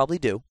still will probably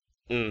do.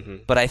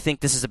 But I think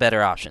this is a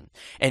better option.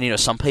 And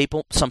some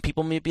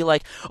people may be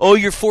like, "Oh,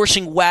 you're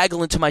forcing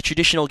waggle into my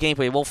traditional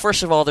gameplay." Well,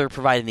 first of all, they're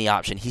providing the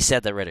option. He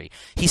said that already.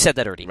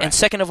 Right. And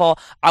second of all,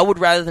 I would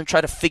rather them try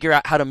to figure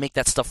out how to make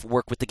that stuff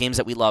work with the games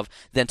that we love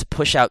than to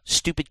push out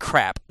stupid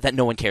crap that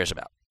no one cares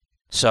about.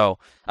 So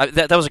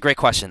that was a great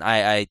question.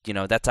 I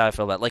that's how I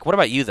feel about it. Like, what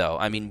about you though?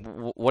 I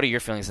mean, what are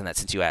your feelings on that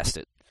since you asked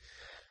it?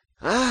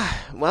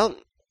 Well,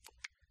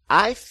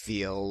 I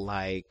feel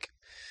like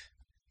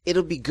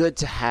it'll be good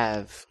to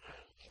have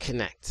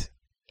Kinect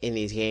in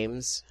these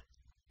games,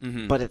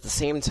 but at the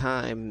same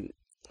time,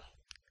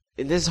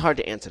 and this is hard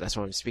to answer. That's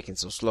why I'm speaking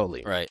so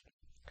slowly. Right.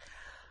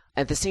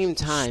 At the same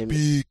time,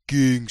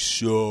 speaking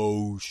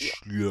so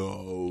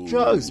slow.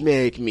 Drugs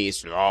make me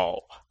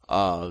slow.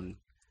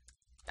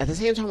 At the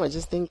same time, I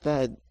just think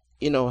that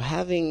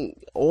having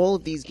all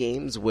of these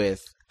games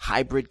with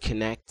hybrid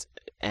Kinect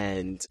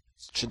and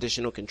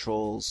traditional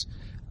controls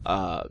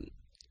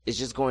is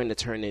just going to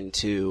turn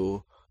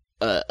into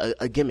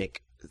a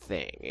gimmick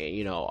thing.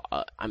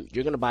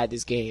 You're going to buy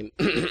this game.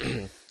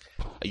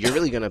 You're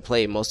really going to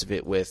play most of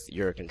it with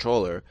your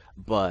controller,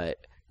 but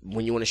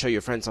when you want to show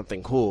your friends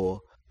something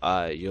cool,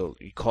 you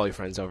call your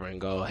friends over and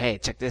go, "Hey,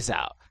 check this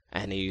out."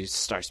 And then you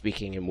start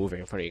speaking and moving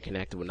in front of your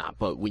Kinect and whatnot.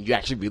 But when you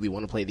actually really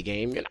want to play the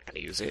game, you're not going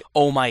to use it.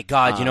 Oh my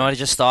god, you know what I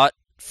just thought?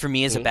 For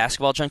me as a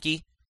basketball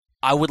junkie,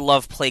 I would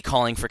love play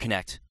calling for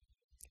Kinect.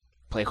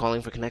 Play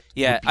calling for Kinect?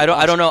 Yeah, I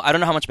don't know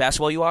how much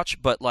basketball you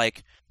watch, but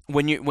like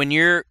when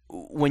you're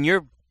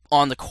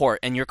on the court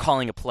and you're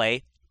calling a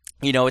play,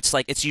 it's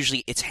like it's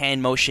usually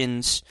hand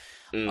motions.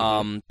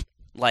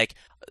 Like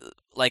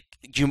like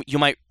you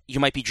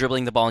might be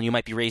dribbling the ball and you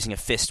might be raising a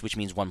fist, which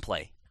means one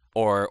play,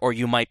 or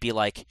you might be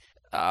like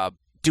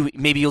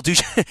maybe you'll do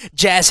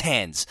jazz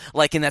hands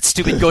like in that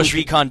stupid Ghost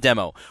Recon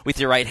demo with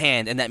your right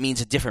hand, and that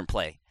means a different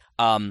play.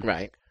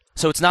 Right.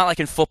 So it's not like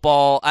in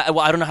football. I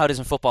don't know how it is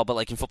in football, but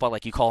like in football,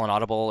 like you call an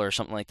audible or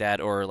something like that,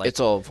 or like It's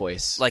all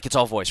voice. like it's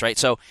all voice, right?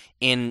 So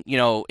in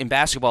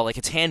basketball, like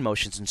it's hand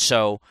motions, and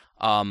so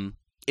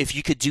if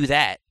you could do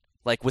that,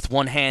 like with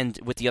one hand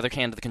with the other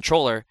hand of the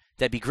controller,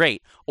 that'd be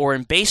great. Or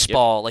in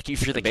baseball, like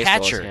if you're the Baseball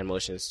catcher, is hand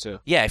motions too.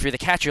 yeah, if you're the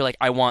catcher, like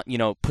I want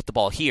put the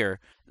ball here.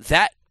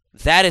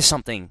 That is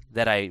something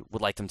that I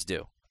would like them to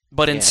do.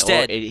 But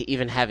instead, or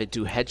even have it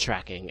do head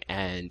tracking,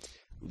 and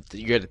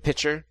you're the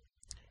pitcher,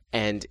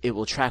 and it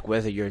will track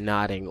whether you're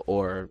nodding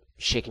or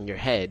shaking your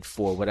head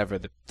for whatever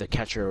the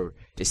catcher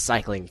is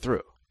cycling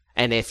through.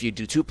 And if you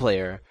do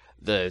two-player,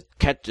 the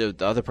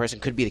other person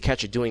could be the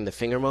catcher doing the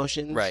finger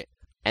motions, right?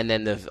 And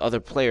then the other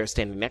player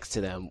standing next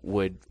to them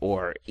would,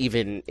 or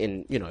even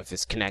in if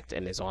it's Kinect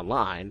and is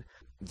online,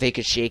 they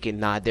could shake and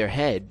nod their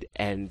head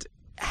and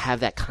have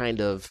that kind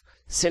of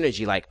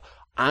synergy. Like,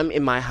 I'm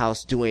in my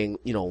house doing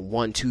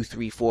 1, 2,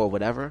 3, 4,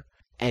 whatever,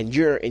 and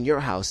you're in your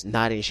house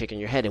nodding and shaking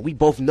your head, and we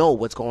both know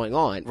what's going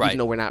on, right, even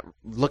though we're not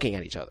looking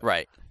at each other.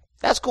 Right.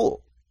 That's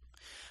cool.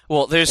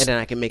 Well, and then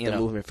I can make the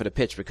movement for the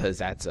pitch because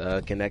that's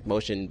a Kinect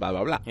motion, blah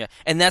blah blah. Yeah,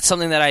 and that's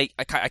something that I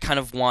kind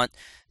of want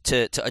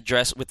to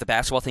address with the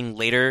basketball thing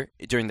later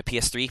during the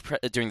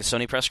PS3 during the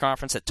Sony press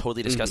conference that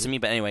totally disgusted me.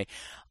 But anyway,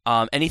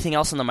 anything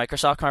else on the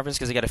Microsoft conference?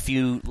 Because I got a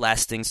few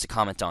last things to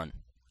comment on.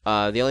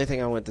 The only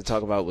thing I wanted to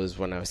talk about was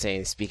when I was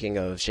saying, speaking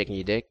of shaking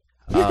your dick,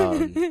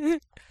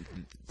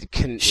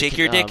 shake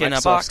your dick in a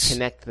Microsoft's box.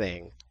 Kinect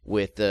thing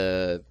with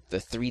the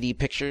 3D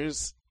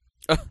pictures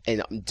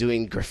and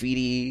doing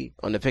graffiti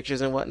on the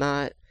pictures and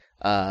whatnot.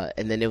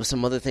 And then there was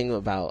some other thing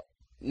about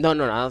no, I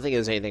don't think it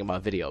was anything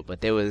about video,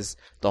 but there was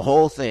the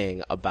whole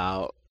thing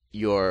about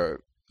you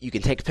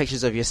can take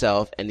pictures of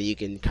yourself and then you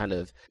can kind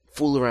of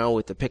fool around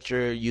with the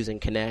picture using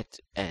Kinect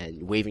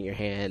and waving your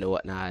hand or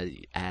whatnot,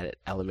 add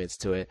elements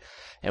to it.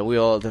 And we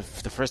all, the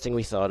first thing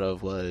we thought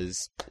of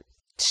was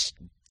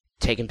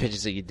taking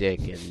pictures of your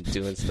dick and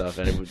doing stuff.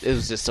 And it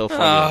was just so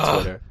funny on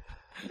Twitter.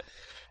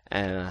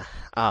 And,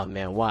 oh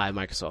man, why,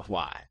 Microsoft?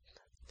 Why?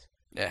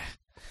 Yeah.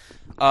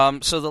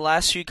 So the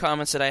last few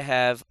comments that I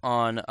have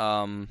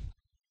on,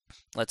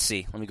 let's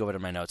see, let me go over to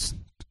my notes.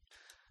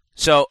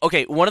 So,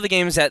 okay, one of the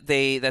games that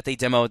they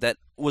demoed that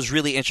was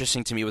really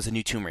interesting to me was the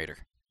new Tomb Raider.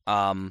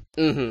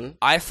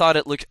 I thought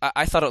it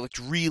looked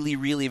really,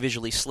 really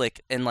visually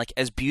slick, and like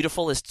as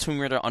beautiful as Tomb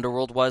Raider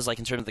Underworld was, like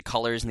in terms of the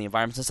colors and the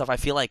environments and stuff. I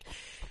feel like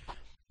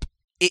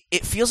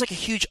it feels like a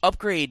huge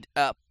upgrade,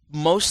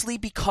 mostly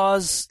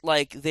because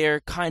like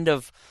they're kind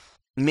of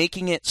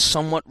making it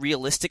somewhat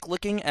realistic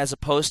looking as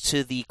opposed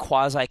to the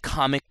quasi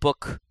comic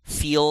book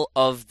feel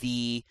of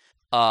the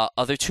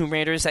other Tomb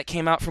Raiders that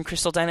came out from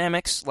Crystal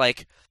Dynamics.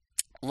 Like,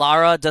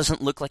 Lara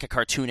doesn't look like a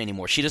cartoon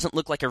anymore. She doesn't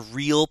look like a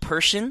real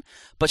person,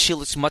 but she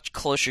looks much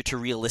closer to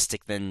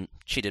realistic than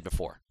she did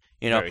before.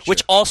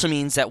 Which also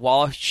means that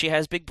while she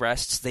has big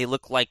breasts, they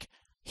look like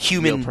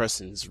humans,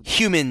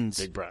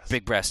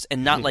 big breasts,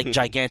 and not like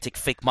gigantic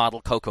fake model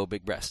Coco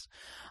big breasts.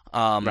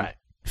 Right.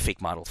 Fake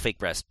model, fake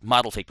breast,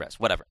 model fake breast,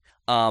 whatever.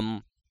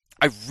 I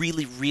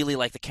really, really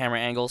like the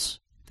camera angles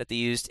that they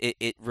used.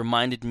 It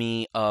reminded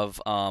me of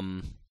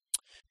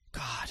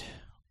God,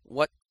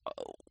 what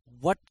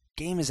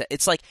game is that?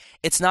 It's like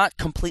it's not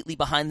completely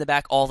behind the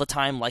back all the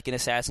time like in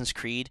Assassin's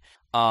Creed,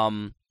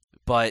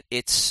 but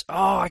it's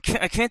I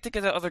can't think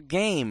of the other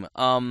game.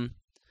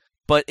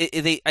 But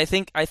I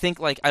think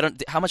like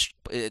how much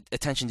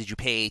attention did you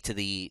pay to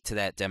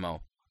that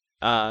demo?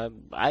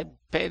 I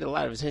paid a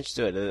lot of attention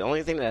to it. The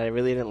only thing that I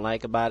really didn't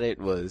like about it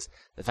was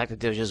the fact that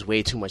there was just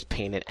way too much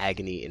pain and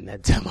agony in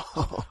that demo.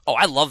 Oh,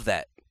 I love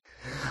that.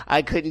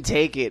 I couldn't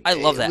take it. I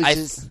love that. It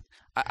was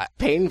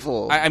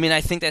painful. I mean,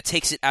 I think that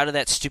takes it out of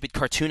that stupid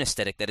cartoon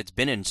aesthetic that it's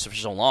been in for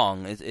so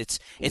long.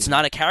 It's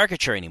not a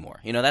caricature anymore.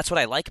 That's what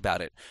I like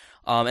about it.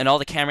 And all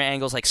the camera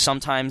angles, like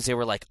sometimes they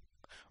were like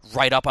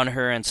right up on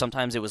her, and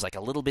sometimes it was like a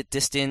little bit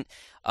distant.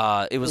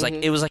 It was like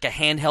a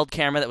handheld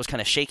camera that was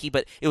kind of shaky,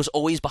 but it was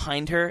always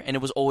behind her, and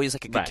it was always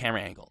like a good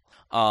camera angle.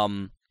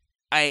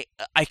 I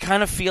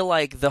kind of feel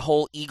like the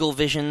whole Eagle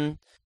Vision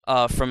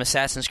from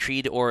Assassin's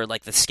Creed, or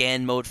like the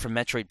scan mode from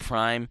Metroid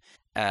Prime,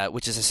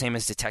 which is the same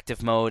as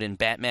detective mode in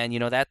Batman,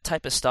 that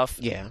type of stuff.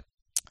 Yeah.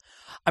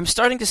 I'm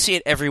starting to see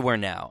it everywhere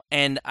now,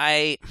 and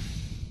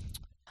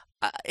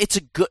it's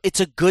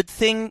a good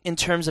thing in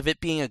terms of it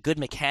being a good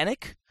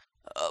mechanic,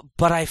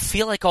 but I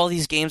feel like all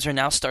these games are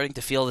now starting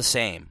to feel the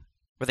same,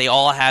 where they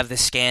all have the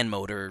scan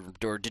mode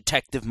or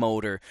detective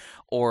mode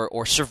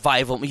or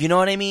survival. You know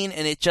what I mean?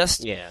 And it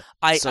just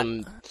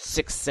some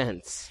Sixth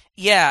Sense.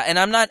 Yeah, and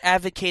I'm not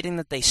advocating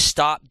that they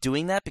stop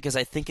doing that because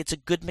I think it's a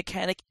good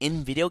mechanic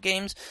in video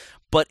games,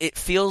 but it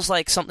feels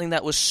like something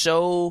that was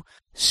so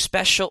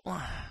special,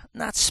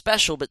 not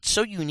special, but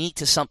so unique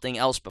to something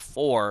else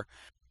before,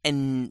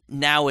 and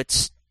now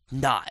it's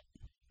not.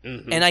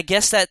 Mhm. And I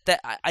guess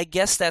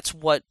that's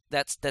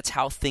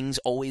how things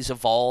always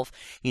evolve.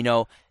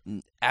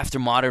 After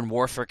Modern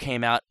Warfare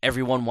came out,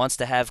 everyone wants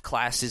to have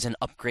classes and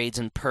upgrades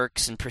and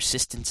perks and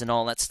persistence and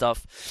all that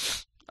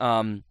stuff.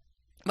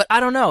 But I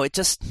don't know.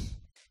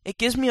 It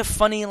gives me a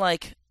funny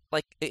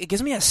it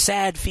gives me a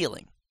sad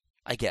feeling,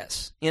 I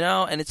guess.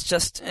 And it's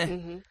just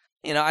Mhm.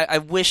 I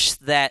wish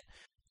that.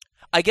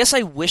 I guess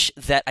I wish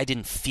that I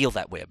didn't feel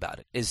that way about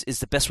it, is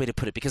the best way to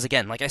put it. Because,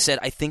 again, like I said,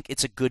 I think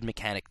it's a good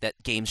mechanic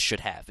that games should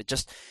have. It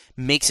just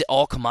makes it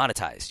all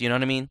commoditized, you know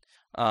what I mean?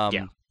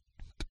 Yeah.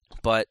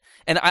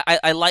 And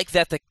I like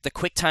that the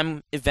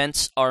QuickTime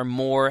events are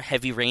more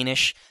Heavy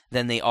Rainish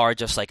than they are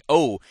just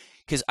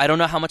because I don't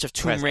know how much of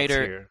Tomb Press X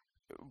Raider... here.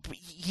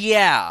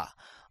 Yeah.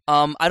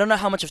 I don't know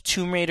how much of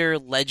Tomb Raider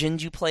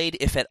Legend you played,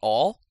 if at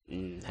all.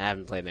 I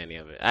haven't played any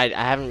of it. I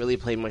haven't really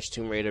played much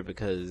Tomb Raider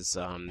because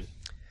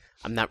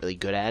I'm not really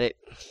good at it.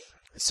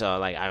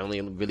 So I only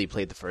really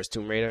played the first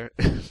Tomb Raider.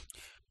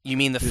 You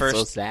mean the It's so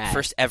first sad.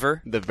 first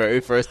ever? The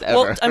very first ever.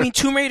 Well, I mean,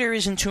 Tomb Raider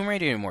isn't Tomb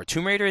Raider anymore.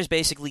 Tomb Raider is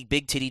basically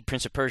big-tittied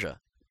Prince of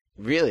Persia.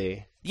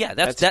 Really? Yeah,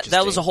 That's that was a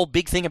interesting. whole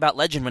big thing about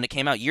Legend when it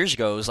came out years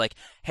ago. It was like,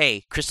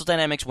 hey, Crystal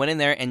Dynamics went in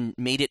there and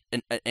made it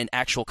an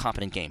actual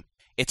competent game.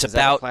 It's Does that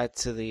about apply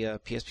to the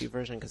PSP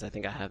version? Because I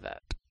think I have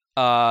that.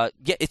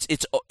 yeah,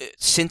 it's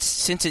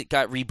since it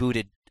got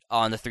rebooted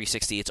on the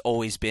 360, it's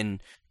always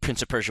been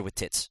Prince of Persia with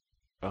tits.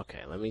 Okay,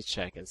 let me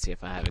check and see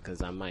if I have it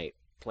because I might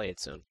play it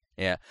soon.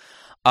 Yeah.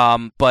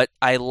 But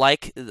I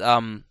like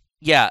in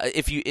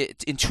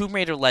Tomb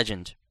Raider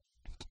Legend,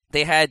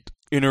 they had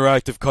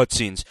interactive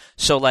cutscenes.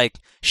 So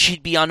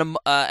she'd be on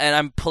and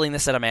I'm pulling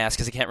this out of my ass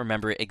because I can't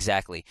remember it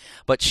exactly,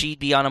 but she'd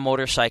be on a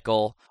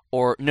motorcycle,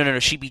 or no,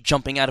 she'd be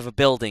jumping out of a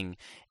building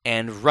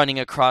and running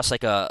across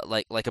like a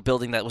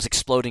building that was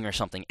exploding or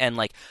something, and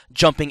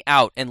jumping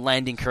out and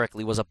landing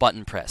correctly was a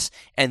button press,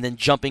 and then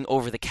jumping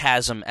over the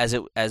chasm as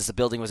the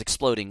building was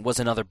exploding was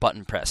another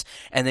button press,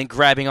 and then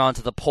grabbing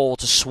onto the pole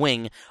to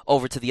swing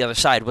over to the other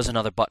side was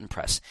another button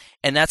press.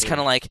 And that's kind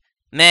of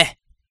meh,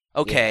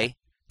 okay.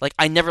 Yeah.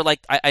 I never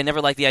liked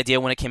the idea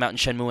when it came out in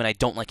Shenmue, and I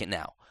don't like it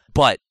now.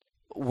 But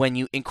when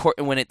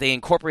they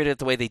incorporated it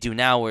the way they do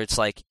now, where it's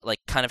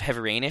kind of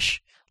Heavy Rainish,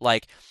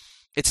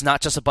 it's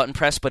not just a button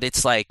press, but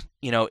it's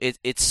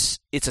it's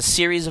a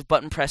series of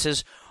button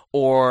presses,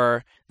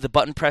 or the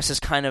button press is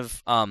kind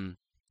of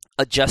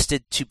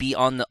adjusted to be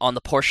on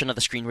the portion of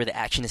the screen where the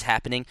action is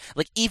happening.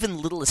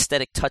 Even little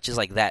aesthetic touches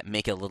like that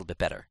make it a little bit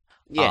better.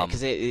 Yeah,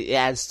 because it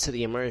adds to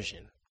the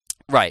immersion,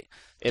 Right.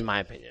 in my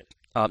opinion.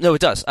 No,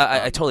 it does.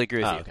 I totally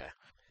agree with you.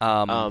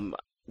 Okay.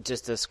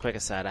 Just as quick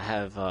aside, I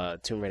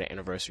have Tomb Raider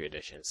Anniversary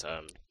Edition,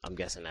 so I'm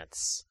guessing that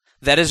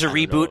is a I don't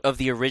reboot know. of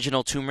the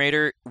original Tomb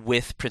Raider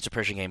with Prince of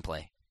Persia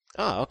gameplay.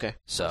 Oh, okay.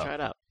 So I'll try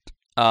it out.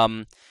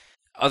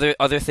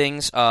 Other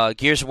things,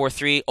 Gears of War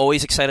 3,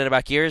 always excited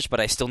about Gears,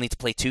 but I still need to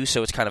play 2,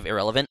 so it's kind of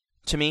irrelevant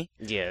to me.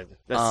 Yeah,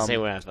 that's the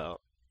same way I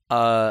felt.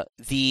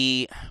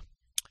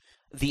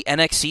 The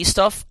NXC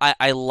stuff,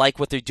 I like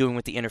what they're doing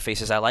with the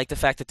interfaces. I like the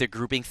fact that they're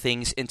grouping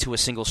things into a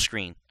single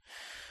screen.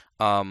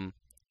 I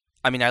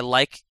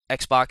like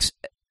Xbox,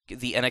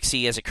 the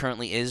NXC as it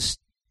currently is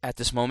at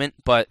this moment,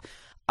 but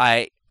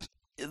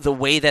the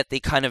way that they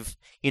kind of,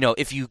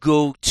 if you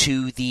go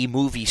to the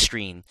movie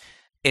screen,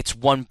 it's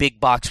one big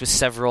box with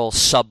several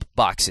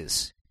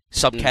sub-boxes,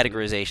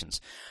 sub-categorizations.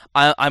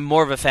 I'm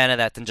more of a fan of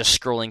that than just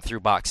scrolling through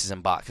boxes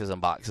and boxes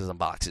and boxes and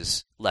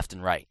boxes left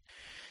and right,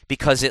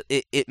 because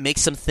it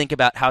makes them think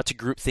about how to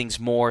group things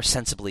more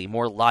sensibly,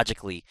 more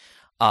logically,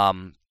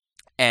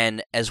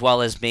 and as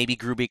well as maybe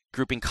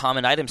grouping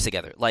common items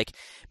together.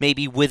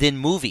 Maybe within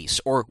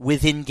movies, or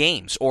within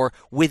games, or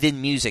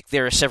within music,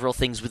 there are several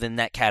things within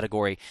that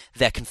category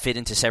that can fit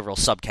into several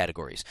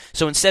subcategories.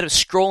 So instead of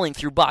scrolling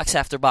through box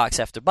after box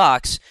after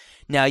box,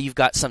 now you've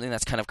got something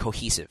that's kind of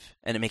cohesive,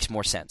 and it makes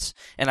more sense.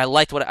 And I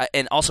liked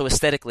and also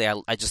aesthetically,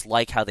 I just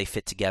like how they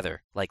fit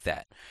together like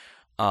that.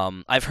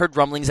 I've heard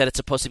rumblings that it's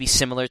supposed to be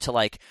similar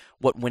to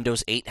what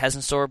Windows 8 has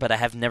in store, but I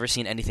have never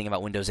seen anything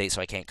about Windows 8,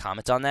 so I can't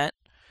comment on that.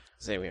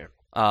 Same here.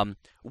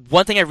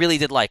 One thing I really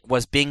did like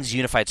was Bing's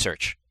unified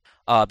search.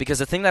 Because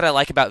the thing that I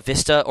like about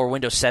Vista or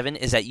Windows 7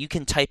 is that you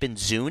can type in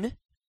Zune,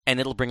 and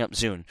it'll bring up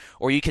Zune.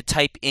 Or you could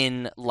type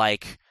in, you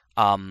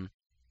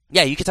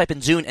could type in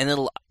Zune,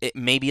 and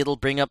maybe it'll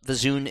bring up the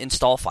Zune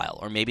install file,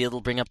 or maybe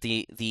it'll bring up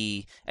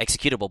the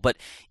executable. But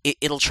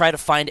it'll try to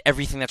find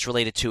everything that's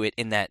related to it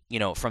in that,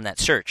 from that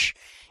search.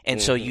 And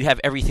so you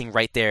have everything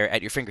right there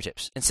at your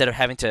fingertips, instead of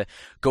having to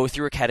go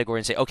through a category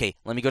and say, okay,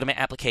 let me go to my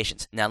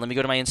applications. Now let me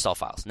go to my install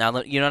files.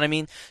 Now, you know what I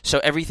mean? So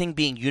everything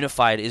being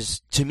unified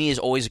to me, is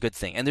always a good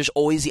thing. And there's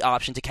always the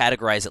option to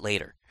categorize it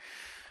later.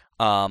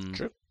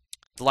 True.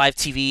 The live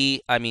TV,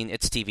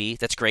 it's TV.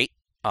 That's great.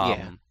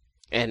 Yeah.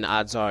 And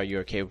odds are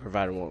your cable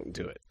provider won't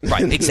do it.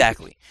 Right,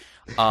 exactly.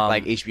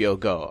 Like HBO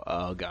Go.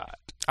 Oh, God.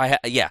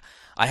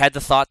 I had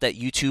the thought that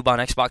YouTube on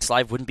Xbox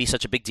Live wouldn't be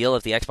such a big deal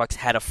if the Xbox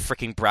had a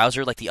freaking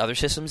browser like the other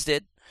systems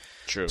did.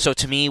 True. So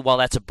to me, while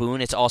that's a boon,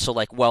 it's also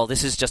well,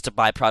 this is just a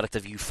byproduct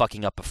of you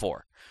fucking up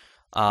before.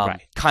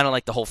 Right. Kind of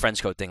like the whole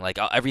Friends Code thing. Like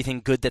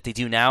everything good that they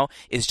do now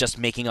is just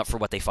making up for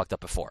what they fucked up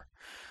before.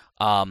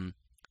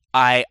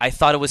 I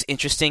thought it was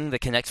interesting, the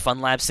Kinect Fun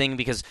Labs thing,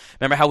 because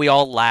remember how we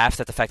all laughed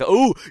at the fact that,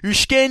 oh, you're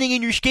scanning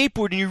in your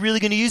skateboard and you're really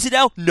going to use it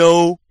now?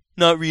 No,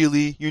 not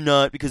really. You're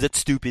not, because that's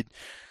stupid.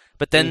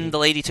 But then the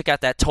lady took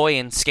out that toy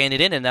and scanned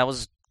it in, and that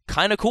was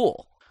kind of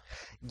cool.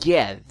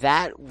 Yeah,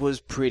 that was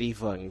pretty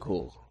fucking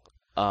cool.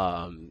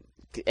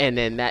 And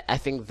then I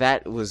think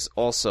that was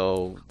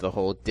also the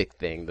whole dick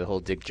thing. The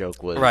whole dick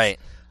joke was right.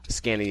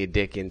 Scanning your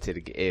dick into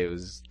the. It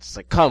was just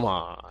like, come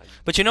on.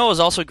 But you know, it was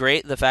also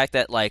great the fact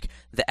that like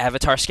the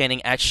avatar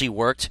scanning actually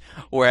worked,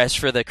 whereas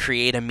for the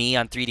Create a Me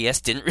on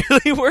 3DS didn't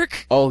really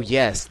work. Oh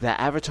yes,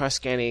 the avatar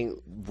scanning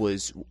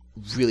was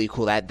really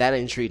cool. That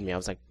intrigued me. I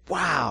was like,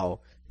 wow,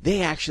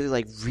 they actually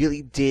like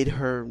really did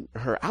her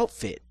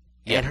outfit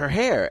and her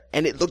hair,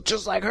 and it looked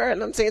just like her.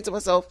 And I'm saying to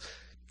myself,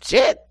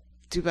 shit.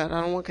 Too bad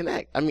I don't want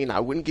Kinect. I mean,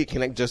 I wouldn't get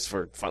Kinect just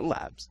for Fun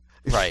Labs.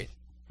 Right.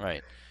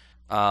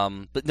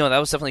 But no, that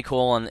was definitely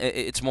cool, and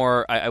it's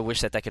more. I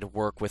wish that could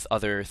work with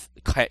other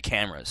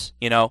cameras.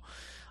 You know,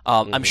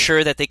 I'm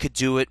sure that they could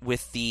do it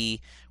with the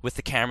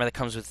camera that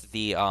comes with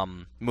the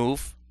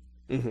Move.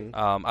 Mm-hmm.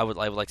 I would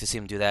like to see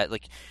them do that.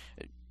 Like,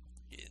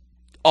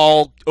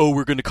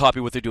 we're going to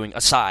copy what they're doing.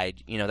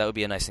 Aside, you know, that would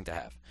be a nice thing to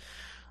have.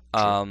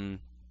 Sure.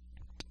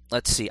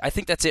 Let's see. I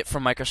think that's it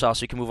from Microsoft.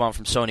 So we can move on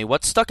from Sony.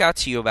 What stuck out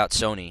to you about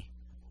Sony?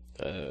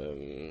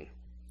 Oh,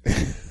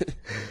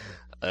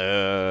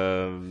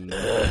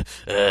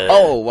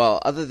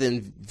 well, other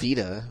than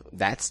Vita,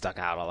 that stuck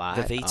out a lot.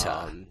 The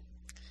Vita.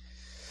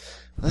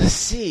 Let's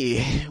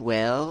see.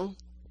 Well,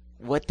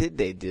 what did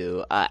they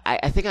do?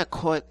 I think I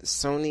caught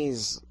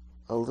Sony's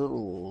a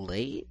little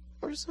late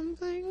or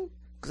something.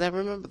 Because I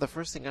remember the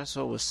first thing I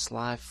saw was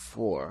Sly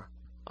 4.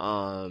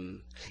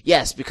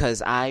 Yes,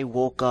 because I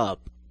woke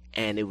up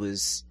and it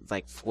was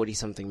like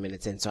 40-something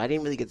minutes in, so I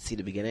didn't really get to see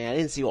the beginning. I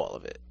didn't see all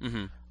of it.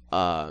 Mm-hmm.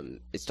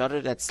 It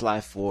started at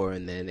Sly 4,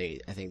 and then I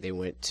think they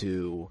went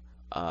to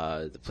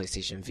the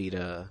PlayStation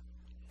Vita,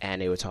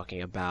 and they were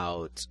talking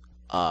about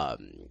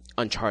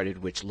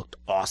Uncharted, which looked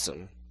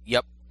awesome.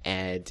 Yep.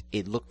 And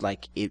it looked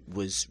like it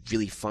was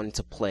really fun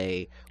to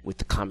play with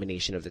the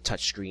combination of the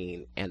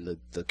touchscreen and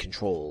the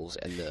controls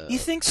and the. You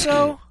think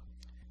so?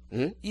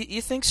 Hmm?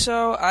 You think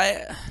so?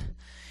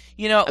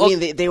 You know, I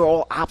mean, they were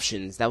all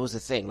options. That was the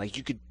thing. Like,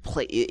 you could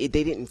play. They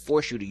didn't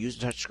force you to use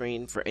the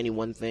touchscreen for any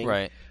one thing.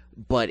 Right.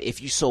 But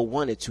if you so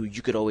wanted to,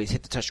 you could always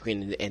hit the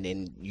touchscreen and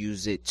then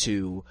use it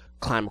to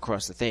climb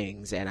across the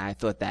things. And I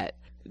thought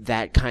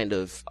that kind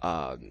of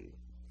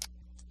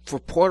for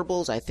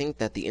portables, I think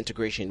that the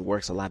integration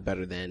works a lot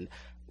better than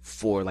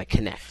for like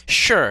Kinect.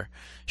 Sure.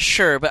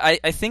 But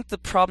I think the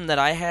problem that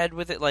I had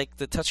with it, like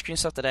the touchscreen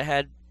stuff that I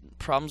had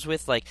problems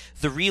with, like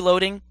the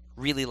reloading,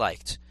 really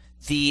liked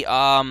the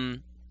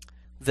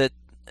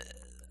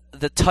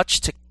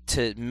touch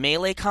to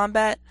melee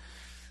combat.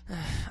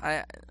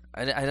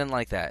 I didn't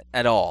like that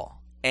at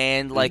all,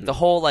 and like the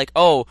whole like,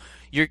 oh,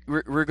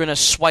 we're gonna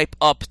swipe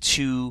up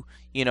to,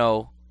 you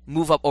know,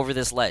 move up over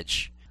this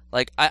ledge.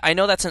 Like I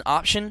know that's an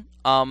option,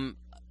 and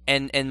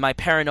my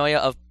paranoia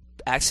of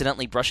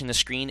accidentally brushing the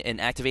screen and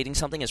activating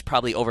something is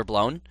probably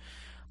overblown.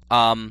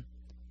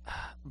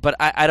 But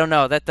I don't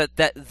know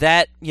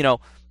that you know.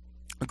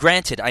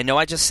 Granted, I know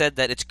I just said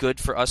that it's good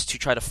for us to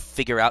try to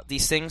figure out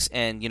these things,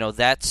 and you know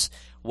that's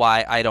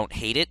why I don't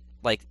hate it.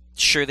 Like,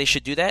 sure, they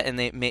should do that, and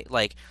they may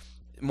like.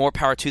 More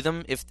power to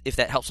them if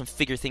that helps them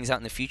figure things out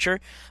in the future.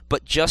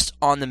 But just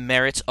on the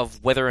merits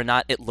of whether or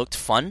not it looked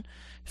fun,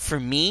 for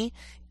me,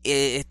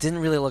 it didn't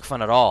really look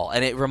fun at all.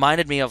 And it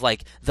reminded me of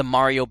like the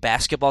Mario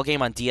basketball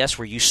game on DS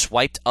where you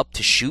swiped up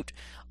to shoot.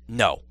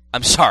 No,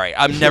 I'm sorry.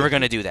 I'm never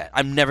going to do that.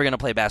 I'm never going to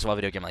play a basketball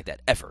video game like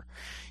that, ever.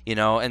 You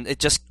know, and it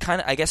just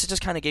kind of, I guess it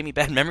just kind of gave me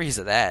bad memories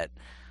of that.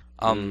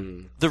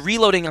 The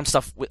reloading on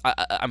stuff,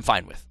 I'm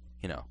fine with,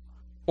 you know.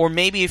 Or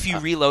maybe if you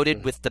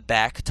reloaded with the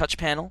back touch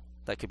panel,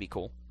 that could be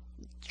cool.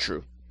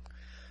 True.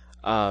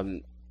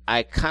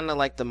 I kind of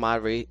like the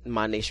Mod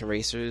Nation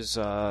Racers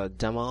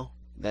demo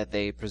that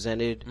they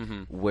presented,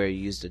 where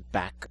you use the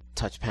back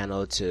touch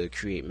panel to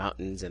create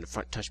mountains and the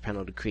front touch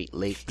panel to create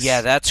lakes.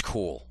 Yeah, that's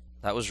cool.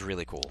 That was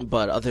really cool.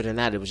 But other than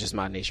that, it was just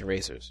Mod Nation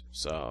Racers.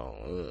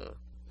 So,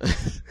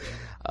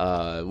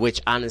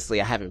 which honestly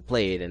I haven't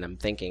played, and I'm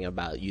thinking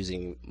about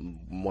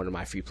using one of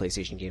my free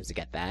PlayStation games to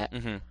get that.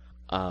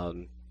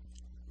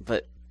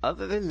 But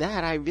other than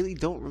that, I really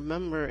don't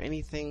remember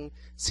anything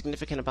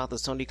significant about the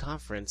Sony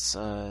conference.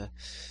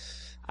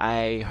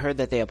 I heard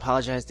that they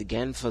apologized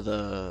again for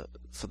the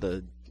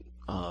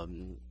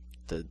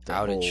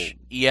outage.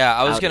 Yeah,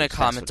 I was going to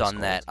comment on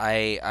called. that.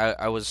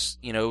 I was,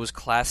 you know, it was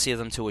classy of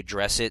them to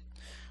address it.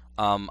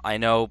 I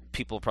know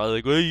people are probably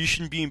like, well, you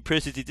shouldn't be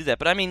impressed if they did that,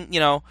 but I mean,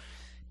 you know,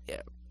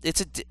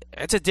 it's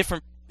a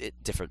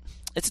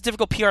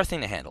difficult PR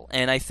thing to handle,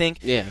 and I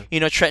think, you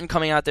know, Trenton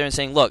coming out there and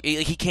saying, look,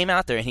 he came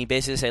out there and he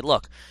basically said,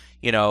 look,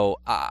 you know,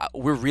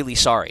 we're really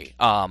sorry.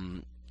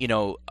 You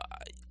know,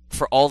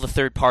 for all the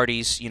third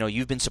parties,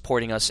 you've been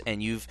supporting us,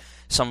 and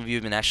some of you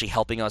have been actually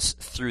helping us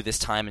through this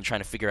time and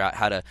trying to figure out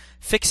how to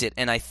fix it.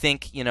 And I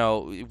think,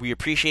 we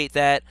appreciate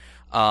that.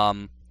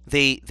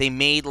 They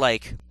made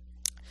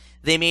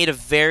a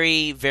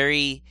very,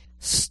 very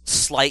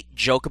slight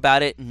joke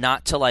about it,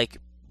 not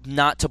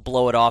to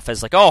blow it off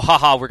as like, oh,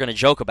 haha, we're going to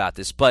joke about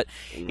this, but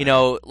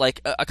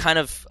like a kind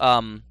of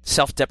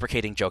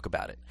self-deprecating joke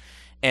about it.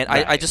 And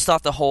right. I just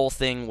thought the whole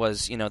thing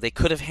was, they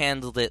could have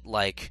handled it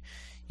like,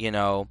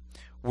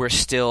 we're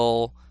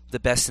still the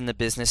best in the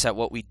business at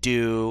what we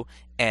do,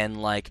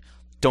 and like,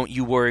 don't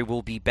you worry,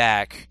 we'll be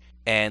back,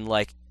 and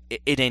like,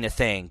 it ain't a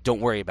thing,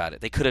 don't worry about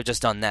it. They could have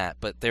just done that,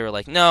 but they were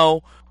like,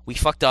 no, we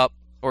fucked up.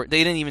 Or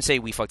they didn't even say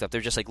we fucked up. They're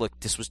just like, look,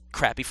 this was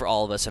crappy for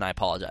all of us, and I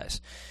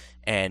apologize.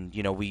 And,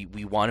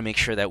 we want to make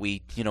sure that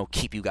we,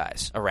 keep you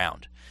guys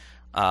around.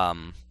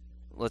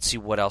 Let's see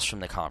what else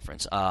from the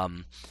conference.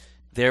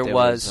 There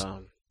was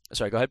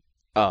sorry, go ahead.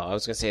 Oh, I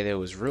was going to say there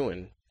was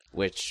Ruin,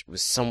 which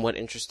was somewhat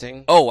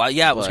interesting. Oh,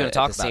 yeah, I was going to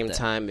talk about that. At the same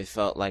time, it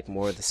felt like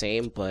more of the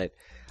same, but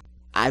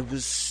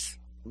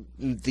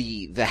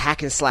the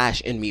hack and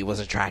slash in me was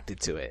attracted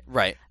to it.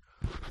 Right.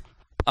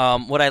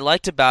 What I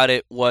liked about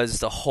it was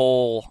the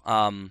whole,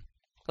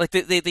 like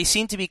they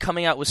seem to be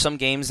coming out with some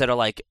games that are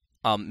like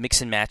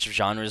mix and match of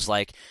genres.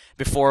 Like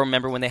before,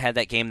 remember when they had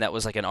that game that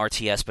was like an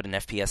RTS but an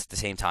FPS at the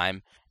same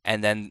time,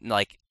 and then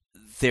like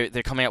they're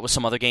coming out with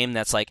some other game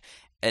that's like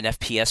an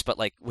FPS but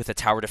like with a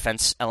tower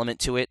defense element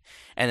to it,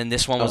 and then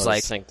this one was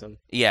like Sanctum.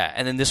 Yeah,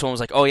 and then this one was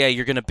like, oh yeah,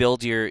 you're gonna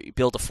build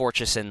a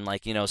fortress, and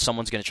like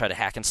someone's gonna try to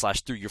hack and slash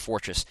through your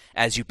fortress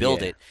as you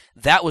build it.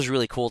 That was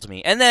really cool to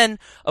me. And then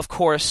of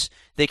course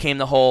they came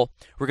the whole,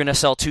 we're gonna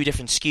sell 2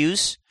 different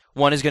SKUs.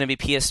 One is going to be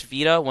PS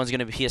Vita, one's going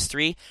to be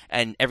PS3,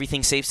 and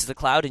everything saves to the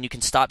cloud, and you can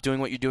stop doing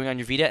what you're doing on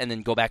your Vita, and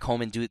then go back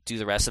home and do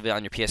the rest of it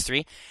on your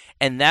PS3.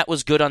 And that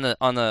was good on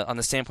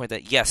the standpoint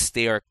that yes,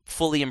 they are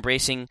fully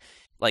embracing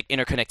like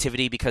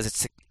interconnectivity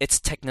because it's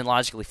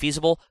technologically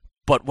feasible.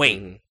 But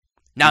wait,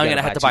 now I'm going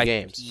to have to buy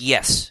games.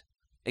 Yes,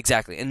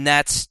 exactly, and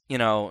that's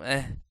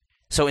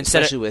So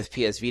instead, especially with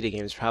PS Vita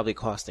games probably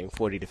costing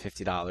 $40 to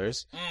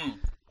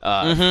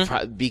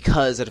 $50.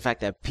 Because of the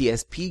fact that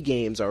PSP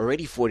games are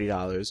already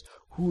 $40.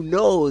 Who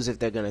knows if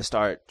they're going to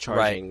start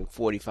charging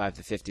 $45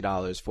 to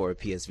 $50 for a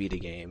PS Vita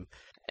game.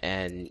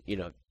 And,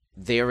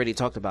 they already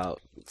talked about,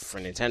 for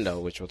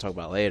Nintendo, which we'll talk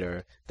about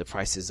later, the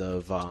prices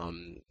of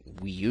Wii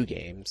U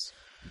games.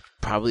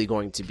 Probably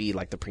going to be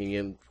like the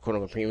premium,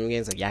 quote-unquote premium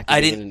games, like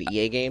Yakuza and the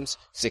EA games,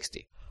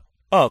 $60.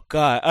 Oh,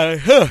 God. I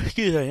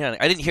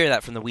didn't hear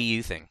that from the Wii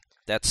U thing.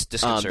 That's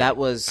disconcerting. That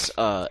was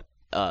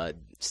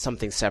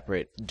something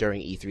separate during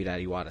E3 that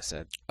Iwata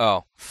said.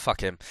 Oh, fuck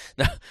him.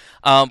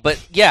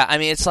 But yeah, I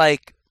mean, it's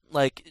like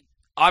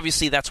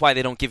obviously that's why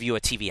they don't give you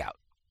a TV out,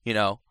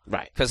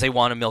 right? Because they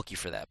want to milk you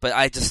for that. But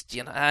I just,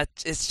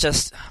 it's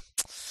just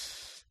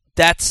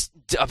that's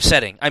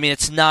upsetting. I mean,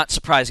 it's not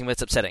surprising, but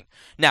it's upsetting.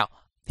 Now,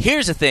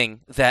 here's a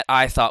thing that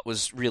I thought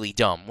was really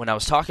dumb when I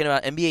was talking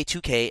about NBA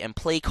 2K and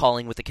play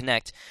calling with the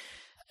Kinect.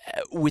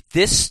 With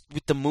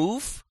the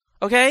Move,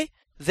 okay,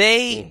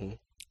 they.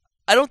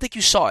 I don't think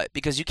you saw it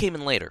because you came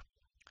in later,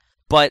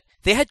 but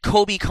they had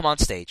Kobe come on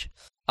stage.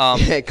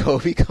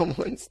 Kobe come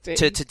on stage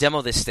to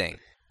demo this thing.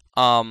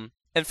 And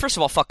first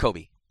of all, fuck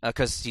Kobe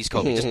because he's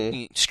Kobe.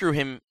 Just screw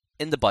him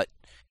in the butt.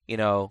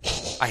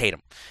 I hate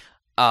him.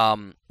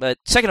 But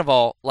second of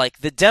all, like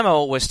the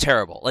demo was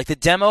terrible. Like the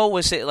demo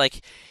was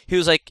like he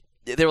was like.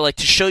 They were like,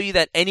 to show you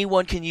that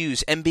anyone can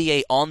use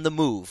NBA on the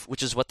move,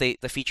 which is what the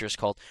feature is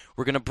called.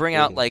 We're going to bring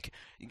out we're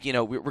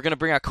going to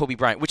bring out Kobe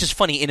Bryant, which is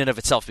funny in and of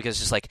itself because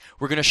it's just like,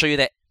 we're going to show you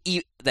that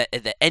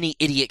that any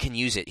idiot can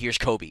use it. Here's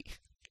Kobe.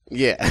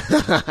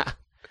 Yeah.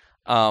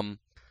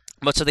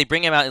 But so they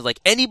bring him out and like,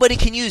 anybody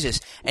can use this,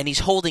 and he's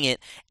holding it,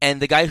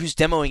 and the guy who's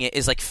demoing it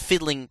is like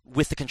fiddling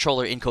with the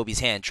controller in Kobe's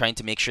hand, trying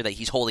to make sure that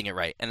he's holding it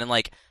right. And then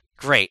like,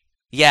 great.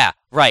 Yeah,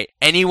 right.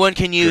 Anyone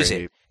can use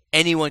it.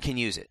 Anyone can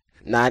use it.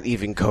 Not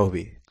even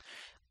Kobe.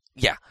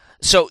 Yeah.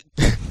 So,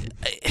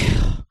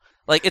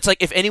 like, it's like,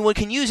 if anyone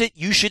can use it,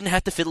 you shouldn't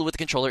have to fiddle with the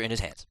controller in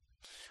his hands.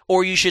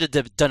 Or you should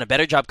have done a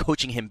better job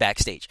coaching him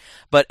backstage.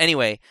 But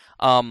anyway,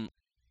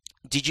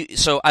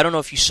 so I don't know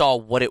if you saw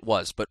what it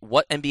was, but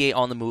what NBA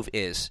on the Move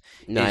is.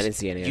 No, I didn't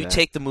see any of that. You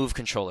take the Move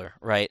controller,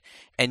 right,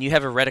 and you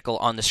have a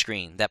reticle on the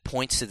screen that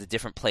points to the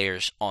different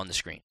players on the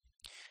screen.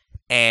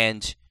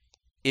 And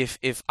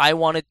if I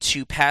wanted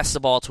to pass the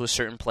ball to a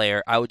certain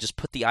player, I would just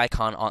put the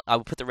icon on. I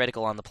would put the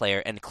reticle on the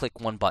player and click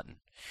one button.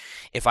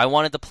 If I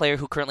wanted the player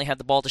who currently had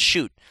the ball to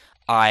shoot,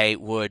 I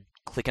would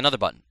click another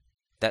button.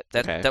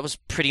 That was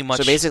pretty much.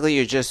 So basically,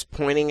 you're just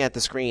pointing at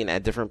the screen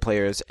at different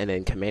players and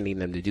then commanding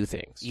them to do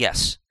things.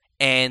 Yes,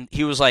 and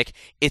he was like,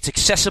 it's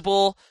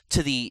accessible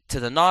to the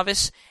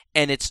novice,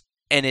 and it's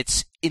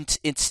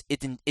intense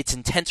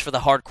for the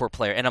hardcore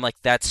player. And I'm like,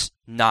 that's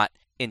not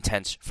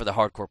intense for the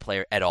hardcore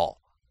player at all.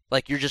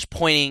 Like, you're just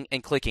pointing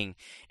and clicking,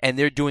 and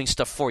they're doing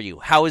stuff for you.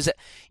 How is it?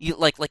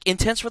 Like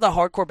intense for the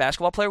hardcore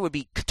basketball player would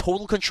be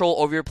total control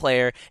over your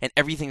player and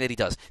everything that he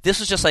does.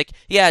 This was just like,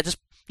 yeah, just,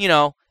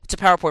 it's a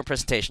PowerPoint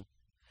presentation.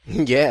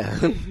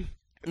 Yeah.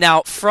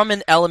 Now, from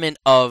an element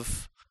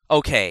of,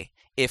 okay,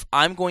 if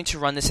I'm going to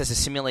run this as a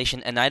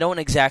simulation and I don't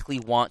exactly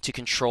want to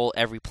control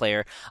every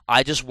player,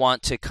 I just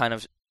want to kind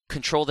of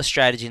control the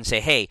strategy and say,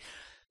 hey,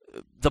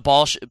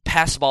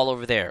 pass the ball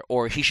over there,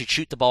 or he should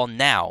shoot the ball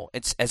now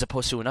as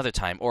opposed to another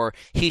time, or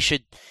he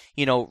should,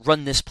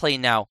 run this play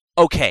now.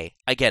 Okay,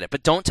 I get it.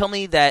 But don't tell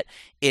me that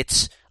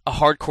it's a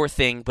hardcore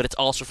thing, but it's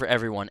also for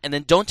everyone. And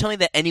then don't tell me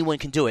that anyone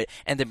can do it,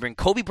 and then bring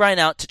Kobe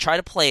Bryant out to try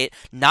to play it,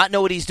 not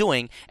know what he's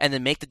doing, and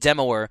then make the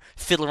demoer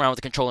fiddle around with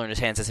the controller in his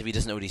hands as if he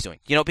doesn't know what he's doing.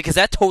 Because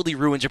that totally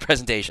ruins your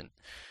presentation.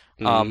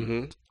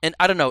 And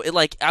I don't know,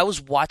 I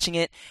was watching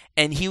it,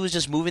 and he was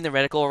just moving the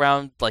reticle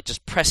around,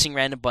 just pressing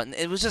random buttons.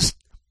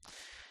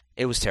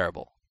 It was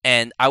terrible.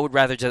 And I would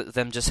rather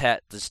them just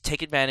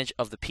take advantage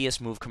of the PS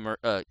Move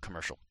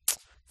commercial,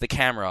 the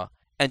camera,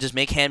 and just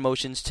make hand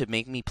motions to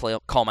make me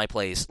call my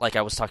plays like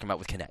I was talking about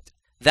with Kinect.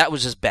 That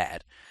was just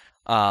bad.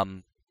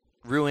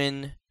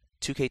 Ruin,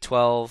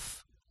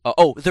 2K12.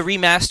 The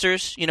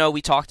remasters.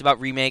 We talked about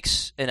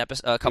remakes in a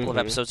couple of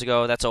episodes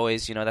ago. That's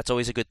always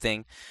a good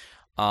thing.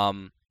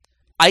 What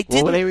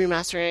were they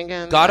remastering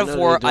again? God of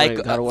War,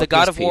 the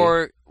God of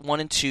War 1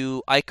 and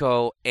 2,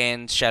 Ico,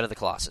 and Shadow of the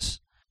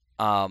Colossus.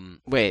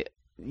 Wait.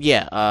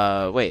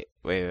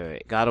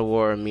 God of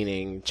War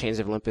meaning Chains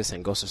of Olympus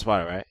and Ghost of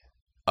Sparta, right?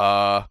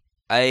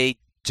 I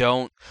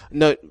don't.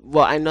 No,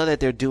 well, I know that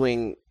they're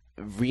doing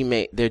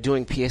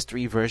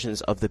PS3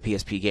 versions of the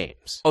PSP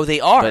games. Oh, they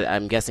are? But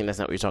I'm guessing that's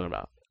not what you're talking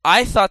about.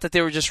 I thought that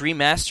they were just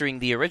remastering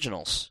the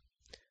originals.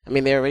 I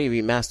mean, they already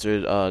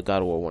remastered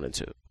God of War 1 and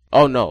 2.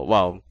 Oh, no,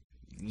 well,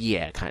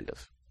 yeah, kind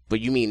of. But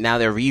you mean now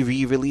they're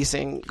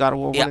re-releasing God of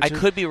War 1 and 2? Yeah, I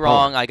could be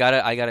wrong. I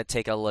gotta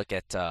take a look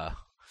at,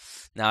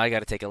 now I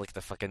gotta take a look at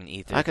the fucking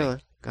E3. I can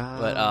look.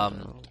 But,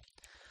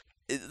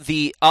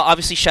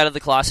 obviously Shadow of the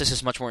Colossus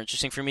is much more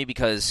interesting for me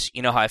because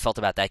you know how I felt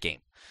about that game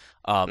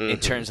in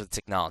terms of the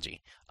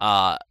technology.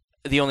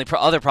 The only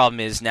other problem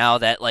is now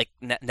that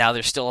now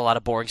there's still a lot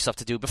of boring stuff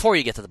to do before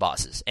you get to the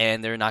bosses,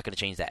 and they're not going to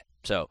change that.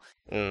 So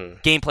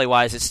gameplay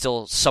wise, it's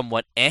still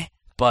somewhat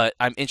but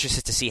I'm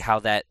interested to see how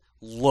that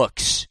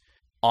looks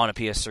on a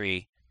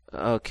PS3.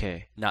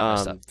 Okay. Not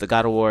messed up. The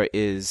God of War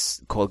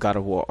is called God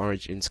of War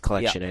Origins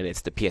Collection, and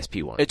it's the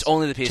PSP one. It's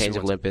only the PSP Chains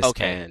of Olympus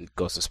and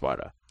Ghost of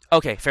Sparta.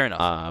 Okay, fair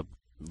enough.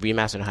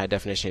 Remastered in high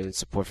definition,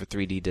 support for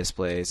 3D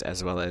displays,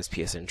 as well as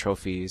PSN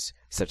trophies,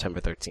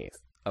 September 13th.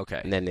 Okay.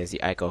 And then there's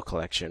the Ico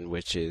collection,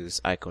 which is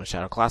Ico and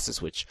Shadow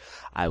Colossus, which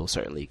I will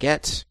certainly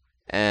get.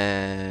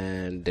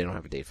 And they don't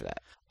have a date for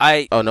that.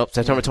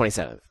 September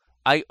 27th.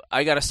 I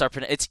gotta start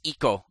it's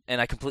Ico,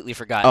 and I completely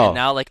forgot. Oh. And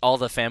now all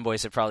the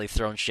fanboys have probably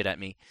thrown shit at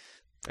me.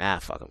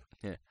 Fuck them.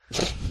 Yeah.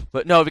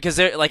 But no, because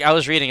I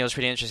was reading, it was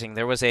pretty interesting.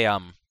 There was a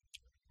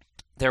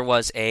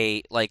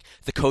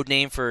the code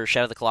name for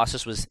Shadow of the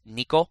Colossus was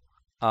Nico.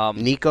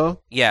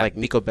 Nico? Yeah. Like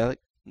Nico Bellic?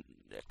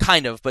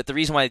 Kind of, but the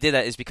reason why they did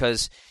that is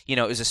because, it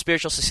was a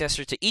spiritual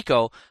successor to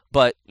Ico,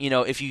 but,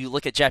 if you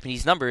look at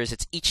Japanese numbers,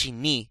 it's Ichi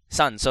ni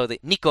san, so the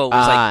Nico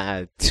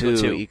was two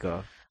Ico.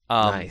 Ico.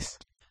 Nice.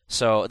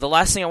 So the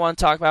last thing I want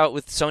to talk about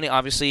with Sony,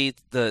 obviously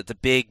the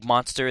big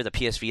monster, the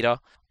PS Vita.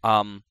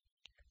 I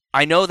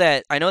know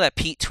that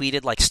Pete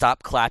tweeted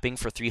stop clapping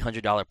for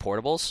 $300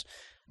 portables,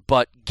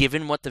 but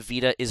given what the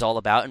Vita is all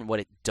about and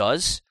what it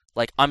does,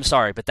 I'm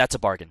sorry, but that's a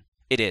bargain.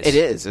 It is. It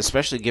is,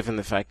 especially given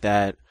the fact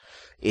that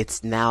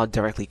it's now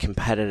directly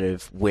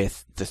competitive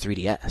with the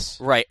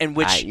 3DS. Right, and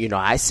which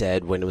I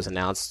said when it was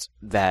announced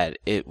that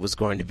it was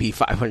going to be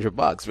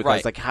 $500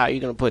 because right. How are you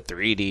going to put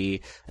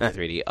 3G,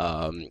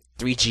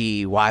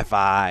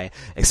 Wi-Fi,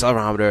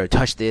 accelerometer,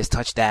 touch this,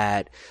 touch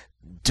that,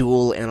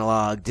 dual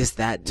analog, this,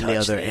 that, and the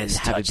other, and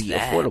have it be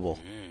affordable?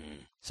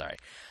 Sorry.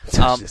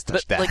 While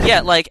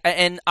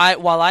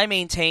I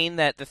maintain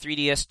that the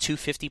 3DS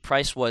 250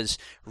 price was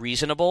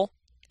reasonable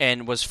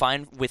and was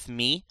fine with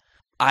me,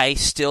 I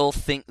still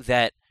think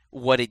that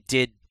what it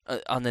did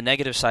on the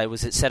negative side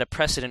was it set a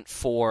precedent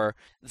for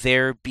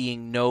there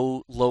being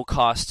no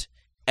low-cost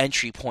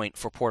entry point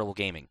for portable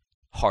gaming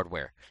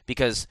hardware.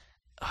 Because,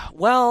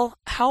 how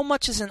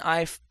much is an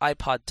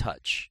iPod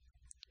Touch?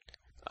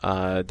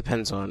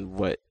 Depends on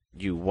what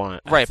you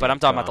want. Right, but I'm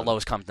talking about the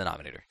lowest common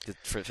denominator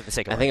for the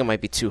sake of I think it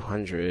might be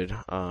 200.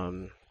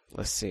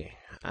 Let's see.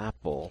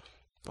 Apple.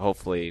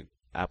 Hopefully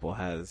Apple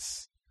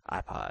has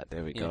iPod.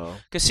 There we go.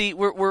 Because see,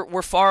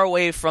 we're far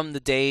away from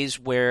the days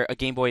where a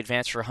Game Boy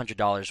Advance for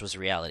 $100 was a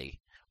reality,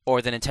 or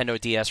the Nintendo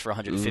DS for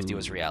 $150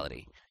 was a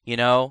reality.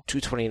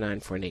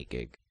 $229 for an 8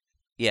 gig.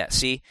 Yeah.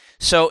 See,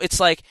 so it's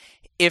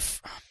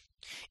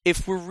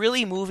if we're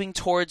really moving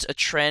towards a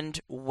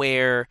trend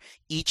where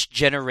each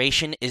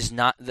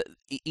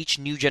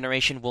new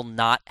generation will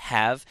not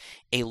have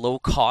a low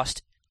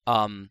cost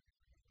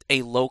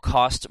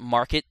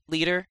market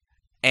leader,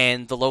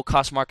 and the low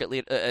cost market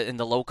leader and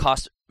the low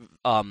cost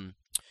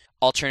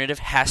alternative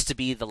has to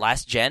be the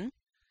last gen.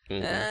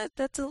 Mm-hmm.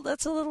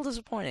 That's a little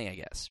disappointing, I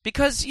guess,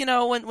 because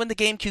when the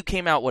GameCube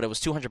came out, it was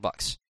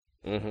 $200,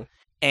 mm-hmm.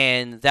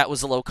 and that was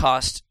the low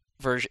cost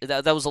version.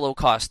 That was a low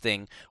cost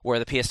thing where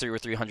the PS3 were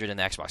 $300 and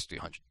the Xbox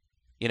 $300.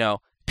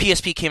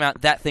 PSP came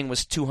out, that thing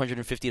was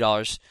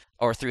 $250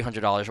 or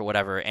 $300 or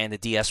whatever, and the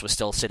DS was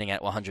still sitting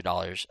at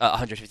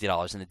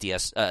 $150, and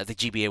the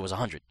GBA was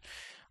 $100.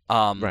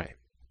 Right.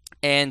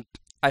 And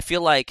I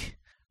feel like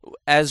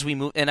as we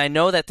move, and I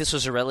know that this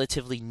was a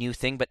relatively new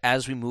thing, but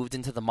as we moved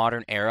into the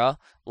modern era,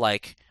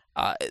 like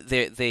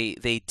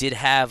they did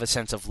have a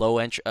sense of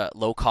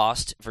low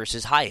cost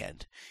versus high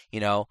end,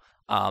 and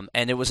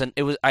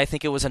I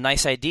think it was a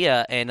nice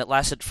idea, and it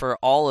lasted for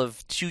all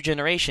of 2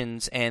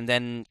 generations, and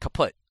then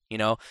kaput.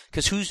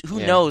 Because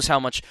who knows how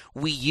much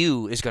Wii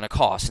U is going to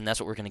cost, and that's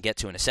what we're going to get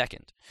to in a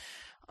second.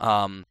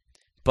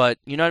 But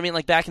you know what I mean?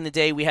 Like back in the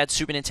day, we had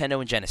Super Nintendo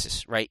and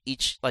Genesis, right?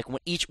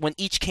 When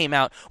each came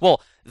out,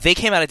 well, they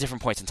came out at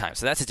different points in time,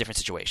 so that's a different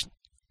situation.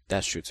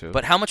 That's true too.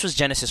 But how much was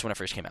Genesis when it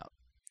first came out?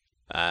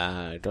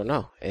 I don't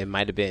know. It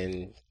might have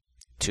been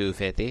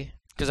 $250.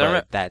 Because I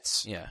remember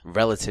that's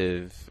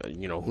relative.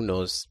 Who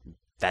knows?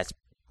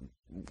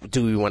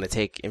 Do we want to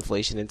take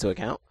inflation into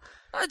account?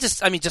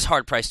 Just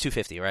hard price,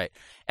 $250, right?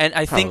 And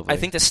I think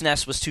the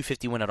SNES was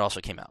 $250 when it also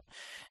came out,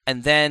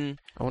 and then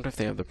I wonder if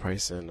they have the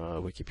price in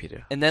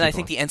Wikipedia. And then I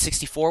think the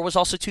N64 was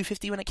also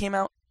 $250 when it came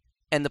out,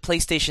 and the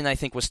PlayStation I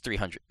think was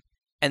 $300,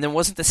 and then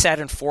wasn't the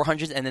Saturn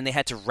 $400, and then they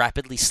had to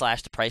rapidly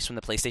slash the price when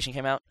the PlayStation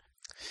came out.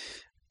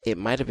 It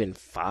might have been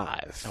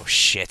 $5. Oh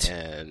shit!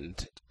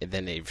 And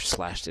then they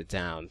slashed it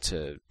down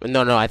to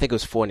no. I think it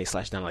was $4, and they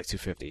slashed down like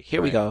 $250.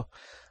 Here we go.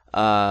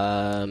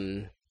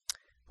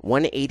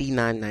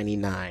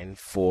 $189.99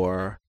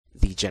 for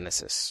the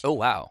Genesis. Oh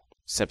wow!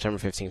 September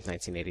 15th,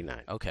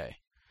 1989. Okay.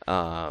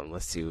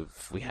 Let's see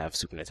if we have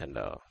Super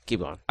Nintendo. Keep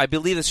going. I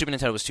believe the Super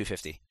Nintendo was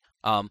 $250.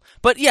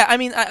 But yeah,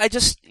 I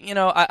just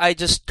I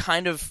just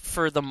kind of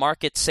for the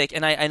market's sake,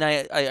 and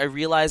I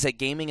realize that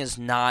gaming is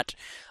not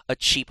a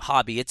cheap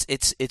hobby.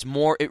 It's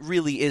more. It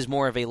really is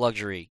more of a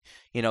luxury,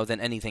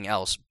 than anything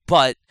else.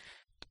 But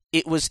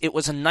it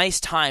was a nice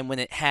time when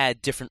it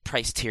had different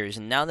price tiers,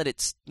 and now that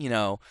it's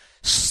it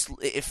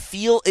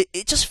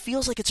just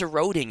feels like it's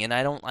eroding, and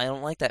I don't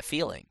like that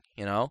feeling.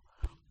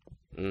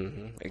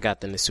 Mm-hmm. I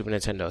got the Super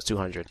Nintendo. It's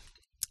 $200.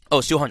 Oh,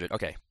 it's $200.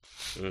 Okay.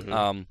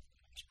 Mm-hmm.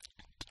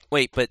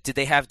 Wait, but did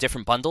they have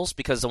different bundles?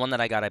 Because the one that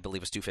I got, I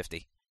believe, was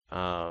 $250.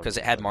 Because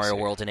it had Mario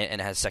World in it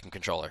and it has a second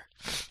controller.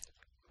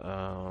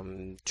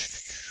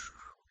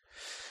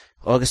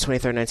 August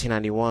 23rd,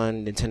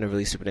 1991, Nintendo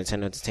released Super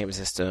Nintendo Entertainment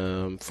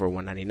System for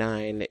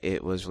 $199.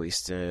 It was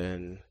released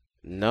in...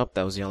 Nope,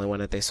 that was the only one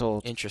that they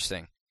sold.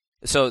 Interesting.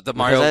 So the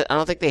Mario... I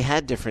don't think they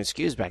had different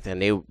SKUs back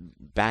then.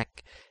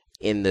 Back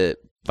in the...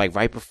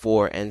 right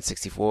before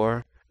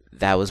N64,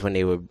 that was when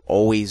they would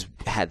always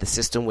had the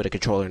system with a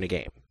controller in the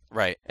game.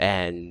 Right.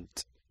 And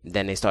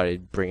then they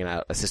started bringing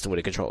out a system with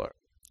a controller.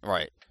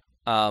 Right.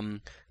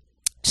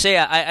 So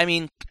yeah, I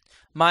mean...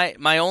 My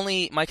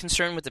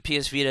concern with the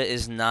PS Vita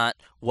is not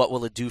what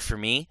will it do for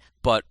me,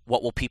 but how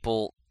will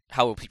people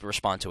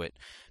respond to it?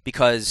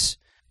 Because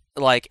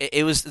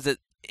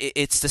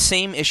it's the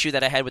same issue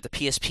that I had with the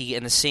PSP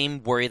and the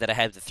same worry that I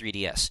had with the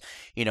 3DS.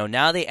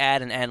 Now they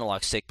add an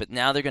analog stick, but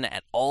now they're going to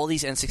add all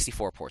these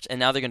N64 ports, and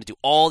now they're going to do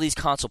all these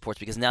console ports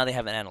because now they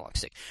have an analog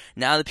stick.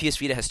 Now the PS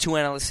Vita has 2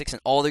 analog sticks,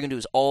 and all they're going to do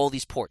is all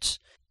these ports.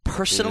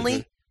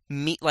 Personally,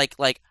 me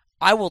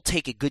I will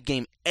take a good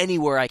game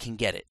anywhere I can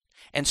get it.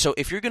 And so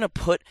if you're going to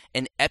put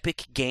an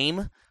epic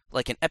game,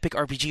 like an epic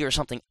RPG or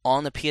something,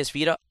 on the PS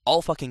Vita,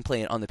 I'll fucking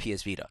play it on the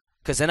PS Vita.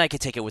 Because then I could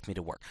take it with me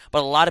to work.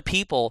 But a lot of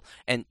people,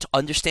 and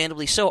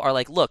understandably so, are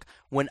like, look,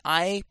 when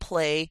I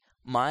play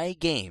my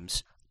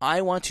games,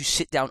 I want to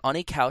sit down on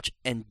a couch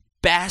and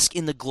bask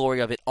in the glory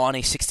of it on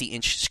a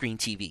 60-inch screen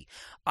TV.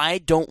 I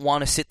don't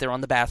want to sit there on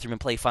the bathroom and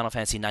play Final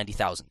Fantasy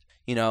 90,000.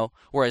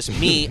 Whereas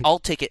me, I'll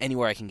take it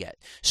anywhere I can get.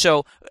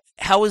 So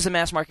how is the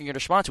mass market going to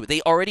respond to it? They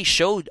already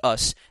showed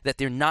us that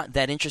they're not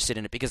that interested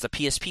in it because the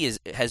PSP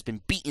has been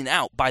beaten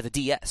out by the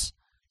DS.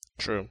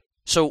 True.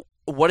 So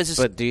what is this?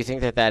 But do you think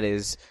that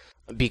is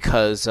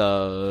because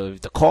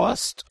of the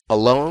cost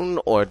alone,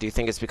 or do you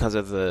think it's because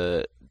of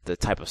the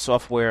type of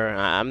software?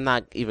 I'm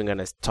not even going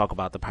to talk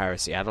about the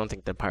piracy. I don't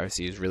think the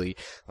piracy is really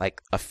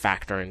like a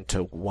factor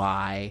into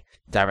why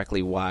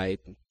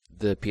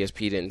the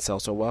PSP didn't sell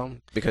so well,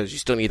 because you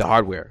still need the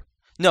hardware.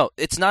 No,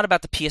 it's not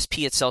about the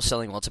PSP itself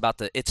selling well. It's about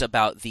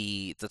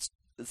the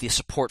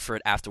support for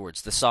it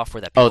afterwards, the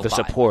software that people buy.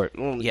 Support.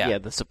 Well, yeah,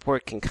 the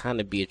support can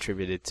kind of be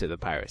attributed to the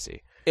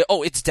piracy.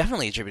 It's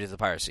definitely attributed to the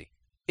piracy.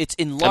 It's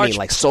in large.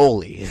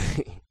 Solely.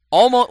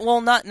 Almost.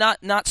 Well,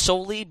 not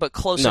solely, but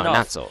close enough. No,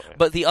 not solely.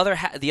 But the other,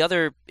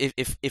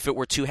 if it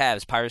were two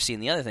halves, piracy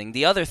and the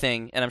other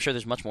thing, and I'm sure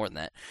there's much more than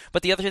that.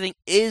 But the other thing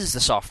is the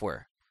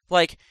software.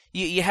 Like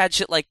you had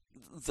shit like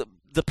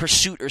the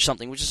Pursuit or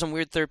something, which is some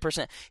weird third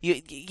person.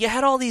 You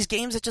had all these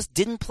games that just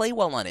didn't play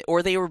well on it,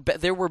 or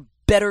there were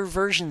better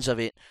versions of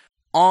it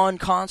on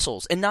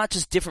consoles, and not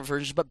just different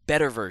versions, but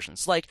better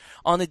versions. Like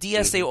on the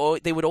DS, they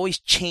would always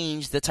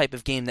change the type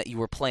of game that you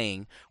were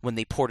playing when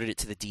they ported it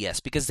to the DS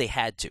because they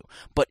had to.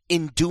 But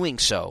in doing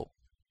so,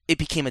 it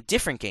became a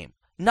different game,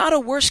 not a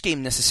worse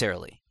game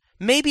necessarily.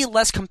 Maybe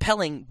less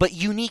compelling, but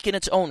unique in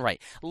its own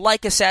right,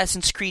 like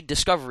Assassin's Creed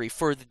Discovery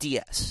for the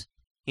DS.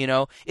 You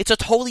know, it's a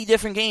totally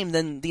different game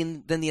than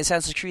the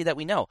Assassin's Creed that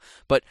we know.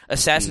 But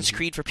Assassin's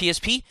Creed for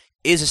PSP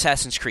is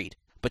Assassin's Creed.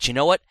 But you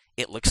know what?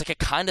 It looks like it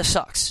kind of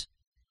sucks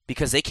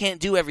because they can't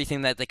do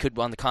everything that they could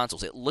on the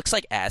consoles. It looks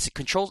like ass.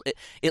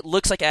 It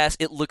looks like ass.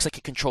 It looks like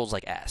it controls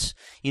like ass.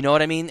 You know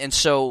what I mean? And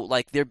so,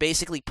 like, they're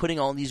basically putting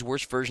all these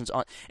worst versions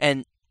on.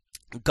 And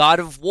God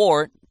of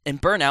War and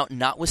Burnout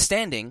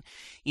notwithstanding,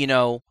 you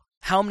know,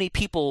 how many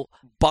people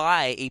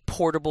buy a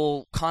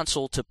portable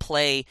console to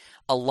play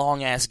a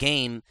long-ass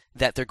game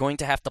that they're going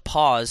to have to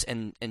pause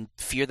and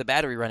fear the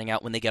battery running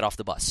out when they get off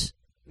the bus?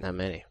 Not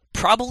many.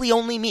 Probably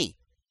only me.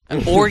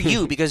 Or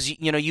you, because,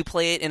 you know, you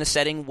play it in a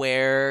setting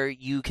where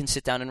you can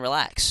sit down and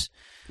relax.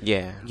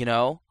 Yeah. You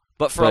know?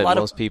 But for a lot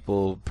of most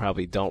people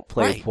probably don't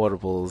play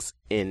portables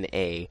in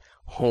a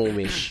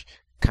home-ish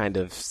kind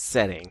of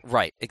setting.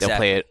 Right, exactly. They'll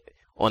play it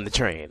on the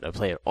train, or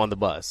play it on the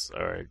bus,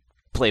 or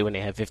play when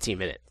they have 15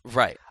 minutes.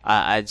 Right.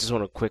 I just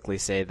want to quickly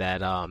say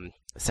that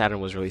Saturn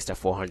was released at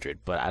 400,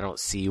 but I don't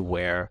see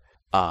where,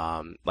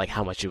 like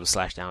how much it was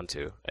slashed down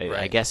to.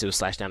 I guess it was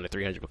slashed down to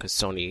 300 because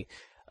Sony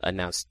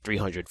announced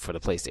 300 for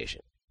the PlayStation.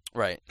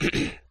 Right.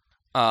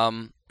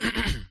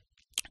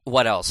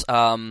 What else?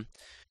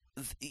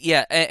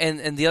 Yeah,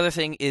 and the other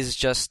thing is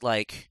just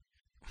like,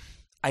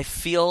 I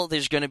feel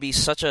there's going to be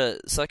such a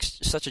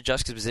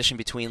juxtaposition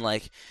between,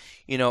 like,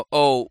 you know,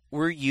 oh,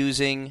 we're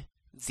using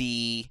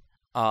the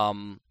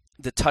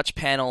touch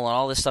panel and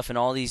all this stuff in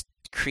all these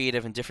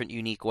creative and different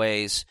unique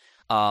ways,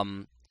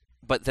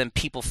 but then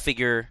people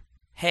figure,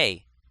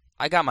 hey,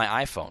 I got my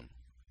iPhone.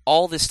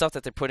 All this stuff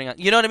that they're putting on,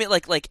 you know what I mean?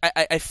 Like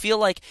I feel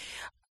like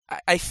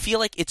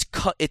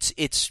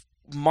it's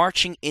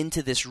marching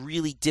into this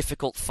really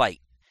difficult fight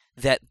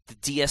that the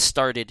DS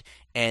started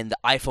and the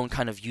iPhone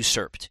kind of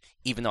usurped.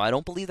 Even though I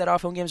don't believe that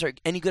iPhone games are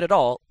any good at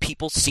all,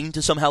 people seem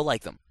to somehow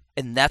like them,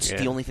 and that's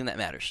the only thing that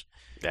matters.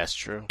 That's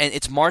true. And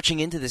it's marching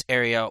into this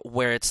area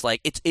where it's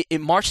like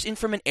it marched in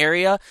from an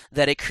area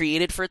that it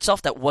created for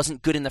itself that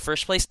wasn't good in the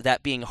first place,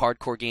 that being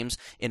hardcore games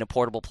in a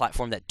portable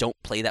platform that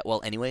don't play that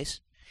well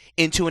anyways,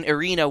 into an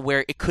arena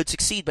where it could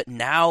succeed, but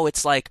now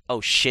it's like,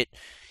 oh shit,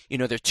 you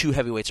know, there are two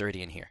heavyweights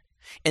already in here.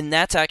 And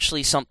that's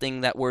actually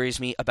something that worries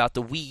me about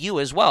the Wii U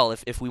as well.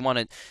 If we want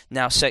to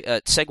now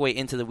segue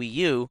into the Wii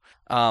U,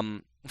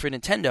 for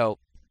Nintendo,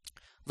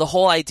 the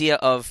whole idea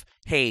of,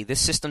 hey, this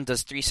system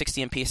does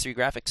 360 and PS3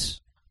 graphics.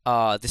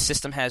 The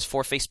system has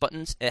 4 face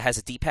buttons, it has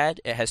a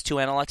D-pad, it has 2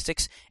 analog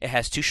sticks, it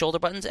has 2 shoulder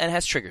buttons, and it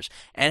has triggers.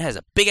 And it has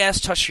a big-ass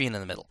touchscreen in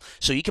the middle.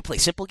 So you can play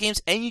simple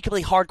games, and you can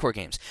play hardcore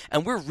games.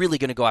 And we're really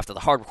going to go after the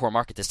hardcore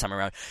market this time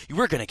around.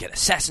 We're going to get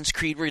Assassin's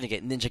Creed, we're going to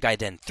get Ninja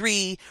Gaiden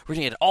 3, we're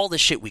going to get all this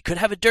shit. We could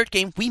have a Dirt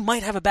game, we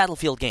might have a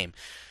Battlefield game.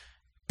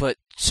 But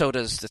so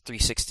does the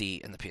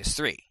 360 and the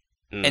PS3.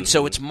 And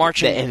so it's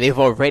marching... And they've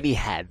already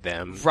had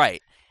them.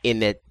 Right. In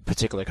that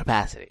particular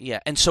capacity. Yeah,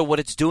 and so what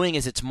it's doing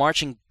is it's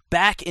marching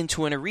back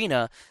into an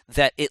arena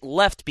that it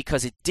left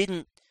because it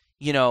didn't,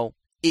 you know,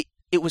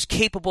 it was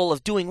capable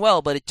of doing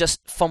well, but it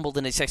just fumbled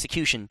in its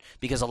execution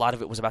because a lot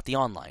of it was about the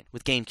online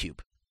with GameCube,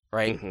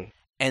 right? Mm-hmm.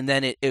 And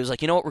then it was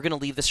like, you know what, we're going to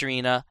leave this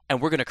arena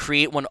and we're going to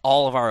create one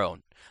all of our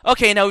own.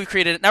 Okay, now we've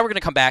created it, now we're going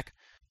to come back.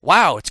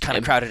 Wow, it's kind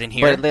of crowded in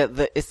here.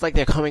 But it's like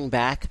they're coming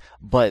back,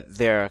 but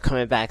they're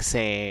coming back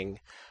saying,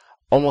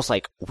 almost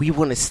like, we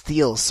want to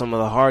steal some of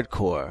the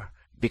hardcore.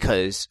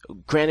 Because,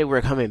 granted,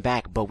 we're coming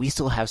back, but we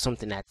still have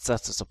something that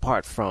sets us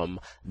apart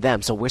from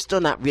them. So we're still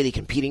not really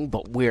competing,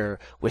 but we're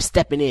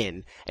stepping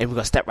in, and we're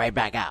going to step right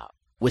back out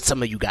with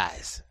some of you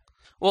guys.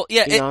 Well,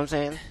 yeah. You know what I'm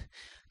saying?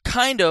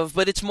 Kind of,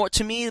 but it's more,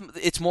 to me,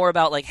 it's more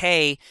about like,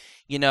 hey,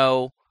 you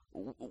know,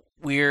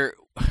 we're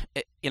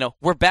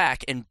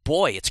back, and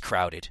boy, it's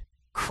crowded.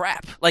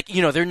 Crap. Like,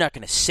 you know, they're not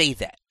going to say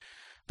that.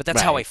 But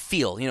that's how I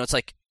feel. You know, it's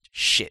like,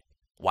 shit,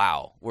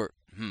 wow,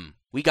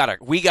 we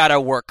got our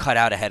work cut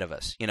out ahead of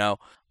us, you know?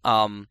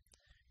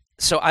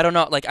 So I don't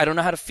know, like, I don't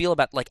know how to feel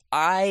about, like,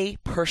 I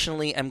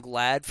personally am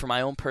glad for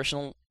my own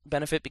personal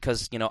benefit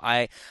because, you know,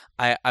 I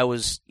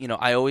was, you know,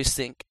 I always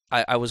think,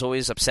 I was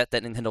always upset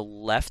that Nintendo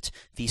left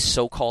the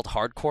so-called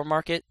hardcore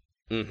market,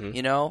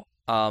 you know?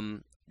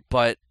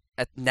 But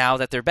now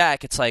that they're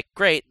back, it's like,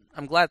 great,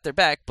 I'm glad they're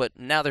back, but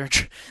now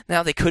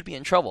now they could be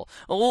in trouble.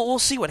 We'll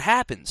see what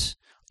happens.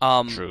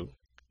 True.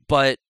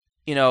 But,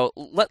 you know,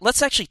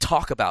 let's actually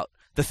talk about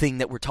the thing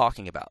that we're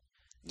talking about.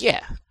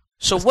 Yeah.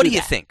 So what do you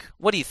think?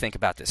 What do you think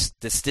about this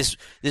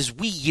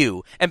Wii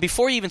U? And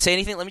before you even say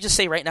anything, let me just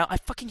say right now, I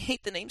fucking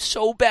hate the name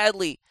so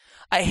badly.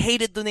 I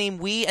hated the name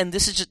Wii, and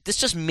this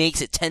just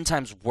makes it 10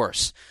 times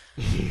worse.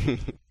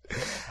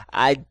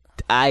 I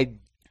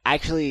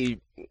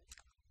actually,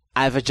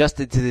 I've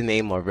adjusted to the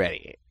name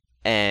already,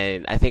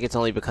 and I think it's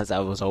only because I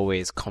was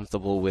always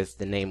comfortable with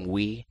the name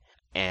Wii.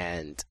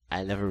 And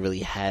I never really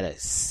had a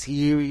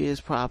serious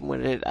problem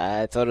with it.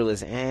 I thought it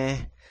was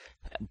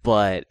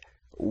but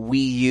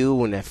Wii U,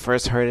 when I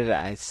first heard it,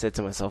 I said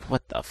to myself,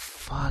 what the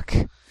fuck?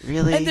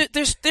 Really? And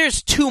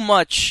there's too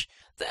much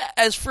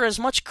as for as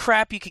much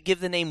crap you could give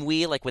the name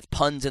Wii, like with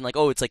puns and like,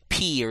 oh, it's like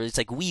P or it's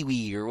like Wee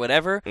Wee or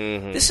whatever.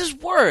 Mm-hmm. This is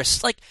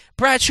worse. Like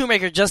Brad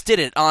Shoemaker just did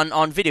it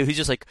on video. He's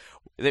just like,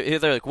 they're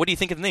like, what do you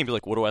think of the name? You're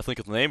like, what do I think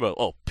of the name?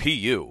 Oh,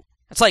 PU.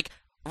 It's like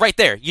right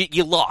there.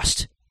 You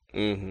lost.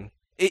 Mm-hmm.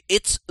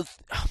 It's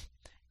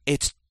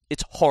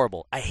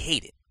horrible. I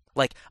hate it.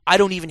 Like, I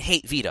don't even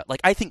hate Vita.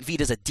 Like, I think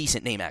Vita's a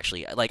decent name,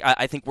 actually. Like,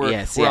 I think we're...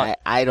 Yeah, see,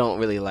 I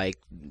don't really like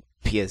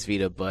PS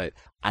Vita, but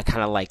I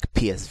kind of like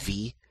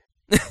PSV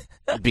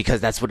because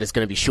that's what it's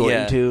going to be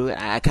shortened to.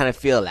 I kind of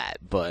feel that,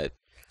 but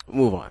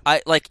move on.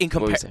 In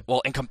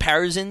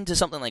comparison to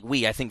something like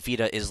Wii, I think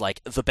Vita is,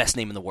 like, the best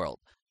name in the world.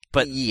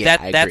 But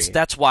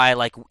that's why,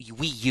 like,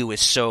 Wii U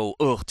is so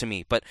ugh to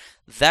me. But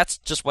that's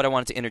just what I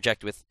wanted to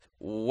interject with.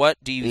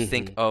 What do you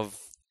think of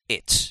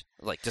it?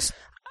 Like, just...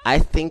 I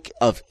think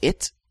of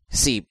it...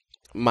 See,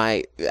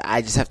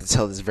 I just have to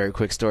tell this very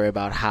quick story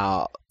about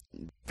how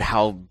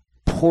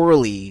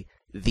poorly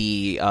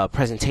the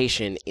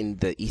presentation in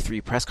the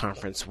E3 press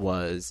conference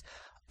was.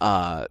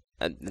 That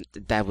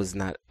was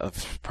not a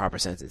proper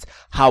sentence.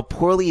 How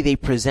poorly they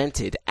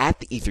presented at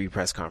the E3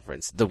 press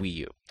conference the Wii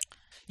U.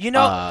 You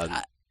know,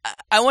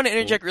 I want to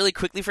interject really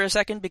quickly for a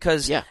second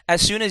because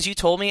as soon as you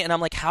told me, and I'm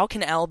like, how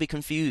can Al be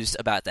confused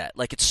about that?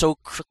 Like, it's so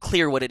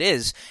clear what it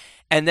is.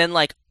 And then,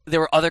 like, there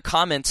were other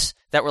comments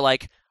that were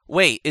like,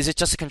 wait, is it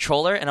just a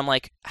controller? And I'm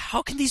like,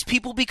 how can these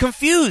people be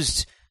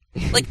confused?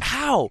 Like,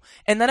 how?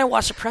 And then I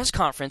watched the press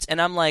conference, and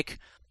I'm like,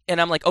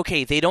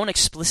 okay, they don't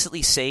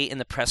explicitly say in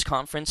the press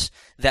conference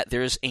that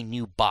there's a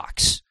new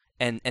box.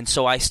 And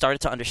so I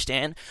started to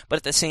understand, but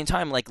at the same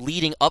time, like,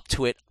 leading up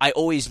to it, I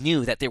always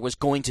knew that there was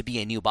going to be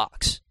a new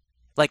box.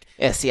 Like,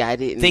 yeah, see, I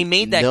didn't they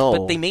made that, know.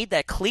 But they made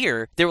that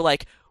clear. They were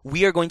like,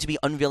 we are going to be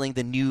unveiling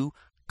the new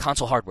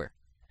console hardware.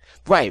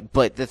 Right,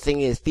 but the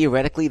thing is,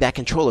 theoretically, that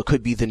controller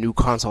could be the new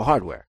console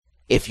hardware,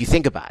 if you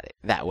think about it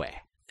that way.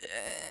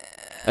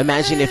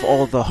 Imagine if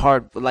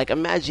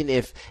imagine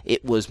if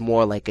it was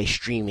more like a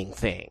streaming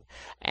thing,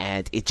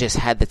 and it just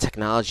had the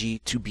technology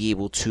to be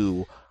able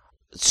to,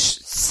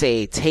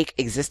 say, take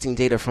existing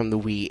data from the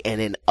Wii and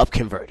then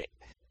upconvert it.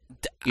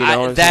 You know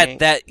what I'm saying?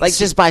 Like,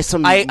 just by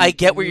some I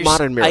get what you're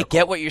modern miracle. I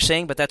get what you're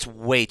saying, but that's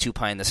way too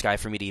pie in the sky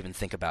for me to even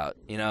think about,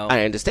 you know?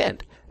 I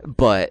understand,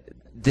 but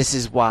this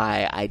is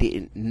why I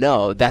didn't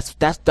know. That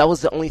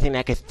was the only thing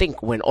I could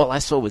think when all I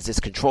saw was this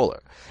controller,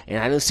 and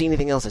I didn't see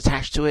anything else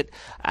attached to it.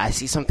 I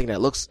see something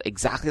that looks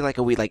exactly like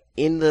a Wii. Like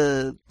in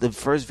the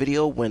first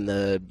video when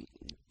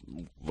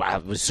I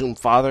assume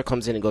father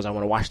comes in and goes, I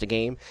want to watch the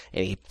game,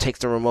 and he takes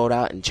the remote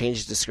out and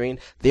changes the screen.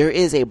 There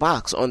is a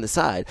box on the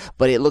side,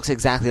 but it looks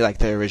exactly like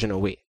the original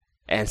Wii.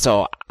 And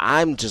so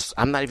I'm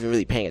not even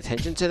really paying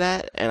attention to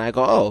that, and I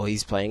go, oh,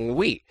 he's playing the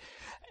Wii.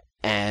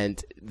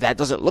 And that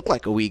doesn't look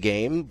like a Wii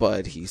game,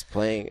 but he's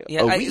playing a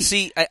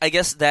Wii. I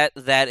guess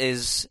that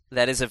is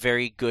a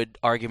very good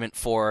argument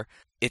for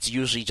it's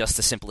usually just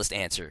the simplest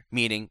answer,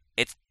 meaning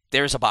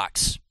there's a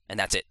box and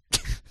that's it.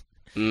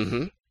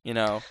 Mm-hmm. You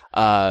know.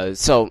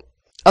 So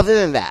other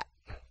than that,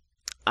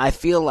 I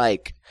feel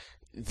like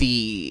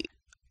the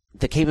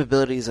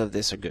capabilities of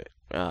this are good.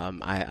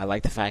 I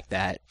like the fact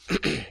that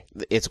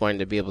it's going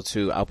to be able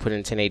to output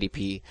in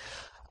 1080p.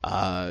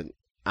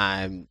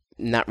 I'm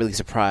not really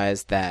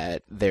surprised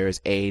that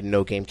there's A,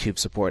 no GameCube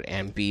support,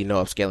 and B,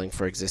 no upscaling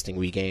for existing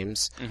Wii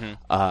games.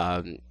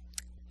 Mm-hmm.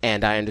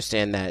 And I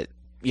understand that,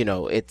 you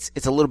know, it's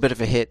a little bit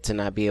of a hit to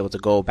not be able to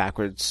go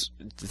backwards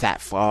that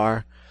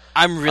far.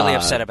 I'm really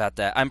upset about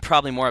that. I'm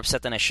probably more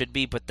upset than I should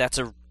be, but that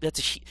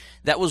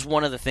was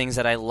one of the things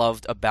that I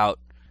loved about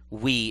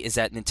Wii is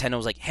that Nintendo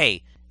was like,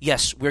 hey,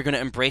 yes, we're going to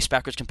embrace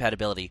backwards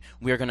compatibility.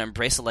 We're going to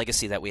embrace the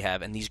legacy that we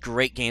have and these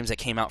great games that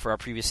came out for our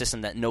previous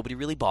system that nobody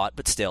really bought,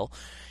 but still,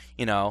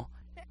 you know.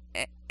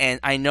 And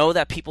I know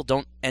that people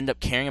don't end up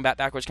caring about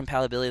backwards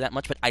compatibility that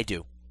much, but I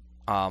do.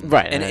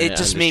 Right. And it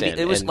just made me,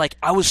 it was like,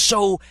 I was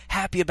so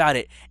happy about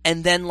it.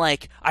 And then,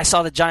 like, I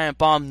saw the Giant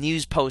Bomb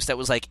news post that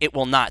was like, it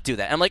will not do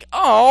that. And I'm like,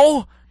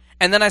 oh!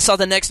 And then I saw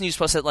the next news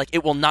post that, like,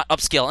 it will not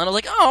upscale. And I was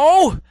like,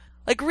 oh!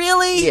 Like,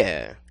 really?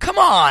 Yeah. Come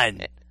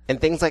on! And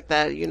things like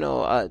that, you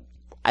know,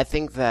 I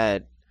think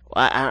that,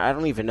 I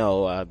don't even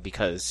know,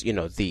 because, you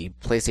know, the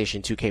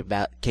PlayStation 2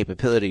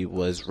 capability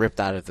was ripped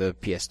out of the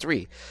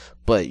PS3.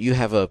 But you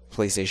have a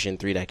PlayStation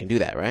 3 that can do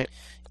that, right?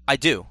 I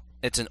do.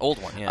 It's an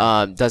old one,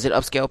 yeah. Does it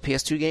upscale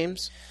PS2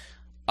 games?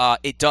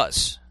 It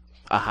does.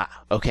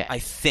 Aha, okay. I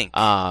think.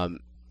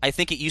 I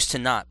think it used to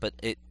not, but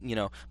it, you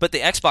know, but the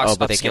Xbox upscales. Oh,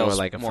 but they came with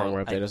like a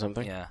firmware update or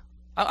something? Yeah.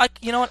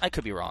 You know what? I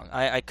could be wrong.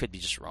 I could be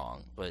just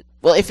wrong, but.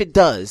 Well, if it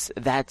does,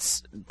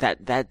 that's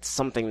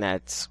something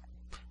that's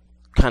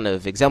kind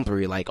of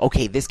exemplary. Like,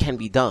 okay, this can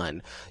be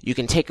done. You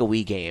can take a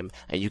Wii game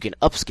and you can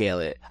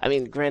upscale it. I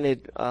mean,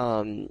 granted,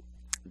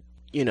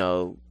 you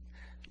know,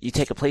 you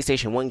take a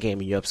PlayStation 1 game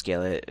and you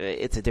upscale it,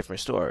 it's a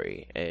different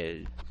story.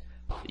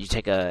 You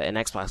take an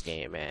Xbox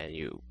game and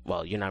you're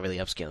not really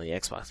upscaling the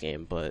Xbox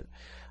game, but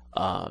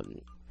I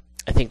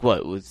think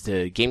with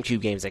the GameCube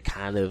games that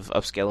kind of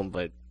upscale them,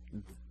 but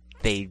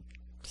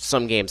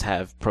some games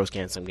have Pro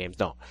Scan, some games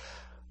don't.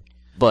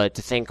 But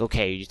to think,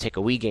 okay, you take a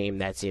Wii game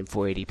that's in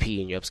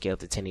 480p and you upscale it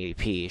to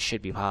 1080p, it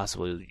should be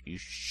possible. You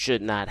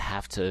should not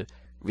have to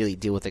really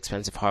deal with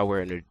expensive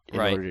hardware in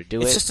order to do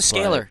it. It's just a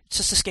scaler. It's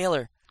just a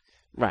scaler.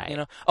 Right. You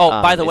know. Oh,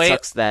 by the way,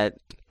 sucks that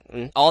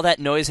all that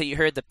noise that you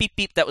heard, the beep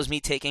beep, that was me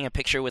taking a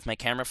picture with my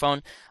camera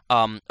phone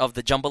of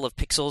the jumble of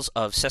pixels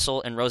of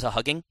Cecil and Rosa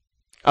hugging.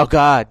 Oh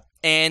God.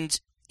 And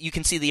you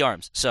can see the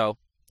arms, so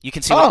you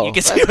can see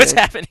what's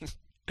happening.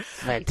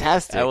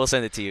 Fantastic. I will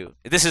send it to you.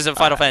 This is a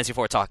Final Fantasy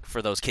IV talk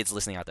for those kids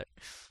listening out there.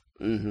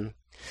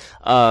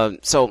 Mm-hmm.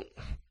 So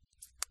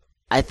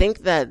I think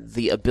that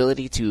the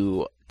ability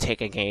to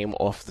take a game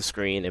off the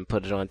screen and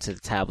put it onto the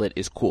tablet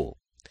is cool.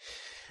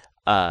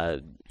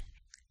 I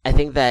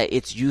think that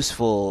it's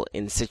useful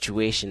in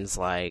situations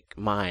like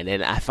mine,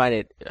 and I find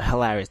it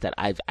hilarious that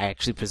I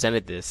actually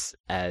presented this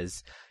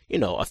as, you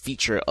know, a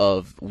feature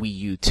of Wii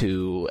U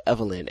to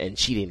Evelyn, and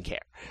she didn't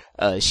care.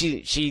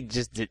 She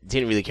just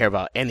didn't really care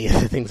about any of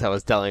the things I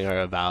was telling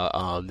her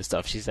about the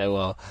stuff. She said,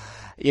 well,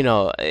 you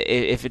know,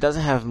 if it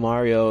doesn't have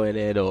Mario in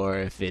it, or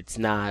if it's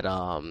not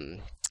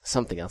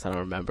something else I don't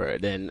remember,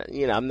 then,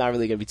 you know, I'm not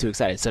really gonna be too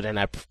excited. So then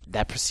I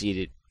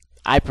proceeded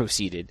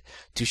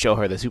to show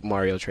her the Super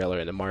Mario trailer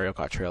and the Mario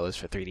Kart trailers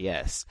for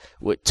 3DS,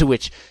 to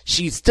which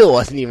she still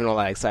wasn't even all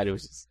that excited,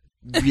 which is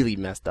really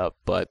messed up,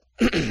 but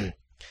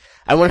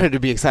I want her to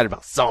be excited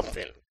about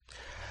something.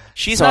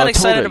 She's not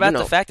excited about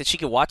the fact that she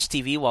could watch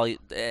TV while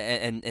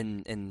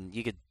and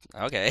you could,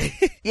 okay.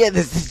 Yeah,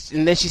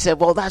 and then she said,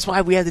 well, that's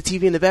why we have the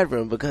TV in the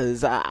bedroom,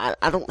 because I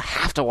don't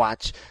have to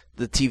watch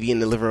the TV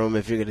in the living room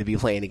if you're going to be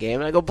playing a game.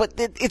 And I go, but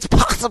it's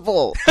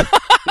possible.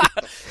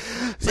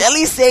 So at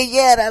least say,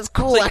 yeah, that's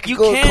cool. Like, I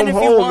can come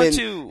home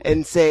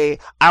and say,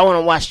 I want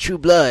to watch True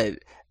Blood,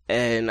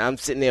 and I'm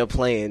sitting there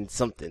playing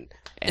something.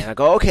 And I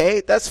go,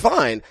 okay, that's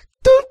fine.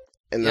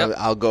 And then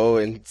I'll go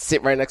and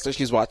sit right next to her.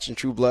 She's watching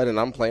True Blood, and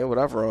I'm playing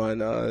whatever on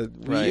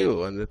Wii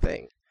U on the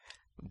thing.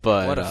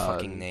 But what a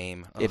fucking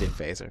name! It didn't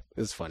phase her.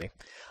 It was funny.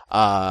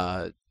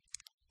 I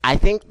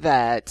think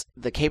that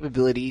the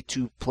capability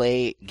to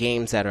play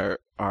games that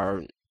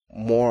are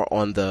more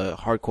on the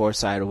hardcore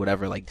side or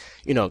whatever, like,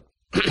 you know,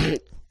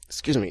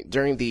 excuse me,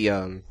 during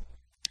the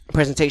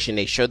presentation,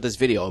 they showed this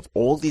video of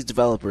all these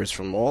developers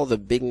from all the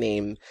big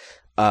name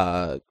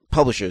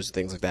publishers and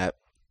things like that,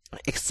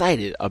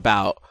 excited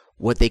about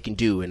what they can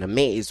do and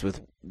amazed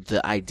with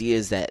the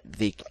ideas that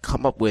they can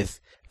come up with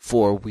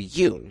for Wii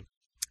U,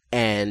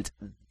 and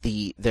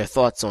their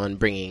thoughts on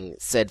bringing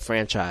said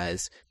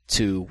franchise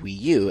to Wii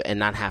U and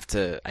not have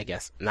to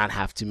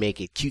make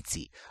it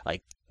cutesy,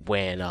 like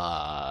when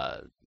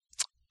John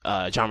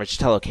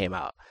Riccitello came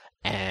out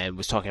and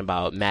was talking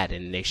about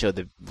Madden, and they showed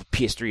the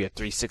PS3 or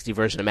 360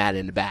 version of Madden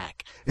in the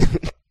back.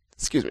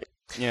 Excuse me.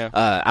 Yeah.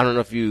 I don't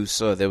know if you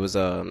saw, there was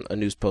a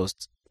news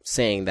post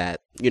saying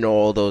that, you know,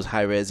 all those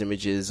high-res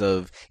images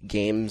of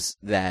games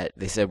that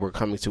they said were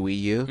coming to Wii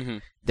U,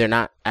 they're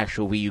not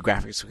actual Wii U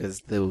graphics, because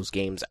those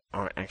games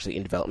aren't actually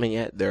in development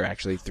yet. They're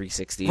actually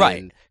 360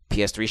 and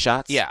PS3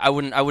 shots. Yeah, I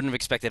wouldn't have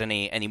expected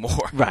any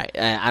more. Right.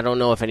 I don't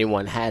know if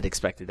anyone had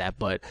expected that,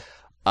 but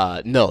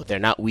no, they're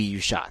not Wii U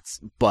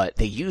shots. But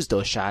they use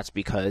those shots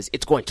because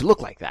it's going to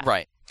look like that.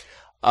 Right.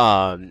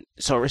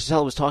 So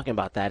Riccitello was talking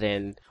about that,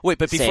 and wait,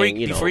 but before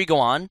you go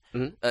on,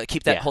 hold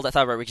that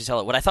thought about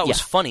Riccitello. What I thought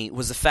was funny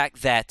was the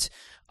fact that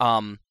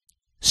some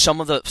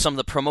of the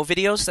promo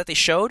videos that they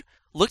showed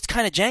looked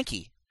kind of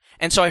janky,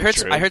 and so I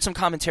heard some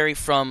commentary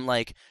from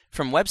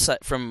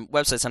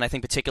websites, and I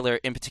think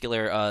in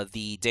particular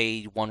the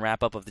day one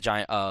wrap up of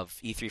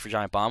E3 for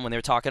Giant Bomb, when they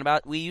were talking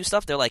about Wii U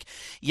stuff. They're like,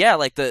 yeah,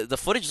 like the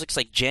footage looks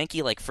like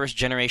janky, like first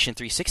generation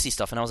 360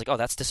 stuff, and I was like, oh,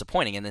 that's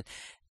disappointing. And then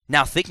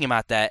now thinking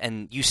about that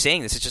and you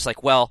saying this, it's just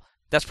like, well,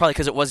 that's probably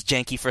because it was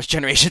janky first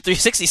generation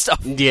 360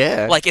 stuff.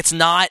 Yeah. Like, it's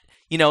not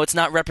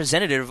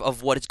representative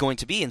of what it's going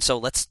to be, and so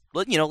let's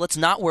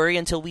not worry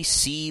until we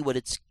see what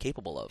it's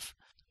capable of,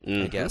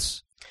 I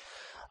guess.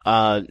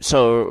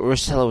 So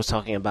Riccitello was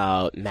talking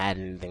about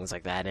Madden and things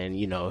like that, and,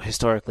 you know,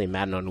 historically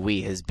Madden on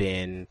Wii has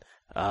been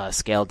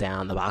scaled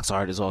down. The box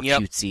art is all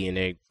cutesy, and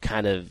they're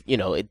kind of, you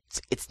know,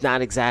 it's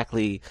not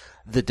exactly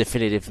the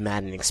definitive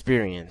Madden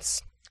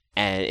experience.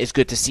 And it's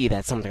good to see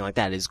that something like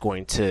that is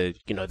going to,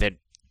 you know,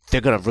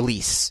 they're going to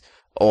release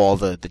all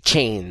the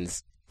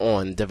chains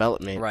on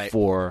development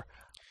for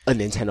a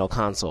Nintendo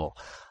console.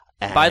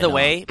 And, by the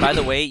way,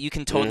 you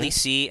can totally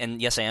see, and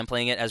yes, I am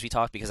playing it as we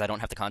talk because I don't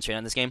have to concentrate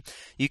on this game.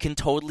 You can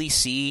totally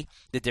see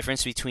the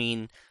difference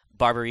between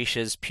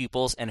Barbarisha's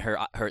pupils and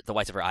the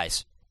whites of her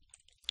eyes.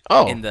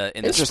 Oh, in the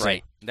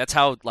sprite. That's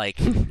how like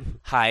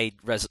high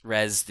res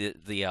the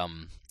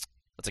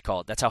what's it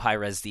called? That's how high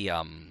res the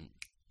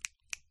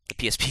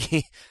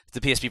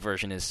PSP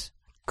version is.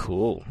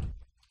 Cool.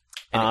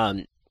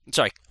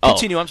 Sorry.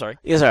 Continue. I'm sorry.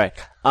 Yes, all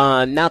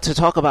right. Now to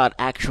talk about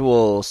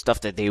actual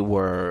stuff that they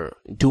were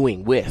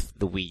doing with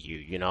the Wii U.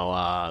 You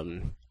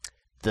know,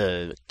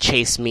 the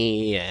Chase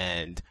Me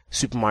and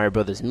Super Mario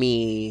Brothers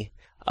Me.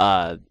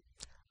 I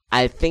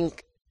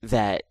think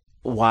that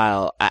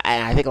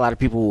I think a lot of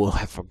people will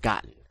have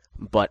forgotten,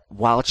 but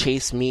while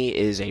Chase Me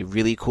is a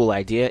really cool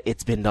idea,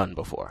 it's been done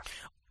before.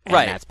 and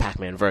Right. that's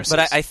Pac-Man Versus.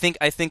 But I think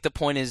the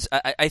point is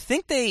I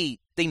think they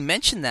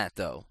mentioned that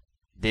though.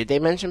 Did they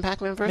mention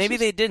Pac-Man Versus? Maybe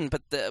they didn't,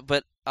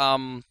 but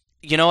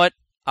you know what?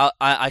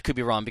 I could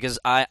be wrong because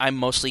I'm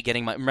mostly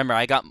getting remember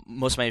I got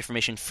most of my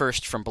information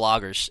first from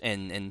bloggers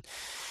and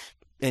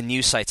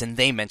news sites, and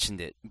they mentioned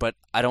it, but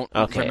I don't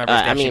remember if they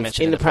actually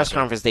mentioned it in the press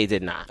conference they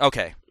did not.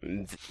 Okay.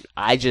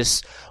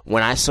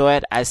 When I saw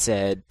it, I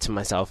said to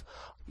myself,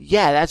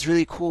 yeah, that's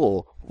really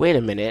cool. Wait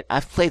a minute,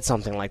 I've played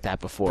something like that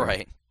before.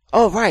 Right.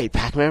 Oh, right,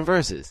 Pac-Man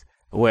Versus,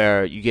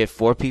 where you get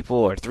 4 people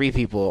or 3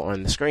 people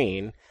on the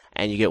screen,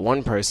 and you get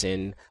one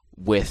person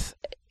with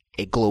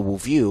a global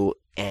view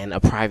and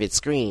a private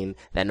screen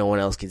that no one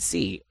else can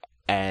see,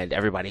 and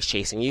everybody's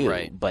chasing you.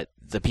 Right. But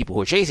the people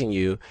who are chasing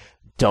you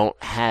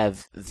don't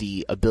have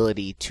the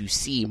ability to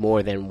see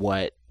more than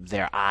what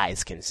their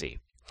eyes can see.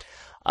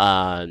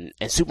 And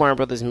Super Mario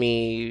Brothers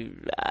Me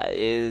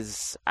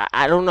is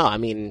I don't know. I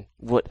mean,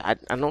 I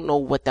don't know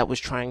what that was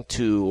trying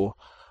to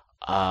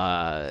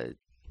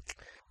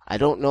I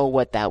don't know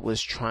what that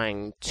was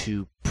trying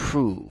to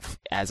prove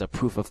as a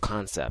proof of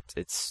concept.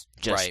 It's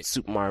just Right.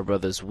 Super Mario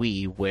Brothers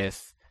Wii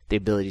with the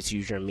ability to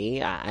use your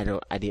Mii.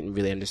 I didn't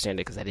really understand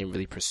it because I didn't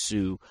really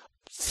pursue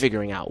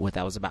figuring out what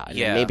that was about.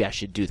 Yeah. Maybe I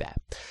should do that.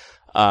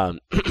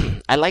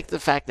 I like the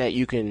fact that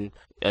you can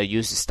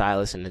use the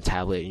stylus and the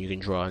tablet and you can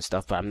draw and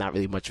stuff, but I'm not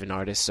really much of an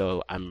artist,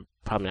 so I'm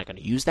probably not going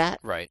to use that.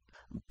 Right.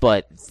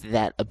 But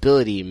that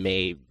ability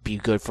may be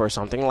good for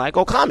something like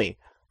Okami.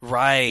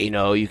 Right. You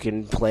know, you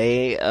can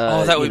play.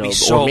 that would be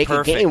so or make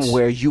perfect. a game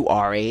where you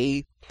are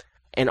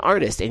an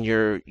artist and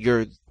you're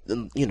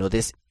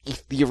this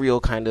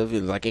ethereal kind of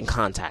like in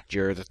Contact.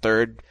 You're the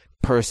third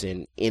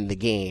person in the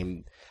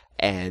game,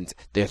 and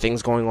there are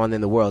things going on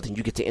in the world, and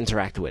you get to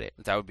interact with it.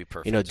 That would be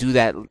perfect. You know, do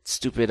that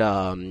stupid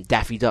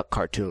Daffy Duck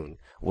cartoon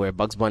where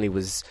Bugs Bunny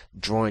was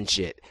drawing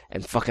shit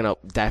and fucking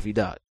up Daffy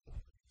Duck.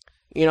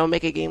 You know,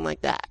 make a game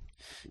like that.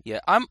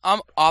 Yeah, I'm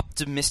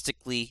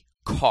optimistically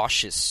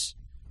cautious.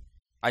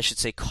 I should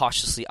say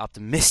cautiously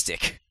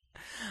optimistic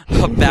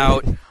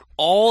about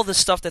all the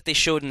stuff that they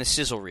showed in the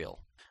sizzle reel.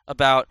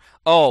 About,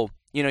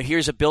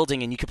 here's a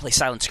building and you can play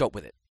Silent Scope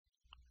with it.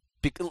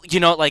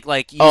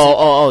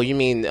 You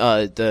mean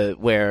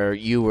where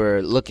you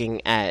were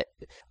looking at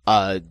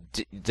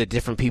the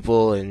different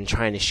people and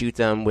trying to shoot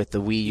them with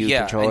the Wii U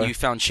controller? And you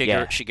found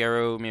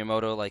Shigeru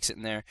Miyamoto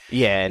sitting there.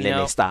 Yeah, and then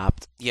they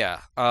stopped.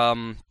 Yeah.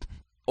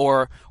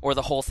 Or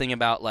the whole thing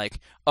about I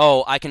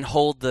can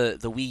hold the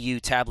Wii U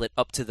tablet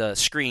up to the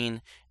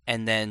screen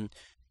and then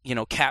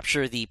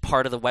capture the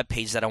part of the web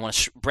page that I want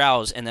to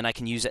browse, and then I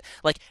can use it.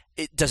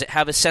 Does it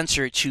have a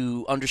sensor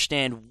to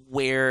understand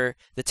where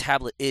the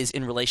tablet is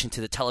in relation to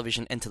the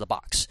television and to the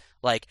box?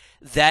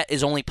 That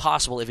is only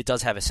possible if it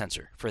does have a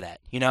sensor for that.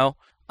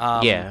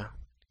 Yeah.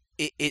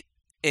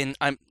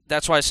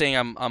 That's why I'm saying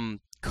I'm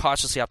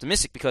cautiously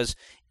optimistic, because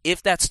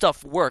if that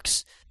stuff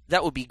works,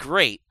 that would be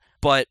great.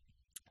 But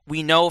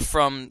we know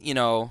from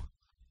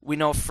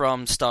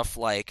stuff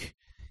like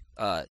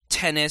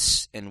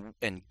tennis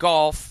and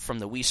golf from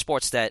the Wii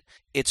Sports that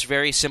it's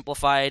very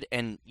simplified,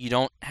 and you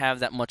don't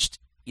have that much.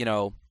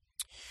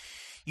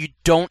 You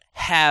don't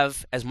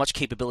have as much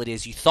capability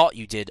as you thought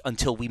you did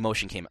until Wii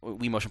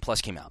Motion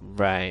Plus came out.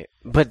 Right,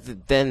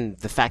 but then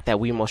the fact that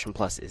Wii Motion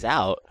Plus is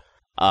out,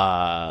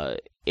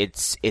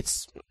 it's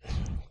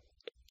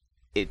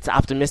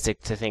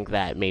optimistic to think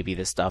that maybe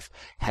this stuff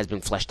has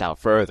been fleshed out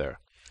further.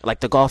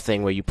 Like the golf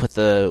thing where you put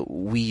the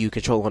Wii U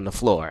controller on the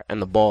floor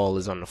and the ball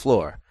is on the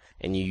floor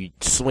and you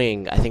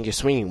swing. I think you're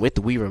swinging with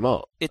the Wii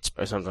remote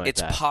or something like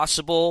that. It's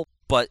possible,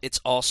 but it's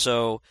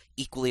also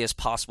equally as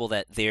possible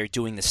that they're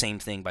doing the same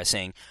thing by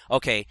saying,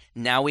 okay,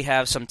 now we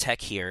have some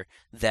tech here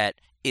that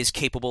is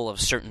capable of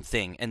a certain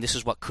thing, and this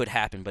is what could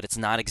happen, but it's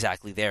not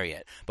exactly there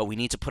yet. But we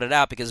need to put it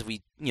out because if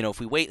we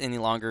wait any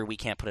longer, we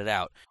can't put it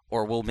out,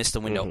 or we'll miss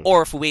the window. Mm-hmm.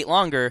 Or if we wait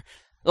longer,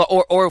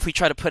 or if we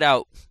try to put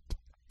out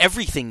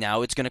everything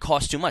now, it's going to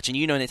cost too much. And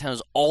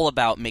Nintendo's all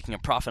about making a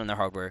profit on their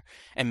hardware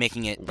and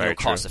making it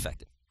cost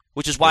effective,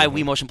 which is why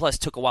Wii Motion Plus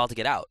took a while to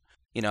get out.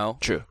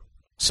 True.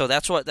 So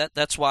that's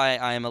why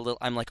I'm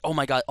like, oh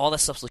my god, all that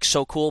stuff looks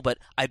so cool, but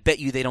I bet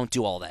you they don't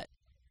do all that.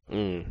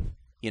 And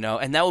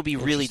that would be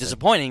really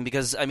disappointing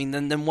because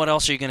then what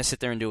else are you going to sit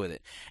there and do with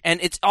it? And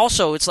it's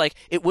like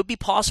it would be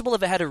possible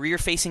if it had a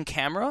rear-facing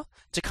camera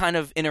to kind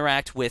of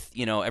interact with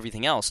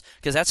everything else,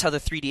 because that's how the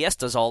 3DS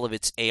does all of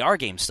its AR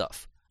game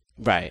stuff.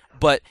 Right.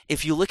 But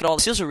if you look at all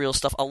the sizzle reel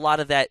stuff, a lot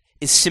of that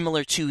is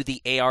similar to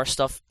the AR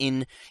stuff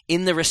in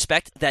the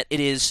respect that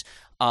it is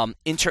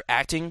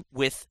interacting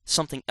with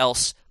something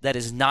else that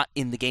is not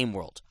in the game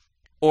world,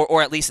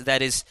 or at least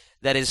that is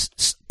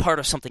part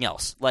of something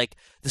else, like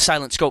the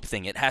Silent Scope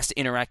thing. It has to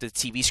interact with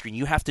the TV screen.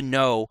 You have to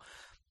know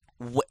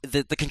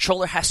the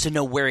controller has to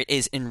know where it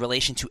is in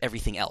relation to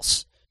everything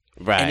else.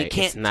 Right, and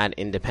it's not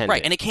independent.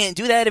 Right, and it can't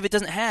do that if it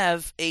doesn't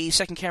have a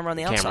second camera on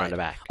the outside. Camera on the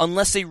back.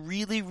 Unless they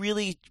really,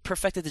 really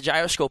perfected the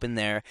gyroscope in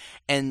there,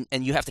 and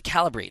you have to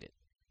calibrate it,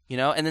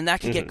 and then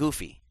that can get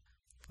goofy.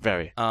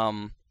 Very.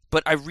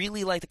 But I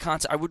really like the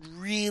concept. I would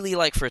really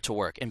like for it to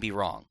work and be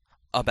wrong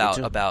about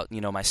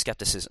my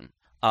skepticism.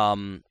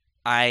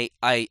 I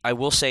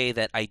will say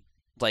that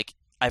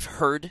I've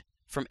heard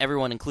from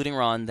everyone, including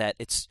Ron, that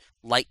it's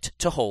light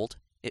to hold.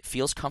 It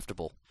feels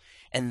comfortable,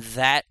 and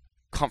that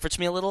comforts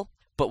me a little.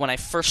 But when I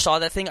first saw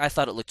that thing, I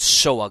thought it looked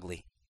so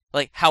ugly.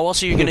 Like, how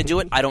else are you going to do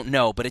it? I don't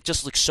know, but it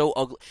just looked so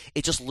ugly.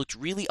 It just looked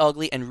really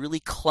ugly and really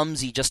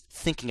clumsy just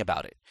thinking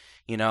about it,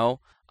 you know?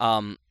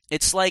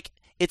 It's like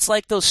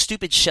those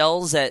stupid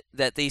shells that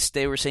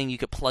they were saying you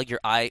could plug your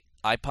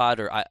iPod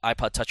or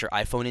iPod Touch or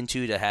iPhone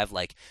into to have,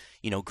 like,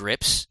 you know,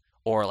 grips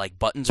or, like,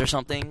 buttons or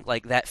something.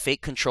 Like that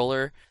fake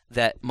controller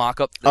that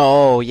mock-up.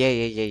 Oh,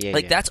 yeah.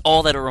 Like, that's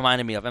all that it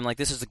reminded me of. I'm like,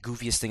 this is the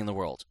goofiest thing in the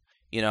world,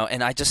 you know?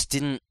 And I just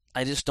don't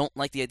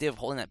like the idea of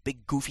holding that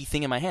big goofy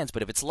thing in my hands.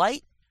 But if it's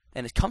light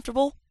and it's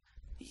comfortable,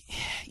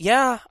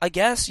 yeah, I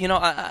guess. You know,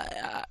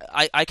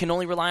 I can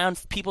only rely on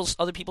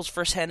other people's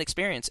firsthand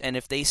experience, and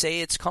if they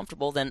say it's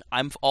comfortable, then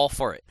I'm all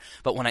for it.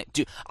 But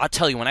I'll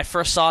tell you, when I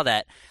first saw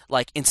that,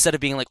 like, instead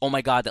of being like, oh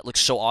my god, that looks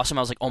so awesome,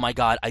 I was like, oh my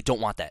god, I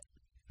don't want that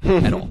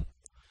at all.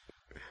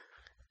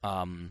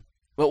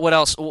 But what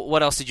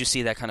else did you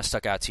see that kind of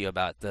stuck out to you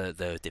about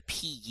the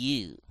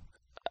PU?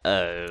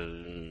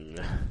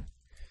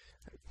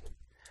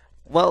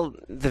 Well,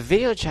 the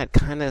video chat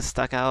kind of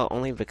stuck out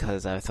only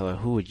because I thought,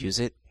 who would use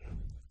it?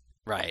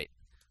 Right.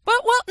 But,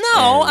 well,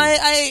 no,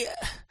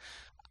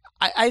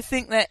 I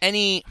think that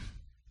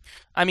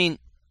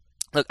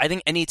look, I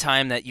think any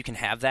time that you can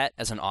have that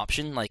as an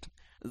option, like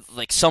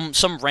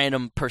some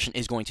random person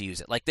is going to use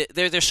it. Like,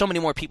 there's so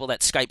many more people that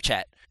Skype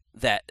chat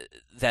that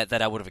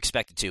I would have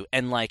expected to,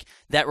 and, like,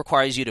 that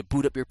requires you to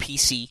boot up your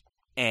PC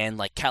and,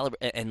 like,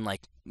 calibrate and,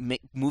 like,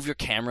 move your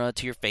camera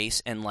to your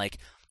face and, like,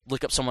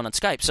 look up someone on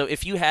Skype. So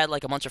if you had,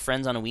 like, a bunch of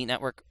friends on a Wii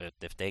network,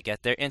 if they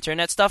get their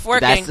internet stuff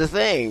working... That's the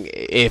thing.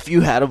 If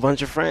you had a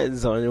bunch of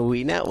friends on a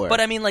Wii network. But,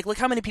 I mean, like, look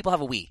how many people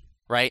have a Wii,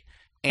 right?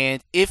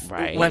 And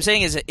what I'm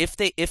saying is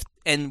that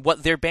and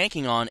what they're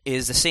banking on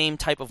is the same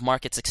type of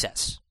market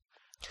success.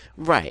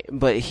 Right.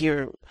 But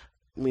hear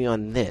me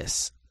on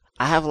this.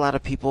 I have a lot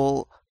of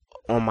people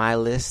on my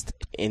list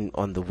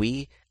on the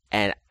Wii,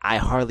 and I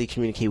hardly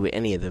communicate with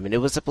any of them. And it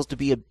was supposed to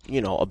be,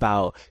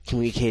 about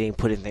communicating,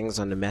 putting things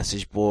on the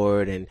message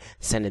board and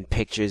sending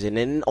pictures, and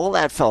then all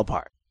that fell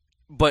apart.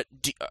 But,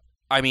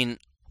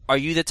 are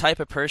you the type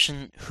of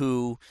person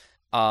who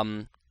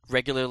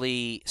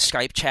regularly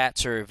Skype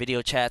chats or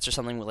video chats or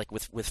something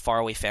with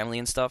faraway family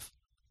and stuff?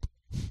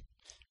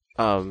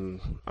 I'm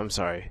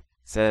sorry.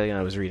 Say that again,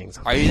 I was reading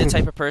something. Are you the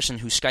type of person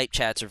who Skype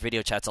chats or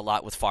video chats a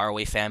lot with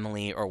faraway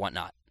family or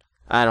whatnot?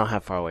 I don't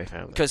have faraway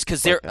family.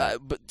 Because so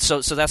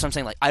that's what I'm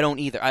saying. Like, I don't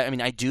either.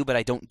 I do, but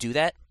I don't do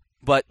that.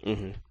 But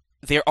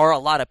there are a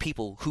lot of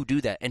people who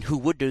do that and who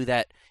would do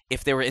that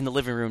if they were in the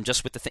living room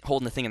just with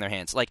holding the thing in their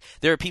hands. Like,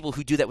 there are people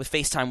who do that with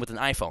FaceTime with an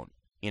iPhone.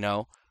 You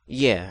know?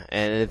 Yeah,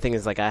 and the thing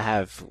is, like, I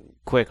have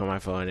Quick on my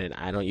phone, and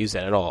I don't use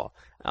that at all.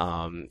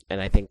 And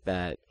I think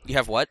that you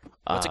have what?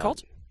 What's it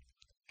called?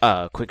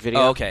 Quick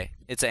Video. Oh, okay.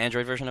 It's an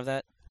Android version of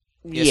that.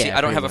 Yeah, see,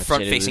 I don't have a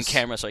front-facing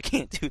camera, so I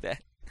can't do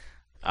that.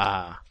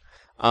 I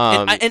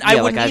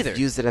wouldn't either. I've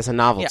used it as a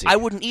novelty. Yeah, I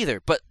wouldn't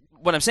either. But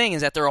what I'm saying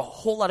is that there are a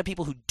whole lot of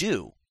people who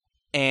do,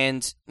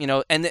 and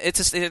and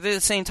they're the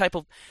same type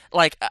of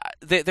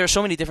there are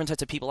so many different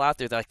types of people out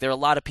there. Like, there are a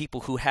lot of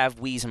people who have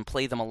Wiis and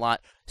play them a lot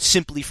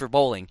simply for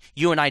bowling.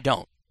 You and I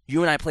don't.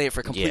 You and I play it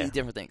for completely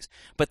different things.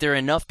 But there are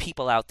enough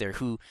people out there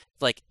who,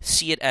 like,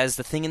 see it as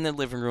the thing in their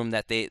living room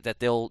that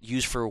they'll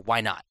use for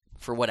why not,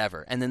 for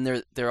whatever. And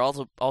then there are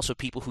also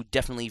people who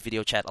definitely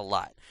video chat a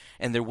lot,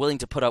 and they're willing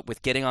to put up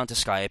with getting onto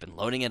Skype and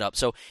loading it up.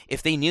 So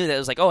if they knew that it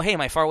was like, oh, hey,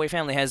 my faraway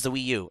family has the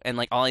Wii U, and,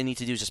 like, all I need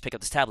to do is just pick up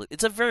this tablet,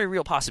 it's a very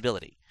real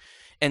possibility.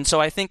 And so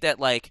I think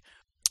that, like,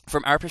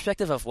 from our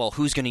perspective of, well,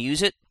 who's going to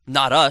use it?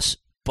 Not us,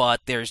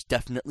 but there's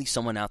definitely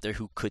someone out there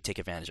who could take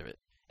advantage of it.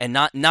 And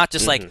not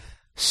just like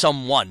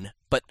someone,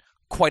 but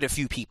quite a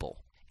few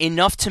people.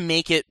 Enough to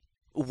make it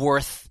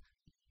worth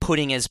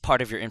putting as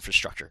part of your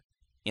infrastructure,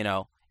 you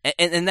know?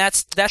 And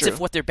that's if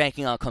what they're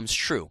banking on comes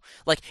true.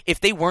 Like, if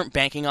they weren't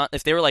banking on,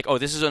 if they were like, oh,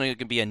 this is only going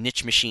to be a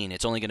niche machine,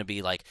 it's only going to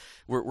be like,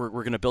 we're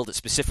going to build it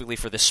specifically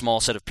for this small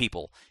set of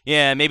people.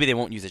 Yeah, maybe they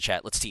won't use the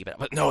chat. Let's see.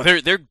 But no,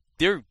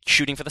 they're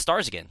shooting for the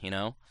stars again, you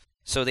know?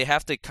 So they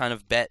have to kind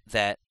of bet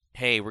that,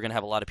 hey, we're going to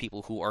have a lot of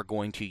people who are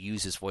going to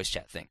use this voice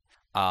chat thing.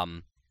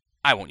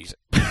 I won't use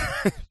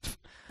it.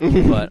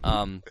 But,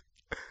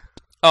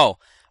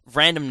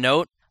 random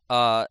note,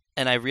 and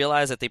I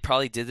realize that they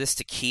probably did this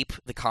to keep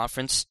the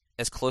conference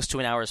as close to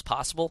an hour as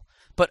possible,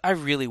 but I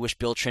really wish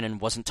Bill Trinen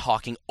wasn't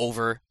talking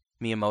over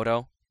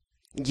Miyamoto.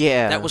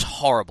 Yeah. That was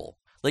horrible.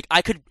 Like,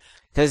 I could...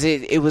 Because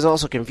it was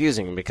also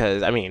confusing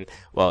because,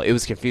 it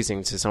was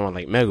confusing to someone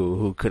like Megu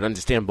who could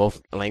understand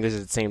both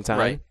languages at the same time.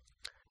 Right.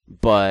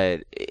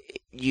 But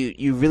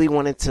you really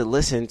wanted to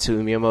listen to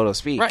Miyamoto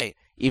speak. Right.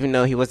 Even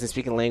though he wasn't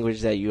speaking a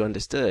language that you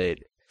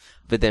understood.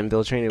 But then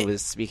Bill Trinen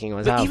was speaking on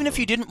top of him. But even if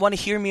you didn't want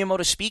to hear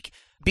Miyamoto speak,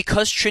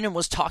 because Trinen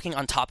was talking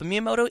on top of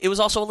Miyamoto, it was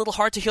also a little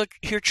hard to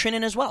hear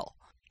Trinen as well.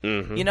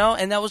 Mm-hmm. You know?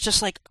 And that was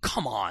just like,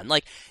 come on.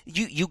 Like,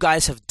 you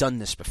guys have done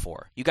this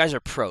before. You guys are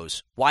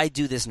pros. Why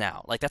do this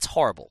now? Like, that's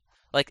horrible.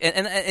 Like,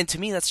 and to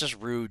me, that's just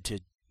rude to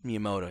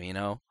Miyamoto, you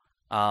know?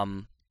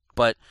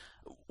 But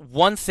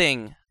one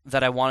thing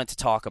that I wanted to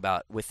talk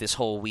about with this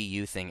whole Wii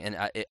U thing, and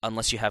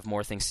unless you have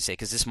more things to say,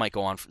 because this might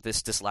go on.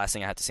 This last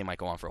thing I have to say might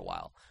go on for a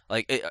while.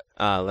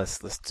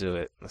 Let's do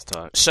it. Let's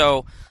talk.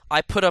 So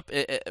I put up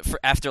for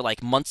after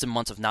like months and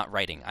months of not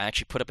writing, I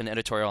actually put up an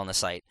editorial on the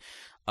site,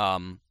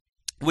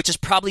 which is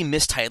probably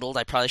mistitled.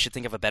 I probably should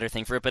think of a better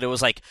thing for it, but it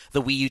was like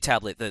the Wii U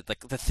tablet, the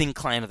thin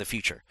client of the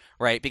future,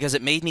 right? Because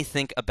it made me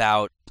think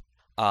about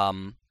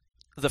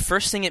the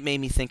first thing it made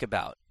me think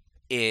about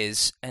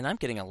is, and I'm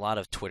getting a lot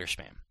of Twitter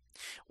spam,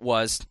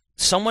 was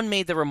someone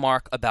made the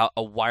remark about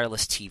a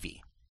wireless TV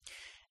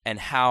and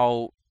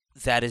how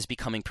that is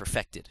becoming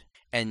perfected.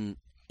 And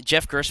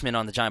Jeff Gerstmann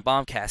on the Giant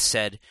Bombcast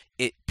said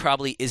it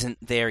probably isn't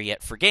there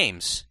yet for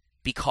games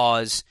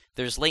because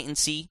there's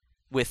latency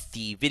with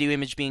the video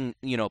image being,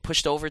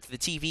 pushed over to the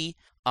TV.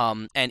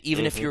 And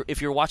even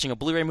if you're watching a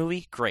Blu-ray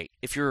movie, great.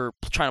 If you're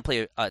trying to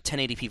play a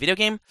 1080p video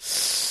game,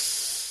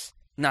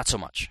 not so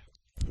much.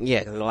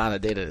 Yeah, there's a lot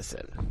of data to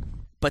send.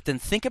 But then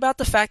think about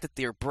the fact that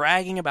they're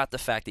bragging about the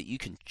fact that you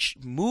can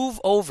move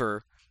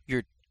over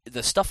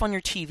the stuff on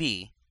your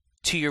TV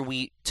to your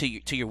Wii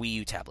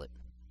U tablet,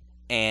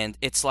 and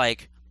it's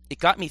like it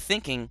got me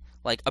thinking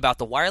like about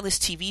the wireless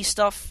TV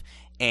stuff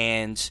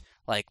and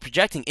like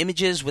projecting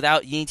images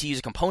without you need to use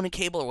a component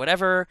cable or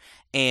whatever.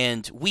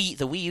 And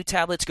the Wii U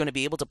tablet's going to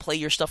be able to play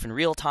your stuff in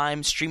real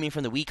time, streaming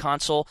from the Wii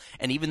console.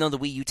 And even though the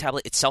Wii U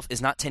tablet itself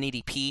is not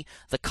 1080p,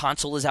 the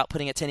console is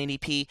outputting at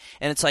 1080p.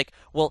 And it's like,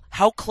 well,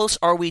 how close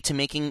are we to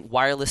making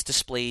wireless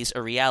displays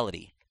a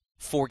reality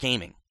for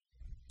gaming?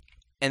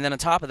 And then on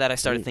top of that, I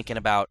started thinking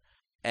about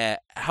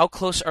how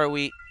close are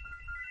we?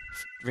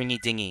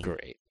 Ringy dingy.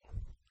 Great.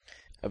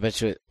 I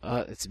bet you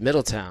it's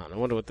Middletown. I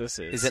wonder what this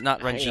is. Is it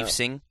not Ranjit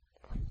Singh?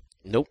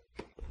 Nope.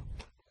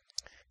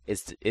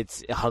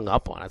 It's hung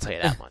up on, I'll tell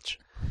you that much.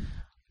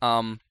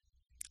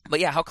 But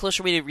yeah, how close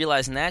are we to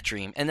realizing that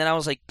dream? And then I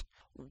was like,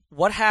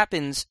 what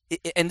happens,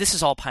 and this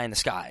is all pie in the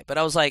sky, but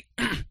I was like,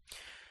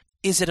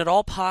 is it at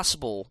all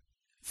possible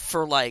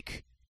for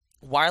like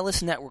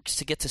wireless networks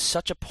to get to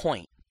such a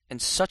point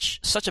and such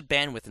a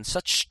bandwidth and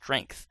such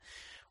strength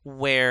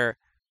where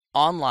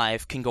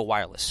OnLive can go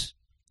wireless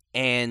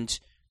and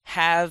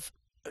have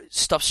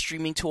stuff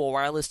streaming to a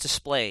wireless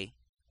display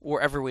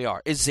wherever we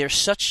are? Is there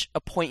such a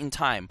point in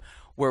time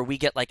where we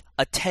get like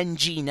a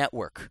 10G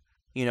network,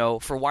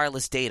 for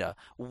wireless data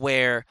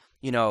where,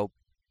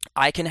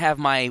 I can have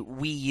my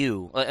Wii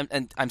U,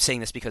 and I'm saying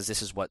this because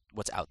this is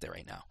what's out there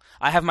right now.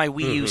 I have my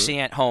Wii U sitting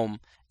at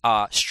home,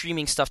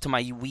 streaming stuff to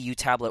my Wii U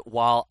tablet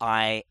while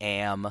I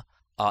am,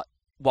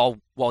 while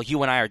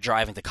you and I are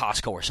driving to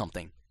Costco or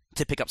something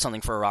to pick up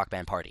something for a Rock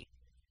Band party.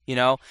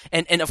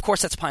 And of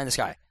course that's pie in the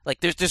sky. Like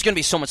there's going to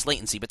be so much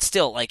latency, but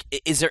still, like,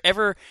 is there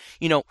ever,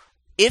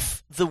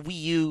 if the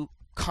Wii U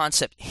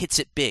concept hits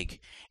it big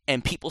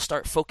and people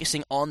start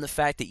focusing on the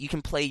fact that you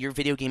can play your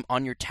video game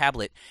on your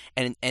tablet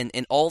and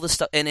all this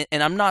stuff, and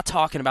I'm not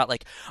talking about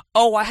like,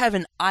 oh, I have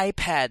an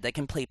iPad that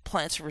can play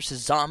Plants vs.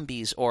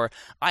 Zombies, or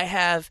I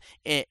have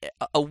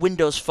a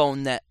Windows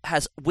phone that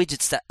has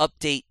widgets that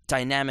update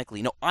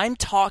dynamically. No, I'm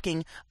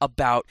talking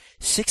about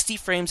 60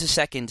 frames a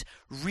second,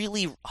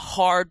 really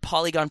hard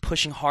polygon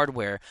pushing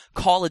hardware,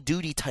 Call of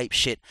Duty type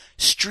shit,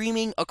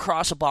 streaming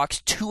across a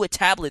box to a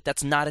tablet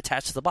that's not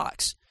attached to the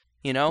box.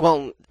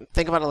 Well,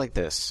 think about it like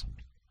this.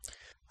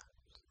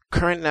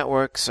 Current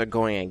networks are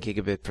going at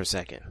gigabit per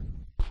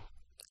second,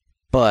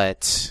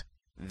 but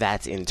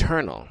that's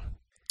internal.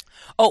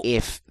 Oh,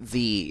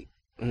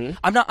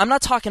 I'm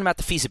not talking about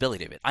the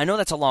feasibility of it. I know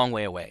that's a long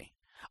way away.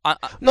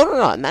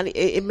 No.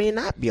 It may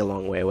not be a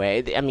long way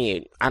away. I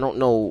mean, I don't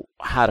know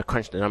how to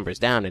crunch the numbers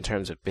down in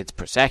terms of bits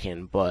per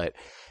second, but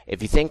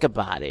if you think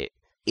about it,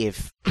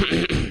 if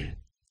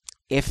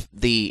if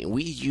the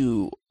Wii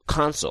U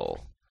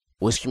console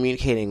was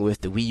communicating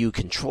with the Wii U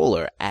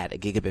controller at a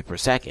gigabit per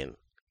second,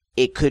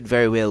 it could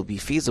very well be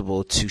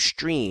feasible to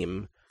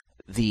stream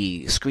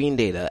the screen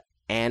data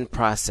and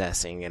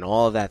processing and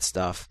all of that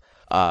stuff,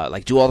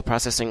 like do all the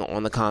processing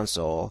on the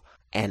console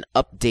and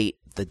update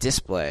the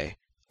display.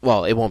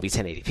 Well, it won't be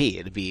 1080p.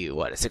 It'd be, a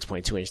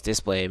 6.2-inch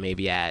display,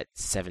 maybe at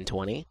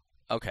 720?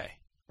 Okay,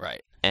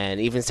 right. And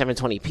even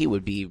 720p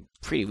would be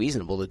pretty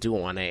reasonable to do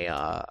on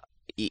a,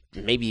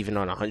 maybe even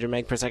on 100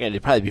 meg per second.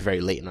 It'd probably be very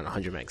late on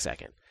 100 meg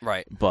second.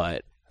 Right.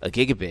 But a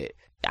gigabit,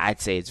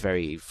 I'd say it's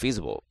very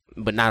feasible.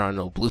 But not on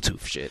no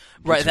Bluetooth shit.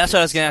 Right, that's what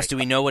I was going to ask. Do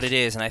we know what it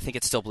is? And I think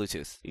it's still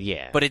Bluetooth.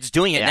 Yeah. But it's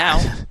doing it now.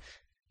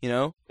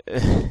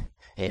 It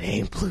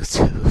ain't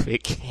Bluetooth.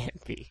 It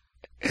can't be.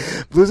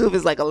 Bluetooth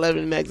is like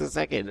 11 megs a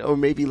second, or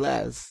maybe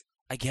less.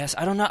 I guess.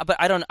 I don't know. But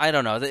I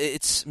don't know.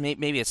 It's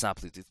maybe it's not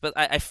Bluetooth. But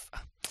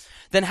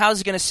then how's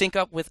it going to sync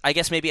up with, I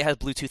guess maybe it has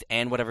Bluetooth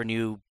and whatever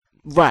new...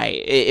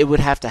 Right. It would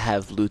have to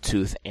have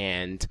Bluetooth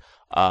and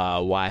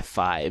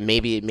Wi-Fi.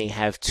 Maybe it may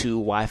have two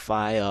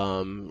Wi-Fi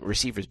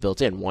receivers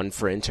built in, one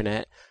for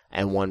internet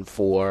and one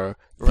for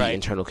the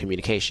internal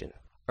communication.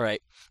 All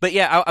right, but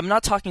yeah, I'm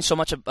not talking so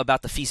much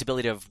about the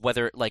feasibility of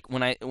whether, like,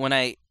 when I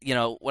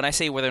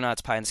say whether or not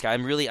it's pie in the sky,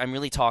 I'm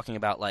really talking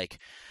about like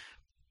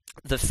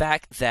the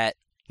fact that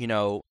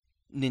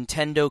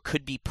Nintendo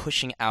could be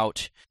pushing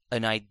out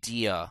an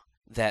idea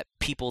that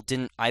people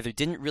didn't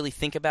really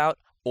think about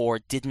or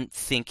didn't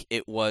think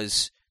it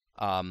was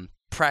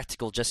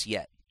practical just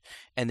yet.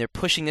 And they're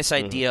pushing this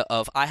idea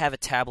of, I have a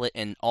tablet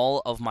and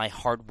all of my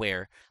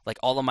hardware, like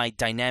all of my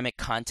dynamic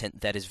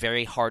content that is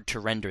very hard to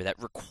render,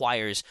 that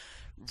requires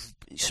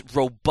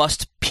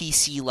robust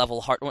PC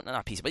level hardware,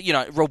 not PC,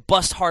 but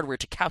robust hardware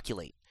to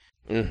calculate,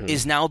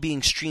 is now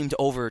being streamed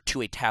over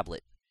to a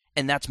tablet.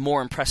 And that's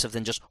more impressive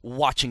than just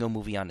watching a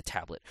movie on a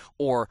tablet,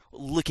 or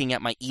looking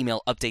at my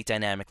email update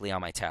dynamically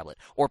on my tablet,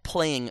 or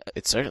playing.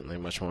 It's certainly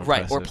much more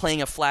impressive. Right, or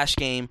playing a Flash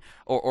game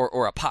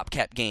or a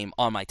PopCap game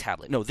on my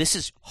tablet. No, this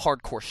is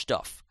hardcore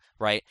stuff,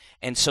 right?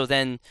 And so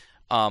then,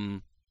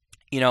 I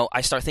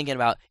start thinking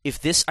about,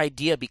 if this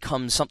idea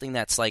becomes something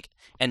that's like,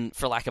 and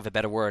for lack of a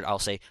better word, I'll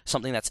say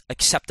something that's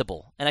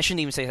acceptable. And I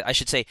shouldn't even say that. I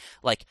should say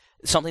like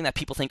something that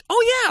people think,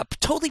 oh yeah,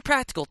 totally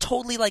practical,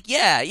 totally like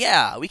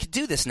yeah, we could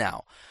do this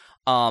now.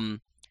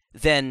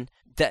 Then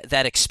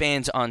that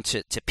expands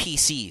onto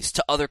PCs,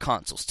 to other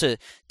consoles, to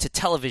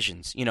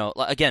televisions.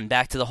 Again,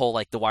 back to the whole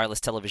like the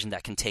wireless television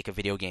that can take a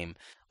video game,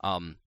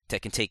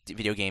 that can take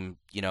video game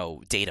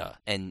data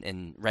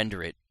and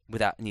render it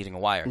without needing a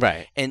wire,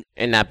 right? And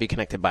not be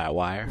connected by a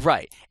wire,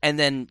 right? And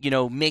then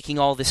making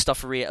all this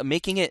stuff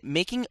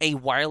making a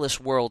wireless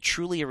world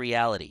truly a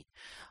reality.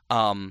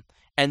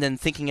 And then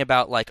thinking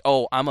about like,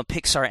 oh, I'm a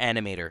Pixar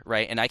animator,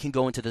 right? And I can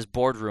go into this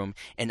boardroom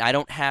and I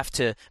don't have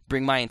to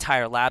bring my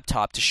entire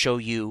laptop to show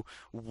you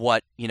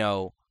what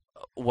I'm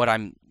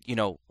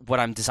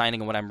designing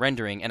and what I'm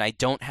rendering, and I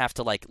don't have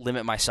to like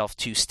limit myself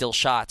to still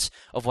shots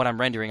of what I'm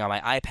rendering on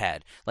my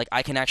iPad. Like,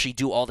 I can actually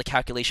do all the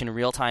calculation in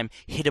real time,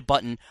 hit a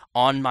button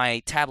on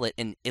my tablet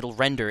and it'll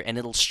render and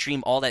it'll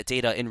stream all that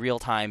data in real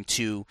time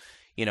to,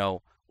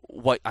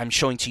 what I'm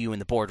showing to you in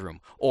the boardroom,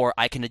 or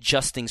I can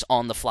adjust things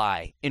on the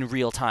fly in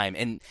real time,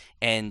 and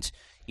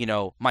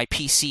my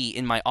PC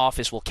in my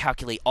office will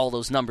calculate all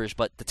those numbers,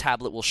 but the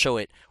tablet will show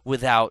it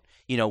without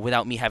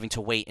me having to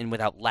wait and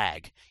without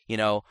lag,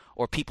 or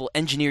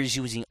engineers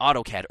using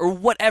AutoCAD or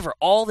whatever,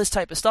 all this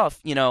type of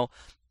stuff,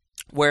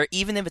 where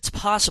even if it's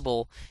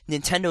possible,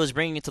 Nintendo is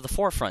bringing it to the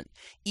forefront.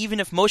 Even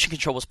if motion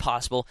control was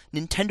possible,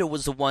 Nintendo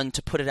was the one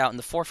to put it out in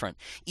the forefront.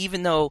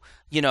 Even though,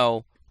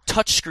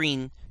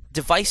 touchscreen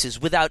devices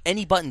without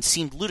any buttons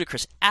seemed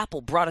ludicrous, Apple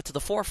brought it to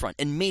the forefront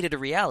and made it a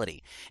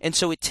reality. And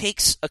so it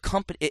takes a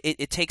company,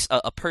 it takes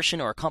a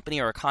person or a company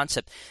or a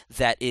concept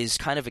that is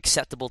kind of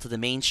acceptable to the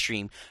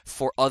mainstream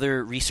for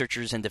other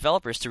researchers and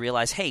developers to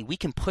realize, hey, we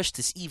can push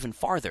this even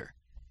further.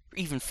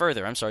 I'm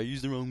sorry, I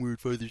used the wrong word,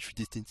 farther for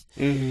distance.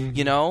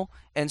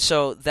 And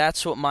so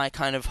that's what my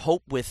kind of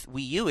hope with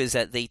Wii U is,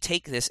 that they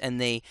take this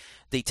and they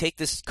take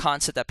this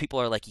concept that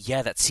people are like,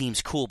 yeah, that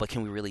seems cool, but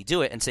can we really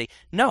do it? And say,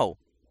 no,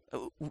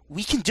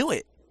 we can do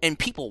it, and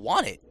people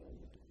want it.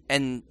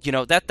 And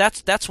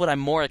that's what I'm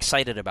more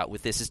excited about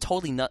with this. Is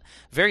totally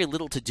very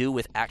little to do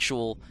with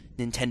actual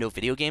Nintendo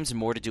video games, and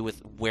more to do with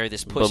where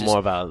this pushes. But more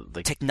about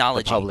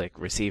technology, the public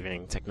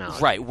receiving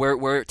technology, right?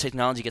 Where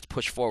technology gets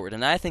pushed forward,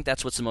 and I think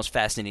that's what's the most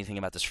fascinating thing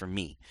about this for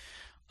me.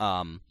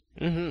 But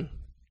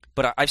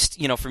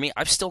for me,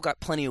 I've still got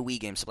plenty of Wii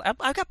games to play.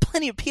 I've got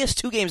plenty of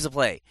PS2 games to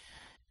play.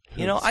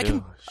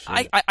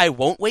 I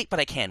won't wait,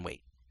 but I can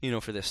wait.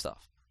 For this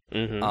stuff.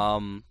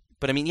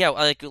 But I mean, yeah,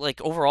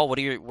 like overall, what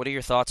are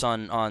your thoughts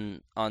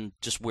on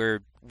just where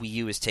Wii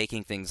U is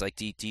taking things? Like,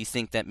 do you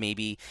think that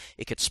maybe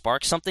it could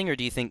spark something, or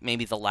do you think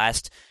maybe the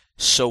last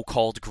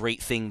so-called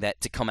great thing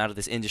that to come out of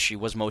this industry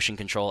was motion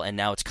control, and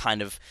now it's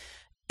kind of,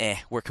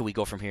 where could we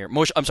go from here?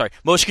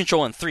 Motion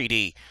control in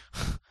 3D.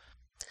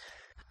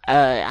 I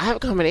have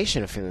a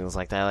combination of feelings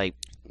like that. Like,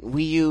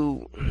 Wii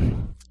U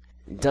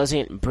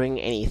doesn't bring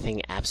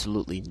anything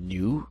absolutely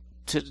new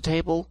to the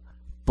table,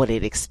 but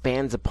it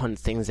expands upon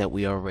things that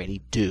we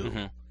already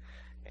do.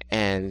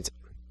 And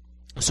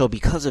so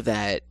because of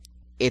that,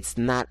 it's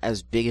not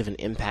as big of an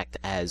impact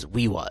as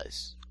Wii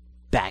was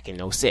back in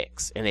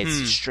 2006. And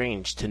it's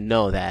strange to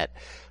know that,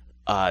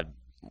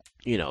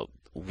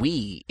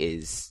 Wii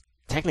is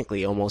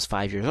technically almost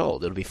 5 years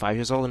old. It'll be 5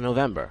 years old in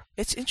November.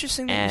 It's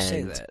interesting that you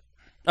say that.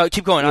 Oh,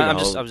 keep going. I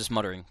was just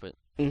muttering. But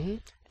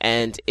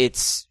And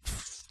it's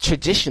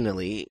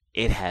traditionally,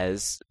 it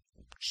has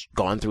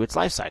gone through its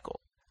life cycle.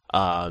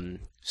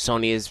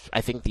 Sony is,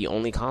 I think, the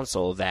only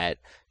console that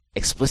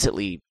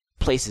explicitly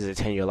places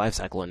a 10-year life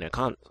cycle on their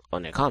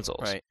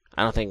consoles. Right.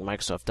 I don't think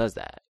Microsoft does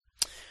that.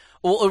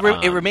 Well,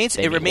 it remains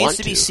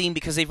to be seen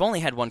because they've only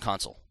had one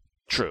console.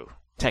 True,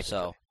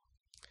 technically.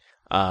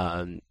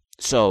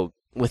 So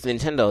with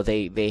Nintendo,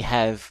 they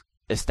have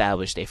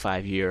established a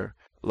 5-year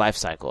life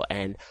cycle,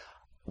 and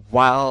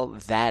while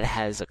that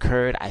has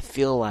occurred, I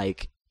feel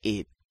like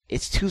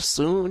it's too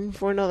soon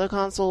for another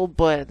console,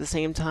 but at the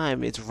same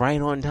time, it's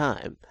right on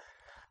time.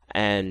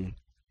 And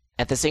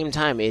at the same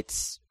time,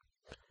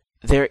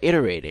 they're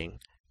iterating,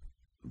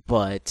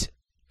 but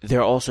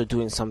they're also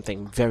doing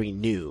something very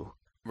new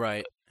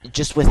Right.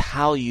 just with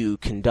how you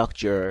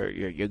conduct your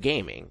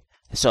gaming.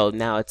 So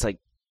now it's like,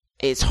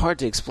 it's hard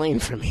to explain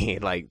for me,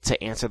 like,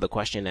 to answer the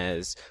question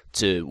as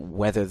to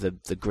whether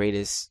the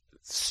greatest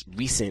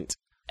recent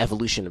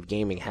evolution of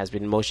gaming has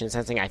been motion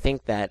sensing. I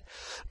think that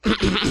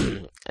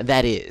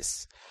that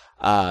is.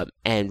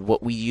 And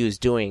what Wii U is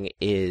doing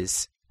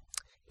is,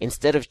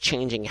 instead of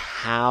changing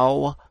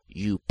how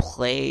you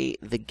play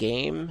the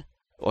game,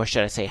 or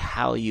should I say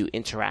how you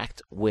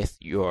interact with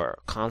your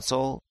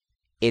console,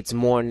 it's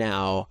more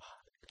now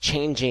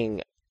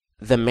changing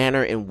the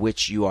manner in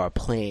which you are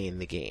playing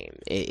the game.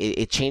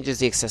 It changes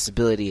the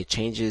accessibility, it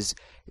changes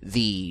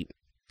the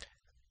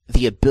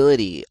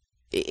ability,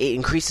 it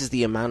increases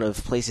the amount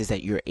of places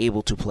that you're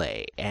able to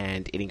play,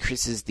 and it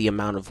increases the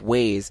amount of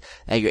ways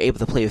that you're able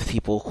to play with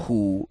people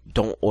who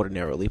don't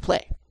ordinarily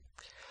play.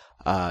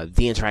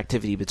 The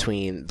interactivity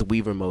between the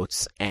Wii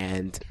remotes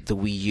and the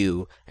Wii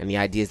U, and the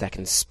ideas that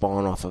can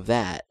spawn off of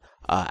that,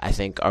 I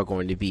think are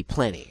going to be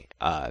plenty.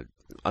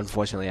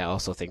 Unfortunately, I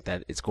also think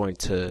that it's going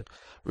to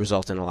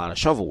result in a lot of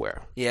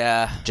shovelware.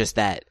 Yeah. Just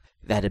that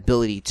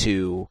ability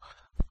to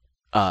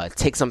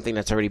take something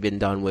that's already been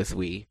done with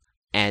Wii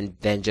and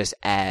then just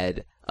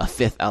add a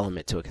fifth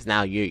element to it. Because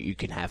now you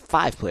can have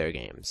 5-player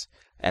games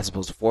as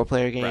opposed to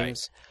 4-player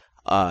games.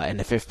 Right. And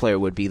the 5th player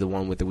would be the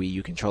one with the Wii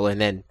U controller. And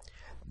then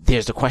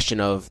there's the question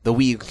of the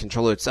Wii U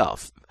controller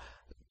itself.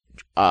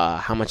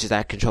 How much is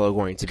that controller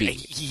going to be?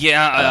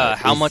 Yeah,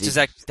 how much is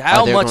that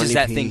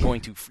thing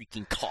going to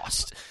freaking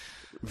cost?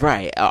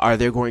 Right. Are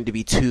there going to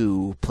be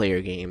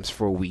 2-player games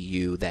for Wii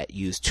U that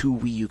use 2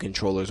 Wii U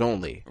controllers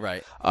only?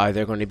 Right. Are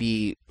there going to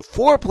be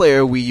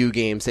 4-player Wii U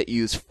games that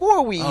use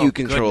 4 Wii U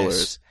controllers?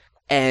 Goodness.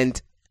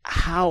 And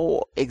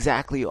how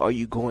exactly are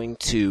you going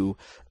to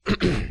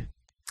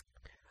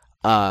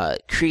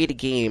create a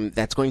game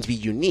that's going to be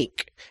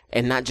unique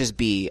and not just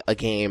be a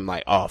game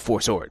like, 4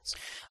 swords?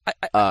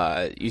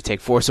 You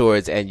take 4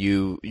 swords and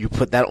you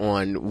put that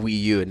on Wii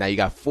U, and now you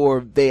got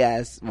 4 big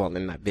ass, well,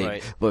 they're not big,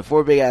 right, but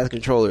 4 big ass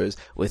controllers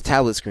with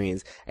tablet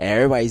screens, and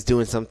everybody's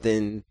doing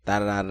something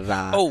on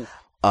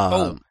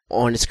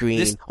the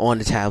screen, on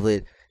the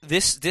tablet.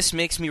 This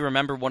makes me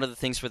remember one of the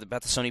things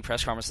about the Sony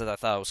press conference that I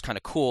thought was kind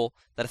of cool,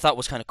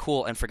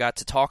 and forgot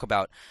to talk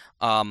about.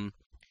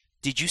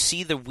 Did you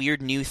see the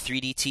weird new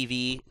 3D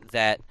TV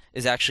that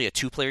is actually a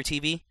 2-player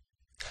TV?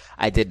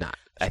 I did not.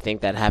 I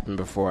think that happened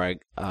before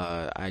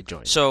I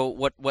joined. So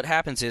what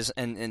happens is,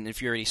 and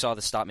if you already saw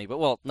this, stop me. But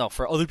well, no,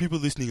 for other people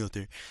listening out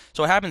there.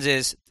 So what happens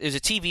is, there's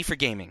a TV for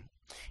gaming,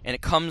 and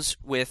it comes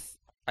with,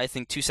 I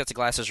think, 2 sets of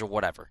glasses or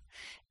whatever.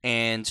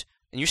 And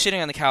you're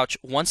sitting on the couch.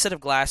 One set of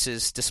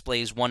glasses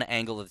displays one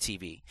angle of the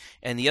TV,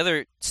 and the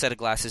other set of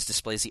glasses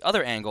displays the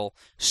other angle.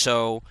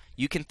 So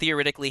you can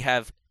theoretically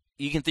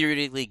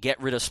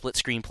get rid of split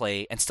screen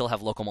play and still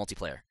have local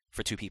multiplayer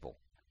for 2 people.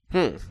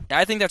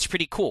 I think that's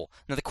pretty cool.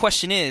 Now the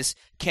question is,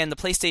 can the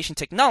PlayStation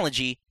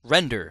technology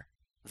render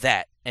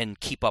that and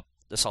keep up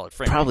the solid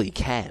frame? Probably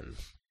can,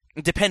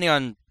 depending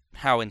on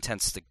how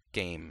intense the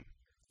game.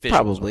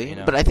 Probably, you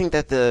know? But I think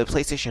that the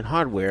PlayStation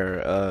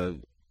hardware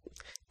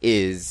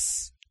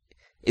is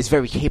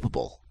very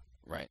capable.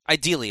 Right.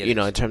 Ideally, it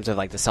is. In terms of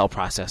like the cell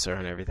processor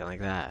and everything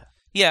like that.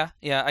 Yeah,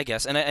 I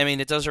guess, and I mean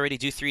it does already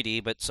do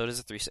 3D, but so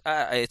does the 3.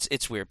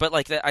 It's weird, but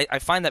like I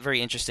find that very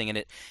interesting,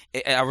 and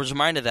I was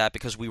reminded of that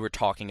because we were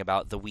talking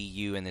about the Wii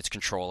U and its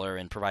controller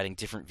and providing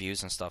different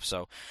views and stuff.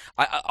 So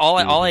all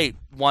I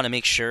want to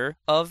make sure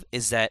of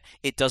is that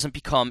it doesn't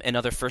become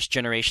another first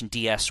generation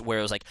DS where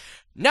it was like,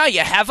 now you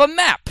have a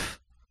map,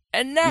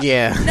 and now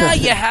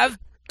you have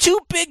 2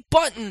 big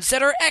buttons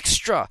that are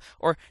extra,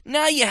 or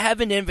now you have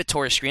an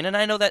inventory screen. And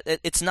I know that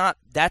it's not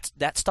that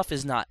stuff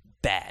is not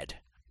bad.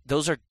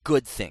 Those are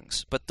good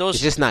things, but those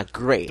it's just not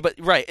great. But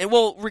right, and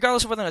well,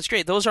 regardless of whether or not it's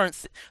great, those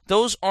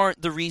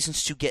aren't the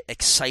reasons to get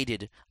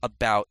excited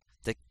about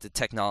the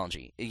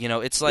technology.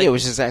 It's like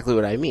which is exactly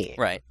what I mean.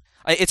 Right.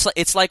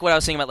 It's like what I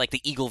was saying about like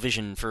the Eagle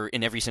Vision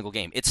in every single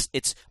game.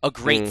 It's a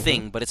great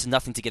thing, but it's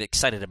nothing to get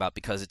excited about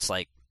because it's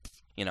like,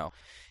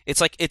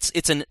 it's like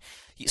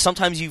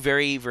sometimes you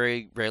very,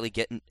 very rarely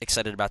get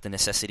excited about the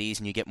necessities,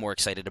 and you get more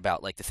excited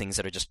about like the things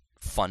that are just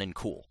fun and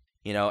cool.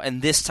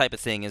 And this type of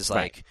thing is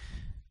like. Right.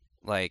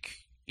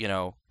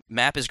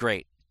 Map is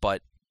great,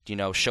 but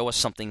show us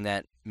something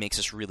that makes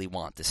us really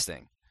want this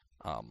thing.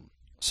 And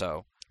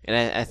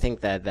I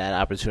think that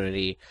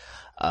opportunity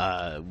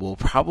will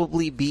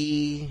probably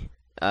be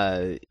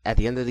at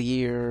the end of the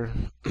year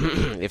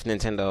if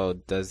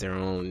Nintendo does their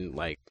own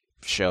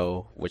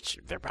show, which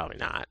they're probably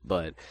not.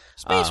 But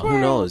who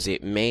knows?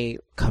 It may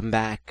come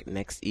back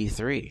next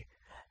E3.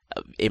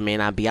 It may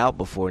not be out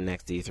before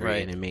next E3,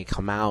 right. And it may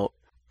come out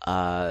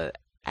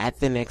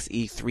at the next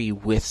E3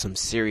 with some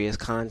serious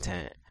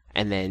content,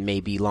 and then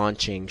maybe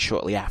launching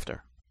shortly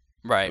after.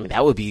 Right. I mean,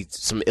 that would be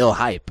some ill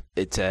hype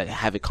to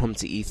have it come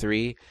to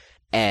E3,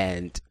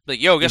 and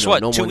guess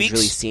what? No 2 one's weeks?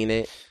 really seen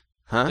it.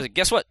 Huh?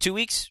 Guess what? 2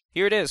 weeks?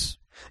 Here it is.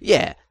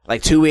 Yeah,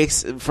 2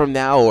 weeks from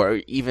now, or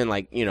even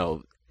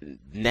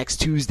next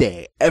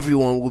Tuesday,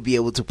 everyone will be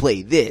able to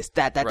play this,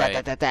 that, Right.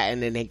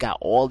 and then they got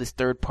all this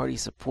third-party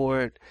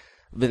support.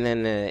 But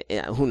then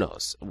who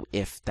knows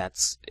if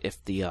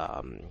the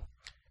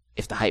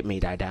hype may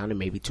die down, it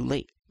may be too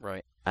late.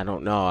 Right. I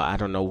don't know. I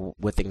don't know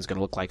what things are going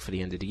to look like for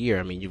the end of the year.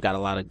 I mean, you've got a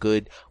lot of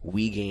good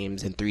Wii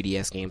games and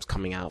 3DS games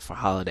coming out for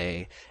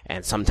holiday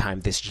and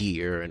sometime this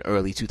year in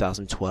early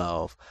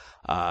 2012.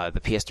 The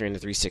PS3 and the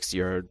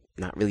 360 are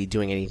not really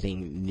doing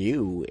anything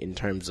new in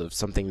terms of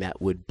something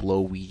that would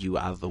blow Wii U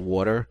out of the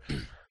water.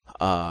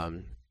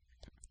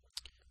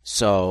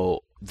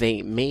 So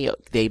they may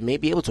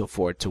be able to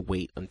afford to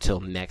wait until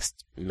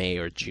next May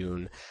or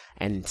June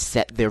and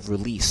set their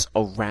release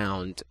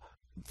around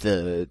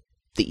the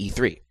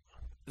E3.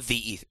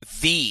 The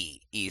E3.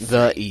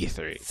 The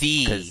E3.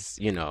 Because,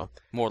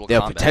 Mortal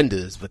they're Kombat.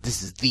 pretenders, but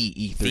this is the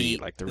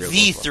E3, like the real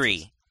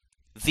V3.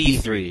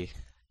 V3.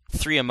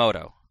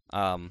 Threeamoto.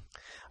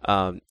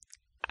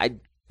 I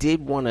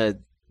did want to,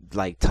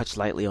 touch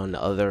lightly on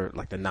the other,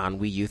 the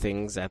non-Wii U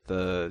things at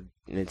the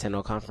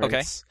Nintendo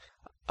conference.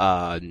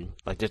 Okay.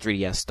 Like the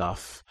 3DS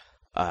stuff.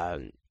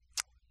 I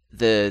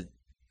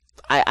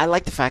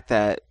like the fact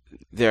that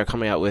they're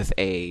coming out with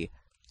a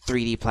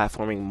 3D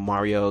platforming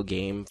Mario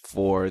game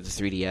for the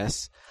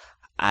 3DS.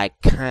 I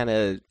kind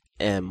of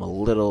am a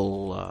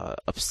little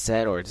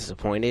upset or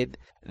disappointed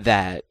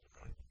that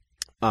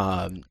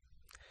a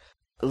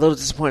little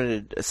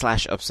disappointed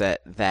 /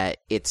 upset that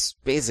it's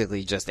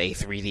basically just a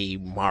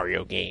 3D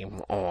Mario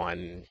game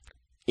on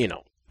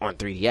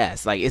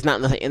 3DS. Like, it's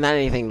not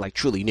anything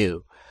truly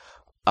new.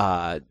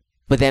 But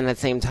then at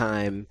the same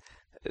time,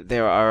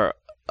 there are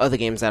other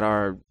games that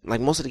are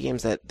most of the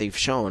games that they've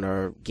shown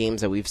are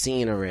games that we've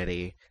seen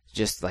already,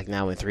 just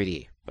now in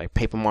 3D, like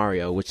Paper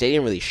Mario, which they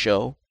didn't really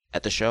show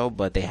at the show,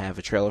 but they have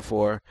a trailer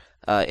for.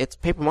 It's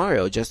Paper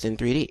Mario just in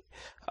 3D.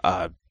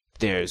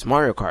 There's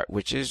Mario Kart,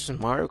 which is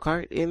Mario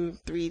Kart in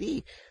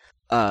 3D.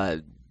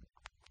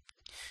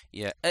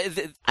 Yeah,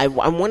 I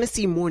want to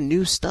see more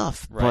new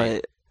stuff,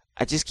 right. But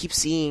I just keep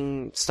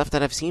seeing stuff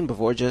that I've seen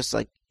before, just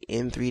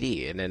in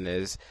 3D. And then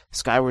there's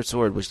Skyward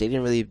Sword, which they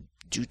didn't really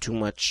do too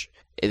much.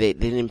 They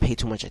didn't pay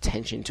too much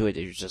attention to it.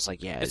 They were just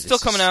it's still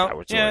coming out.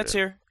 Yeah, it's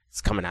here.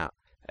 It's coming out,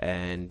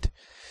 and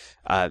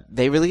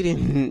they really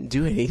didn't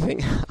do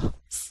anything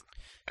else.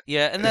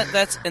 Yeah, and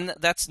that's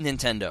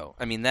Nintendo.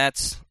 I mean,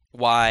 that's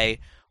why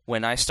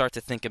when I start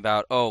to think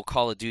about,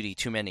 Call of Duty,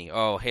 too many.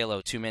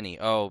 Halo, too many.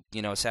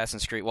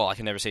 Assassin's Creed. Well, I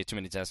can never say too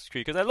many Assassin's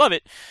Creed because I love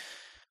it.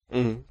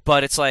 Mm-hmm.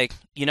 But it's like,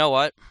 you know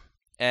what?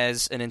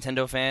 As a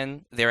Nintendo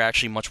fan, they're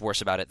actually much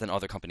worse about it than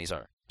other companies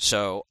are.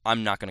 So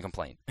I'm not going to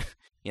complain.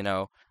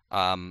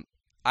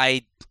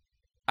 I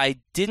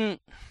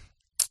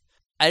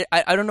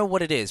don't know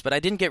what it is, but I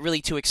didn't get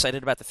really too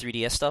excited about the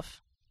 3DS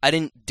stuff. I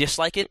didn't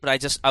dislike it, but I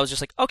was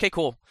just like, okay,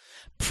 cool.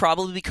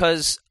 Probably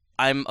because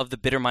I'm of the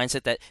bitter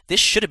mindset that this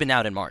should have been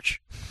out in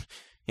March.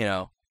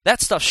 That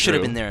stuff should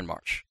have been there in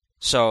March.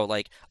 So,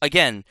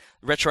 again,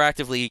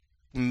 retroactively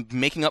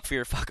making up for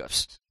your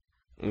fuck-ups.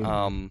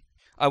 Mm-hmm.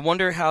 I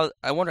wonder how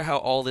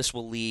all this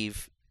will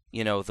leave, the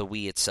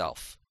Wii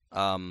itself.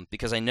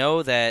 Because I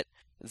know that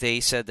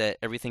they said that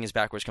everything is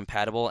backwards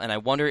compatible, and I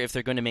wonder if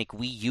they're going to make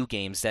Wii U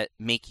games that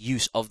make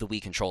use of the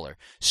Wii controller.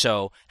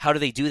 So how do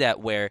they do that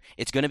where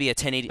it's going to be a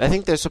 1080... I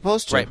think they're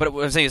supposed to. Right, but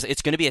what I'm saying is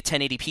it's going to be a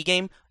 1080p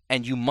game,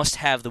 and you must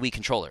have the Wii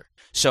controller.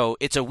 So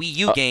it's a Wii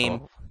U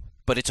game,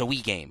 but it's a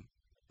Wii game.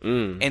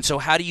 And so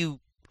how do you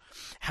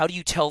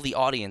tell the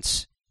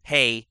audience,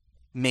 hey,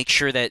 make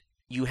sure that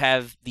you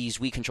have these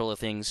Wii controller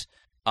things,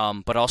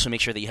 but also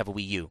make sure that you have a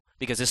Wii U?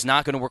 Because it's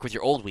not going to work with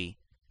your old Wii,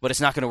 but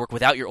it's not going to work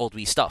without your old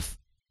Wii stuff.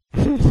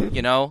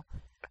 You're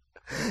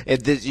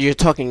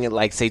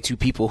talking say to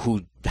people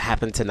who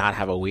happen to not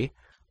have a Wii,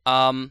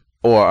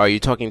 or are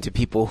you talking to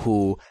people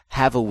who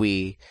have a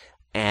Wii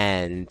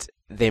and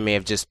they may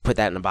have just put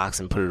that in a box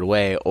and put it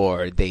away,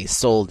 or they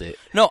sold it?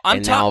 No,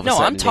 I'm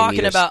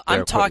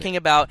talking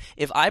about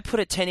if I put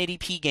a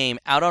 1080p game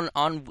out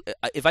on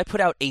if I put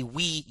out a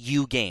Wii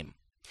U game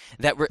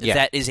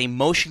that is a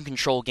motion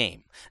control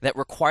game that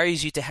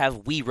requires you to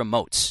have Wii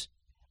remotes.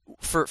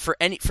 For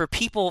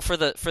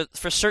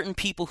certain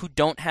people who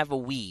don't have a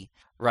Wii,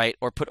 right?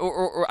 Or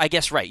I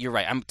guess right. You're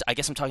right. I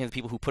guess I'm talking to the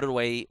people who put it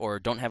away or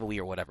don't have a Wii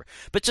or whatever.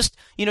 But just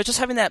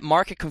having that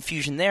market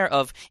confusion there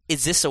of,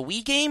 is this a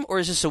Wii game or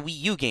is this a Wii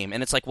U game?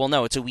 And it's like, well,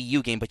 no, it's a Wii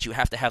U game, but you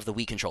have to have the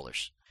Wii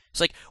controllers.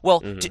 It's like,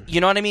 well, you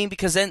know what I mean?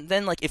 Because then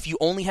if you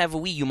only have a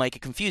Wii, you might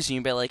get confused and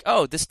you'd be like,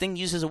 oh, this thing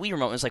uses a Wii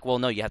remote. And it's like, well,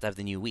 no, you have to have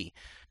the new Wii.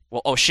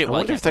 Well, oh shit! I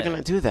wonder if they're going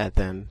to do that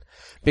then,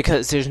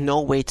 because there's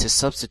no way to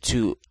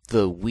substitute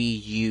the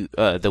Wii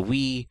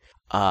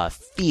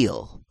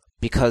feel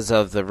because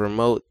of the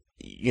remote.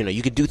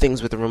 You could do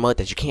things with the remote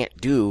that you can't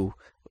do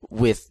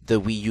with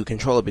the Wii U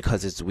controller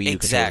because it's the Wii U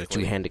controller,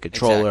 two-handed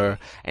controller,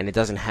 and it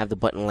doesn't have the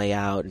button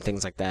layout and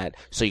things like that.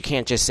 So you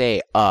can't just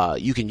say,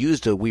 you can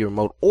use the Wii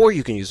remote or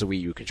you can use the Wii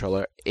U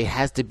controller. It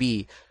has to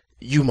be,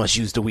 you must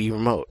use the Wii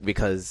remote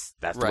because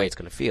that's the way it's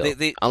going to feel.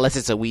 Unless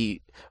it's a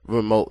Wii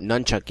remote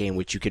nunchuck game,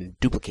 which you can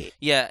duplicate.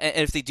 Yeah,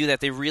 and if they do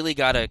that, they really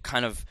got to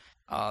kind of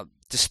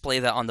display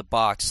that on the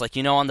box. Like,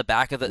 on the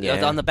back of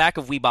on the back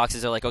of Wii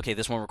boxes, they're like, okay,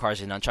 this one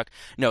requires a nunchuck.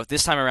 No,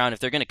 this time around, if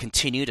they're going to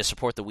continue to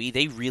support the Wii,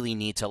 they really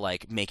need to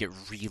like make it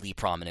really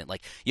prominent.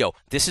 Like,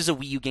 this is a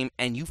Wii U game,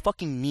 and you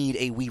fucking need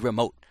a Wii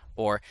remote.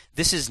 Or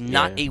this is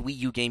not a Wii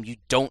U game. You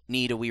don't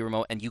need a Wii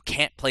remote, and you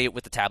can't play it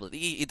with the tablet.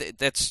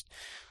 That's,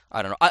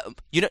 I don't know.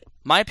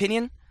 My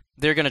opinion,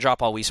 they're going to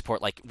drop all Wii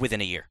support like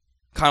within a year,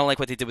 kind of like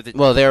what they did with it.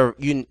 Well,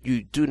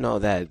 you do know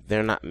that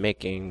they're not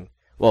making.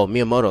 Well,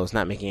 Miyamoto's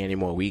not making any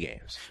more Wii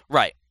games.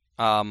 Right.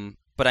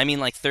 But I mean,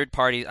 like third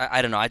parties.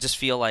 I don't know. I just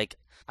feel like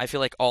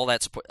all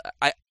that support.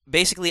 I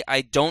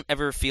don't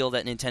ever feel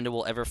that Nintendo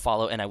will ever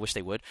follow, and I wish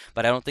they would,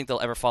 but I don't think they'll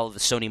ever follow the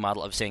Sony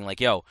model of saying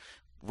like,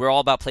 we're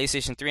all about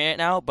PlayStation 3 right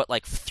now, but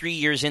like 3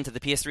 years into the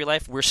PS3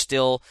 life, we're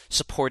still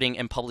supporting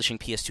and publishing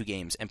PS2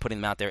 games and putting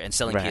them out there and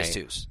selling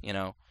PS2s,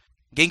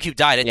 GameCube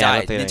died, it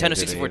died. Nintendo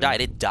 64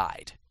 died, it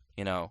died,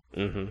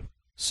 Mm-hmm.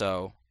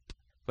 So,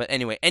 but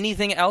anyway,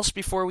 anything else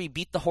before we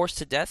beat the horse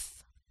to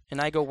death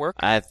and I go work?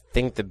 I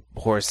think the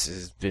horse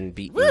has been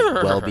beaten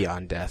well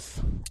beyond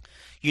death.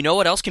 You know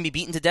what else can be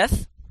beaten to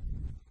death?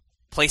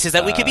 Places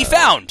that we can be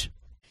found.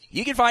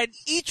 You can find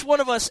each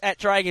one of us at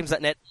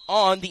trygames.net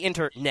on the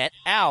internet.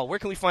 Al, where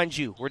can we find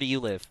you? Where do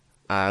you live?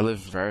 I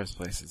live in various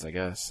places, I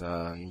guess. You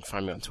can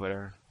find me on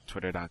Twitter,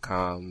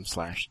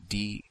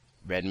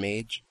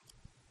 twitter.com/DRedMage.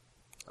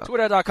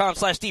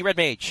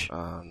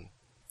 Twitter.com/DRedMage.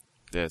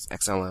 There's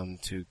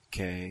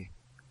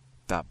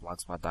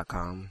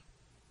xlm2k.blogspot.com,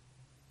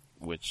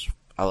 which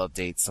I'll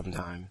update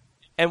sometime.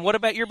 And what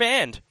about your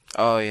band?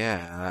 Oh,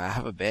 yeah, I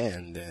have a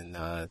band,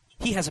 and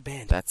he has a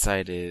band. That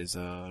site is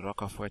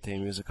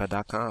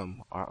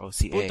roccafuertemusica.com,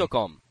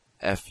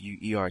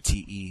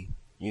 ROCAFUERTE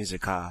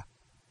Musica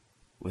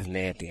with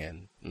ne at the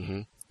end.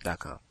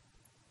 .com.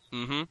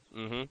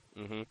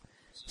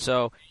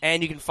 So,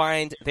 and you can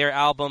find their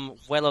album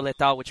Vuelo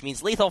Letal, which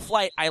means Lethal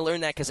Flight. I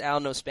learned that because Al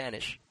knows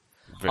Spanish.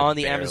 On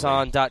the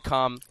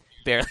Amazon.com,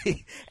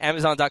 barely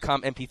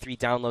Amazon.com MP3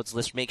 downloads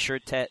list. Make sure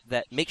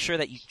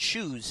that you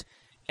choose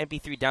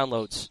MP3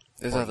 downloads.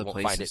 There's other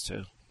places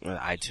too.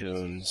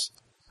 iTunes,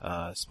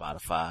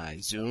 Spotify,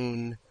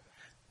 Zune.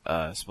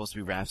 Supposed to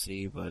be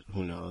Rhapsody, but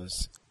who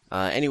knows?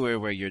 Anywhere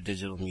where your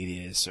digital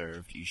media is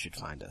served, you should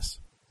find us.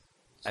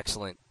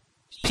 Excellent.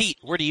 Pete,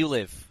 where do you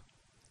live?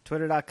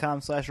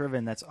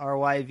 Twitter.com/Riven. That's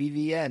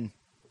RYVVN.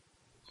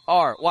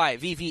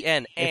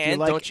 RYVVN. If you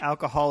like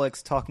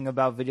alcoholics talking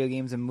about video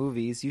games and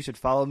movies, you should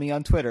follow me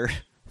on Twitter.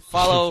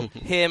 Follow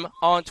him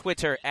on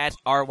Twitter at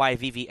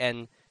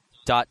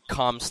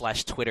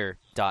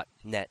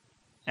ryvvn.com/twitter.net.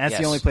 And that's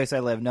the only place I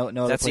live. No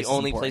other That's place the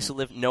only is place to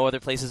live. No other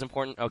place is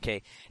important?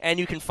 Okay. And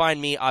you can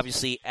find me,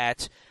 obviously,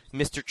 at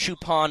Mr.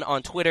 Chupon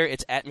on Twitter.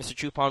 It's at Mr.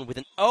 Chupon with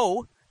an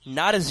O,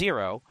 not a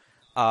 0.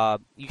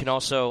 You can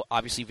also,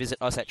 obviously, visit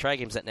us at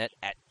trygames.net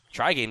at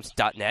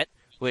trygames.net,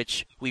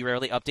 which we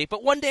rarely update,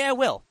 but one day I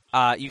will.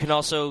 You can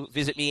also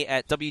visit me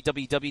at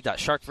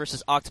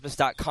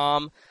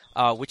www.sharkversusoctopus.com,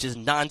 which is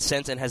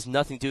nonsense and has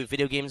nothing to do with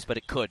video games, but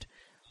it could.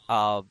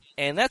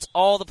 And that's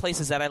all the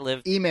places that I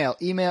live. Email.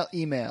 Email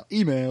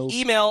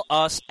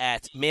us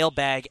at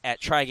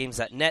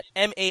mailbag@trygames.net,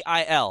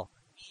 mailbag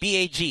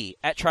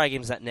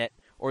 @trygames.net,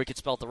 or you could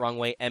spell it the wrong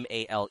way,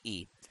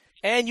 MALE.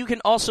 And you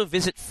can also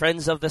visit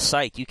friends of the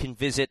site. You can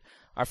visit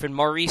our friend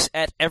Maurice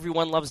at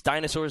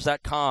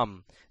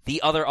everyonelovesdinosaurs.com.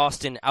 The other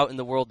Austin out in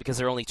the world, because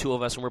there are only two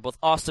of us, and we're both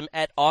awesome,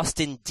 at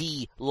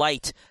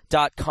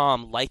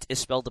austindlight.com. Light is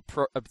spelled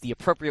the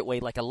appropriate way,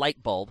 like a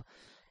light bulb.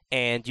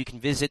 And you can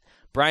visit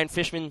Brian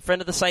Fishman,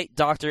 friend of the site,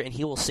 doctor, and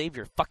he will save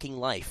your fucking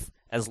life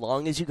as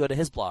long as you go to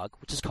his blog,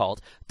 which is called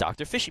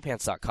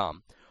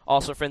drfishypants.com.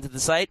 Also friends of the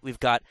site, we've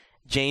got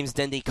James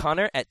Dendy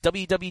Connor at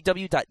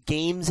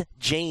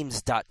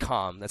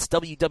www.gamesjames.com. That's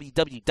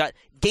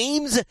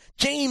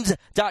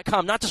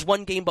www.gamesjames.com. Not just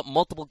one game, but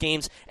multiple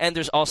games. And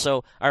there's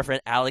also our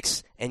friend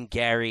Alex and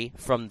Gary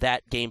from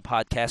That Game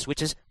Podcast,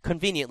 which is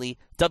conveniently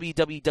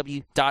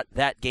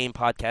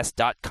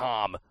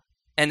www.thatgamepodcast.com.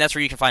 And that's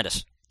where you can find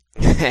us.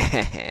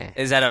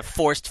 Is that a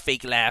forced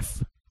fake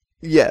laugh?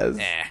 Yes.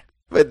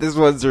 But this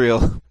one's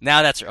real.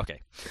 Now that's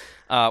okay.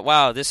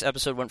 Wow, this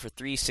episode went for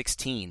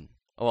 3:16.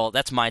 Well,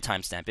 that's my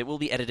timestamp. It will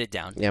be edited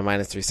down. Yeah, mine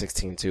is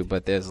 3:16 too,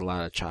 but there's a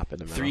lot of chop in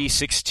the middle.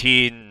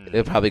 3:16.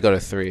 It'll probably go to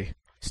 3.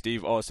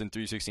 Steve Austin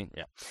 3:16.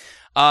 Yeah.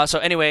 So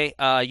anyway,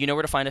 you know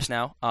where to find us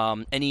now.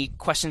 Any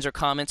questions or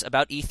comments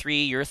about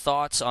E3? Your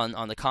thoughts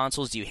on the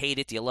consoles? Do you hate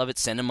it? Do you love it?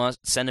 Send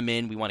them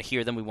in. We want to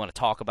hear them. We want to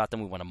talk about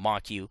them. We want to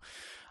mock you.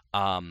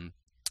 And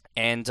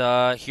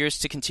here's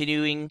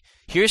continuing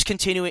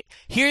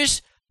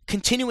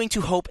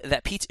to hope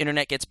that Pete's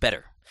internet gets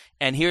better.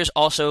 And here's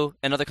also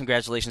another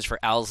congratulations for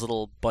Al's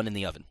little bun in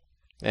the oven.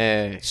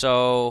 Hey.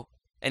 So,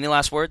 any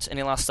last words?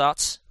 Any last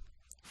thoughts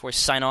before we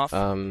sign off?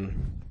 No.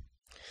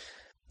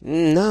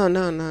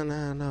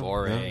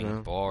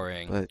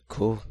 Boring. But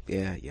cool.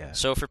 Yeah.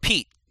 So for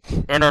Pete,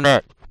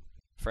 internet.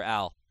 For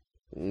Al.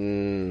 I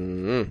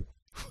don't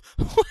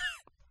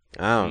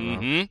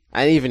know.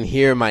 I didn't even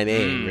hear my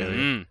name,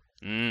 really.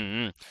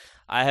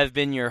 I have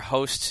been your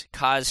host,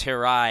 Kaz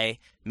Hirai,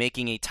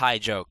 making a tie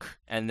joke,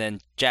 and then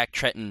Jack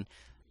Tretton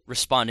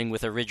responding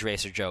with a Ridge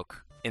Racer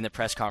joke in the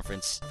press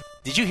conference.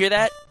 Did you hear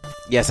that?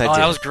 Yes, I Oh,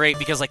 did. that was great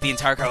because like the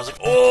entire crowd was like,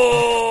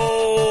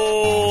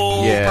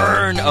 "Oh, Yeah.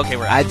 burn!" Okay,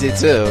 we're out. I did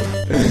too.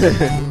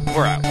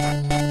 We're out.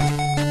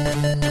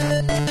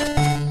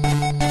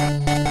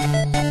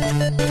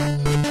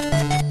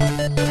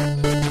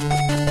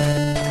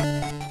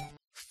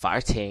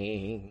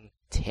 Farting.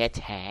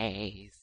 Titties.